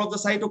control of the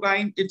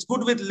cytokine, it's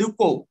good with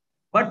Leuco.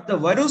 But the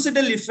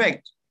virucidal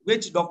effect,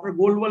 which Dr.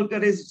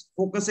 Golwalkar is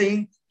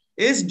focusing,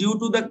 is due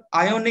to the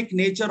ionic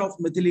nature of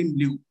methylene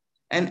blue.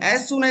 And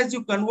as soon as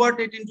you convert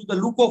it into the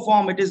Leuco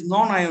form, it is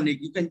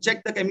non-ionic. You can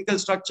check the chemical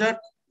structure.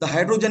 The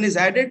hydrogen is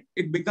added,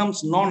 it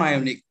becomes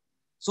non-ionic.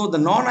 So the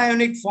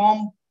non-ionic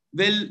form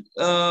will,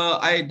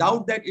 I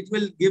doubt that it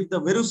will give the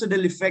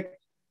virucidal effect,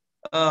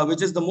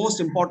 which is the most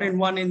important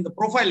one in the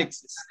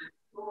prophylaxis.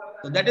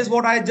 So that is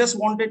what I just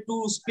wanted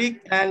to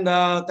speak. And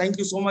thank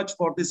you so much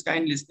for this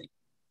kind listening.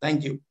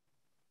 Thank you.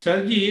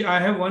 Sarji,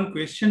 I have one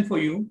question for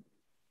you.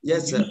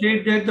 Yes, sir.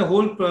 You said that the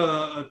whole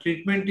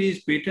treatment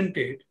is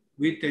patented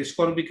with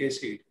ascorbic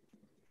acid.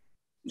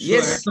 So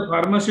yes. As a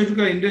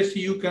pharmaceutical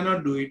industry, you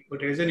cannot do it.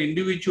 But as an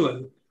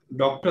individual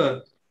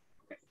doctor,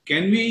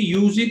 can we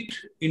use it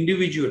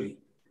individually?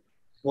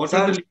 What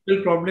are the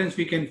legal problems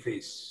we can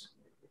face?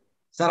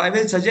 Sir, I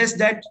will suggest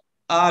that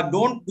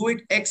don't do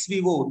it ex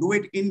vivo, do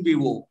it in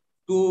vivo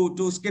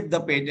to skip the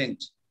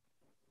patent.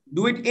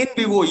 Do it in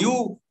vivo.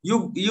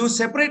 You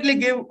separately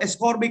give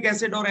ascorbic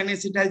acid or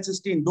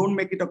N-acetylcysteine. Don't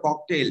make it a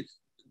cocktail.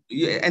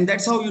 And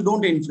that's how you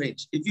don't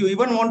infringe. If you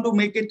even want to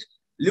make it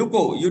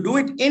Leuco, you do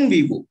it in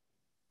vivo.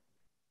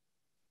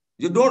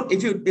 You don't,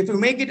 if you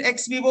make it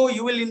ex vivo,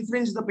 you will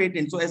infringe the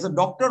patent. So as a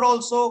doctor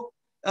also,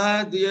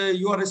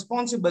 you are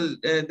responsible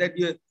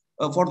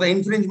for the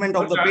infringement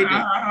of the patent.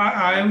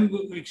 I am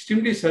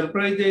extremely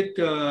surprised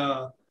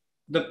that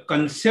the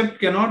concept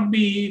cannot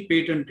be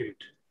patented.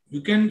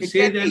 You can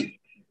say that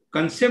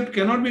concept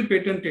cannot be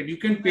patented. You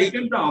can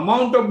patent the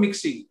amount of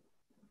mixing.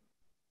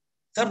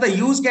 Sir, the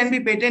use can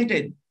be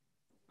patented.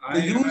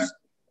 The use,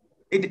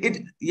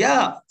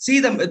 see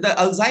the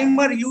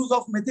Alzheimer use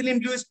of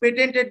methylene blue is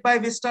patented by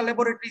Vista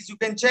Laboratories. You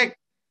can check.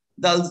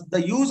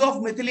 The use of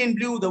methylene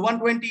blue, the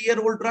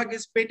 120-year-old drug,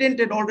 is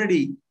patented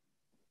already.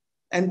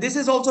 And this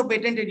is also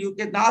patented. You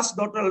can ask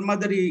Dr.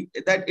 Alamdari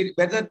that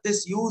whether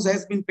this use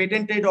has been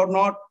patented or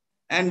not,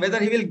 and whether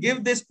he will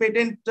give this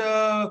patent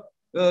to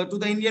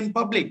the Indian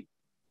public.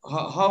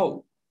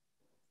 How?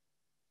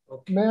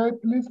 Okay. May I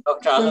please?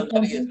 Dr.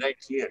 Alamdari is right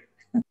here.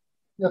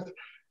 Yes.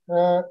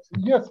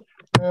 Yes.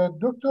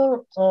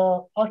 Dr.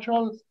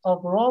 Achal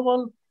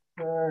Agrawal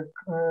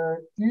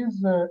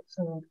is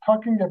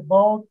talking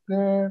about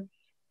the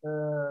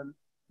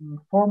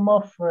form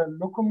of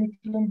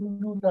Leucomethylene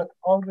blue that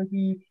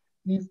already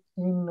is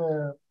in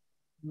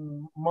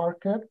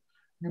market.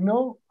 You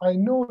know, I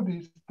know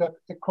this, that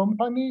a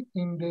company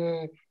in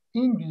the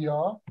in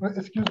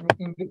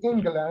the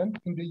England,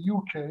 in the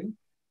UK,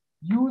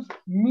 use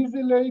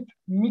mesylate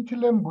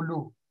methylene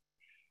blue.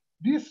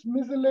 This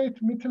mesylate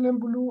methylene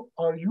blue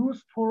are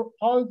used for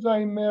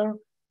Alzheimer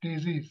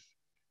disease.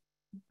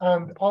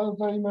 And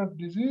Alzheimer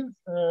disease,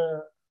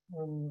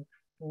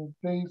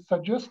 they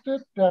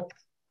suggested that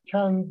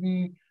can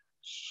be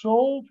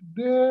solve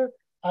the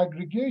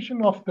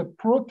aggregation of the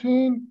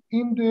protein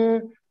in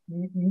the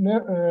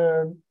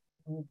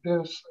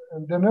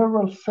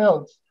neural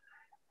cells.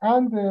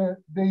 And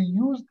they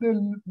use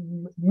the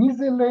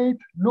mesylate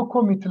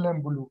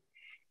Leucomethylene blue.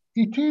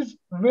 It is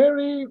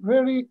very,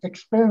 very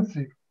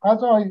expensive.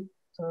 As I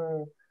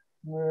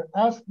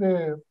asked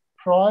the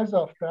price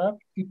of that,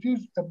 it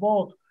is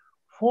about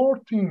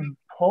 14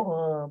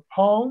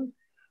 pounds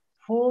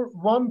for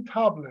one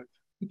tablet.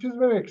 It is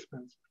very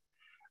expensive.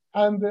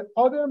 And the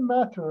other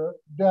matter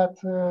that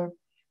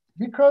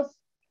because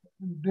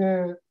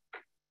the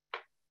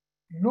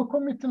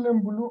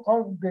Leucomethylene blue,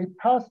 they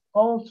passed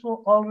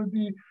also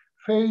already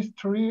phase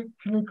 3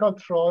 clinical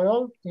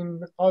trial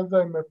in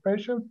Alzheimer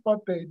patients,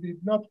 but they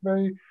did not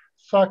very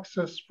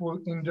successful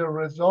in the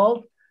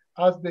result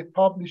as they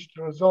published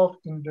the result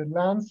in the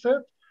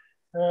Lancet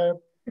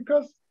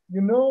because,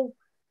 you know,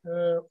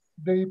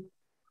 they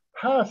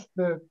passed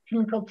the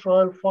clinical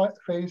trial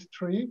phase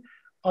 3.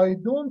 I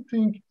don't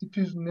think it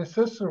is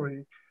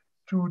necessary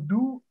to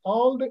do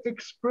all the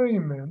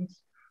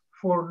experiments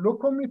for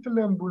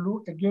Leucomethylene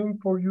blue again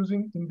for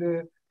using in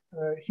the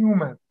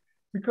human,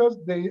 because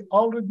they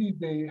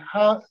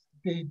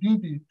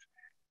did it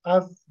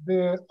as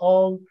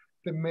all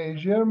the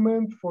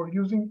measurement for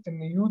using a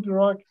new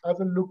drug as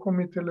a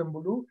Leucomethylene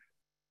blue.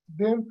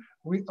 Then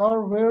we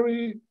are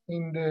very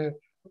in the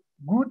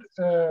good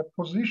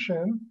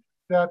position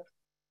that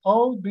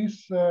all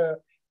this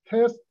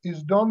test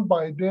is done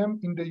by them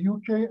in the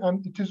UK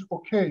and it is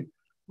okay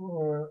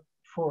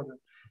for them.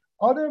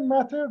 Other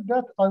matter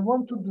that I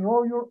want to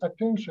draw your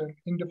attention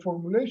in the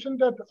formulation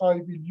that I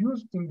will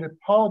use in the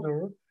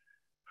powder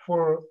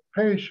for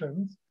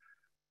patients,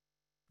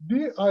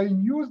 I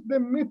use the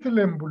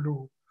methylene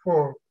blue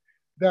for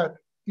that.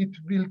 It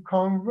will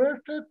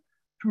convert it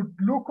to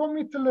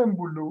Leucomethylene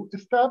blue,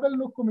 stable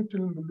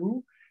Leucomethylene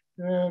blue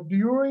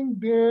during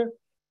the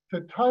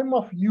time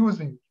of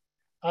using.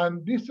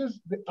 And this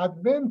is the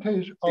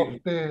advantage of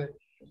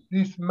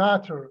this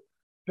matter,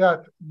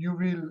 that you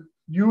will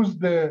use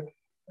the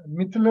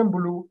methylene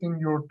blue in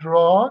your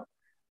drug,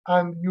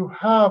 and you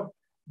have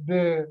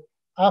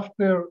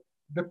after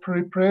the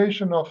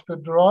preparation of the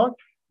drug,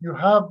 you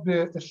have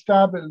the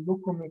stable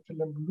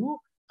Leucomethylene blue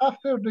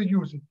after the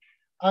using.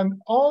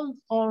 And all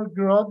our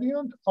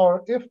gradient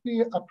are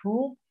FDA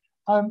approved,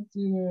 and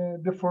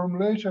the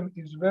formulation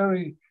is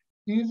very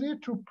easy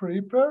to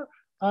prepare,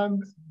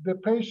 and the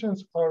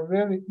patients are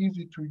very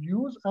easy to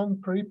use and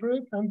prepare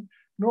it, and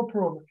no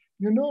problem.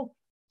 You know,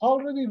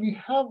 already we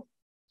have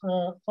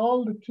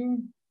all the things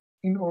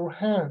in our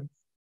hands,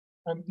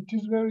 and it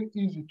is very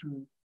easy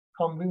to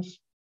convince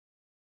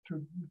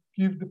to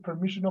give the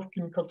permission of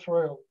clinical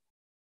trial.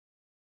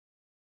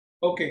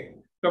 Okay,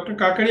 Dr.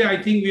 Kakadia,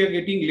 I think we are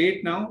getting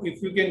late now.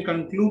 If you can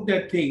conclude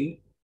that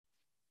thing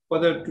for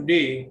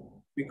today,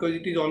 because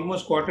it is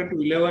almost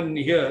 11:15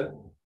 here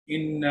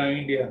in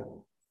India.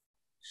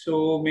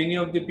 So many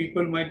of the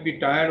people might be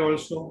tired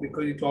also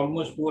because it's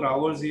almost 4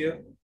 hours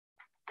here.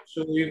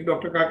 So if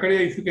Dr. Kakadia,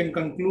 if you can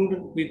conclude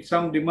with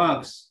some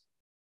remarks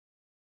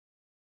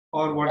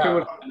or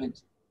whatever. Yeah.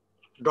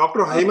 Dr.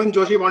 Hemant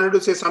Joshi wanted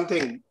to say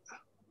something.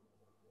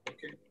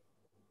 Okay.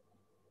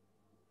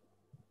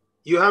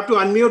 You have to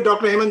unmute,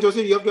 Dr. Hemant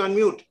Joshi. You have to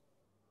unmute.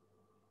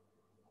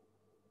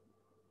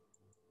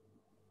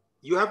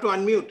 You have to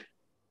unmute.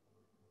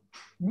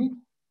 Me?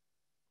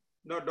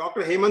 No,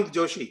 Dr. Hemant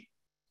Joshi.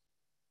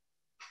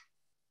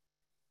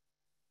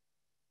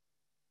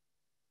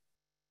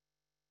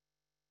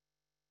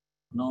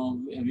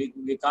 No,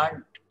 we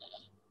can't.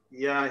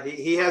 Yeah,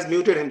 he has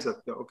muted himself.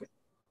 Yeah, okay.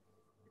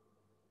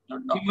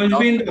 He must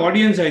be in the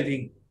audience, I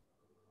think.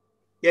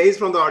 Yeah, he's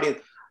from the audience.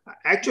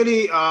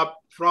 Actually,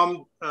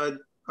 from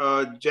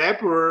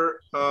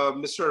Jaipur,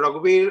 Mr.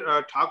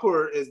 Raghuveer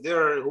Thakur is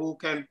there, who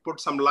can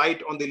put some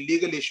light on the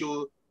legal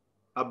issue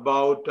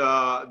about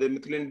the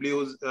methylene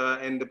blues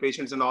and the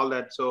patients and all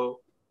that.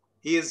 So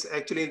He is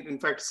actually, in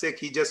fact, sick.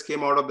 He just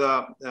came out of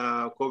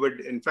the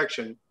COVID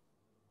infection,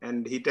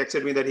 and he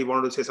texted me that he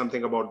wanted to say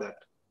something about that.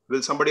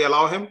 Will somebody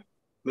allow him?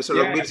 Mr.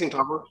 Raghbir Singh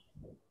Thakur?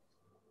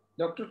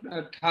 Dr.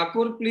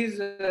 Thakur, please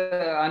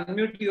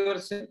unmute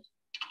yourself.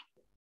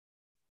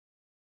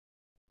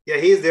 Yeah,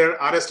 he is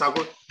there, R.S.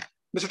 Thakur.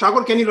 Mr.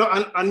 Thakur, can you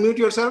unmute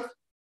yourself?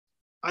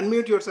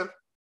 Unmute yourself.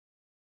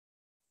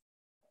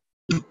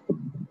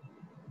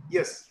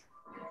 Yes.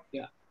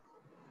 Yeah.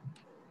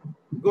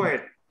 Go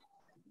ahead.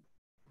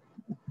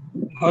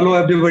 Hello,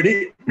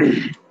 everybody.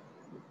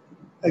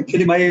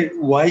 Actually, my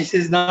voice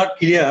is not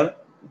clear.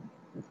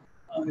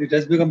 It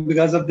has become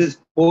because of this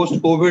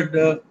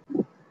post-COVID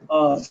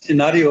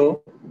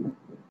scenario.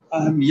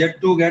 I am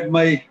yet to get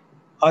my.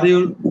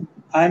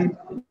 I'm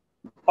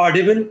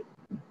audible?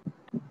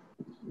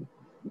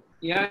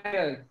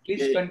 Yeah.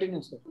 Please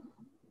continue, sir.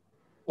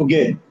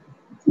 Okay.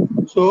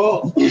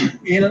 So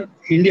in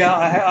India,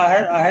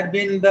 I had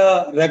been in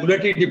the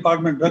regulatory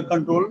department, drug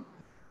control,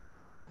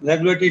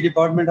 regulatory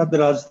department of the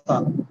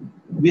Rajasthan.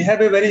 We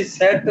have a very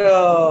set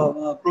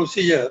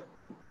procedure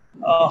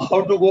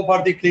how to go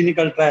for the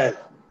clinical trial.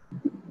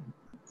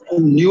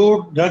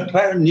 New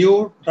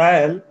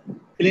trial,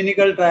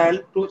 clinical trial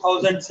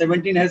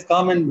 2017 has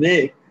come in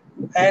way,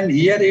 and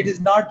here it is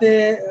not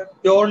a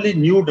purely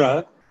new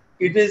drug.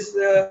 It is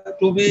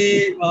to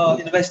be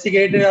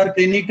investigated, or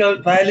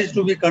clinical trial is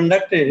to be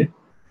conducted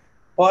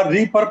for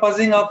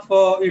repurposing of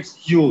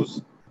its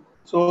use.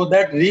 So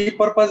that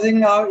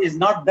repurposing is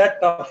not that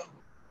tough.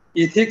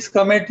 Ethics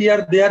committee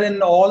are there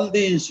in all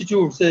the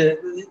institutes,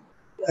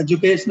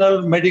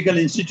 educational medical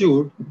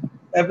institute.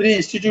 Every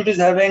institute is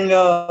having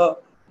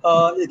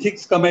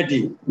ethics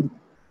committee,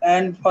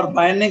 and for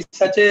finding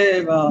such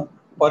a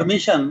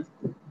permission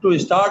to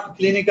start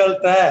clinical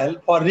trial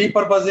for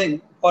repurposing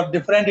for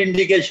different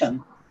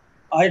indication,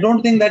 I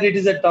don't think that it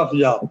is a tough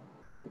job,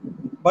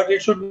 but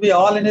it should be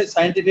all in a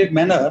scientific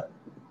manner.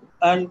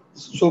 And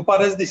so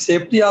far as the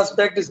safety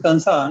aspect is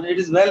concerned, it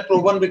is well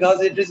proven because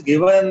it is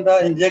given in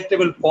the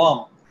injectable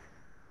form.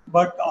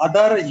 But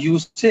other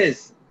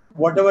uses,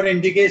 whatever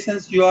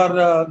indications you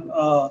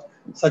are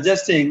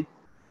suggesting,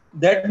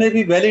 that may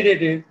be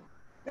validated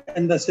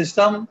in the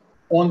system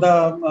on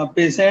the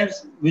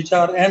patients, which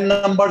are n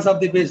numbers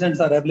of the patients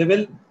are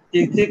available.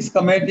 Ethics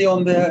committee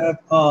on the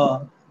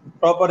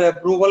proper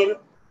approval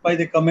by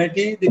the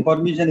committee, the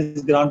permission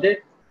is granted,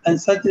 and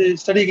such a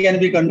study can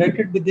be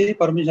conducted with the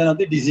permission of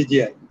the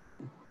DCGI.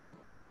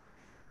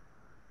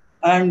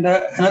 And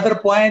another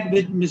point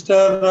which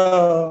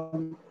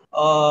Mr.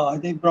 I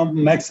think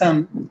from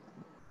Maxim,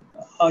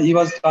 he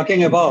was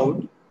talking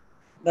about,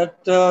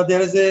 that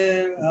there is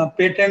a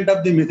patent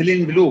of the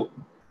Methylene Blue,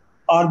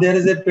 or there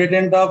is a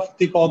patent of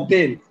the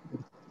cocktail.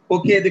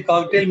 Okay, the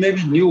cocktail may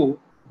be new,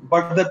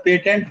 but the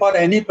patent for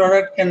any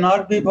product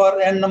cannot be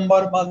for n number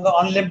of the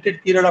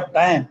unlimited period of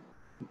time.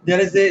 There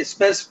is a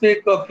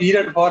specific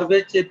period for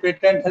which a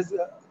patent has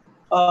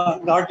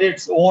got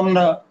its own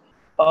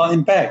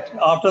impact.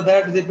 After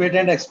that, the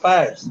patent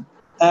expires,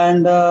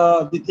 and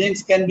the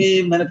things can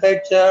be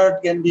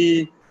manufactured, can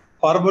be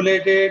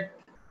formulated,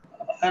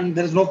 and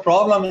there is no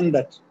problem in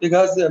that,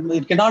 because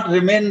it cannot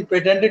remain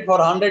patented for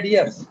 100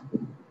 years.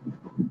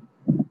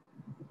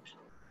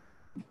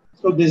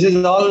 So this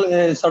is all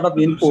a sort of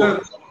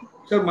input.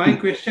 Sir, my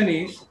question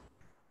is,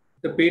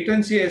 the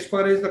patency as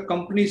far as the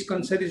company is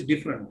concerned is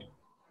different.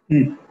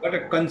 But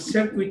a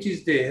concept which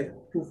is there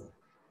to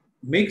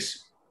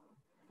mix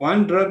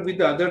one drug with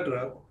the other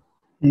drug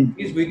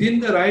is within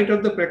the right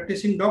of the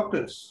practicing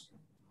doctors.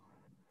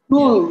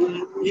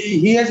 No,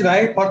 he has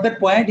right, for that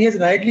point, he has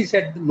rightly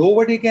said,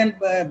 nobody can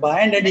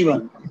bind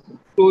anyone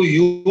to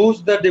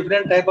use the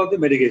different type of the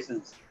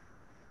medications.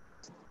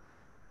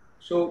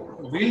 So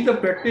will the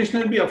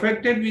practitioner be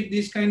affected with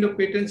this kind of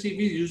patency if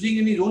he is using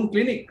in his own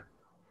clinic?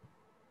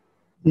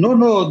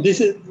 No,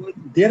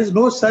 there is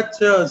no such,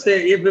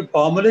 say, if a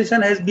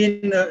formulation has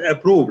been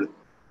approved,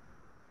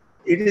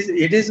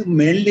 it is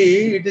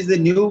mainly the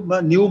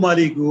new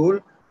molecule,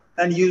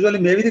 and usually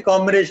maybe the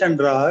combination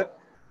drug,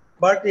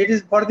 but it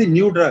is for the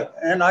new drug.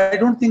 And I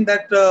don't think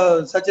that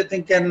such a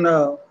thing can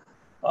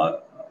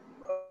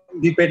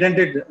be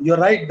patented. You're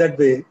right that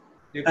way.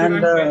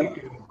 And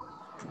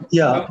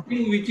yeah.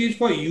 Something which is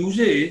for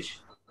usage,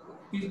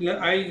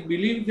 I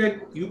believe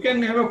that you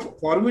can have a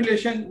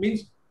formulation,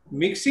 means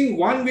mixing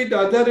one with the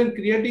other and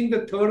creating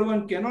the third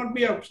one cannot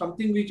be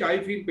something which I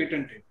feel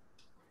patented.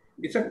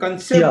 It's a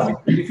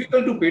concept which is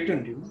difficult to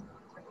patent, you know.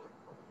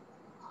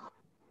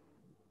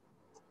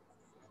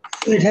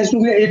 It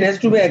has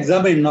to be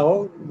examined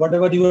now.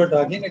 Whatever you are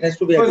talking, it has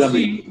to be examined.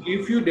 See,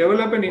 if you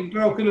develop an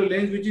intraocular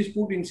lens which is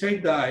put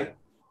inside the eye,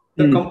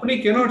 the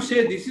company cannot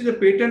say this is a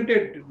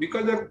patented,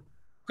 because the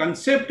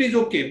concept is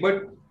okay,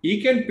 but he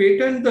can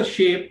patent the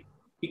shape,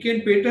 he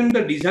can patent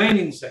the design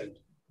inside,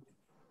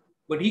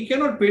 but he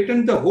cannot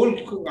patent the whole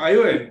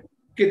IOL.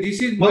 Okay,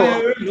 this is my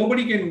IOL,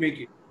 nobody can make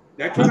it.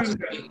 That's what I'm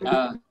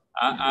saying.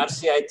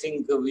 RC, I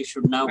think we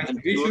should now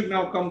conclude. We should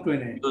now come to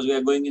an end. Because we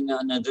are going in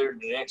another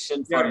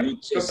direction for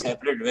which a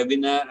separate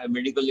webinar, a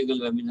medical legal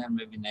webinar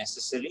may be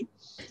necessary.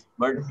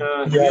 But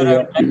here I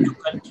would like to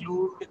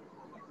conclude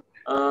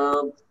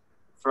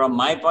from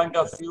my point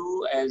of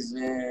view as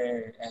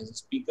a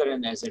speaker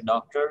and as a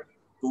doctor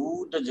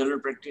to the general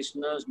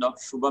practitioners, Dr.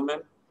 Shubha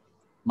ma'am.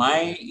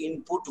 My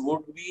input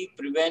would be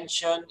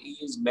prevention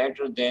is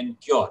better than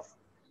cure.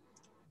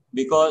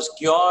 Because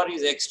cure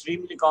is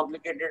extremely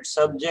complicated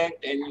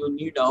subject and you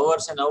need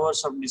hours and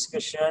hours of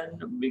discussion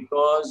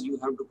because you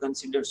have to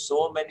consider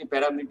so many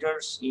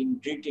parameters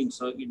in treating.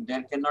 So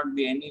there cannot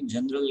be any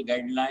general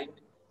guideline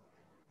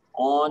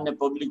on a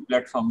public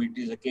platform. It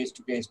is a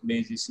case-to-case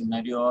basis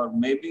scenario or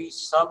maybe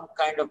some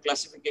kind of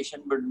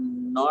classification, but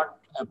not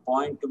a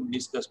point to be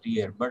discussed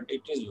here. But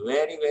it is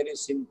very, very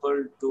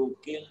simple to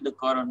kill the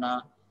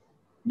corona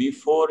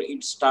before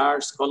it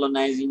starts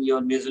colonizing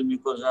your nasal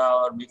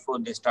mucosa or before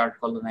they start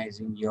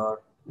colonizing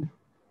your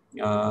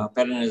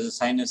paranasal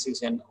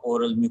sinuses and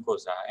oral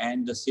mucosa.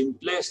 And the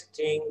simplest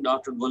thing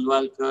Dr.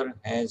 Golwalkar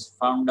has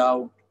found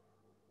out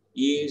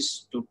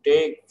is to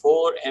take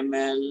 4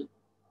 ml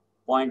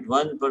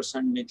 0.1%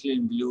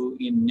 methylene blue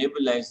in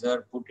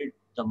nebulizer, put it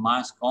the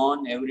mask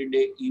on every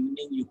day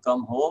evening, you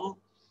come home.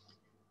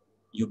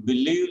 You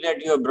believe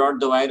that you have brought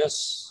the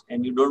virus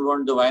and you don't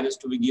want the virus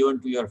to be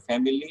given to your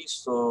family.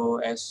 So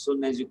as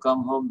soon as you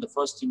come home, the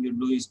first thing you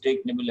do is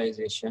take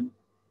nebulization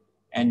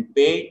and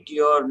paint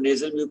your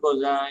nasal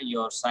mucosa,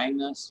 your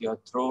sinus, your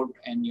throat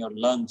and your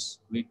lungs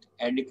with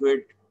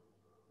adequate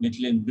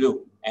methylene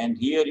blue. And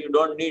here you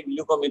don't need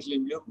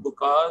Leucomethylene blue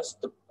because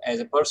as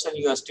a person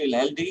you are still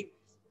healthy.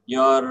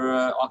 Your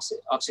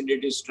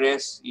oxidative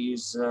stress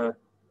is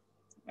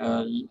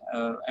within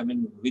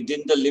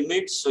the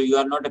limits, so you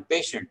are not a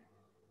patient.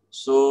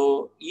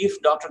 So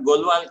if Dr.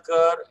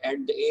 Golwalkar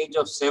at the age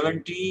of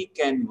 70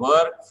 can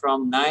work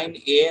from 9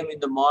 a.m. in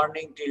the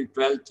morning till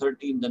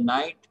 12:30 in the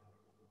night,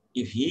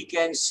 if he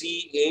can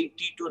see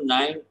 80 to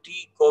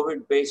 90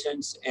 COVID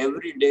patients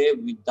every day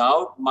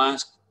without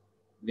mask,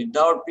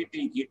 without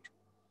PPE kit,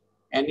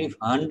 and if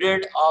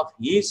 100 of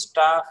his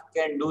staff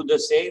can do the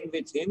same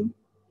with him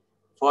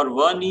for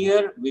 1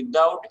 year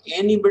without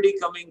anybody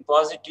coming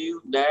positive,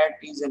 that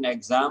is an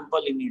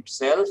example in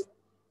itself.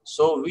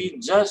 So we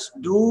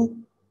just do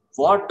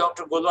what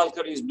Dr.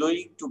 Golwalkar is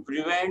doing to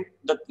prevent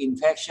the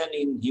infection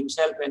in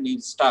himself and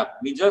his staff.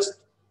 We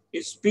just,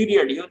 it's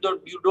period. You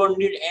don't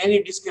need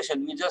any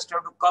discussion. We just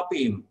have to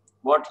copy him,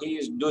 what he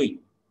is doing.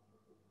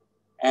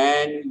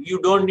 And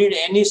you don't need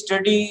any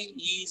study.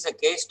 He is a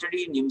case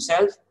study in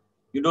himself.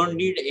 You don't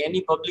need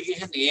any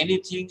publication,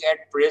 anything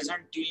at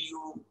present till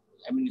you,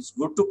 it's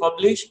good to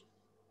publish,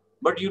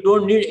 but you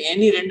don't need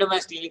any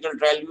randomized clinical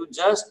trial. You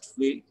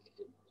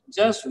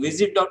just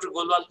visit Dr.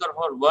 Golwalkar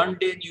for 1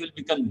 day and you will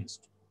be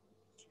convinced.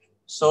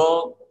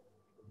 So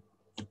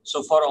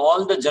for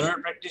all the general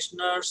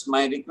practitioners,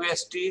 my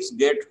request is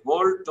get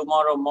hold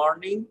tomorrow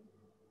morning,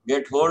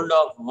 get hold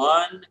of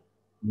 1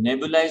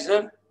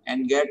 nebulizer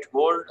and get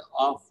hold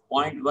of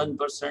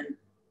 0.1%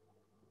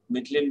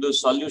 methylene blue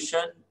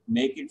solution,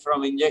 make it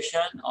from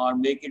injection or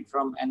make it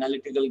from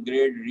analytical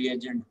grade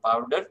reagent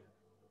powder,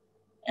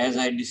 as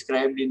I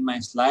described in my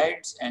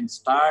slides, and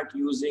start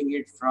using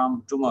it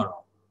from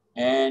tomorrow.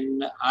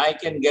 And I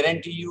can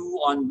guarantee you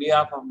on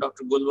behalf of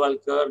Dr.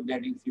 Golwalkar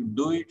that if you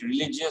do it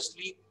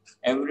religiously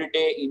every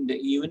day in the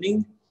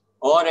evening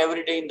or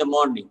every day in the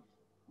morning.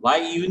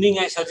 Why evening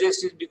I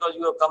suggest is because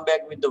you have come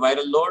back with the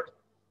viral load.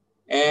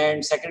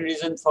 And second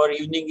reason for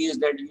evening is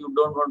that you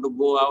don't want to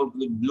go out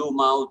with blue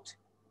mouth.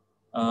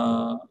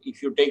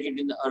 If you take it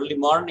in the early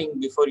morning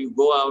before you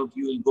go out,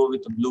 you will go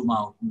with a blue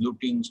mouth, blue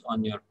tinge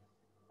on your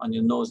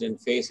nose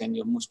and face, and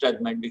your mustache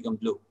might become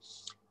blue.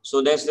 So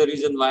that's the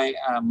reason why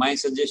my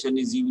suggestion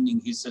is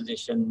evening, his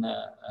suggestion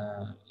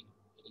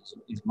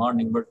is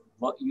morning,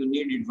 but you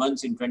need it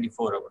once in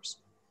 24 hours.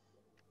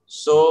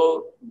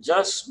 So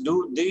just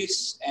do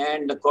this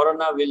and the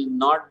corona will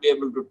not be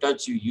able to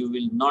touch you. You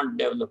will not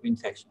develop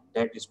infection.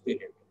 That is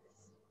period.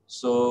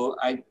 So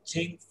I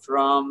think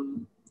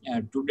from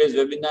today's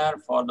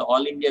webinar for the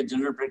All India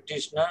General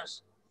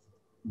Practitioners,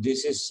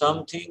 this is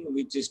something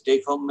which is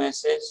take-home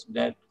message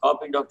that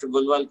copy Dr.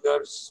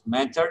 Golwalkar's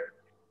method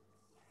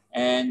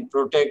and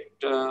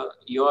protect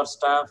your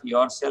staff,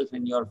 yourself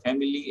and your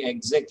family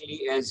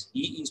exactly as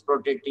he is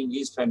protecting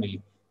his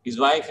family. His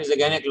wife is a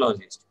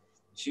gynecologist.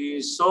 She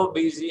is so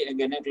busy, a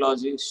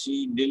gynecologist,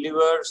 she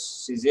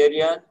delivers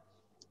cesarean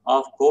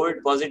of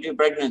COVID positive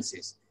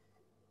pregnancies.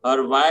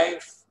 Her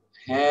wife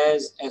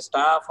has a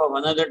staff of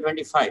another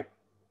 25.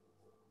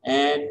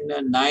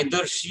 And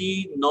neither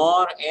she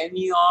nor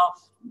any of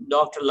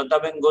Dr.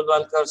 Lataben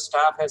Golwalkar's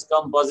staff has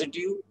come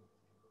positive,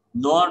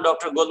 nor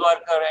Dr.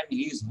 Golwalkar and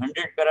his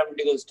 100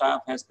 paramedical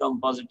staff has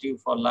come positive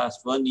for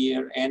last 1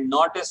 year, and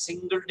not a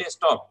single day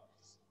stopped.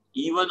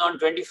 Even on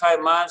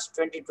 25 March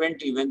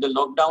 2020, when the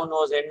lockdown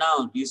was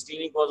announced, his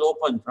clinic was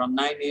open from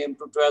 9 a.m.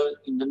 to 12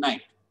 in the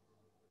night.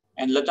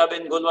 And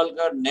Lataben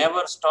Golwalkar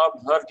never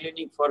stopped her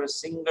clinic for a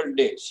single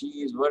day.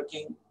 She is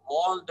working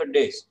all the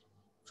days.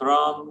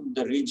 from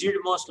the rigid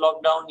most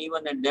lockdown.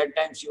 Even at that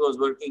time she was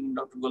working,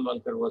 Dr.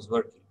 Golwalkar was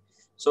working.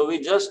 So we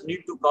just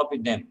need to copy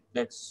them.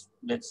 That's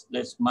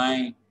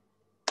my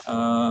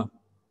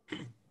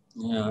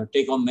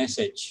take home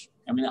message.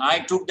 I mean, I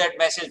took that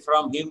message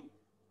from him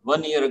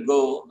 1 year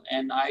ago,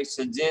 and I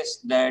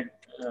suggest that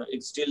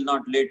it's still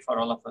not late for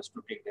all of us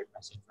to take that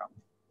message from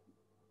him.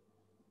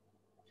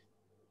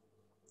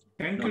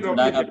 Thank you, Dr.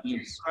 Daga,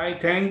 please. I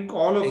thank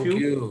all of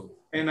you.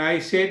 And I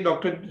say,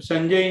 Dr.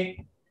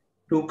 Sanjay,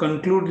 to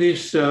conclude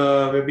this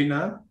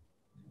webinar.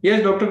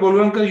 Yes, Dr.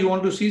 Golwalkar, you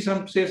want to say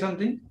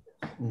something?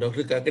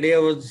 Dr.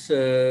 Kakadia was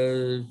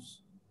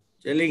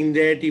telling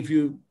that if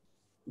you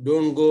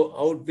don't go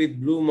out with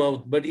blue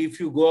mouth, but if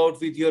you go out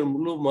with your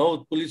blue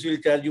mouth, police will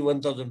charge you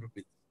 1,000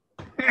 rupees.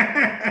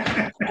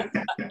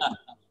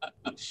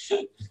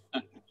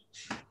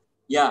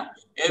 Yeah,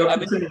 I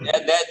mean,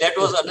 that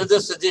was another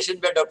suggestion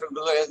by Dr.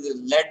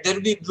 Golwalkar. Let there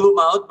be blue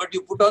mouth, but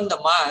you put on the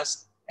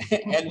mask,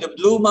 and the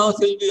blue mouth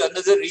will be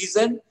another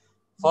reason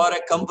for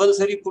a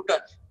compulsory put on.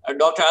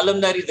 Dr.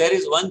 Alamdari, there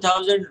is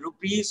 1,000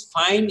 rupees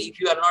fine if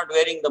you are not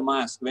wearing the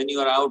mask when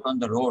you are out on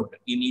the road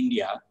in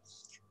India.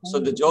 So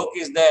the joke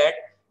is that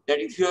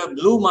if you have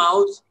blue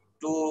mouth,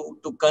 to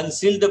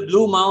conceal the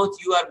blue mouth,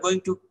 you are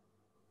going to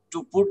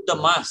put the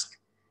mask.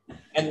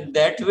 And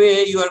that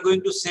way you are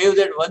going to save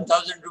that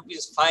 1,000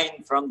 rupees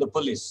fine from the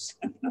police.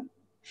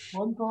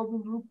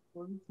 1,000 rupees.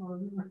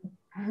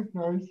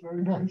 Nice,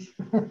 very nice.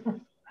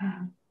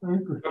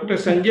 Very good. Dr.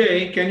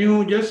 Sanjay, can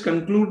you just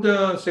conclude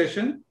the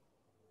session?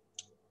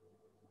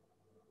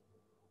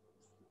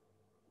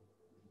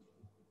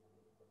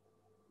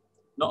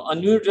 No,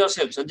 unmute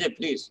yourself, Sanjay,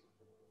 please.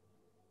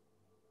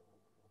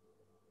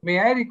 May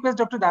I request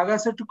Dr. Daga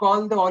sir to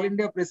call the All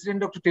India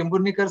President, Dr.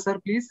 Temburnikar sir,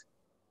 please?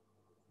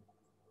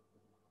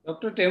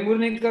 Dr.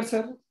 Temburnikar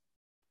sir.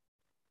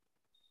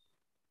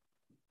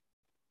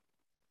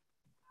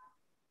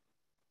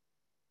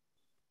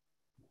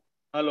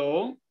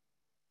 Hello.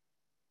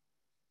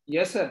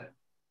 Yes, sir.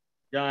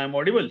 Yeah, I'm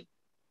audible.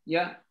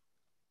 Yeah.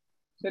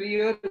 Sir,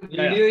 your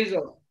video is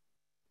off.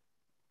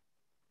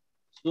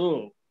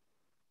 So,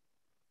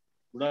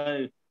 would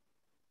I?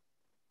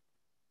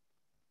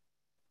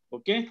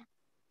 Okay.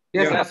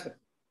 Yes, sir.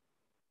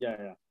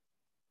 Yeah.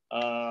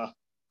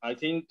 I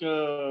think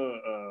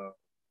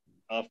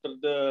after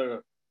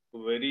the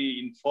very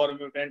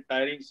informative and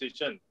tiring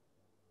session,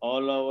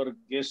 all our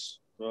guests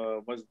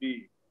must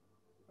be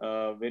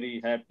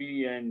very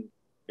happy and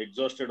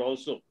exhausted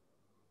also.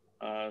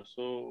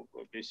 So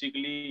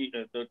basically,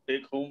 the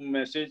take-home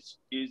message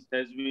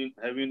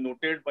have been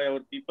noted by our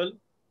people,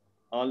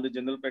 all the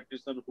general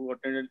practitioners who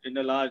attended in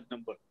a large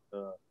number,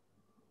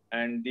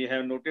 and they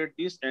have noted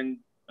this. And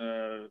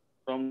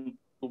from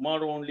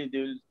tomorrow only, they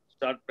will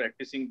start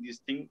practicing this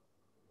thing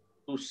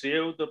to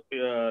save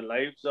the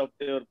lives of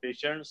their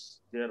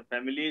patients, their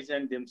families,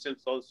 and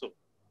themselves also.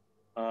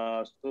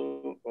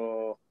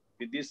 So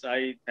with this,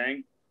 I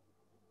thank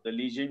the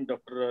legend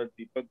Dr.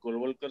 Deepak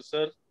Golwalkar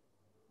sir,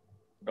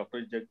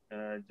 Dr.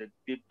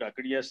 Jaydeep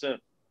Kakadia sir,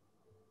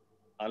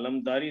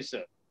 Alamdari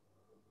sir,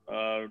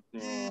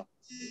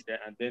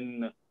 and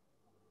then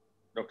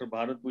Dr.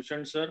 Bharat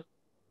Bhushan sir.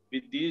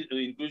 With the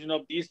inclusion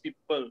of these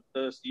people,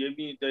 the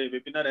CME, the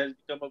webinar has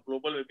become a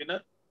global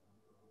webinar.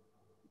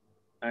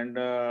 And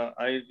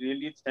I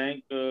really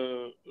thank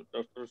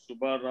Dr.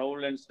 Subha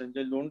Raul and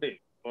Sanjay Londe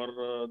for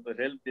the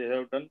help they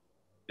have done.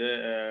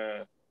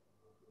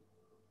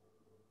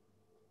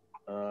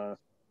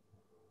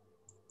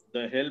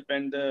 The help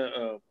and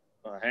the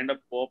hand of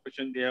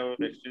cooperation they have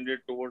extended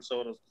towards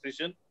our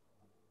association,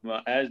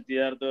 as they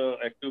are the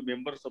active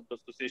members of the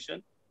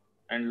association.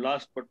 And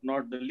last but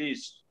not the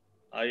least,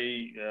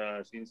 I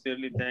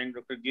sincerely thank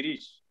Dr.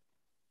 Girish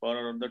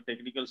for the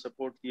technical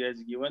support he has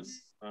given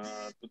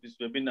to this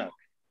webinar.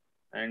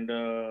 And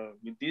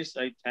with this,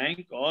 I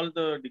thank all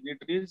the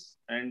dignitaries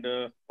and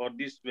for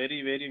this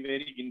very, very,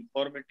 very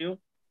informative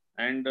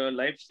and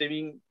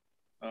life-saving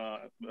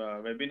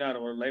webinar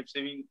or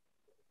life-saving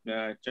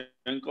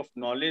chunk of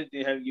knowledge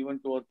they have given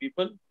to our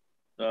people.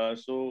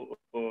 So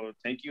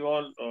thank you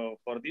all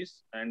for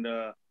this, and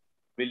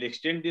we'll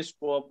extend this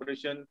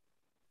cooperation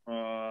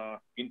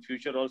in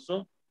future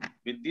also.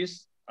 With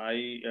this,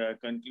 I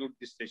conclude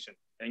this session.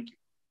 Thank you.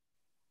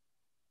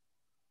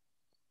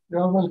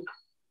 You're welcome.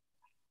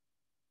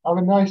 Have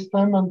a nice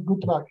time and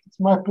good luck. It's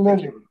my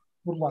pleasure.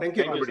 Good luck. Thank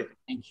you, everybody.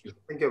 Thank you.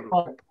 Thank you,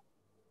 everybody.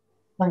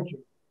 Bye. Thank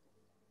you.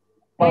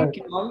 Thank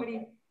you,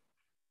 everybody.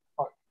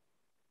 Bye.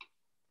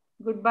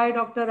 Goodbye,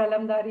 Dr.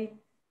 Alamdari.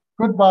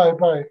 Goodbye.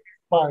 Bye.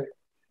 Bye.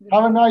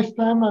 Have a nice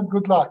time and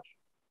good luck.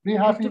 Be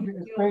happy.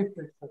 Stay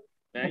safe.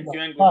 Thank you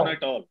and good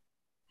night all.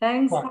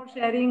 Thanks for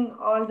sharing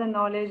all the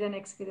knowledge and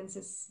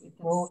experiences with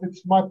us. No,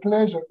 it's my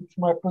pleasure. It's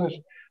my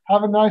pleasure.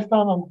 Have a nice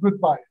time and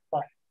goodbye.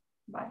 Bye.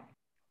 Bye.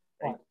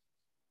 Bye.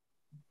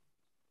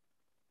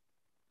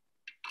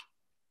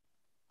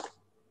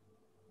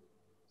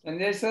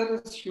 Sanjay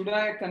sir, should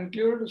I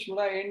conclude? Should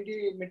I end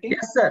the meeting?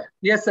 Yes, sir.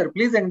 Yes, sir.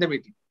 Please end the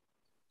meeting.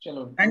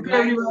 Chalo. Thank you,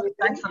 everyone.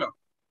 Thanks a lot.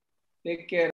 Take care.